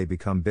result that they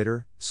become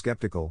bitter,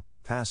 skeptical,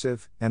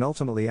 passive, and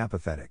ultimately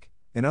apathetic.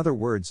 In other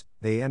words,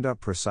 they end up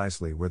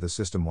precisely where the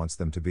system wants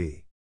them to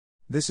be.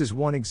 This is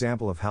one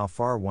example of how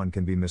far one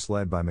can be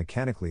misled by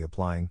mechanically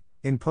applying,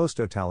 in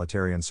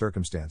post-totalitarian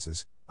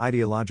circumstances,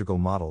 ideological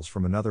models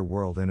from another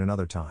world in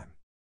another time.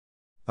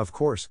 Of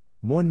course,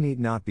 one need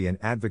not be an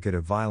advocate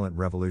of violent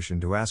revolution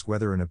to ask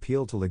whether an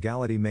appeal to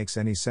legality makes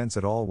any sense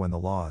at all when the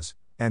laws,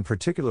 and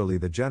particularly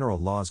the general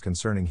laws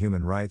concerning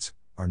human rights,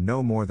 are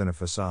no more than a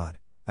facade,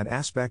 an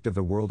aspect of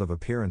the world of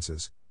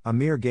appearances, a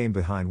mere game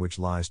behind which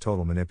lies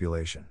total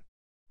manipulation.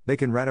 They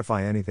can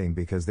ratify anything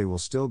because they will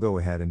still go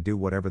ahead and do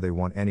whatever they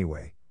want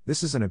anyway.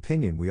 This is an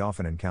opinion we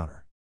often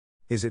encounter.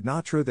 Is it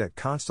not true that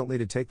constantly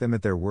to take them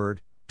at their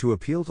word, to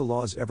appeal to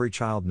laws every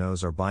child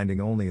knows are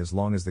binding only as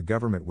long as the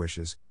government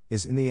wishes,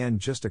 is in the end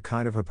just a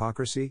kind of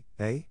hypocrisy,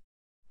 eh?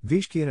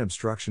 Vishkian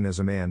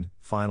obstructionism and,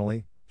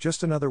 finally,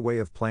 just another way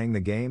of playing the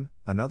game,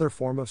 another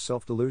form of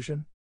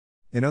self-delusion?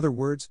 In other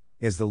words,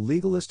 is the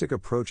legalistic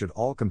approach at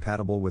all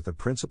compatible with the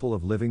principle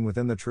of living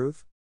within the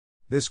truth?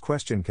 This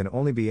question can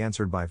only be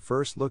answered by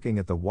first looking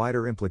at the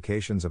wider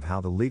implications of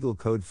how the legal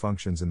code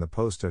functions in the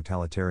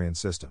post-totalitarian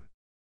system.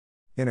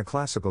 In a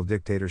classical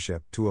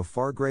dictatorship, to a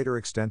far greater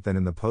extent than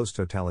in the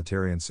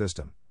post-totalitarian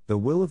system, the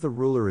will of the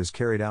ruler is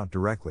carried out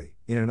directly,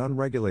 in an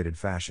unregulated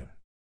fashion.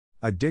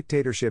 A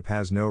dictatorship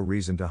has no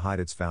reason to hide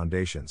its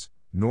foundations,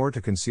 nor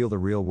to conceal the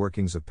real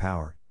workings of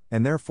power,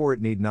 and therefore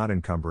it need not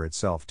encumber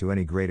itself to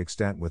any great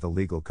extent with a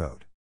legal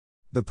code.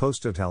 The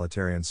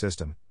post-totalitarian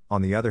system,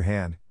 on the other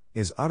hand,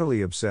 is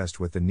utterly obsessed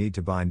with the need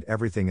to bind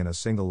everything in a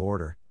single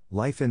order.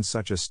 Life in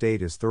such a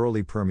state is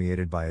thoroughly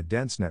permeated by a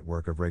dense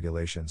network of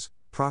regulations,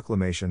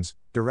 proclamations,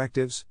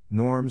 directives,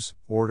 norms,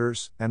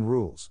 orders, and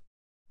rules.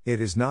 It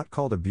is not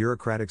called a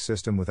bureaucratic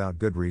system without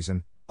good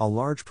reason. A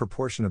large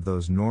proportion of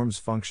those norms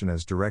function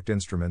as direct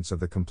instruments of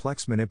the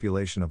complex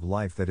manipulation of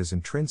life that is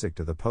intrinsic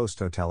to the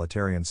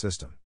post-totalitarian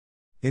system.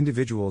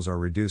 Individuals are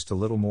reduced to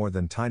little more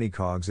than tiny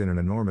cogs in an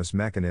enormous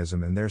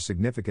mechanism, and their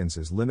significance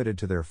is limited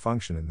to their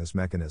function in this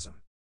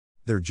mechanism.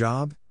 Their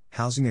job,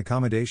 housing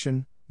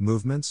accommodation,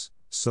 movements,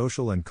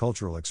 social and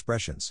cultural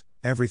expressions,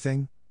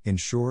 everything, in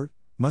short,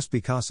 must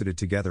be cosseted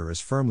together as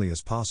firmly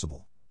as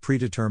possible,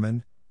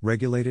 predetermined,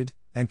 regulated,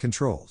 and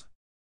controlled.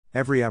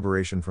 Every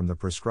aberration from the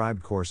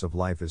prescribed course of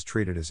life is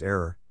treated as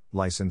error,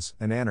 license,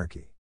 and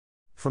anarchy.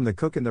 From the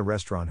cook in the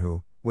restaurant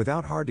who,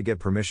 without hard to get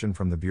permission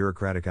from the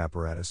bureaucratic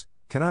apparatus,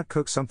 cannot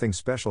cook something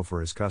special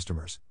for his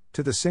customers,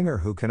 to the singer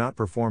who cannot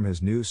perform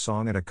his new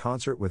song at a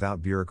concert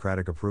without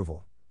bureaucratic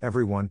approval,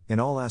 everyone, in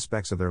all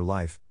aspects of their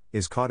life,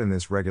 is caught in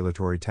this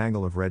regulatory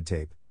tangle of red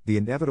tape, the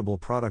inevitable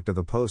product of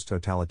the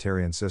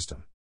post-totalitarian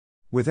system.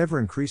 With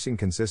ever-increasing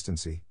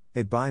consistency,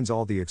 it binds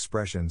all the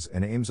expressions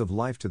and aims of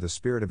life to the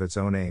spirit of its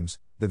own aims,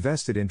 the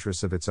vested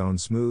interests of its own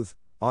smooth,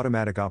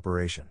 automatic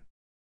operation.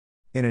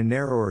 In a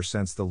narrower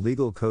sense, the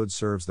legal code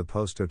serves the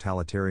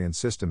post-totalitarian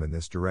system in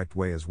this direct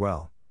way as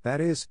well,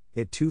 that is,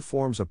 it too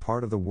forms a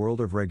part of the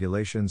world of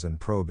regulations and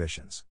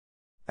prohibitions.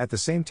 At the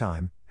same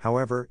time,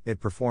 however, it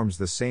performs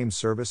the same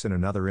service in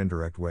another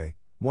indirect way,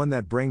 one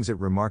that brings it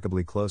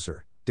remarkably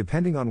closer,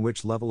 depending on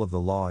which level of the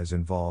law is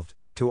involved,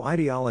 to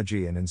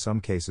ideology, and in some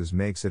cases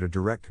makes it a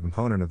direct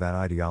component of that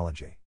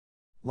ideology.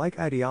 Like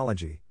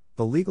ideology,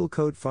 the legal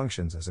code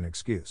functions as an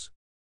excuse.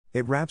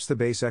 It wraps the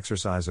base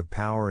exercise of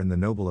power in the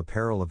noble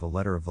apparel of the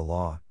letter of the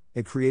law.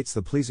 It creates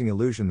the pleasing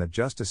illusion that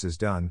justice is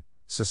done,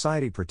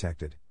 society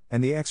protected,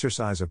 and the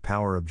exercise of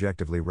power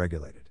objectively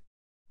regulated.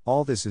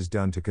 All this is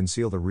done to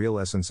conceal the real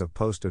essence of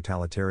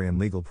post-totalitarian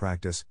legal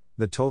practice,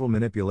 the total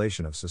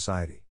manipulation of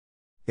society.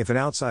 If an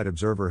outside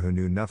observer who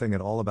knew nothing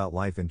at all about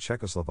life in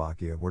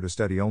Czechoslovakia were to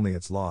study only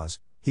its laws,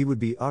 he would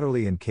be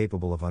utterly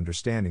incapable of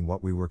understanding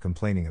what we were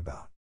complaining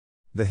about.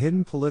 The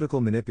hidden political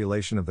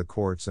manipulation of the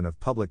courts and of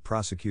public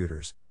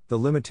prosecutors, the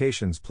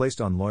limitations placed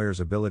on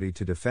lawyers' ability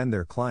to defend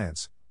their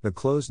clients, the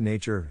closed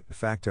nature, de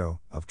facto,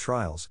 of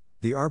trials,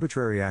 The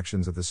arbitrary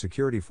actions of the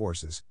security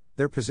forces,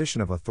 their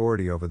position of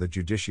authority over the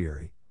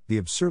judiciary, the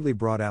absurdly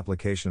broad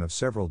application of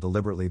several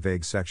deliberately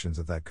vague sections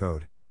of that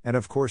code, and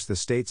of course the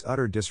state's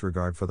utter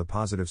disregard for the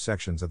positive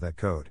sections of that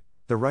code,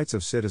 the rights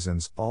of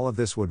citizens, all of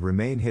this would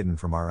remain hidden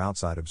from our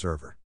outside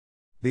observer.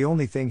 The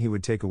only thing he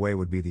would take away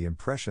would be the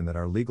impression that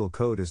our legal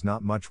code is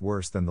not much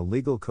worse than the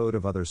legal code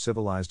of other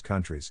civilized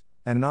countries,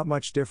 and not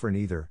much different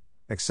either,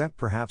 except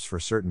perhaps for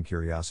certain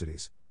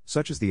curiosities,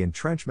 such as the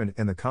entrenchment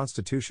in the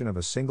constitution of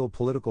a single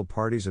political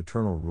party's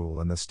eternal rule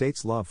and the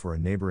state's love for a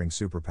neighboring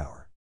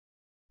superpower.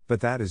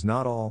 But that is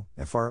not all.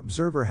 If our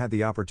observer had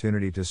the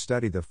opportunity to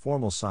study the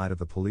formal side of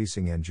the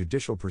policing and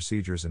judicial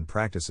procedures and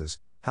practices,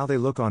 how they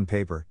look on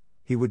paper,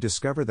 he would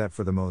discover that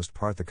for the most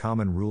part the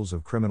common rules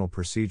of criminal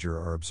procedure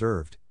are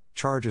observed,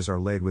 charges are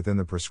laid within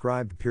the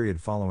prescribed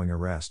period following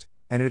arrest,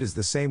 and it is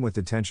the same with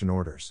detention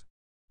orders.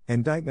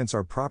 Indictments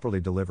are properly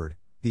delivered,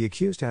 the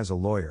accused has a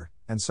lawyer,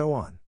 and so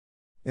on.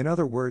 In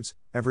other words,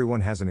 everyone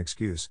has an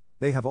excuse,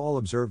 they have all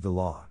observed the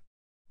law.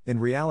 In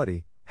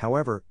reality,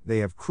 however, they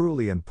have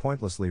cruelly and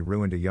pointlessly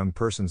ruined a young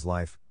person's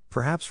life,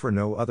 perhaps for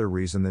no other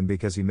reason than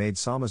because he made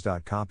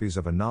samizdat copies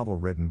of a novel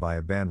written by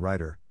a banned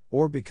writer,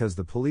 or because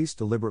the police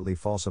deliberately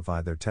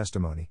falsified their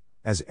testimony,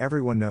 as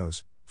everyone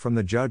knows, from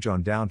the judge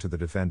on down to the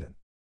defendant.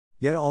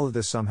 Yet all of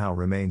this somehow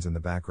remains in the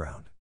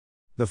background.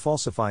 The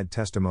falsified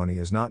testimony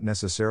is not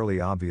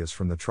necessarily obvious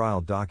from the trial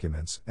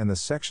documents, and the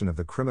section of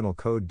the criminal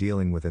code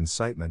dealing with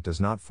incitement does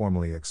not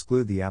formally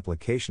exclude the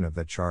application of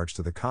that charge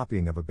to the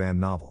copying of a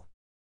banned novel.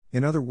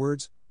 In other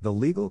words, the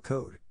legal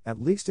code,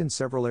 at least in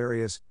several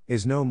areas,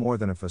 is no more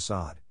than a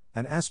facade,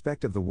 an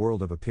aspect of the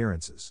world of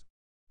appearances.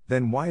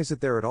 Then why is it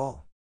there at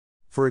all?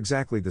 For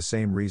exactly the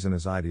same reason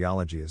as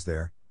ideology is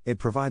there, it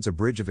provides a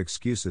bridge of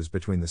excuses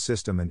between the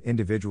system and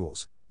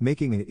individuals,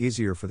 making it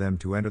easier for them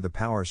to enter the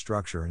power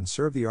structure and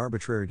serve the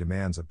arbitrary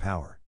demands of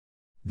power.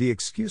 The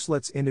excuse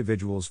lets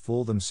individuals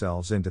fool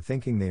themselves into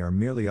thinking they are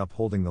merely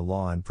upholding the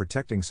law and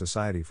protecting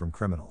society from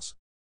criminals.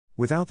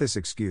 Without this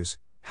excuse,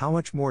 how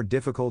much more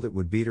difficult it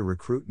would be to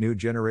recruit new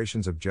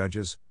generations of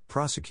judges,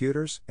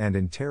 prosecutors, and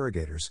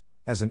interrogators,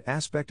 as an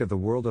aspect of the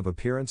world of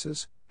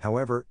appearances.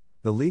 However,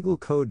 the legal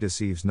code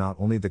deceives not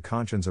only the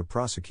conscience of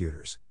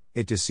prosecutors,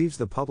 it deceives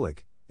the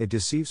public, it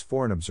deceives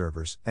foreign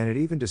observers, and it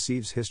even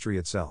deceives history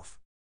itself.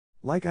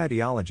 Like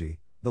ideology,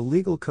 the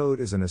legal code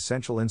is an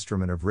essential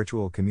instrument of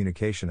ritual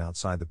communication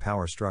outside the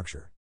power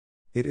structure.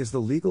 It is the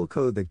legal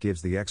code that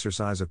gives the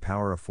exercise of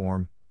power a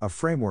form, a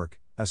framework,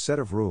 a set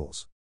of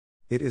rules.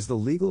 It is the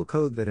legal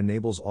code that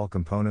enables all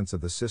components of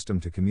the system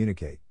to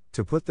communicate,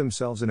 to put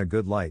themselves in a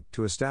good light,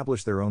 to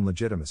establish their own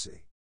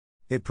legitimacy.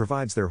 It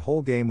provides their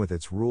whole game with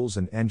its rules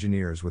and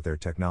engineers with their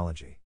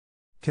technology.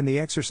 Can the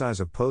exercise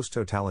of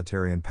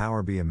post-totalitarian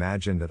power be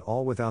imagined at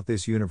all without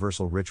this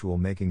universal ritual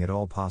making it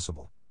all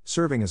possible,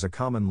 serving as a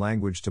common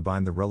language to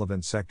bind the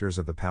relevant sectors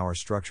of the power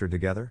structure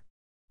together?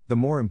 The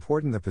more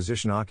important the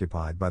position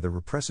occupied by the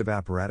repressive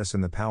apparatus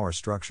in the power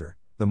structure,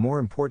 the more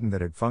important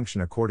that it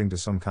function according to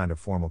some kind of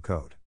formal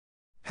code.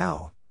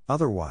 How,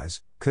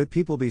 otherwise, could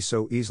people be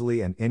so easily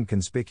and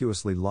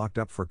inconspicuously locked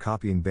up for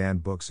copying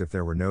banned books if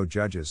there were no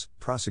judges,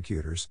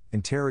 prosecutors,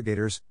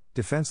 interrogators,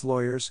 defense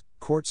lawyers,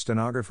 court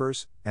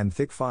stenographers, and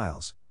thick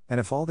files, and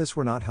if all this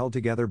were not held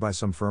together by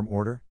some firm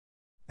order?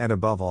 And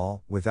above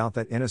all, without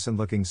that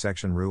innocent-looking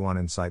section rule on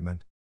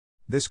incitement?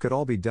 This could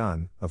all be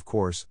done, of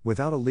course,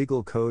 without a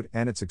legal code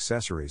and its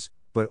accessories,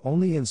 but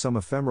only in some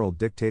ephemeral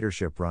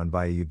dictatorship run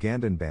by a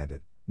Ugandan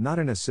bandit, not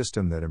in a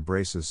system that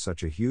embraces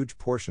such a huge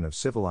portion of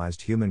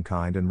civilized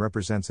humankind and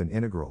represents an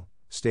integral,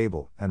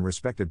 stable, and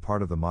respected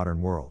part of the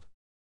modern world.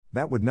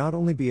 That would not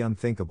only be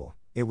unthinkable,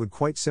 it would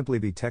quite simply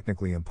be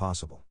technically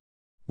impossible.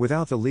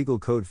 Without the legal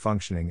code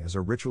functioning as a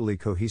ritually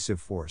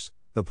cohesive force,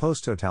 the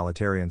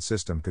post-totalitarian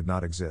system could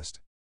not exist.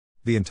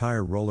 The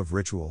entire role of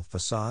ritual,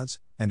 facades,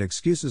 and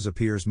excuses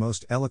appears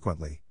most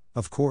eloquently,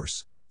 of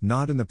course,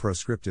 not in the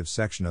proscriptive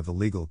section of the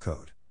legal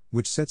code,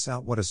 which sets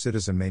out what a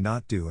citizen may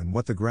not do and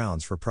what the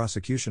grounds for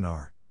prosecution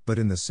are, but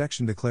in the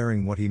section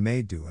declaring what he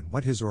may do and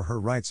what his or her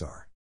rights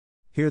are.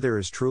 Here there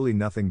is truly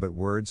nothing but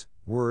words,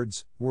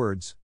 words,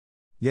 words.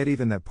 Yet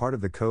even that part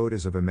of the code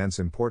is of immense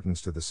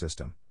importance to the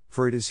system,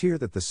 for it is here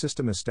that the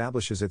system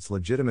establishes its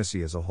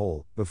legitimacy as a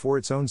whole, before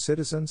its own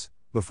citizens,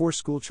 before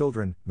school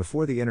children,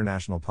 before the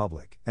international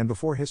public, and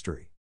before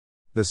history.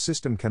 The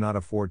system cannot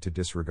afford to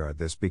disregard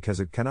this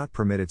because it cannot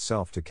permit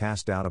itself to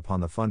cast doubt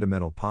upon the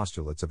fundamental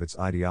postulates of its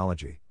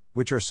ideology,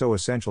 which are so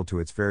essential to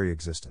its very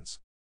existence.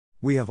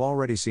 We have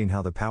already seen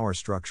how the power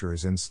structure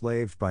is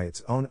enslaved by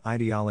its own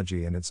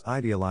ideology and its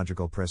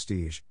ideological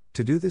prestige.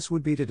 To do this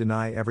would be to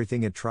deny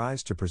everything it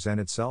tries to present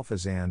itself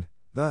as, and,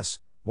 thus,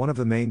 one of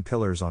the main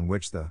pillars on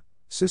which the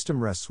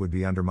system rests would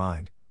be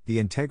undermined, the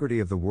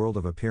integrity of the world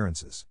of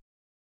appearances.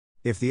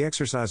 If the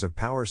exercise of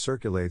power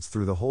circulates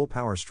through the whole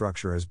power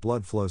structure as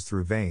blood flows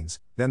through veins,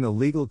 then the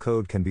legal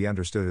code can be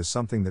understood as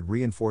something that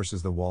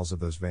reinforces the walls of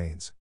those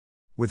veins.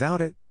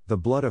 Without it, the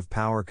blood of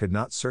power could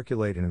not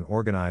circulate in an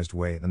organized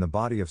way and the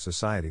body of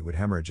society would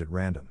hemorrhage at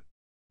random.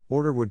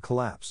 Order would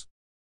collapse.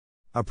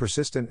 A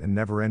persistent and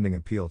never-ending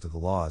appeal to the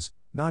laws,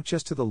 not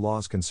just to the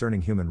laws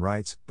concerning human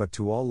rights, but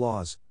to all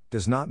laws,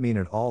 does not mean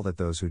at all that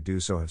those who do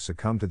so have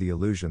succumbed to the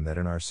illusion that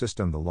in our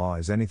system the law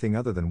is anything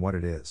other than what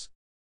it is.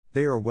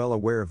 They are well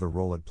aware of the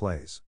role it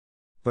plays.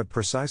 But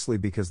precisely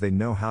because they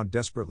know how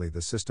desperately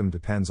the system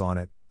depends on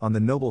it, on the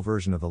noble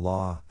version of the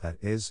law, that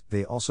is,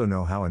 they also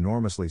know how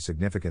enormously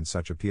significant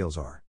such appeals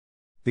are.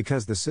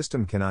 Because the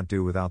system cannot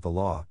do without the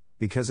law,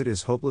 because it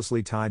is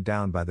hopelessly tied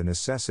down by the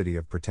necessity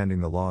of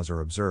pretending the laws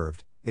are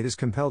observed, it is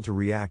compelled to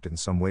react in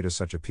some way to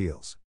such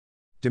appeals.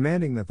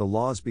 Demanding that the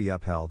laws be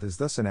upheld is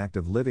thus an act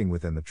of living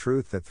within the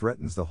truth that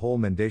threatens the whole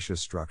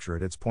mendacious structure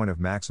at its point of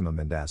maximum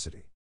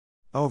mendacity.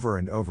 Over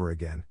and over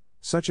again,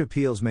 such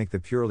appeals make the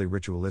purely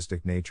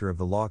ritualistic nature of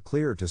the law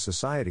clearer to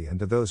society and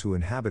to those who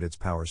inhabit its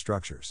power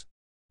structures.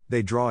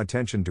 They draw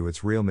attention to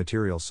its real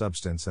material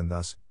substance and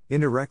thus,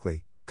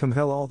 indirectly,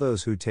 compel all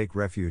those who take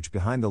refuge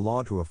behind the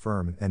law to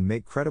affirm and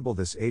make credible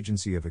this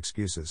agency of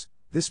excuses,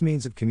 this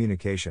means of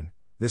communication,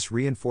 this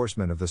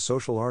reinforcement of the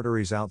social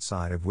arteries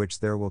outside of which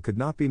their will could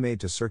not be made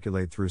to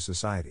circulate through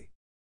society.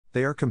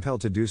 They are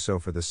compelled to do so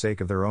for the sake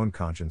of their own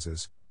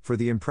consciences, for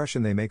the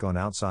impression they make on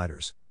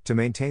outsiders, to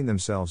maintain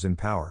themselves in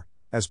power,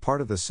 as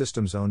part of the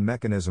system's own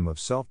mechanism of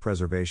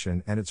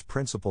self-preservation and its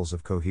principles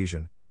of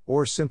cohesion,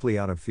 or simply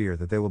out of fear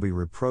that they will be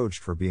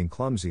reproached for being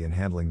clumsy in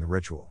handling the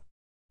ritual.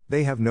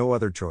 They have no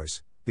other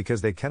choice, because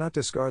they cannot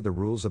discard the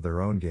rules of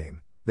their own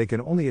game, they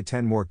can only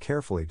attend more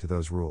carefully to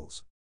those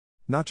rules.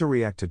 Not to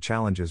react to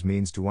challenges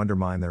means to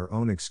undermine their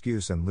own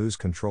excuse and lose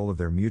control of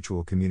their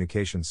mutual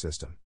communication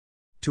system.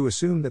 To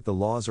assume that the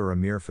laws are a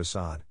mere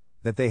facade,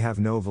 that they have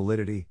no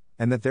validity,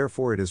 and that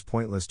therefore it is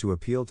pointless to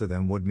appeal to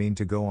them would mean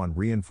to go on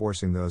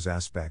reinforcing those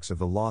aspects of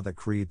the law that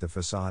create the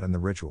facade and the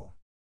ritual.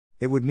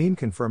 It would mean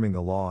confirming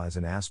the law as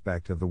an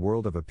aspect of the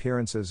world of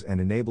appearances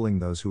and enabling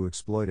those who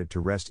exploit it to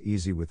rest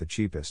easy with the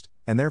cheapest,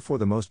 and therefore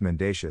the most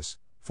mendacious,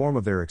 form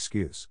of their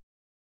excuse.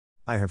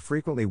 I have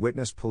frequently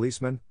witnessed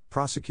policemen,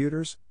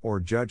 prosecutors, or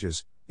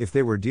judges, if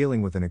they were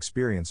dealing with an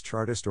experienced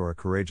chartist or a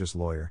courageous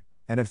lawyer,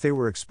 and if they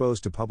were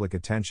exposed to public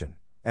attention,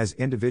 as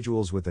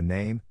individuals with a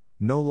name,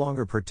 no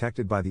longer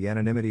protected by the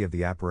anonymity of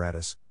the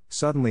apparatus,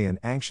 suddenly and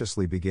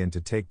anxiously begin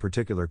to take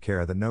particular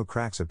care that no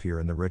cracks appear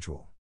in the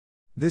ritual.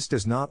 This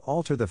does not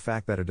alter the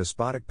fact that a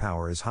despotic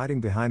power is hiding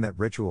behind that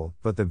ritual,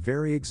 but the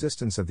very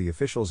existence of the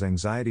official's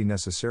anxiety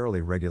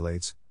necessarily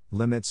regulates,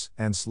 limits,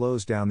 and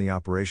slows down the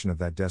operation of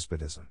that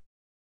despotism.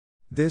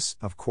 This,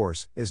 of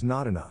course, is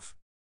not enough.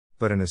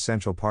 But an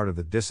essential part of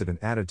the dissident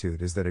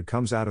attitude is that it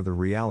comes out of the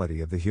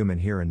reality of the human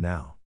here and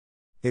now.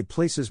 It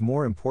places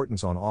more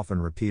importance on often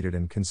repeated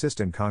and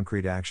consistent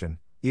concrete action,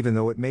 even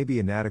though it may be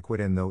inadequate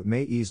and though it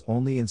may ease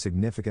only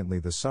insignificantly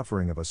the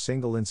suffering of a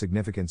single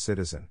insignificant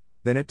citizen,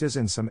 than it does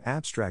in some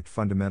abstract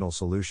fundamental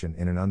solution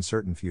in an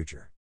uncertain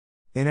future.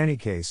 In any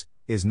case,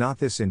 is not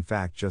this in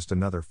fact just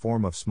another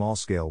form of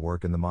small-scale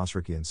work in the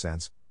Maastrichtian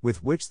sense,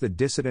 with which the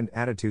dissident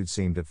attitude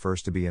seemed at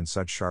first to be in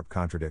such sharp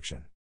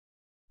contradiction?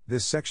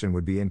 This section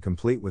would be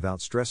incomplete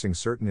without stressing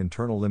certain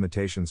internal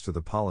limitations to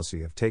the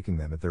policy of taking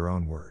them at their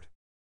own word.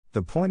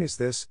 The point is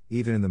this: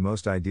 even in the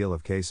most ideal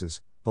of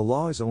cases, the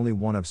law is only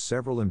one of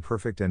several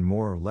imperfect and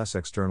more or less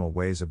external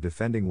ways of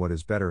defending what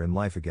is better in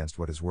life against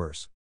what is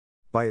worse.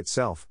 By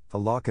itself, the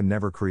law can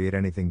never create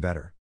anything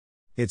better.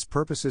 Its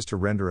purpose is to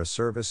render a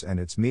service, and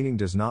its meaning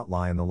does not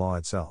lie in the law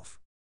itself.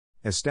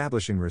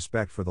 Establishing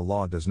respect for the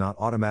law does not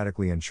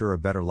automatically ensure a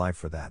better life,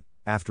 for that,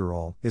 after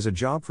all, is a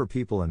job for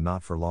people and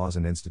not for laws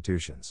and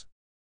institutions.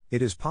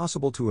 It is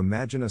possible to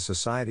imagine a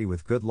society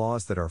with good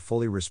laws that are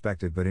fully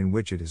respected but in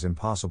which it is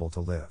impossible to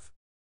live.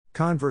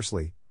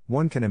 Conversely,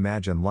 one can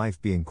imagine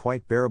life being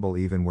quite bearable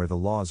even where the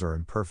laws are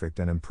imperfect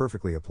and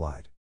imperfectly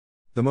applied.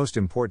 The most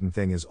important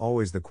thing is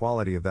always the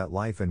quality of that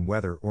life and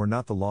whether or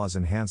not the laws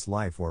enhance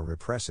life or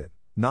repress it,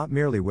 not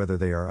merely whether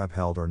they are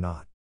upheld or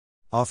not.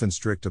 Often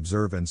strict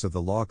observance of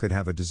the law could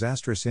have a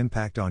disastrous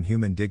impact on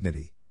human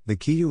dignity. The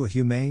key to a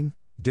humane,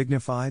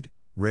 dignified,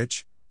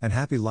 rich, and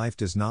happy life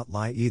does not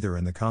lie either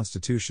in the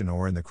Constitution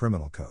or in the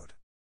Criminal Code.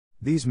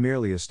 These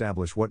merely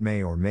establish what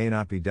may or may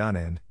not be done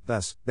and,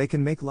 thus, they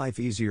can make life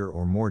easier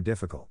or more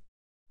difficult.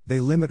 They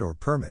limit or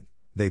permit,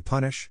 they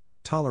punish,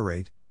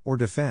 tolerate, or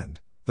defend,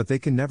 but they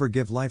can never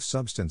give life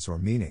substance or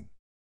meaning.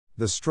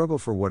 The struggle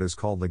for what is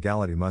called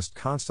legality must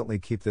constantly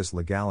keep this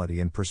legality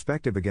in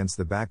perspective against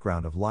the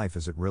background of life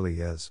as it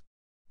really is.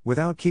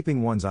 Without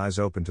keeping one's eyes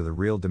open to the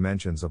real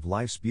dimensions of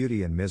life's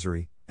beauty and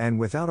misery, and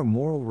without a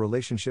moral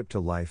relationship to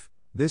life,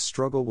 this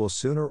struggle will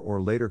sooner or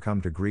later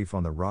come to grief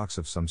on the rocks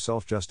of some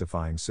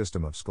self-justifying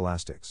system of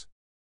scholastics.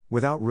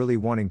 Without really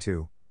wanting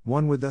to,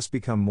 one would thus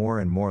become more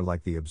and more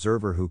like the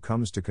observer who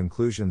comes to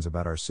conclusions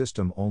about our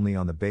system only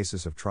on the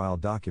basis of trial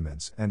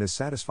documents and is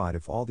satisfied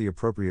if all the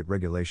appropriate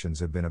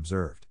regulations have been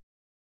observed.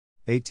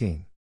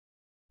 18.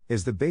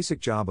 Is the basic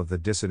job of the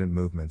dissident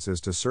movements is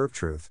to serve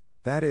truth,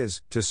 that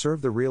is, to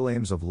serve the real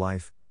aims of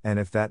life, and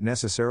if that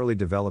necessarily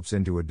develops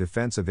into a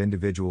defense of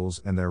individuals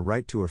and their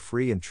right to a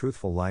free and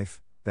truthful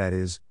life, that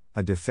is,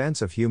 a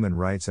defense of human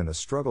rights and a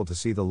struggle to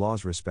see the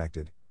laws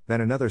respected,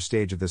 then another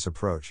stage of this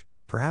approach,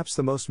 perhaps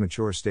the most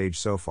mature stage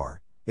so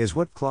far, is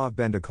what Vaclav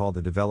Havel called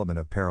the development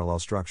of parallel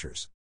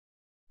structures.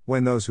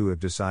 When those who have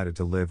decided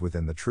to live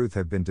within the truth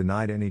have been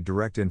denied any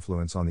direct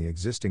influence on the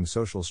existing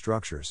social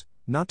structures,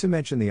 not to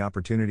mention the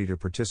opportunity to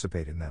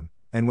participate in them,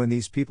 and when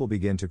these people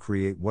begin to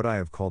create what I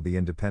have called the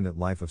independent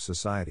life of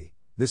society,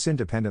 this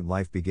independent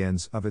life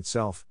begins, of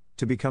itself,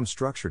 to become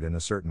structured in a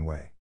certain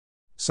way.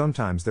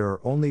 Sometimes there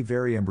are only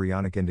very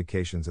embryonic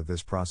indications of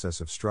this process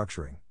of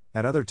structuring,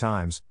 at other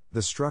times,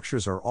 the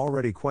structures are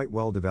already quite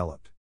well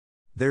developed.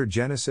 Their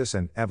genesis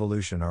and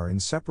evolution are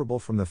inseparable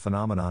from the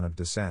phenomenon of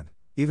descent,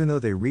 even though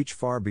they reach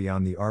far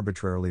beyond the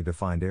arbitrarily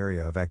defined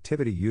area of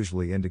activity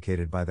usually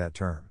indicated by that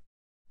term.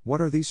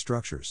 What are these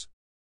structures?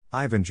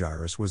 Ivan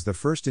Giras was the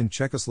first in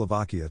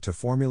Czechoslovakia to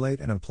formulate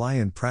and apply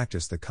in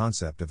practice the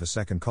concept of a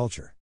second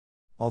culture.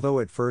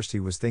 Although at first he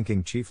was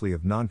thinking chiefly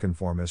of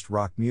nonconformist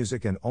rock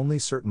music and only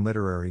certain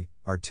literary,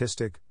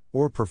 artistic,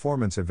 or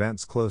performance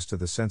events close to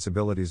the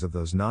sensibilities of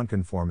those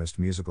nonconformist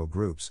musical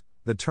groups,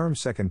 the term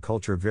second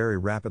culture very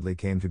rapidly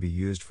came to be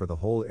used for the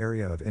whole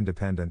area of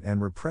independent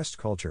and repressed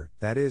culture,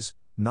 that is,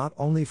 not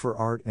only for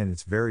art and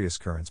its various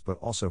currents but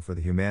also for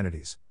the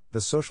humanities,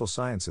 the social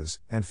sciences,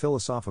 and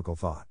philosophical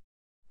thought.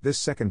 This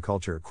second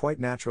culture, quite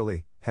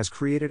naturally, has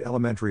created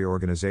elementary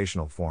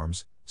organizational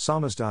forms,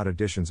 samizdat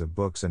editions of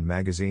books and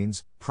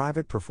magazines,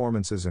 private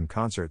performances and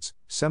concerts,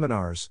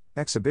 seminars,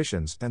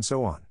 exhibitions, and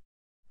so on.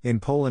 In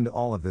Poland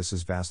all of this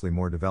is vastly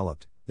more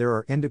developed. There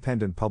are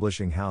independent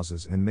publishing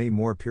houses and many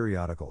more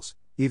periodicals,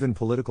 even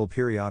political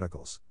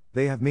periodicals.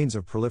 They have means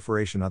of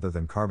proliferation other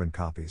than carbon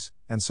copies,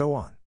 and so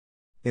on.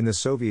 In the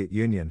Soviet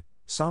Union,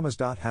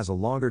 samizdat has a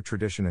longer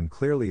tradition and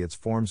clearly its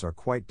forms are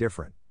quite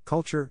different.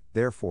 Culture,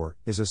 therefore,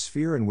 is a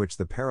sphere in which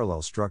the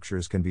parallel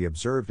structures can be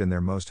observed in their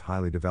most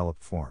highly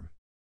developed form.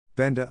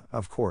 Benda,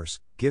 of course,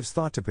 gives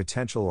thought to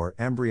potential or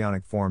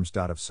embryonic forms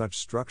of such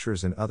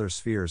structures in other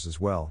spheres as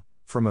well,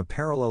 from a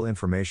parallel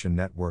information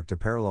network to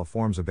parallel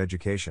forms of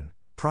education,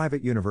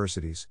 private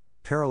universities,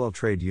 parallel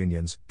trade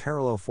unions,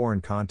 parallel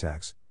foreign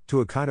contacts,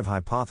 to a kind of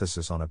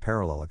hypothesis on a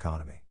parallel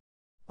economy.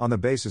 On the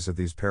basis of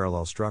these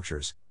parallel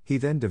structures, he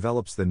then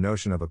develops the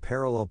notion of a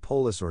parallel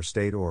polis or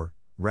state or,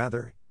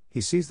 rather, he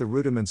sees the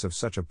rudiments of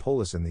such a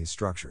polis in these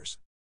structures.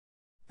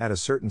 At a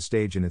certain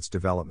stage in its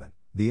development,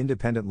 the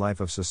independent life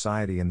of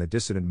society and the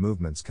dissident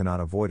movements cannot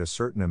avoid a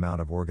certain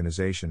amount of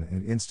organization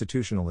and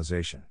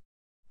institutionalization.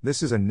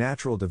 This is a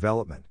natural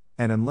development,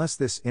 and unless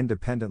this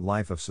independent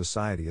life of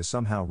society is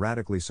somehow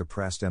radically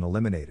suppressed and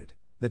eliminated,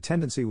 the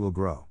tendency will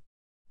grow.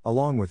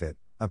 Along with it,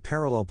 a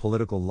parallel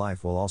political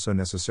life will also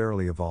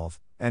necessarily evolve,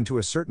 and to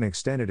a certain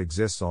extent it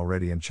exists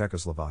already in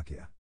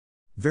Czechoslovakia.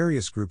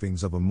 Various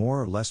groupings of a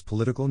more or less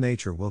political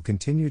nature will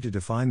continue to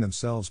define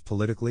themselves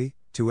politically,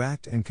 to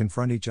act and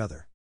confront each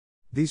other.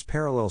 These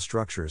parallel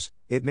structures,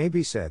 it may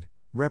be said,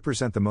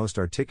 represent the most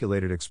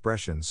articulated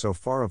expression so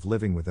far of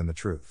living within the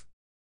truth.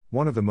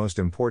 One of the most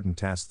important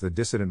tasks the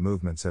dissident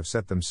movements have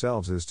set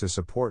themselves is to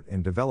support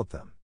and develop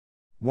them.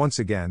 Once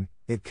again,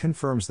 it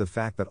confirms the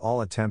fact that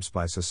all attempts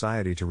by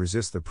society to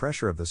resist the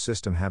pressure of the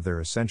system have their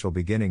essential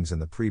beginnings in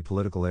the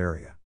pre-political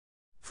area.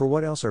 For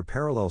what else are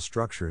parallel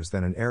structures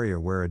than an area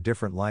where a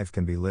different life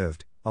can be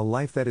lived, a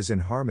life that is in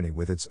harmony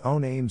with its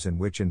own aims and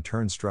which in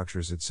turn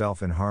structures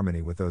itself in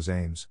harmony with those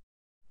aims?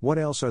 What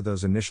else are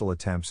those initial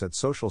attempts at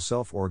social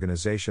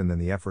self-organization than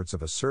the efforts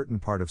of a certain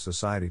part of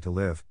society to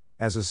live,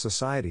 as a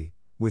society,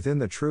 within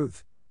the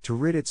truth, to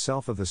rid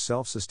itself of the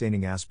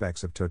self-sustaining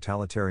aspects of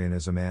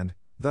totalitarianism and,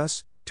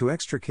 thus, to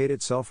extricate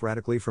itself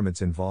radically from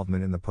its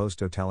involvement in the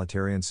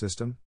post-totalitarian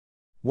system?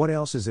 What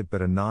else is it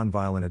but a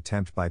non-violent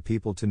attempt by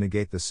people to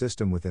negate the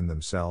system within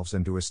themselves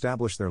and to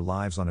establish their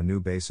lives on a new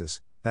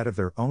basis, that of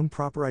their own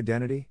proper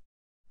identity?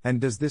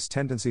 And does this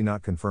tendency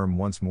not confirm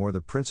once more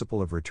the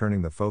principle of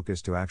returning the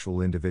focus to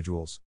actual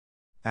individuals?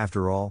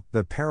 After all,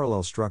 the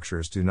parallel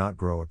structures do not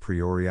grow a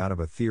priori out of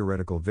a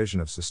theoretical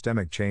vision of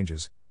systemic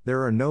changes.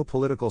 There are no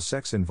political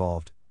sects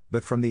involved,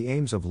 but from the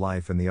aims of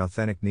life and the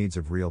authentic needs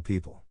of real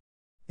people.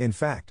 In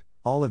fact,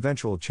 all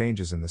eventual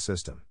changes in the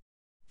system,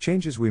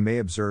 changes we may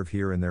observe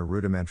here in their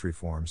rudimentary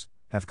forms,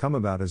 have come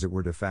about as it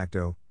were de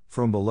facto,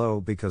 from below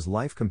because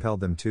life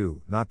compelled them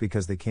to, not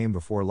because they came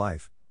before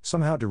life,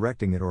 somehow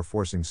directing it or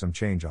forcing some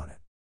change on it.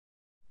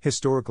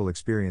 Historical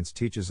experience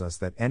teaches us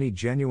that any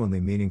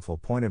genuinely meaningful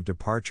point of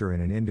departure in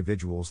an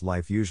individual's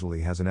life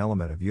usually has an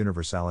element of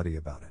universality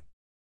about it.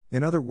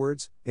 In other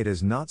words, it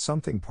is not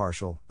something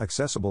partial,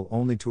 accessible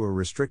only to a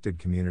restricted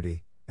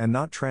community, and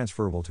not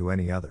transferable to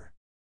any other.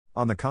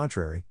 On the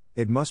contrary,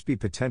 it must be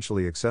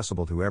potentially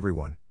accessible to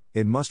everyone,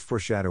 it must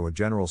foreshadow a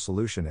general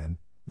solution and,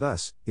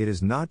 thus, it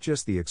is not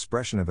just the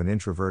expression of an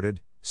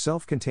introverted,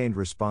 self-contained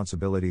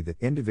responsibility that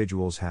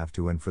individuals have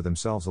to and for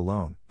themselves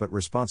alone, but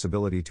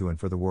responsibility to and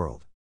for the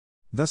world.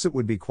 Thus it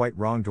would be quite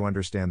wrong to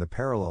understand the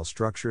parallel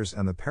structures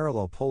and the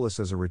parallel polis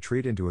as a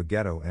retreat into a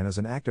ghetto and as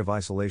an act of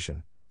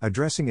isolation,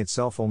 addressing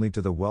itself only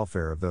to the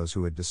welfare of those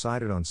who had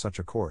decided on such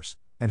a course,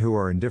 and who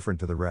are indifferent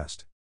to the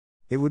rest.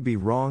 It would be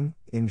wrong,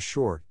 in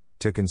short,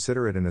 to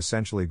consider it an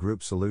essentially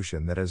group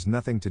solution that has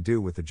nothing to do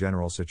with the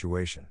general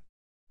situation.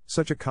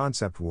 Such a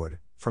concept would,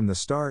 from the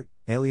start,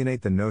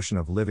 alienate the notion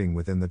of living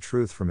within the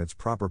truth from its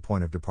proper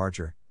point of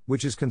departure,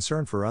 which is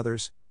concern for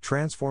others,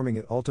 transforming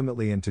it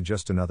ultimately into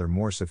just another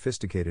more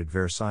sophisticated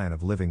version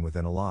of living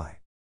within a lie.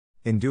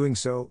 In doing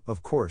so,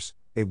 of course,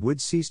 it would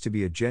cease to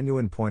be a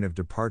genuine point of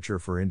departure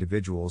for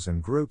individuals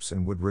and groups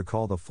and would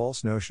recall the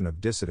false notion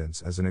of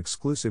dissidents as an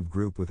exclusive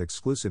group with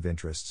exclusive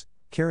interests,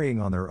 carrying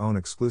on their own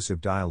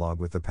exclusive dialogue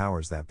with the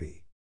powers that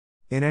be.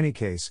 In any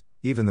case,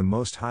 even the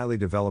most highly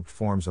developed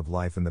forms of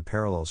life in the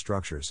parallel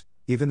structures,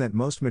 even that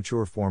most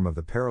mature form of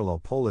the parallel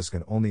polis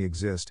can only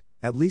exist,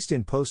 at least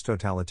in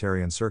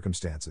post-totalitarian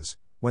circumstances,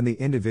 when the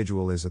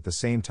individual is at the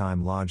same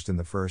time lodged in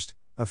the first,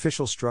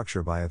 official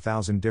structure by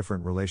 1,000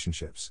 different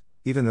relationships,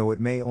 even though it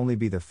may only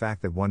be the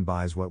fact that one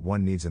buys what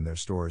one needs in their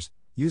stores,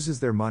 uses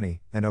their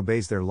money, and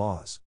obeys their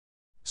laws.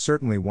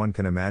 Certainly one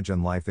can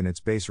imagine life in its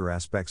baser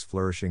aspects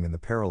flourishing in the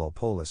parallel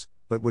polis,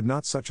 but would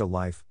not such a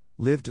life,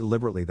 lived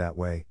deliberately that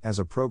way, as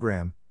a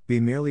program, be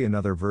merely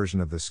another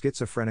version of the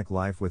schizophrenic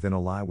life within a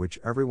lie which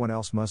everyone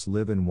else must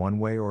live in one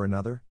way or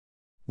another?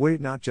 Would it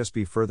not just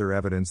be further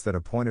evidence that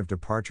a point of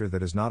departure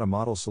that is not a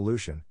model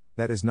solution,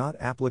 that is not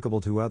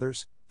applicable to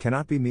others,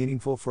 cannot be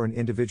meaningful for an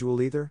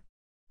individual either?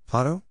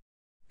 Plato?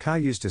 Kai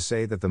used to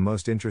say that the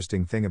most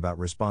interesting thing about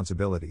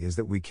responsibility is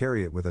that we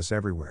carry it with us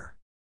everywhere.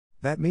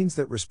 That means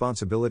that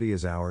responsibility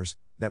is ours,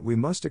 that we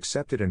must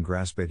accept it and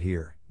grasp it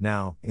here,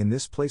 now, in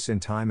this place in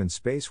time and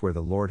space where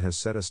the Lord has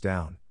set us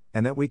down,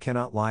 and that we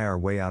cannot lie our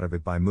way out of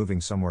it by moving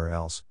somewhere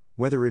else,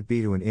 whether it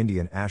be to an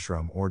Indian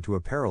ashram or to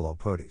a parallel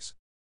podis.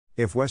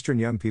 If Western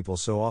young people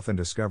so often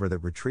discover that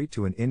retreat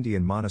to an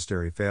Indian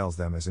monastery fails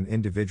them as an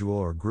individual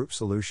or group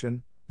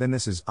solution, then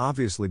this is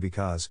obviously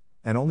because,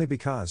 and only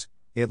because,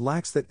 it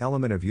lacks that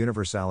element of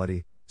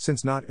universality,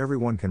 since not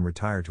everyone can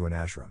retire to an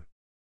ashram.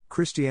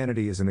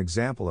 Christianity is an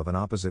example of an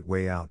opposite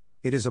way out.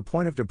 It is a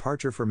point of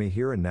departure for me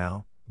here and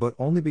now, but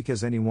only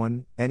because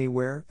anyone,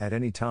 anywhere, at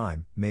any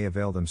time, may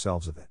avail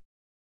themselves of it.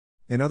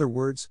 In other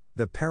words,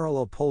 the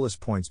parallel polis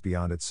points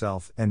beyond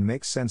itself and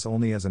makes sense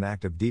only as an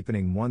act of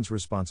deepening one's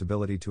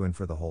responsibility to and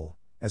for the whole,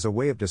 as a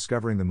way of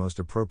discovering the most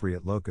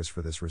appropriate locus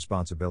for this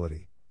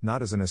responsibility,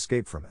 not as an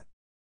escape from it.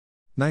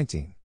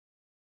 19.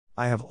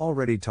 I have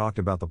already talked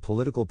about the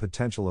political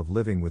potential of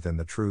living within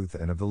the truth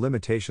and of the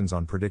limitations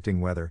on predicting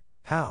whether,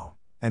 how,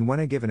 and when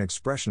a given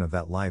expression of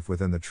that life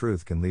within the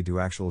truth can lead to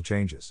actual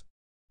changes.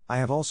 I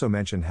have also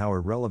mentioned how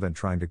irrelevant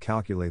trying to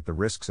calculate the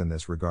risks in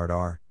this regard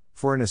are,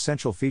 for an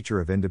essential feature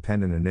of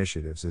independent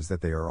initiatives is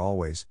that they are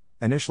always,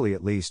 initially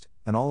at least,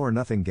 an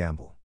all-or-nothing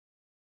gamble.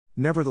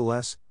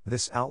 Nevertheless,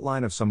 this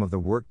outline of some of the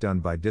work done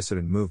by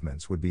dissident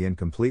movements would be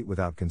incomplete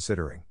without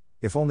considering,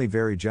 if only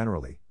very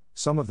generally,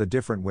 some of the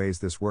different ways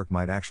this work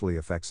might actually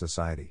affect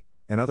society,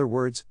 in other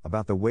words,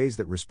 about the ways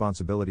that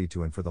responsibility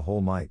to and for the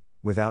whole might,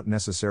 without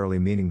necessarily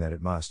meaning that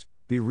it must,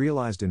 be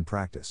realized in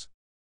practice.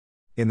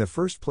 In the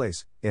first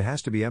place, it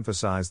has to be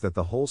emphasized that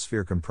the whole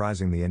sphere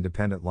comprising the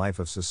independent life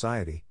of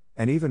society,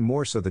 and even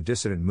more so the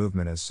dissident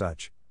movement as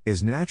such,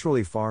 is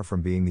naturally far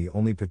from being the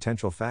only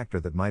potential factor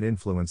that might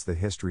influence the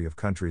history of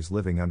countries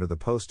living under the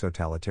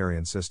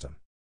post-totalitarian system.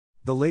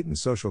 The latent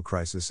social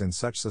crisis in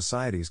such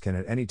societies can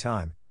at any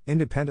time,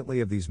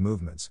 independently of these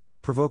movements,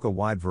 provoke a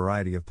wide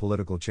variety of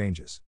political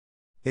changes.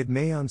 It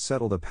may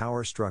unsettle the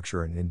power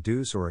structure and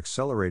induce or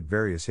accelerate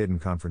various hidden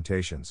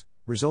confrontations,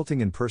 resulting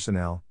in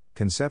personnel,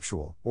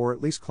 conceptual, or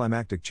at least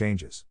climactic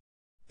changes.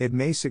 It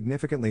may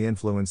significantly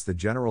influence the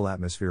general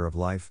atmosphere of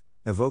life,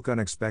 evoke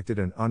unexpected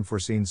and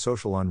unforeseen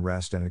social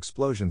unrest and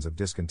explosions of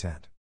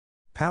discontent.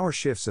 Power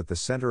shifts at the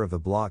center of the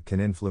bloc can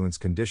influence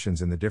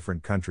conditions in the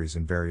different countries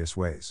in various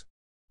ways.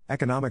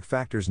 Economic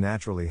factors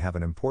naturally have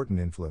an important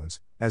influence,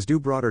 as do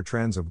broader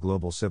trends of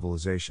global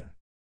civilization.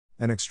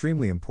 An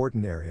extremely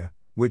important area,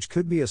 which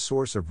could be a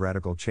source of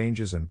radical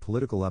changes and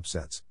political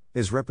upsets,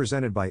 is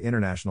represented by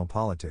international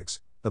politics,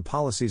 the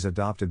policies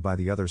adopted by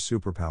the other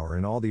superpower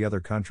in all the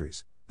other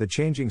countries, the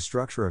changing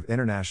structure of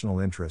international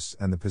interests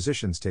and the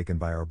positions taken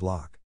by our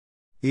bloc.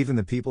 Even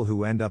the people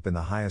who end up in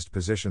the highest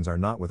positions are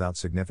not without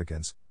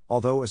significance,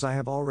 although as I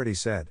have already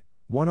said,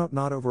 one ought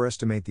not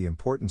overestimate the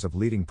importance of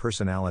leading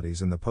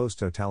personalities in the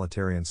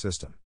post-totalitarian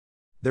system.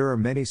 There are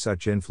many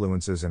such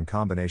influences and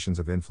combinations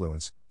of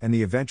influence, and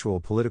the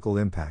eventual political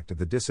impact of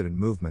the dissident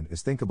movement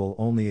is thinkable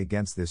only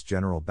against this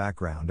general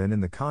background and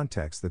in the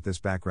context that this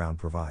background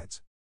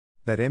provides.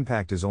 That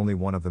impact is only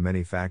one of the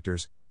many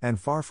factors, and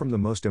far from the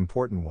most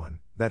important one,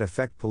 that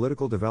affect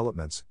political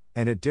developments,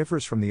 and it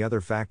differs from the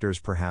other factors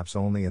perhaps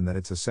only in that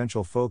its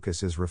essential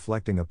focus is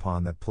reflecting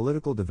upon that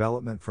political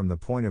development from the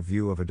point of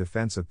view of a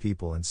defense of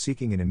people and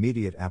seeking an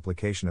immediate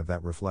application of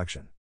that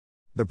reflection.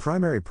 The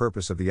primary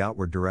purpose of the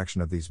outward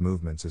direction of these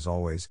movements is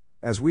always,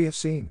 as we have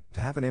seen,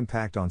 to have an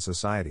impact on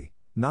society,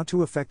 not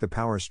to affect the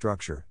power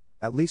structure,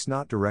 at least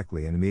not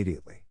directly and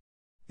immediately.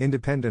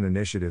 Independent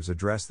initiatives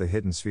address the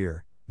hidden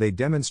sphere, they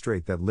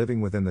demonstrate that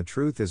living within the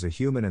truth is a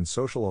human and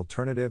social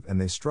alternative, and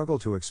they struggle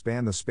to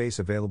expand the space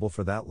available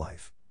for that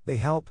life. They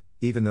help,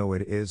 even though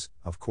it is,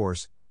 of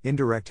course,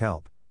 indirect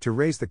help, to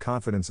raise the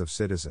confidence of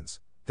citizens.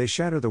 They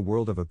shatter the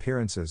world of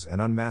appearances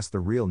and unmask the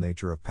real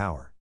nature of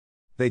power.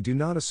 They do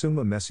not assume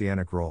a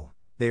messianic role,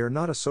 they are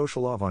not a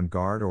social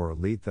avant-garde or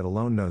elite that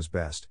alone knows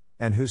best,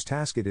 and whose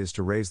task it is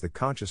to raise the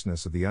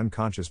consciousness of the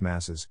unconscious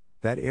masses.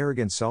 That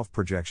arrogant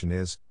self-projection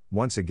is,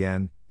 once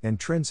again,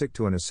 intrinsic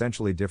to an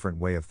essentially different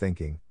way of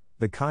thinking,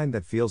 the kind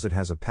that feels it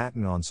has a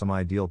patent on some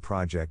ideal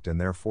project and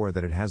therefore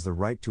that it has the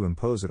right to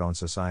impose it on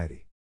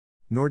society.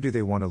 Nor do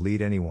they want to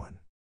lead anyone.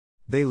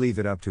 They leave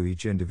it up to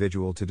each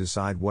individual to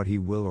decide what he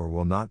will or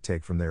will not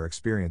take from their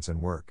experience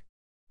and work.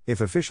 If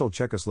official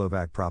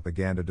Czechoslovak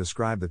propaganda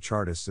described the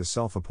Chartists as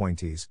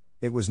self-appointees,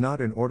 it was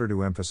not in order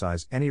to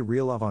emphasize any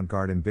real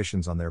avant-garde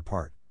ambitions on their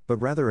part, but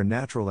rather a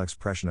natural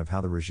expression of how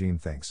the regime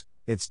thinks,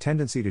 its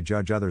tendency to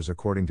judge others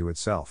according to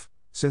itself,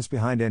 since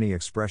behind any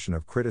expression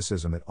of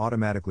criticism it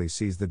automatically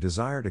sees the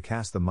desire to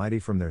cast the mighty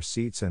from their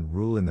seats and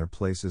rule in their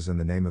places in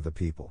the name of the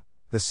people,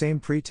 the same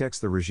pretext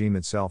the regime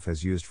itself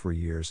has used for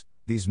years.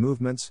 These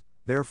movements,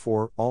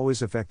 therefore,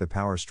 always affect the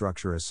power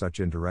structure as such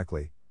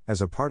indirectly, as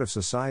a part of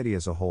society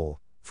as a whole,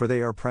 for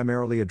they are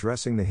primarily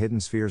addressing the hidden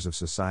spheres of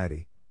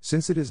society,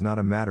 since it is not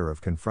a matter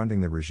of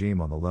confronting the regime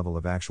on the level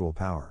of actual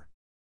power.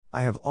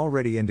 I have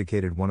already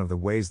indicated one of the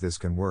ways this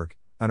can work.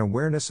 An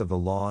awareness of the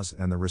laws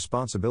and the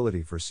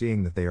responsibility for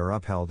seeing that they are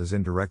upheld is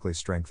indirectly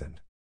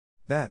strengthened.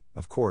 That,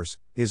 of course,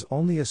 is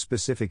only a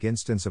specific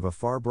instance of a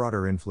far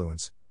broader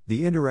influence,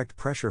 the indirect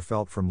pressure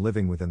felt from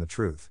living within the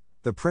truth,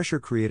 the pressure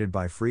created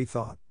by free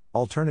thought,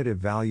 alternative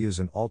values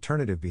and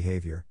alternative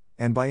behavior,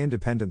 and by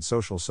independent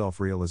social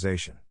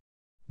self-realization.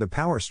 The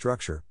power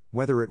structure,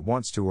 whether it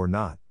wants to or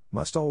not,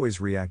 must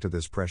always react to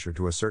this pressure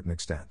to a certain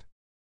extent.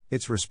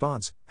 Its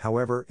response,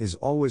 however, is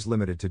always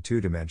limited to two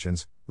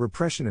dimensions: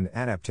 repression and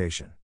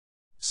adaptation.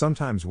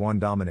 Sometimes one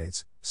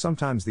dominates,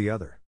 sometimes the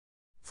other.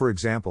 For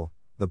example,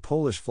 the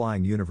Polish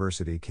Flying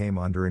University came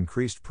under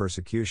increased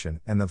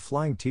persecution and the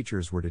flying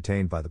teachers were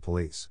detained by the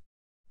police.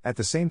 At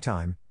the same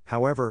time,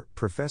 however,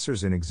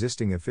 professors in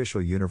existing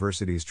official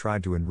universities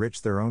tried to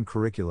enrich their own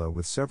curricula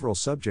with several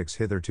subjects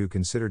hitherto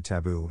considered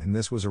taboo, and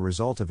this was a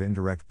result of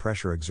indirect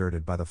pressure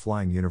exerted by the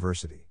Flying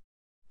University.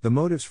 The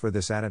motives for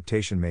this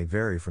adaptation may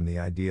vary from the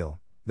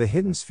ideal. The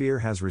hidden sphere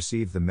has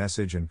received the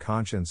message and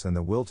conscience and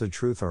the will to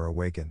truth are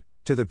awakened.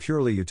 To the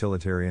purely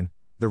utilitarian,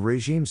 the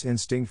regime's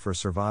instinct for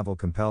survival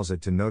compels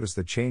it to notice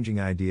the changing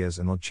ideas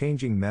and the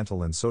changing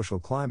mental and social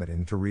climate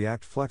and to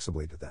react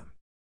flexibly to them.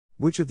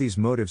 Which of these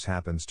motives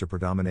happens to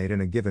predominate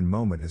in a given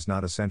moment is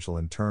not essential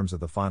in terms of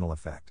the final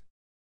effect.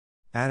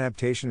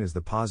 Adaptation is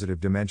the positive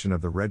dimension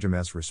of the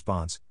regime's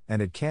response, and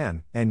it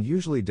can, and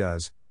usually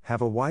does,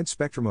 have a wide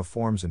spectrum of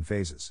forms and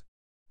phases.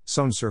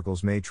 Some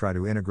circles may try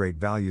to integrate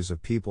values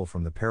of people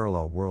from the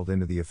parallel world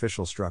into the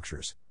official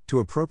structures, to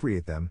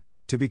appropriate them,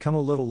 to become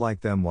a little like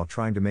them while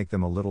trying to make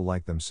them a little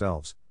like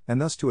themselves, and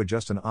thus to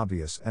adjust an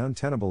obvious and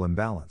untenable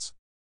imbalance.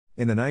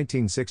 In the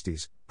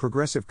 1960s,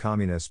 progressive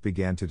communists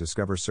began to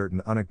discover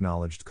certain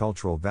unacknowledged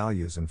cultural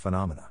values and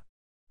phenomena.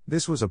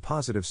 This was a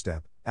positive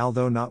step,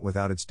 although not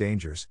without its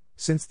dangers,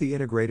 since the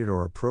integrated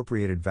or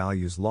appropriated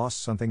values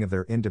lost something of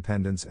their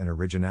independence and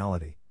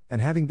originality, and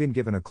having been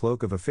given a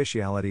cloak of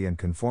officiality and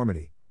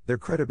conformity, their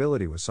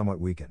credibility was somewhat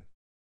weakened.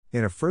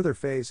 In a further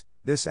phase,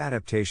 this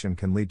adaptation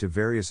can lead to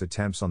various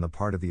attempts on the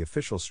part of the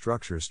official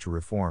structures to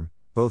reform,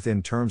 both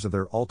in terms of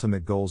their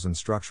ultimate goals and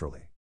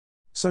structurally.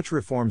 Such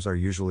reforms are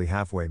usually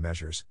halfway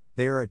measures.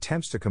 They are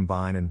attempts to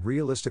combine and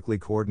realistically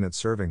coordinate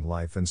serving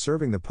life and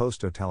serving the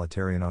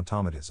post-totalitarian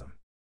automatism.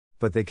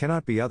 But they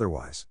cannot be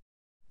otherwise.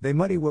 They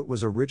muddy what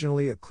was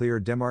originally a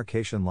clear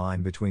demarcation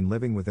line between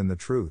living within the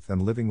truth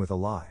and living with a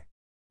lie.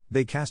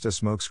 They cast a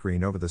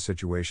smokescreen over the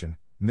situation,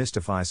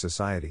 mystify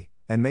society,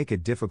 and make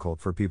it difficult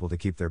for people to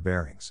keep their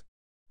bearings.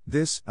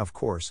 This, of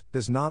course,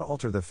 does not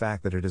alter the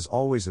fact that it is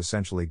always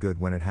essentially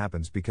good when it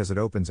happens because it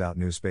opens out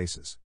new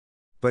spaces.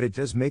 But it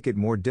does make it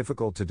more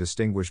difficult to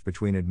distinguish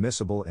between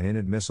admissible and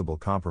inadmissible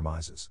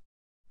compromises.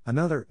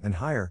 Another, and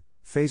higher,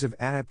 phase of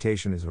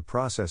adaptation is a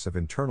process of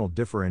internal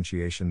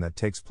differentiation that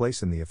takes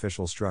place in the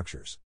official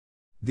structures.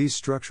 These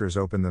structures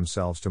open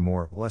themselves to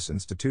more or less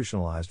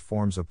institutionalized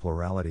forms of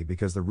plurality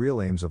because the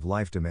real aims of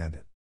life demand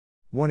it.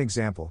 One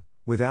example: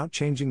 without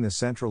changing the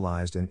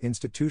centralized and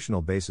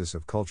institutional basis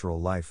of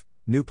cultural life,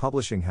 new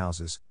publishing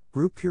houses,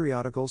 group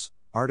periodicals,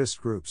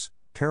 artist groups,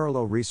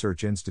 parallel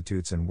research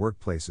institutes and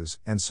workplaces,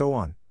 and so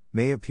on,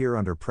 may appear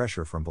under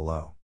pressure from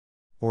below.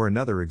 Or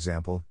another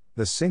example: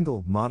 the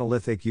single,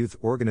 monolithic youth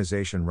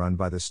organization run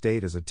by the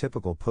state as a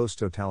typical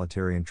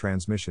post-totalitarian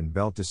transmission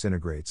belt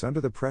disintegrates under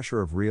the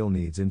pressure of real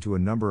needs into a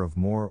number of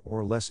more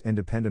or less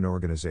independent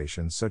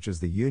organizations such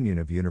as the Union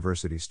of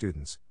University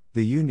Students,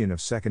 the Union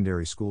of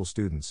Secondary School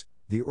Students,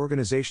 the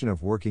Organization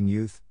of Working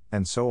Youth,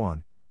 and so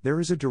on. There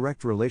is a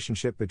direct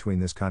relationship between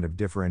this kind of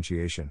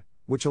differentiation,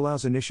 which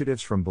allows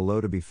initiatives from below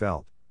to be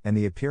felt, and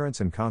the appearance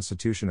and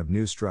constitution of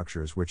new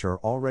structures which are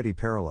already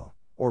parallel,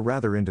 or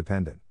rather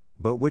independent,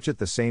 but which at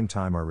the same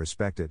time are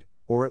respected,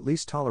 or at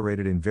least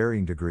tolerated in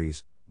varying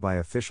degrees, by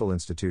official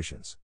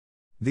institutions.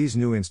 These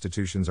new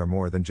institutions are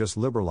more than just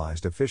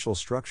liberalized official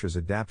structures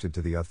adapted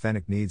to the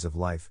authentic needs of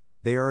life.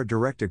 They are a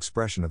direct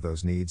expression of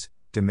those needs,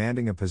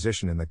 demanding a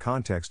position in the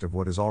context of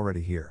what is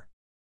already here.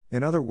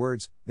 In other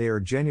words, they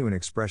are genuine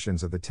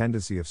expressions of the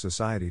tendency of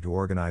society to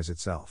organize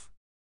itself.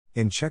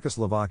 In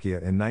Czechoslovakia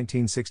in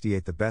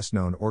 1968, the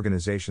best-known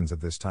organizations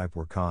of this type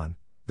were KON,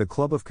 the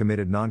Club of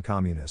Committed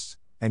Non-Communists,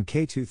 and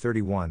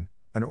K231,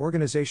 an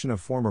organization of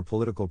former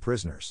political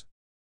prisoners.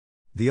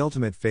 The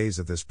ultimate phase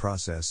of this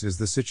process is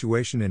the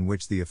situation in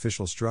which the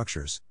official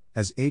structures,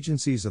 as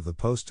agencies of the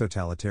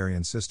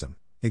post-totalitarian system,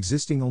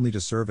 existing only to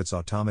serve its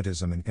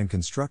automatism and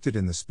constructed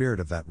in the spirit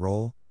of that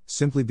role,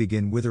 simply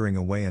begin withering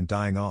away and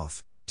dying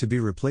off, to be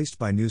replaced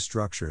by new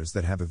structures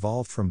that have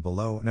evolved from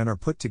below and are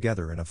put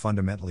together in a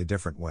fundamentally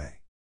different way.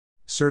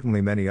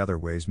 Certainly many other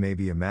ways may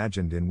be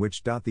imagined in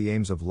which the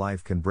aims of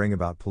life can bring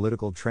about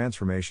political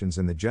transformations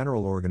in the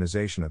general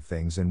organization of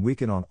things and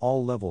weaken on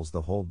all levels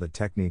the hold that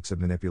techniques of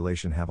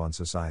manipulation have on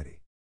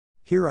society.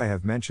 Here I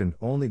have mentioned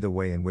only the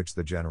way in which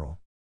the general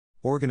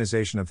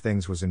organization of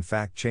things was in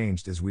fact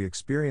changed as we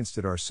experienced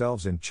it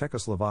ourselves in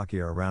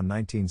Czechoslovakia around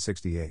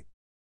 1968.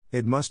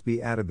 It must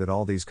be added that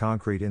all these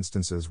concrete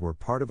instances were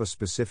part of a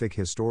specific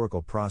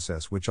historical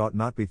process which ought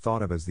not be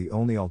thought of as the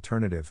only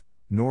alternative,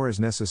 nor as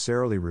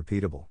necessarily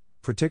repeatable,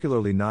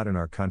 particularly not in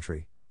our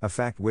country, a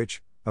fact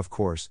which, of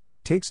course,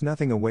 takes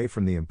nothing away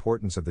from the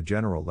importance of the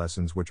general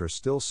lessons which are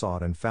still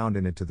sought and found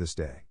in it to this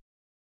day.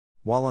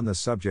 While on the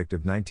subject of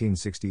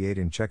 1968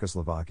 in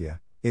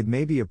Czechoslovakia, it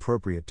may be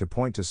appropriate to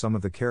point to some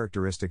of the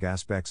characteristic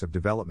aspects of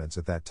developments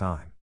at that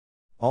time.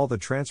 All the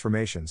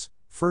transformations,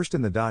 first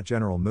in the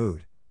general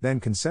mood, then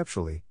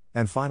conceptually,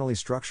 and finally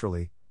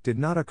structurally, did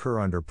not occur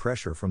under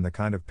pressure from the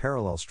kind of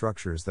parallel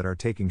structures that are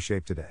taking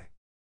shape today.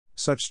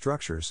 Such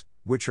structures,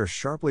 which are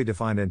sharply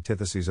defined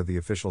antitheses of the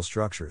official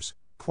structures,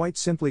 quite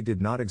simply did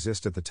not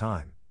exist at the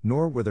time,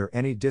 nor were there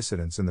any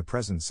dissidents in the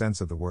present sense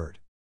of the word.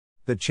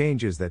 The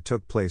changes that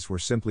took place were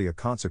simply a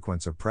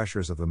consequence of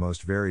pressures of the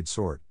most varied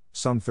sort,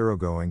 some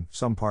thoroughgoing,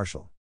 some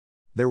partial.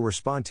 There were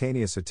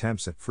spontaneous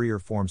attempts at freer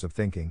forms of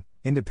thinking,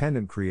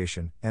 independent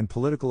creation, and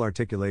political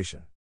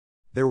articulation.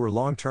 There were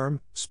long-term,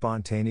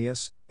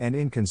 spontaneous, and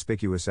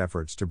inconspicuous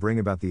efforts to bring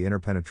about the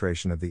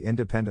interpenetration of the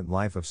independent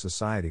life of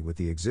society with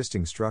the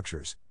existing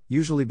structures,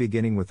 usually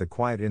beginning with the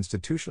quiet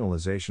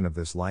institutionalization of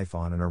this life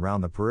on and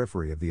around the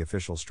periphery of the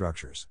official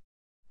structures.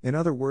 In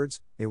other words,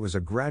 it was a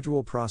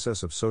gradual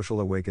process of social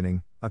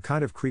awakening, a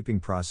kind of creeping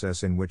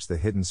process in which the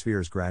hidden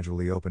spheres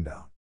gradually opened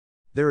out.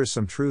 There is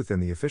some truth in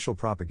the official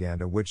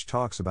propaganda which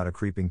talks about a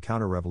creeping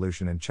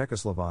counter-revolution in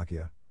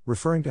Czechoslovakia,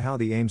 referring to how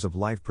the aims of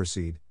life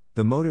proceed.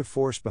 The motive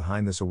force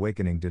behind this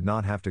awakening did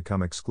not have to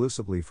come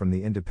exclusively from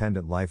the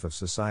independent life of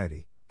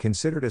society,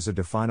 considered as a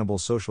definable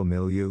social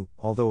milieu,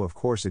 although of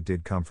course it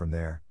did come from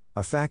there,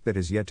 a fact that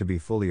is yet to be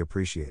fully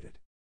appreciated.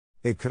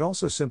 It could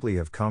also simply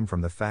have come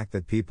from the fact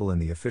that people in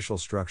the official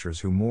structures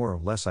who more or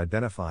less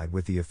identified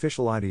with the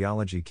official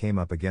ideology came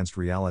up against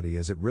reality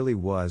as it really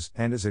was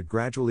and as it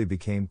gradually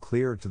became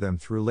clear to them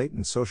through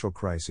latent social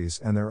crises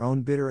and their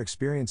own bitter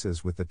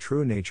experiences with the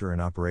true nature and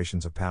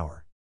operations of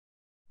power.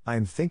 I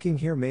am thinking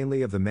here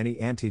mainly of the many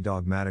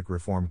anti-dogmatic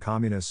reform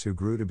communists who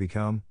grew to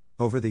become,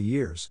 over the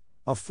years,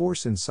 a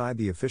force inside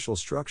the official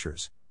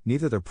structures.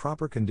 Neither the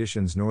proper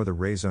conditions nor the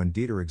raison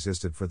d'etre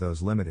existed for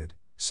those limited,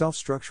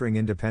 self-structuring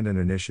independent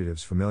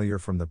initiatives familiar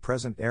from the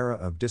present era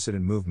of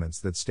dissident movements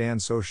that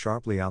stand so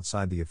sharply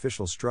outside the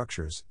official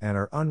structures and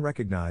are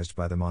unrecognized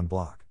by them en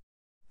bloc.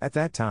 At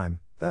that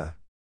time, the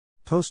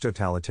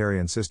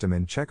post-totalitarian system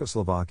in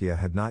Czechoslovakia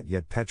had not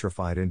yet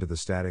petrified into the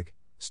static,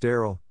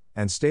 sterile,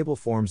 and stable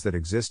forms that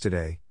exist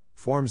today,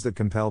 forms that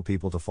compel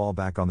people to fall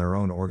back on their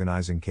own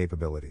organizing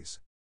capabilities.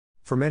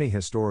 For many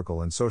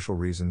historical and social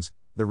reasons,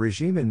 the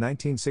regime in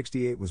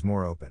 1968 was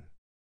more open.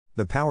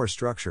 The power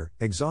structure,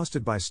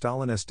 exhausted by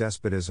Stalinist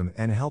despotism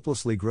and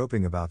helplessly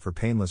groping about for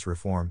painless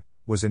reform,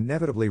 was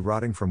inevitably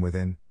rotting from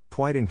within,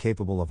 quite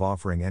incapable of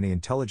offering any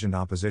intelligent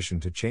opposition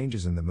to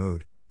changes in the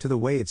mood, to the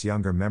way its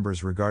younger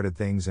members regarded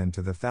things and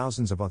to the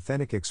thousands of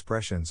authentic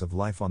expressions of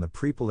life on the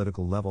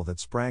pre-political level that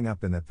sprang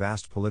up in that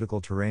vast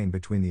political terrain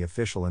between the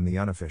official and the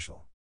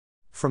unofficial.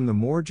 From the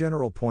more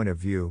general point of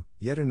view,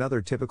 yet another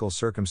typical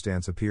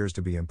circumstance appears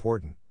to be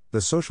important.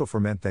 The social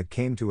ferment that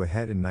came to a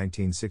head in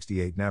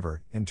 1968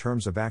 never, in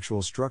terms of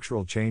actual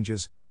structural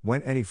changes,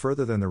 went any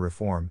further than the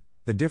reform,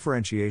 the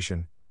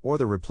differentiation, or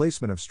the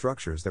replacement of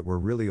structures that were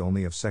really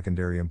only of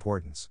secondary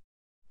importance.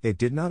 It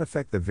did not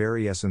affect the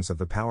very essence of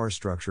the power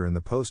structure in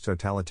the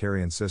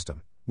post-totalitarian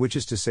system, which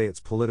is to say its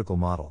political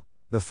model,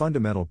 the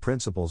fundamental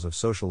principles of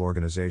social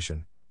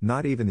organization,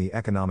 not even the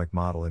economic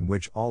model in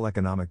which all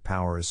economic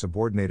power is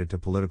subordinated to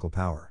political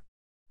power.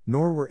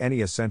 Nor were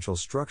any essential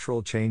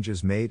structural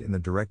changes made in the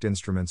direct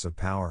instruments of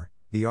power,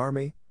 the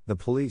army, the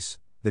police,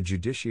 the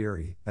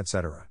judiciary,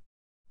 etc.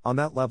 On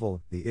that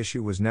level, the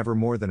issue was never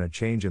more than a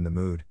change in the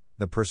mood,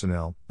 the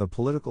personnel, the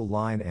political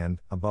line and,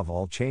 above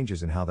all,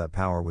 changes in how that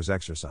power was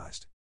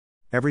exercised.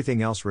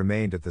 Everything else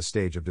remained at the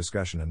stage of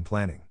discussion and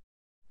planning.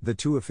 The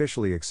two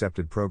officially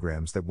accepted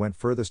programs that went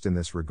furthest in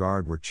this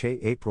regard were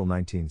April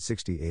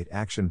 1968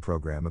 Action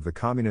Program of the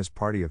Communist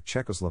Party of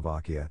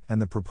Czechoslovakia and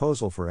the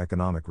Proposal for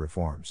Economic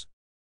Reforms.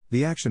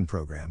 The Action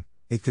Program,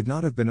 it could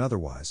not have been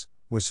otherwise,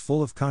 was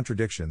full of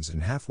contradictions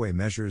and halfway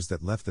measures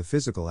that left the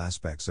physical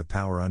aspects of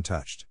power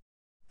untouched.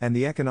 And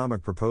the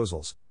economic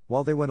proposals,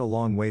 while they went a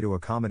long way to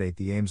accommodate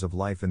the aims of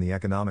life in the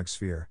economic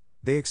sphere,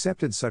 they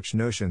accepted such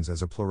notions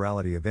as a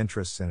plurality of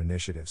interests and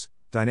initiatives,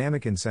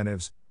 dynamic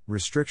incentives,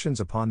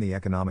 restrictions upon the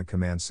economic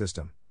command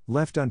system,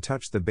 left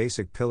untouched the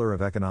basic pillar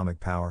of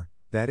economic power,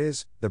 that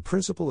is, the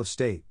principle of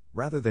state,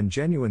 rather than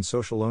genuine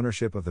social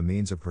ownership of the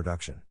means of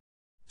production.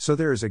 So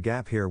there is a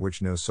gap here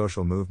which no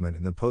social movement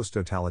in the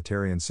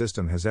post-totalitarian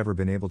system has ever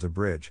been able to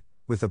bridge,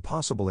 with the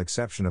possible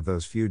exception of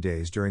those few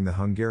days during the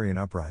Hungarian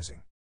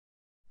uprising.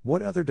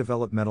 What other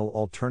developmental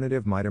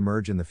alternative might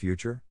emerge in the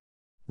future?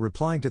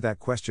 Replying to that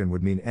question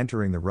would mean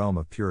entering the realm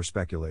of pure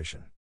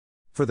speculation.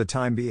 For the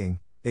time being,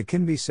 it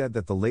can be said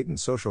that the latent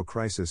social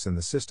crisis in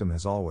the system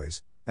has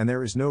always, and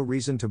there is no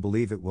reason to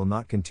believe it will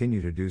not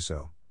continue to do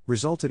so,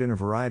 resulted in a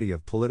variety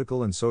of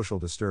political and social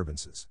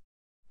disturbances.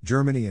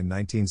 Germany in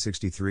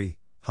 1963,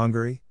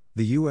 Hungary,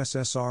 the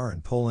USSR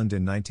and Poland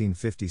in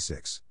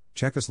 1956,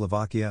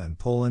 Czechoslovakia and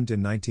Poland in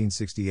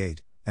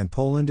 1968, and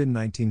Poland in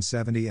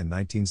 1970 and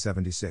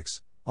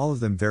 1976, all of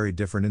them very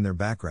different in their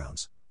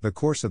backgrounds, the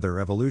course of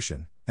their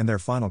evolution, and their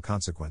final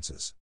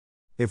consequences.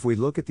 If we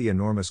look at the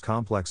enormous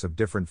complex of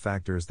different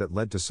factors that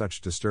led to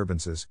such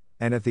disturbances,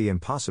 and at the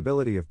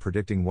impossibility of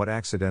predicting what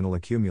accidental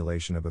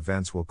accumulation of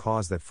events will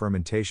cause that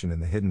fermentation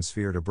in the hidden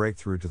sphere to break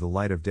through to the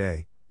light of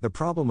day, the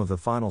problem of the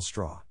final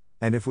straw,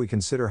 and if we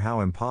consider how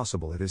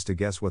impossible it is to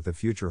guess what the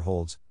future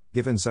holds,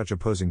 given such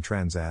opposing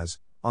trends as,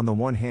 on the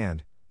one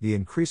hand, the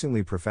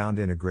increasingly profound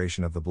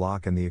integration of the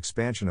bloc and the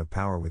expansion of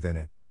power within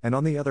it, and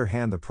on the other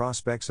hand the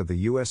prospects of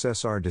the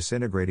USSR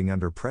disintegrating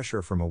under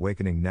pressure from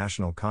awakening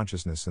national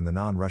consciousness in the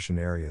non-Russian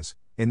areas,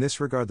 in this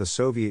regard the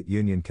Soviet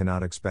Union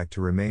cannot expect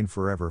to remain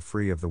forever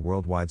free of the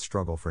worldwide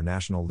struggle for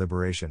national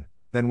liberation,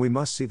 then we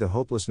must see the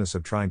hopelessness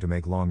of trying to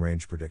make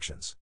long-range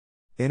predictions.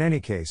 In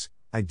any case,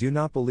 I do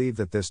not believe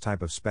that this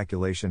type of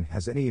speculation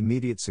has any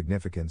immediate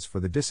significance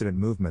for the dissident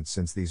movements,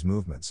 since these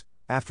movements,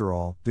 after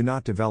all, do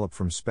not develop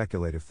from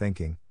speculative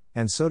thinking,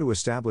 and so to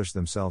establish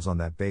themselves on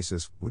that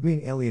basis would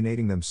mean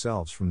alienating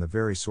themselves from the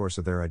very source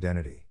of their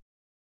identity.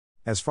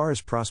 As far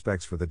as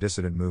prospects for the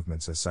dissident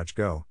movements as such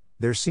go,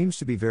 there seems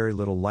to be very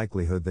little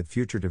likelihood that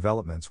future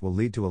developments will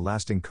lead to a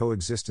lasting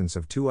coexistence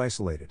of two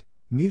isolated,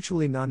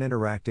 mutually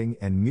non-interacting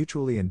and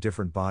mutually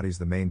indifferent bodies,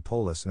 the main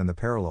polis and the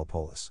parallel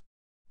polis.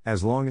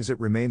 As long as it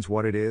remains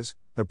what it is,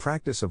 the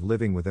practice of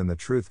living within the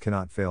truth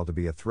cannot fail to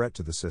be a threat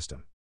to the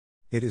system.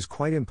 It is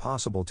quite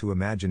impossible to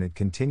imagine it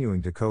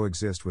continuing to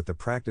coexist with the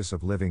practice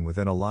of living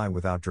within a lie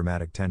without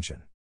dramatic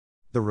tension.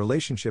 The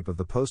relationship of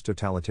the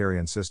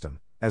post-totalitarian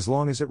system, as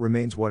long as it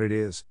remains what it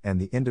is, and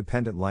the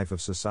independent life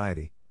of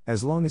society,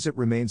 as long as it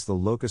remains the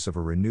locus of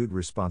a renewed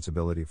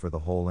responsibility for the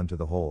whole and to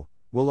the whole,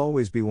 will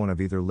always be one of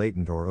either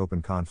latent or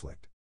open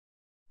conflict.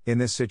 In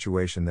this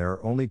situation there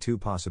are only two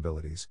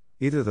possibilities: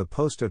 either the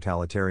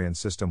post-totalitarian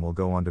system will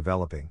go on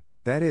developing,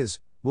 that is,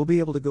 will be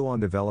able to go on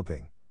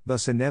developing,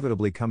 thus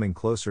inevitably coming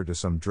closer to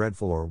some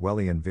dreadful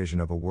Orwellian vision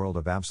of a world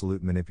of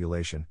absolute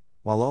manipulation,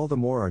 while all the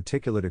more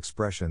articulate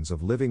expressions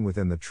of living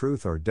within the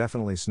truth are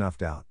definitely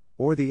snuffed out,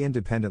 or the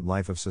independent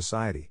life of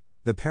society,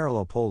 the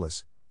parallel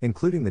polis,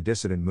 including the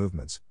dissident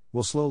movements,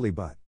 will slowly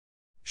but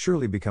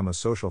surely become a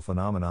social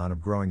phenomenon of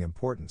growing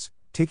importance,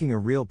 taking a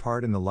real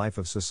part in the life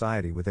of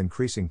society with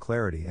increasing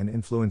clarity and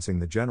influencing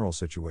the general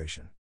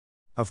situation.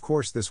 Of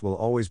course, this will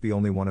always be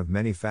only one of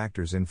many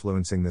factors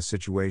influencing the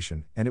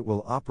situation, and it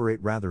will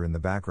operate rather in the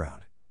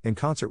background, in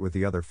concert with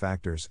the other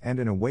factors and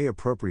in a way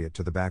appropriate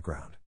to the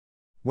background.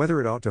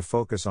 Whether it ought to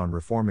focus on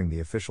reforming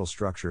the official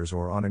structures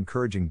or on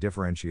encouraging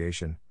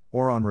differentiation,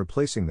 or on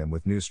replacing them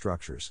with new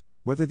structures,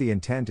 whether the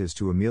intent is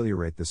to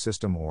ameliorate the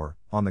system or,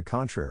 on the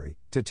contrary,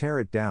 to tear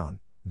it down,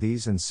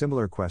 these and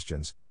similar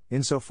questions,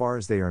 insofar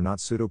as they are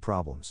not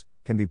pseudo-problems,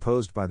 can be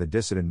posed by the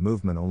dissident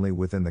movement only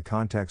within the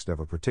context of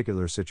a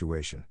particular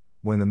situation,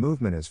 when the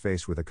movement is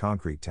faced with a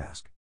concrete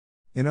task.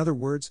 In other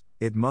words,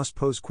 it must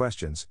pose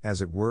questions,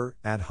 as it were,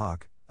 ad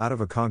hoc, out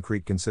of a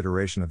concrete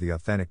consideration of the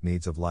authentic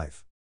needs of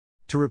life.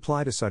 To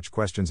reply to such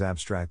questions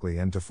abstractly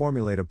and to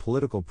formulate a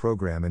political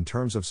program in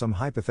terms of some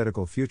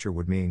hypothetical future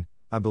would mean,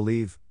 I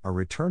believe, a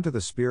return to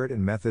the spirit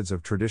and methods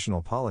of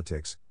traditional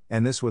politics,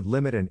 and this would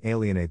limit and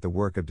alienate the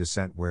work of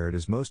dissent where it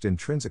is most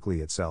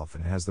intrinsically itself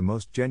and has the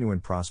most genuine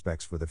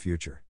prospects for the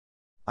future.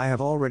 I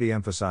have already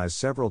emphasized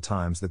several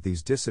times that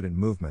these dissident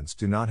movements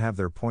do not have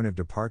their point of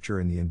departure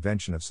in the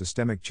invention of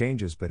systemic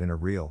changes but in a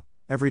real,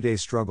 everyday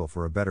struggle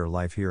for a better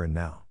life here and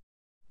now.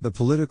 The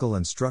political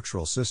and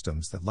structural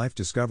systems that life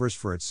discovers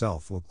for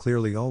itself will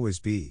clearly always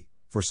be,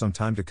 for some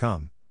time to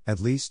come,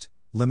 at least,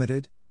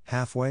 limited,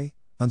 halfway,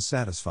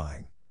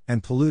 unsatisfying,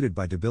 and polluted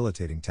by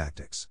debilitating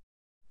tactics.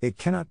 It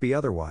cannot be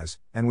otherwise,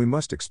 and we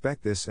must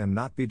expect this and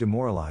not be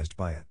demoralized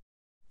by it.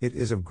 It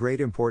is of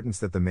great importance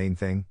that the main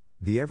thing,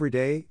 the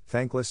everyday,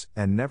 thankless,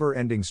 and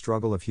never-ending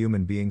struggle of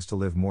human beings to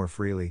live more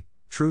freely,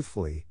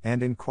 truthfully,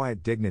 and in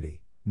quiet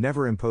dignity,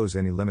 never impose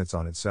any limits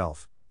on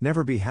itself,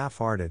 never be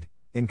half-hearted,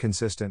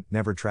 inconsistent,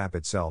 never trap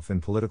itself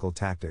in political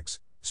tactics,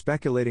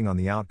 speculating on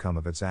the outcome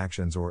of its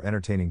actions or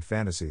entertaining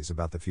fantasies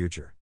about the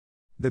future.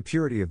 The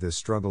purity of this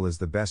struggle is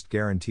the best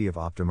guarantee of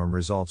optimum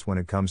results when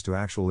it comes to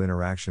actual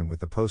interaction with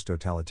the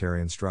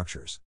post-totalitarian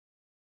structures.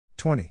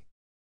 20.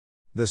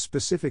 The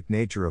specific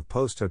nature of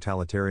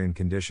post-totalitarian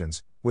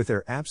conditions, with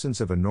their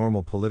absence of a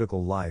normal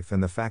political life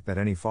and the fact that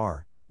any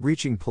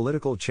far-reaching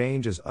political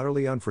change is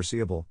utterly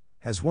unforeseeable,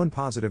 has one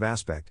positive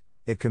aspect: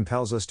 it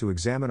compels us to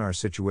examine our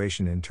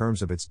situation in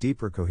terms of its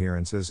deeper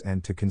coherences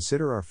and to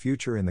consider our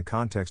future in the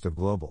context of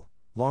global,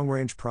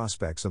 long-range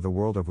prospects of the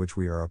world of which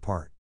we are a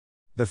part.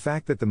 The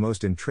fact that the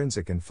most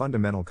intrinsic and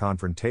fundamental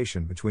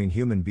confrontation between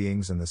human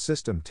beings and the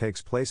system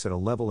takes place at a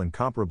level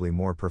incomparably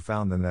more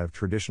profound than that of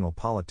traditional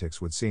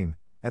politics would seem,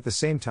 at the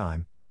same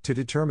time, to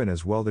determine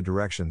as well the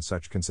direction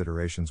such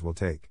considerations will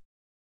take.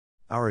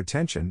 Our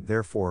attention,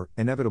 therefore,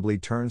 inevitably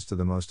turns to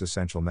the most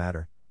essential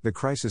matter: the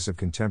crisis of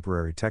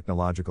contemporary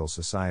technological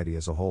society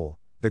as a whole,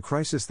 the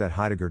crisis that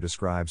Heidegger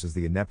describes as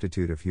the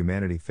ineptitude of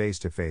humanity face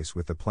to face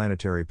with the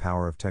planetary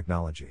power of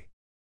technology.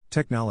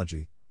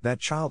 Technology, that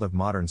child of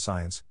modern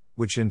science,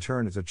 which in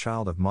turn is a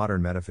child of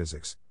modern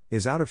metaphysics,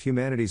 is out of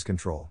humanity's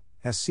control,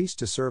 has ceased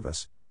to serve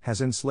us,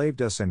 has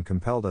enslaved us and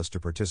compelled us to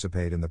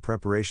participate in the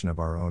preparation of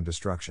our own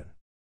destruction.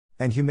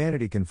 And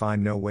humanity can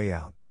find no way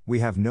out. We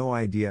have no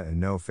idea and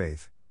no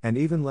faith, and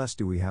even less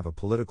do we have a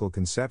political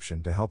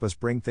conception to help us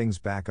bring things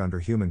back under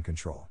human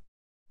control.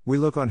 We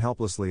look on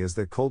helplessly as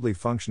the coldly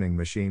functioning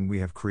machine we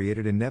have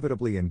created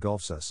inevitably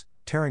engulfs us,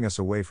 tearing us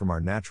away from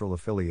our natural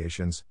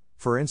affiliations,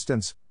 for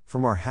instance,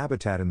 from our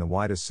habitat in the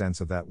widest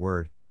sense of that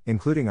word,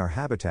 including our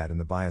habitat in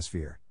the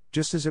biosphere,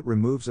 just as it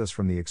removes us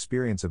from the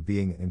experience of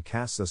being and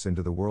casts us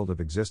into the world of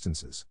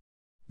existences.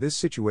 This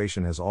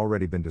situation has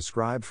already been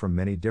described from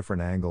many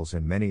different angles,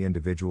 and many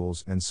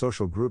individuals and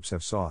social groups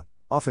have sought,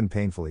 often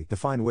painfully, to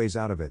find ways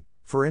out of it,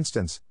 for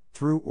instance,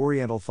 through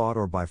Oriental thought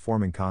or by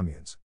forming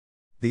communes.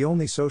 The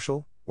only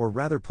social, or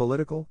rather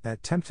political,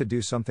 attempt to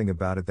do something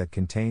about it that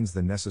contains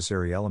the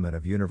necessary element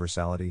of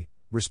universality,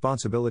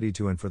 responsibility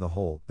to and for the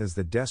whole, is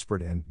the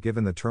desperate and,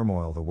 given the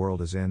turmoil the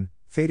world is in,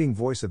 fading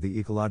voice of the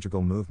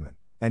ecological movement,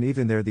 and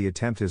even there the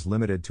attempt is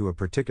limited to a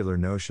particular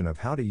notion of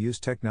how to use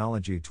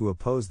technology to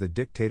oppose the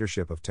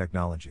dictatorship of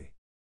technology.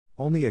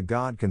 Only a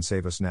God can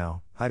save us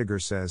now, Heidegger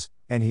says,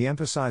 and he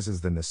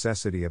emphasizes the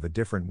necessity of a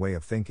different way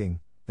of thinking,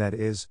 that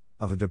is,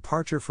 of a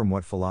departure from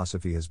what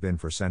philosophy has been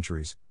for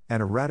centuries,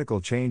 and a radical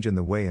change in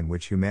the way in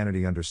which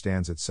humanity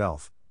understands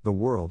itself, the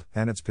world,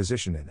 and its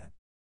position in it.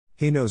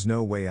 He knows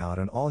no way out,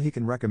 and all he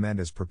can recommend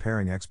is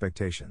preparing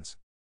expectations.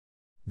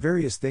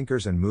 Various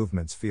thinkers and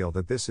movements feel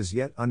that this as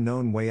yet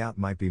unknown way out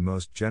might be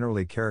most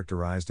generally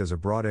characterized as a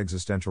broad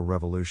existential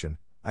revolution.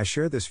 I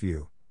share this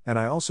view, and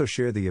I also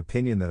share the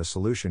opinion that a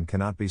solution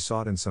cannot be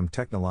sought in some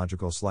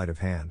technological sleight of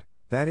hand,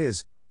 that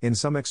is, in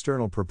some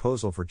external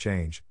proposal for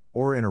change,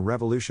 or in a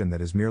revolution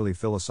that is merely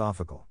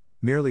philosophical,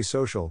 merely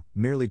social,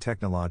 merely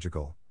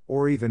technological,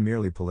 or even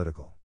merely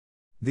political.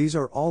 These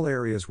are all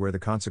areas where the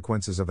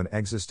consequences of an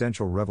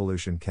existential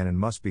revolution can and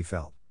must be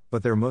felt,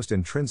 but their most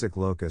intrinsic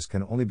locus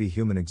can only be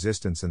human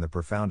existence in the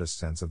profoundest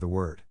sense of the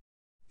word.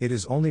 It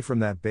is only from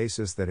that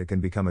basis that it can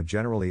become a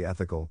generally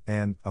ethical,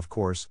 and, of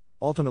course,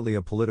 ultimately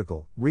a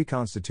political,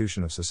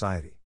 reconstitution of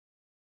society.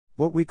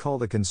 What we call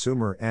the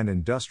consumer and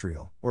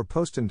industrial, or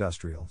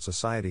post-industrial,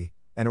 society,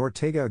 and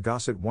Ortega y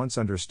Gasset once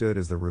understood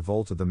as the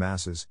revolt of the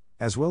masses,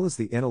 as well as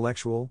the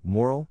intellectual,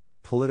 moral,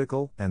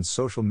 political, and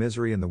social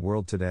misery in the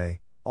world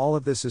today, all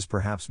of this is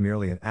perhaps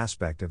merely an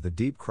aspect of the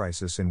deep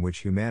crisis in which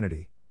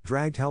humanity,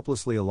 dragged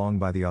helplessly along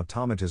by the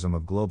automatism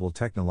of global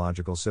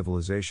technological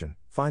civilization,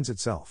 finds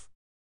itself.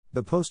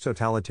 The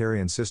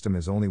post-totalitarian system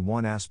is only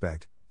one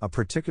aspect, a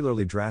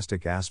particularly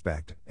drastic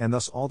aspect, and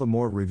thus all the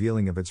more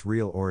revealing of its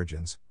real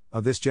origins,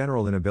 of this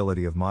general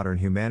inability of modern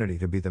humanity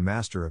to be the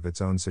master of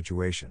its own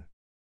situation.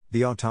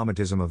 The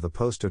automatism of the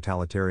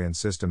post-totalitarian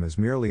system is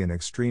merely an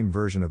extreme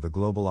version of the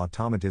global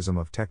automatism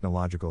of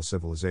technological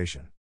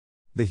civilization.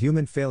 The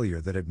human failure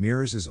that it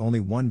mirrors is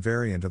only one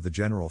variant of the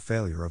general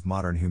failure of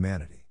modern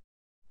humanity.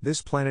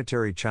 This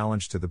planetary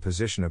challenge to the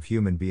position of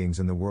human beings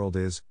in the world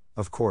is,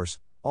 of course,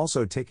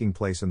 also taking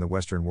place in the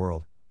Western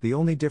world, the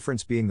only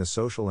difference being the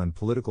social and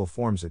political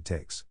forms it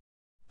takes.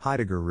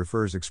 Heidegger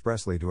refers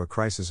expressly to a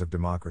crisis of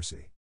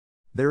democracy.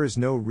 There is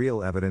no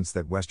real evidence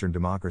that Western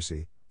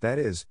democracy, that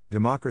is,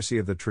 democracy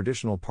of the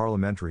traditional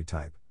parliamentary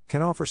type,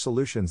 can offer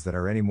solutions that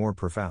are any more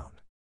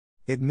profound.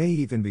 It may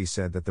even be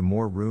said that the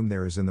more room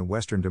there is in the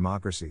Western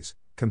democracies,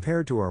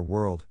 compared to our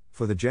world,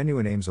 for the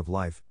genuine aims of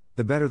life,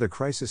 the better the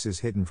crisis is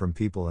hidden from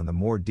people and the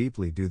more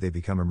deeply do they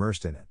become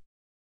immersed in it.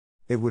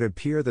 It would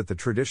appear that the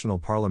traditional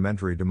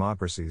parliamentary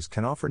democracies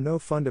can offer no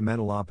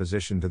fundamental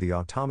opposition to the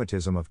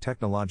automatism of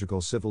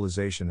technological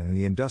civilization and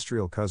the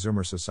industrial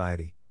consumer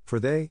society, for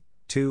they,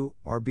 too,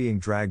 are being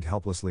dragged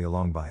helplessly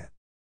along by it.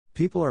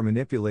 People are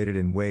manipulated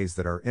in ways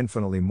that are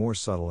infinitely more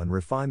subtle and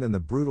refined than the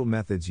brutal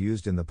methods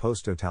used in the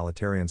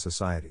post-totalitarian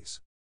societies.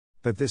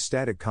 But this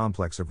static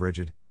complex of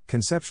rigid,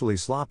 conceptually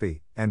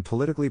sloppy, and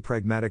politically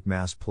pragmatic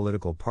mass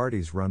political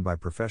parties run by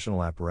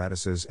professional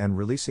apparatuses and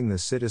releasing the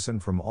citizen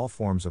from all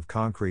forms of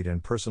concrete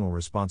and personal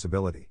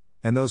responsibility,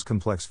 and those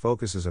complex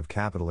focuses of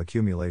capital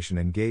accumulation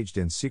engaged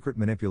in secret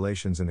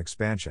manipulations and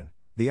expansion,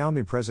 the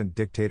omnipresent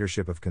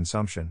dictatorship of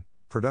consumption,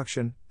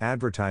 production,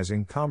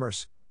 advertising,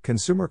 commerce,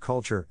 consumer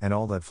culture, and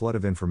all that flood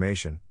of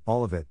information,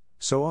 all of it,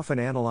 so often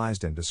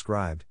analyzed and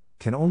described,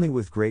 can only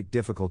with great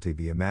difficulty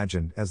be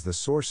imagined as the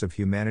source of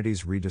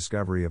humanity's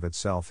rediscovery of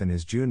itself. In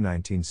his June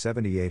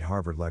 1978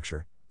 Harvard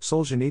lecture,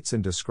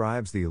 Solzhenitsyn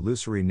describes the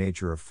illusory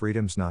nature of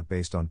freedoms not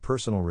based on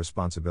personal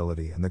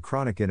responsibility and the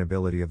chronic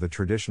inability of the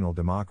traditional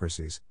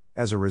democracies,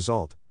 as a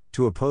result,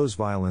 to oppose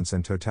violence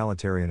and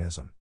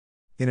totalitarianism.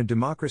 In a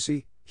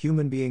democracy,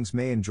 human beings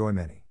may enjoy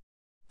many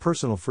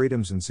personal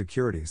freedoms and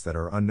securities that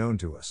are unknown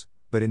to us,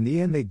 but in the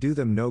end they do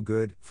them no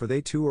good, for they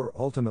too are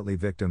ultimately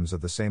victims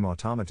of the same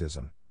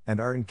automatism, and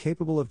are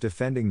incapable of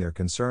defending their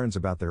concerns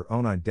about their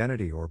own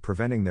identity or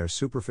preventing their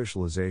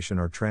superficialization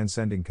or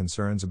transcending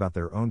concerns about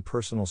their own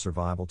personal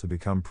survival to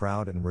become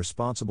proud and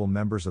responsible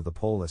members of the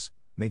polis,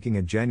 making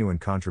a genuine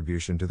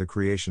contribution to the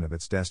creation of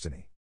its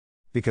destiny.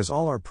 Because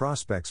all our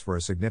prospects for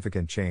a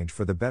significant change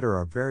for the better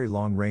are very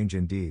long range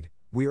indeed,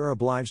 we are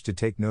obliged to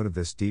take note of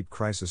this deep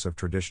crisis of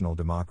traditional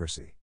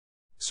democracy.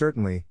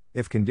 Certainly,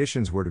 if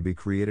conditions were to be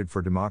created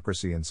for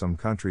democracy in some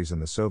countries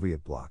in the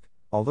Soviet bloc,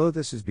 although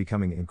this is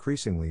becoming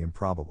increasingly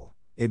improbable,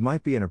 it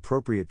might be an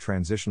appropriate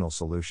transitional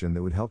solution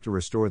that would help to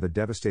restore the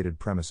devastated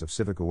premise of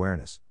civic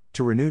awareness,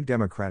 to renewed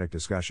democratic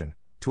discussion,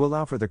 to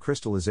allow for the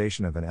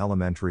crystallization of an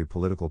elementary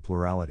political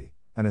plurality,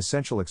 an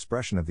essential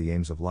expression of the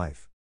aims of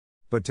life.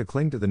 But to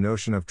cling to the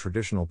notion of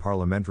traditional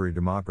parliamentary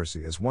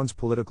democracy as one's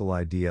political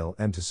ideal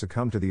and to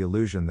succumb to the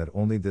illusion that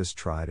only this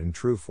tried and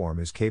true form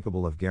is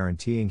capable of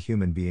guaranteeing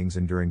human beings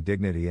enduring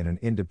dignity and an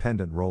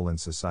independent role in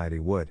society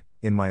would,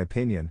 in my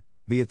opinion,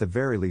 be at the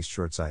very least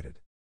short-sighted.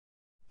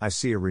 I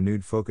see a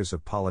renewed focus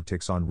of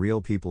politics on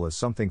real people as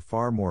something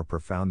far more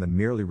profound than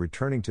merely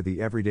returning to the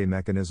everyday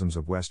mechanisms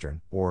of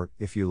Western, or,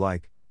 if you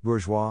like,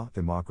 bourgeois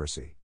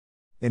democracy.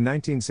 In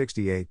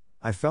 1968,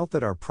 I felt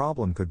that our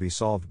problem could be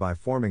solved by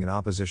forming an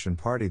opposition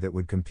party that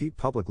would compete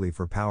publicly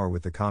for power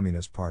with the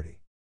Communist Party.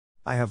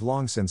 I have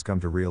long since come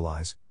to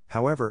realize,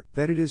 however,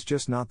 that it is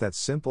just not that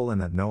simple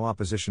and that no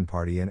opposition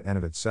party in and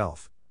of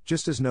itself,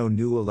 just as no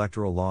new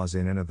electoral laws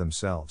in and of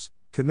themselves,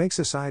 could make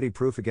society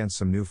proof against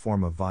some new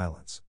form of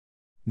violence.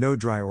 No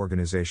dry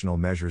organizational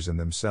measures in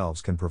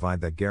themselves can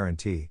provide that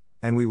guarantee,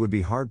 and we would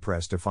be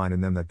hard-pressed to find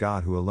in them that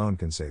God who alone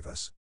can save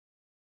us.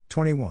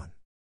 21.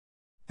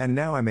 And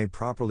now I may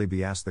properly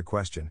be asked the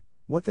question,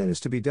 what then is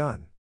to be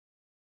done?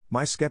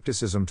 My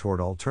skepticism toward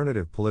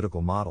alternative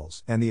political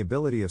models and the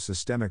ability of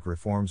systemic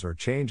reforms or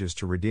changes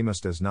to redeem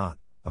us does not,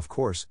 of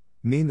course,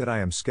 mean that I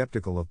am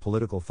skeptical of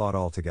political thought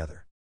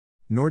altogether.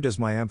 Nor does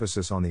my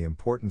emphasis on the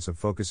importance of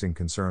focusing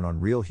concern on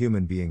real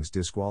human beings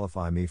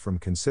disqualify me from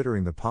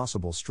considering the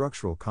possible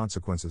structural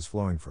consequences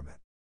flowing from it.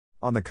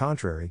 On the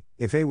contrary,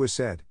 if A was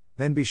said,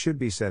 then B should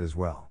be said as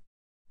well.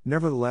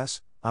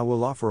 Nevertheless, I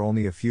will offer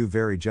only a few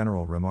very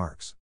general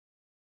remarks.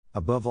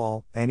 Above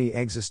all, any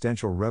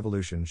existential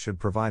revolution should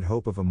provide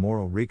hope of a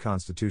moral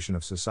reconstitution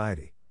of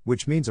society,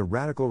 which means a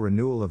radical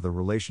renewal of the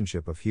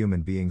relationship of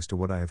human beings to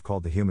what I have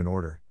called the human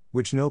order,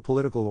 which no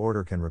political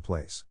order can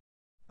replace.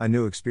 A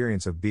new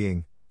experience of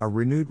being, a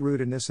renewed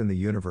rootedness in the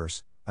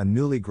universe, a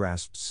newly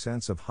grasped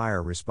sense of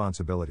higher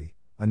responsibility,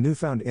 a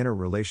newfound inner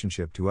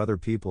relationship to other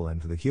people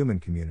and to the human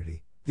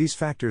community, these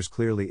factors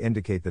clearly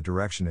indicate the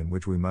direction in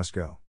which we must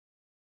go.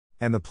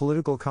 And the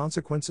political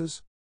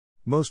consequences?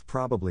 Most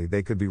probably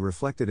they could be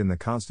reflected in the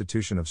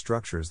constitution of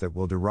structures that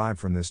will derive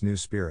from this new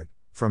spirit,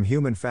 from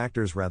human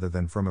factors rather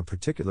than from a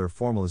particular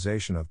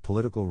formalization of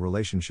political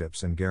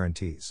relationships and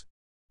guarantees.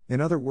 In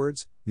other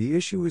words, the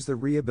issue is the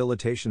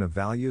rehabilitation of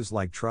values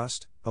like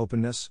trust,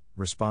 openness,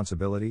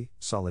 responsibility,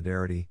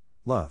 solidarity,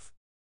 love.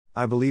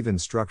 I believe in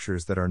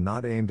structures that are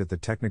not aimed at the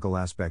technical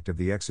aspect of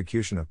the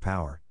execution of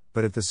power,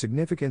 but at the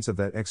significance of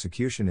that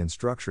execution in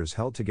structures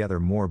held together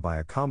more by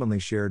a commonly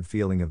shared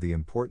feeling of the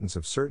importance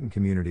of certain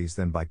communities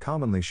than by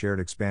commonly shared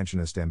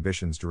expansionist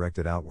ambitions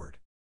directed outward.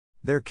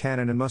 There can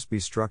and must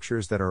be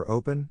structures that are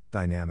open,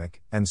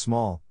 dynamic, and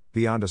small.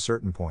 Beyond a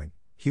certain point,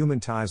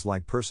 human ties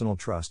like personal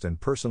trust and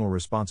personal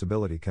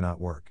responsibility cannot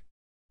work.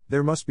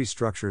 There must be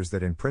structures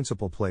that in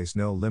principle place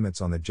no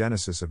limits on the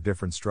genesis of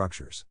different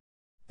structures.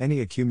 Any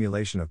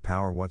accumulation of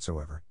power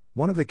whatsoever,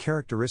 one of the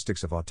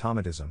characteristics of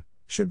automatism,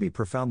 should be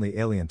profoundly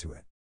alien to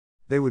it.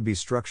 They would be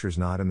structures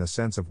not in the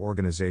sense of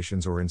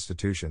organizations or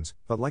institutions,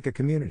 but like a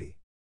community.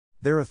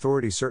 Their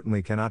authority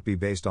certainly cannot be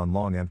based on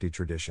long empty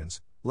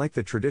traditions, like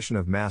the tradition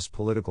of mass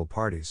political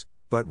parties,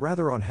 but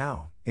rather on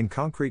how, in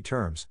concrete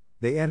terms,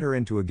 they enter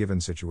into a given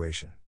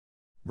situation.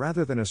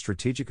 Rather than a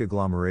strategic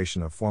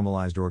agglomeration of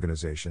formalized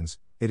organizations,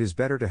 it is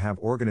better to have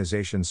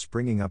organizations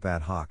springing up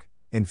ad hoc,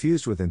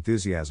 infused with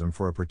enthusiasm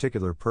for a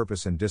particular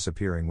purpose and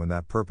disappearing when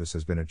that purpose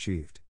has been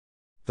achieved.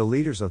 The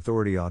leader's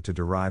authority ought to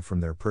derive from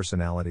their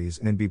personalities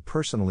and be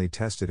personally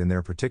tested in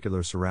their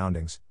particular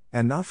surroundings,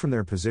 and not from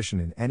their position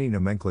in any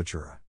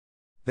nomenclatura.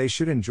 They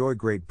should enjoy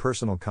great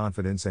personal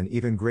confidence and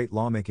even great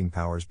lawmaking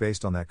powers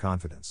based on that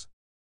confidence.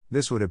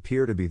 This would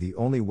appear to be the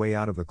only way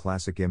out of the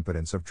classic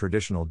impotence of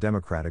traditional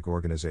democratic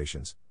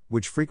organizations,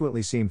 which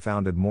frequently seem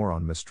founded more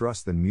on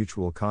mistrust than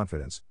mutual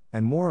confidence,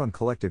 and more on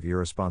collective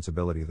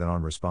irresponsibility than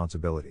on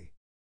responsibility.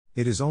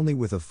 It is only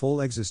with a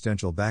full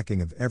existential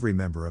backing of every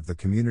member of the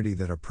community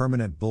that a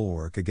permanent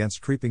bulwark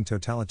against creeping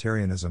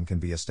totalitarianism can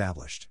be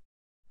established.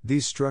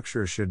 These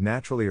structures should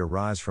naturally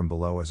arise from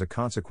below as a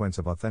consequence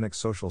of authentic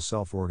social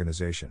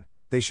self-organization.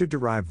 They should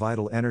derive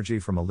vital energy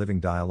from a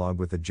living dialogue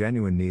with the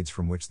genuine needs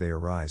from which they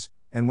arise,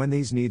 and when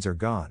these needs are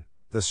gone,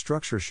 the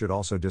structure should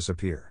also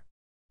disappear.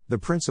 The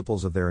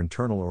principles of their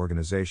internal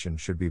organization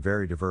should be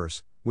very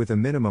diverse, with a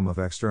minimum of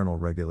external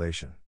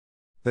regulation.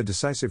 The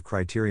decisive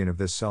criterion of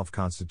this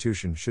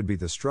self-constitution should be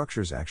the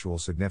structure's actual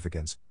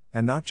significance,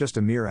 and not just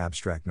a mere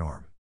abstract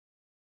norm.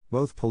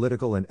 Both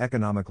political and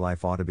economic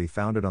life ought to be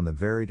founded on the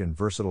varied and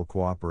versatile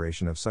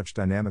cooperation of such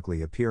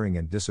dynamically appearing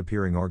and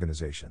disappearing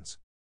organizations.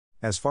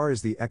 As far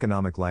as the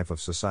economic life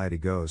of society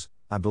goes,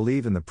 I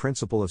believe in the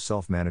principle of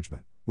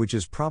self-management, which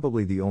is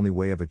probably the only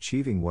way of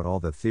achieving what all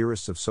the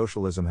theorists of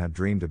socialism have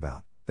dreamed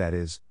about, that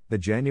is, the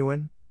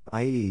genuine,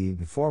 i.e.,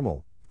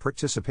 informal,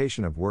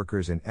 participation of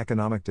workers in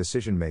economic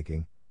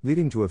decision-making,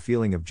 leading to a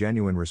feeling of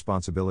genuine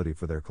responsibility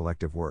for their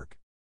collective work.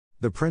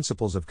 The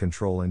principles of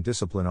control and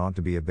discipline ought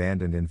to be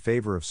abandoned in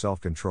favor of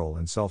self-control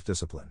and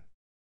self-discipline.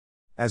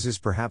 As is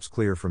perhaps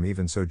clear from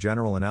even so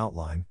general an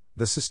outline,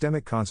 the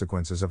systemic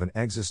consequences of an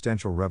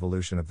existential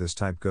revolution of this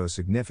type go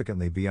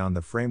significantly beyond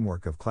the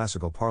framework of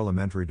classical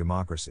parliamentary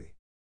democracy.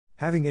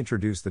 Having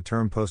introduced the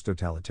term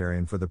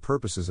post-totalitarian for the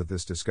purposes of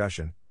this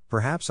discussion,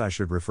 perhaps I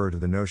should refer to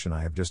the notion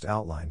I have just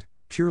outlined,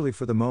 purely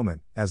for the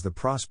moment, as the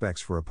prospects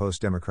for a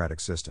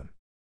post-democratic system.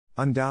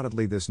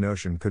 Undoubtedly this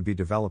notion could be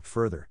developed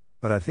further,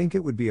 but I think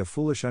it would be a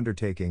foolish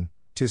undertaking,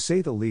 to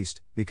say the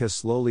least, because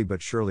slowly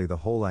but surely the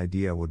whole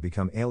idea would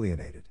become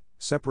alienated,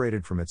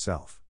 separated from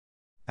itself.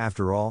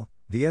 After all,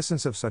 the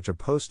essence of such a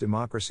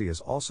post-democracy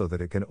is also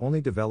that it can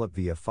only develop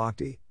via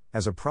facti,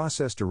 as a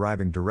process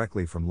deriving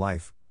directly from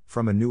life,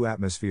 from a new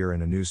atmosphere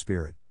and a new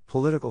spirit.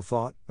 Political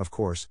thought, of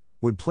course,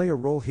 would play a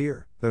role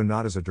here, though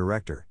not as a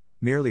director,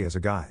 merely as a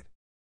guide.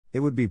 It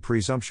would be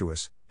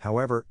presumptuous,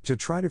 however, to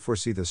try to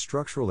foresee the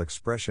structural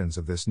expressions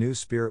of this new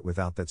spirit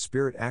without that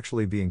spirit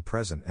actually being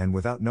present and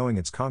without knowing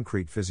its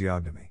concrete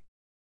physiognomy.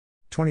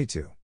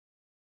 22.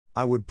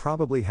 I would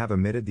probably have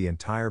omitted the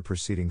entire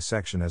preceding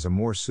section as a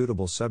more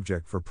suitable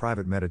subject for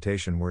private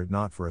meditation were it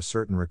not for a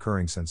certain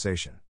recurring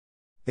sensation.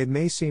 It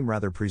may seem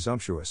rather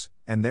presumptuous,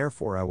 and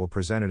therefore I will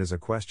present it as a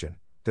question.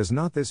 Does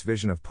not this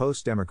vision of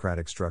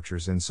post-democratic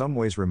structures in some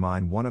ways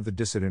remind one of the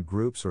dissident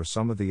groups or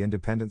some of the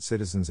independent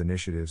citizens'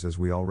 initiatives as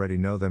we already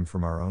know them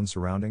from our own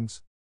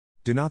surroundings?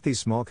 Do not these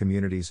small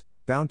communities,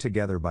 bound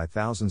together by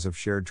thousands of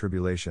shared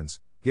tribulations,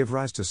 give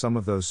rise to some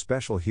of those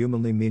special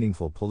humanly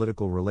meaningful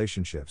political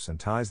relationships and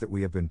ties that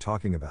we have been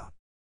talking about?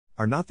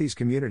 Are not these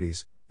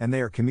communities, and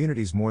they are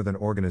communities more than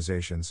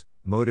organizations,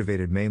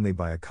 motivated mainly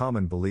by a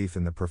common belief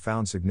in the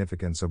profound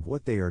significance of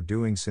what they are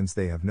doing since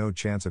they have no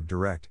chance of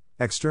direct,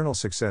 external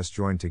success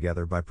joined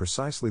together by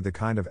precisely the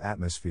kind of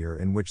atmosphere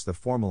in which the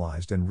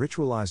formalized and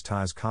ritualized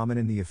ties common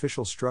in the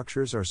official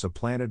structures are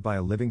supplanted by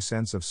a living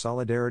sense of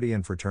solidarity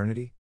and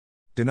fraternity?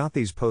 Do not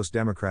these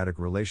post-democratic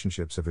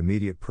relationships of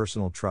immediate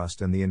personal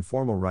trust and the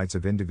informal rights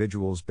of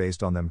individuals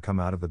based on them come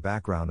out of the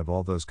background of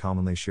all those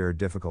commonly shared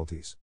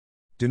difficulties?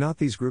 Do not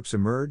these groups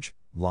emerge,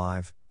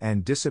 live,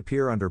 and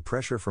disappear under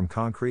pressure from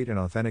concrete and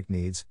authentic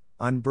needs,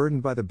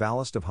 unburdened by the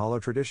ballast of hollow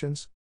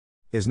traditions?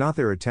 Is not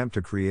their attempt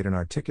to create an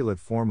articulate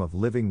form of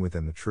living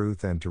within the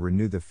truth and to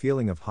renew the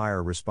feeling of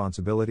higher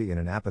responsibility in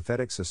an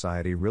apathetic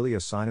society really a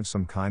sign of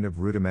some kind of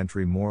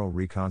rudimentary moral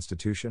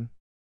reconstitution?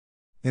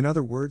 In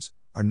other words,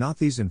 are not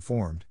these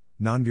informed,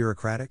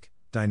 non-bureaucratic,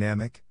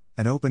 dynamic,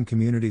 and open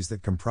communities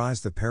that comprise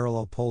the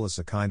parallel polis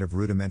a kind of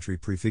rudimentary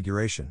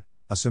prefiguration,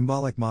 a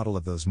symbolic model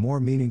of those more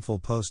meaningful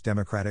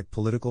post-democratic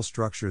political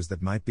structures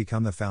that might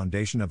become the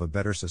foundation of a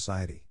better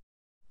society?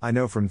 I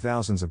know from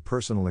thousands of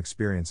personal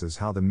experiences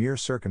how the mere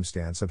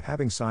circumstance of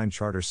having signed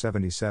Charter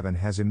 77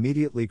 has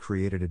immediately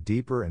created a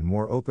deeper and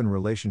more open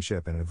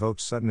relationship and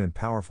evoked sudden and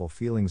powerful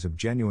feelings of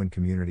genuine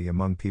community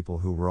among people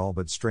who were all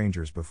but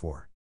strangers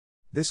before.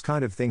 This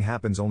kind of thing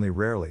happens only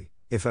rarely,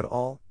 if at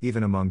all,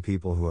 even among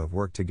people who have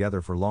worked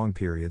together for long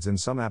periods in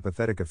some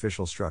apathetic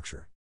official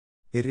structure.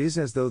 It is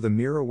as though the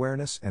mere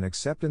awareness and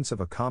acceptance of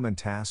a common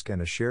task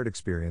and a shared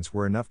experience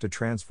were enough to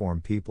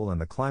transform people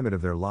and the climate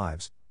of their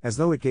lives, as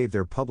though it gave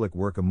their public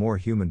work a more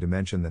human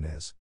dimension than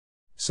is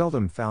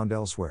seldom found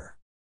elsewhere.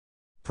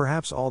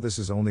 Perhaps all this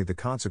is only the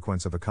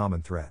consequence of a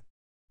common threat.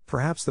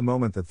 Perhaps the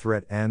moment the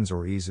threat ends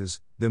or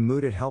eases, the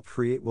mood it helped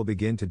create will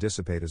begin to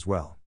dissipate as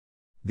well.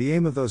 The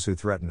aim of those who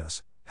threaten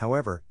us,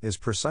 however, is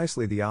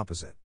precisely the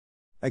opposite.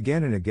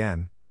 Again and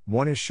again,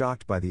 one is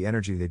shocked by the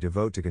energy they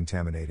devote to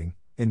contaminating,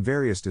 in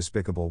various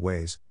despicable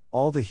ways,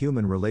 all the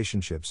human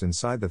relationships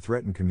inside the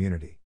threatened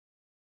community.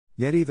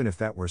 Yet even if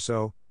that were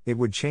so, it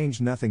would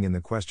change nothing in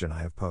the question I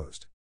have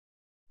posed.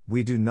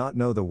 We do not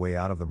know the way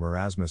out of the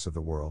marasmus of the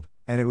world,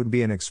 and it would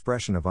be an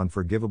expression of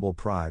unforgivable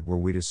pride were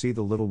we to see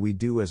the little we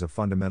do as a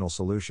fundamental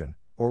solution,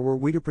 or were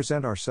we to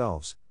present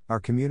ourselves, our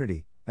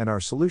community, and our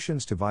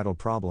solutions to vital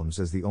problems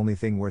as the only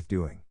thing worth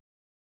doing.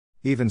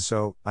 Even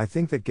so, I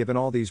think that given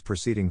all these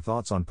preceding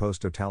thoughts on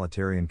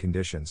post-totalitarian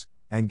conditions,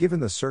 and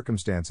given the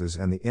circumstances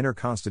and the inner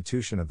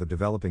constitution of the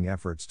developing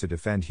efforts to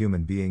defend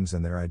human beings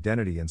and their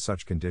identity in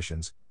such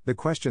conditions, the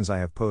questions I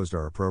have posed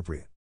are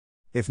appropriate.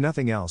 If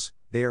nothing else,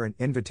 they are an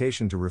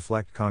invitation to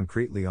reflect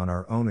concretely on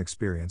our own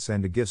experience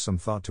and to give some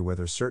thought to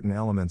whether certain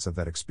elements of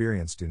that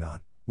experience do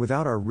not,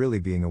 without our really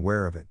being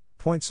aware of it,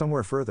 point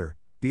somewhere further,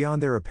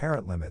 beyond their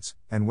apparent limits,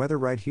 and whether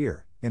right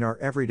here, in our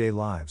everyday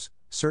lives,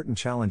 certain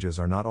challenges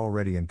are not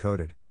already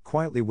encoded,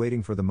 quietly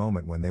waiting for the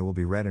moment when they will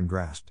be read and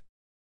grasped.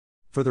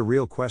 For the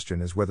real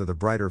question is whether the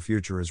brighter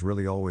future is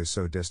really always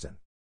so distant.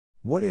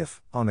 What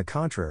if, on the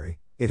contrary,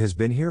 it has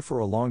been here for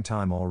a long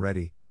time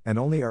already, and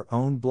only our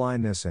own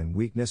blindness and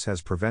weakness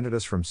has prevented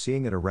us from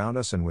seeing it around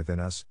us and within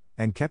us,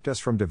 and kept us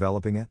from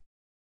developing it?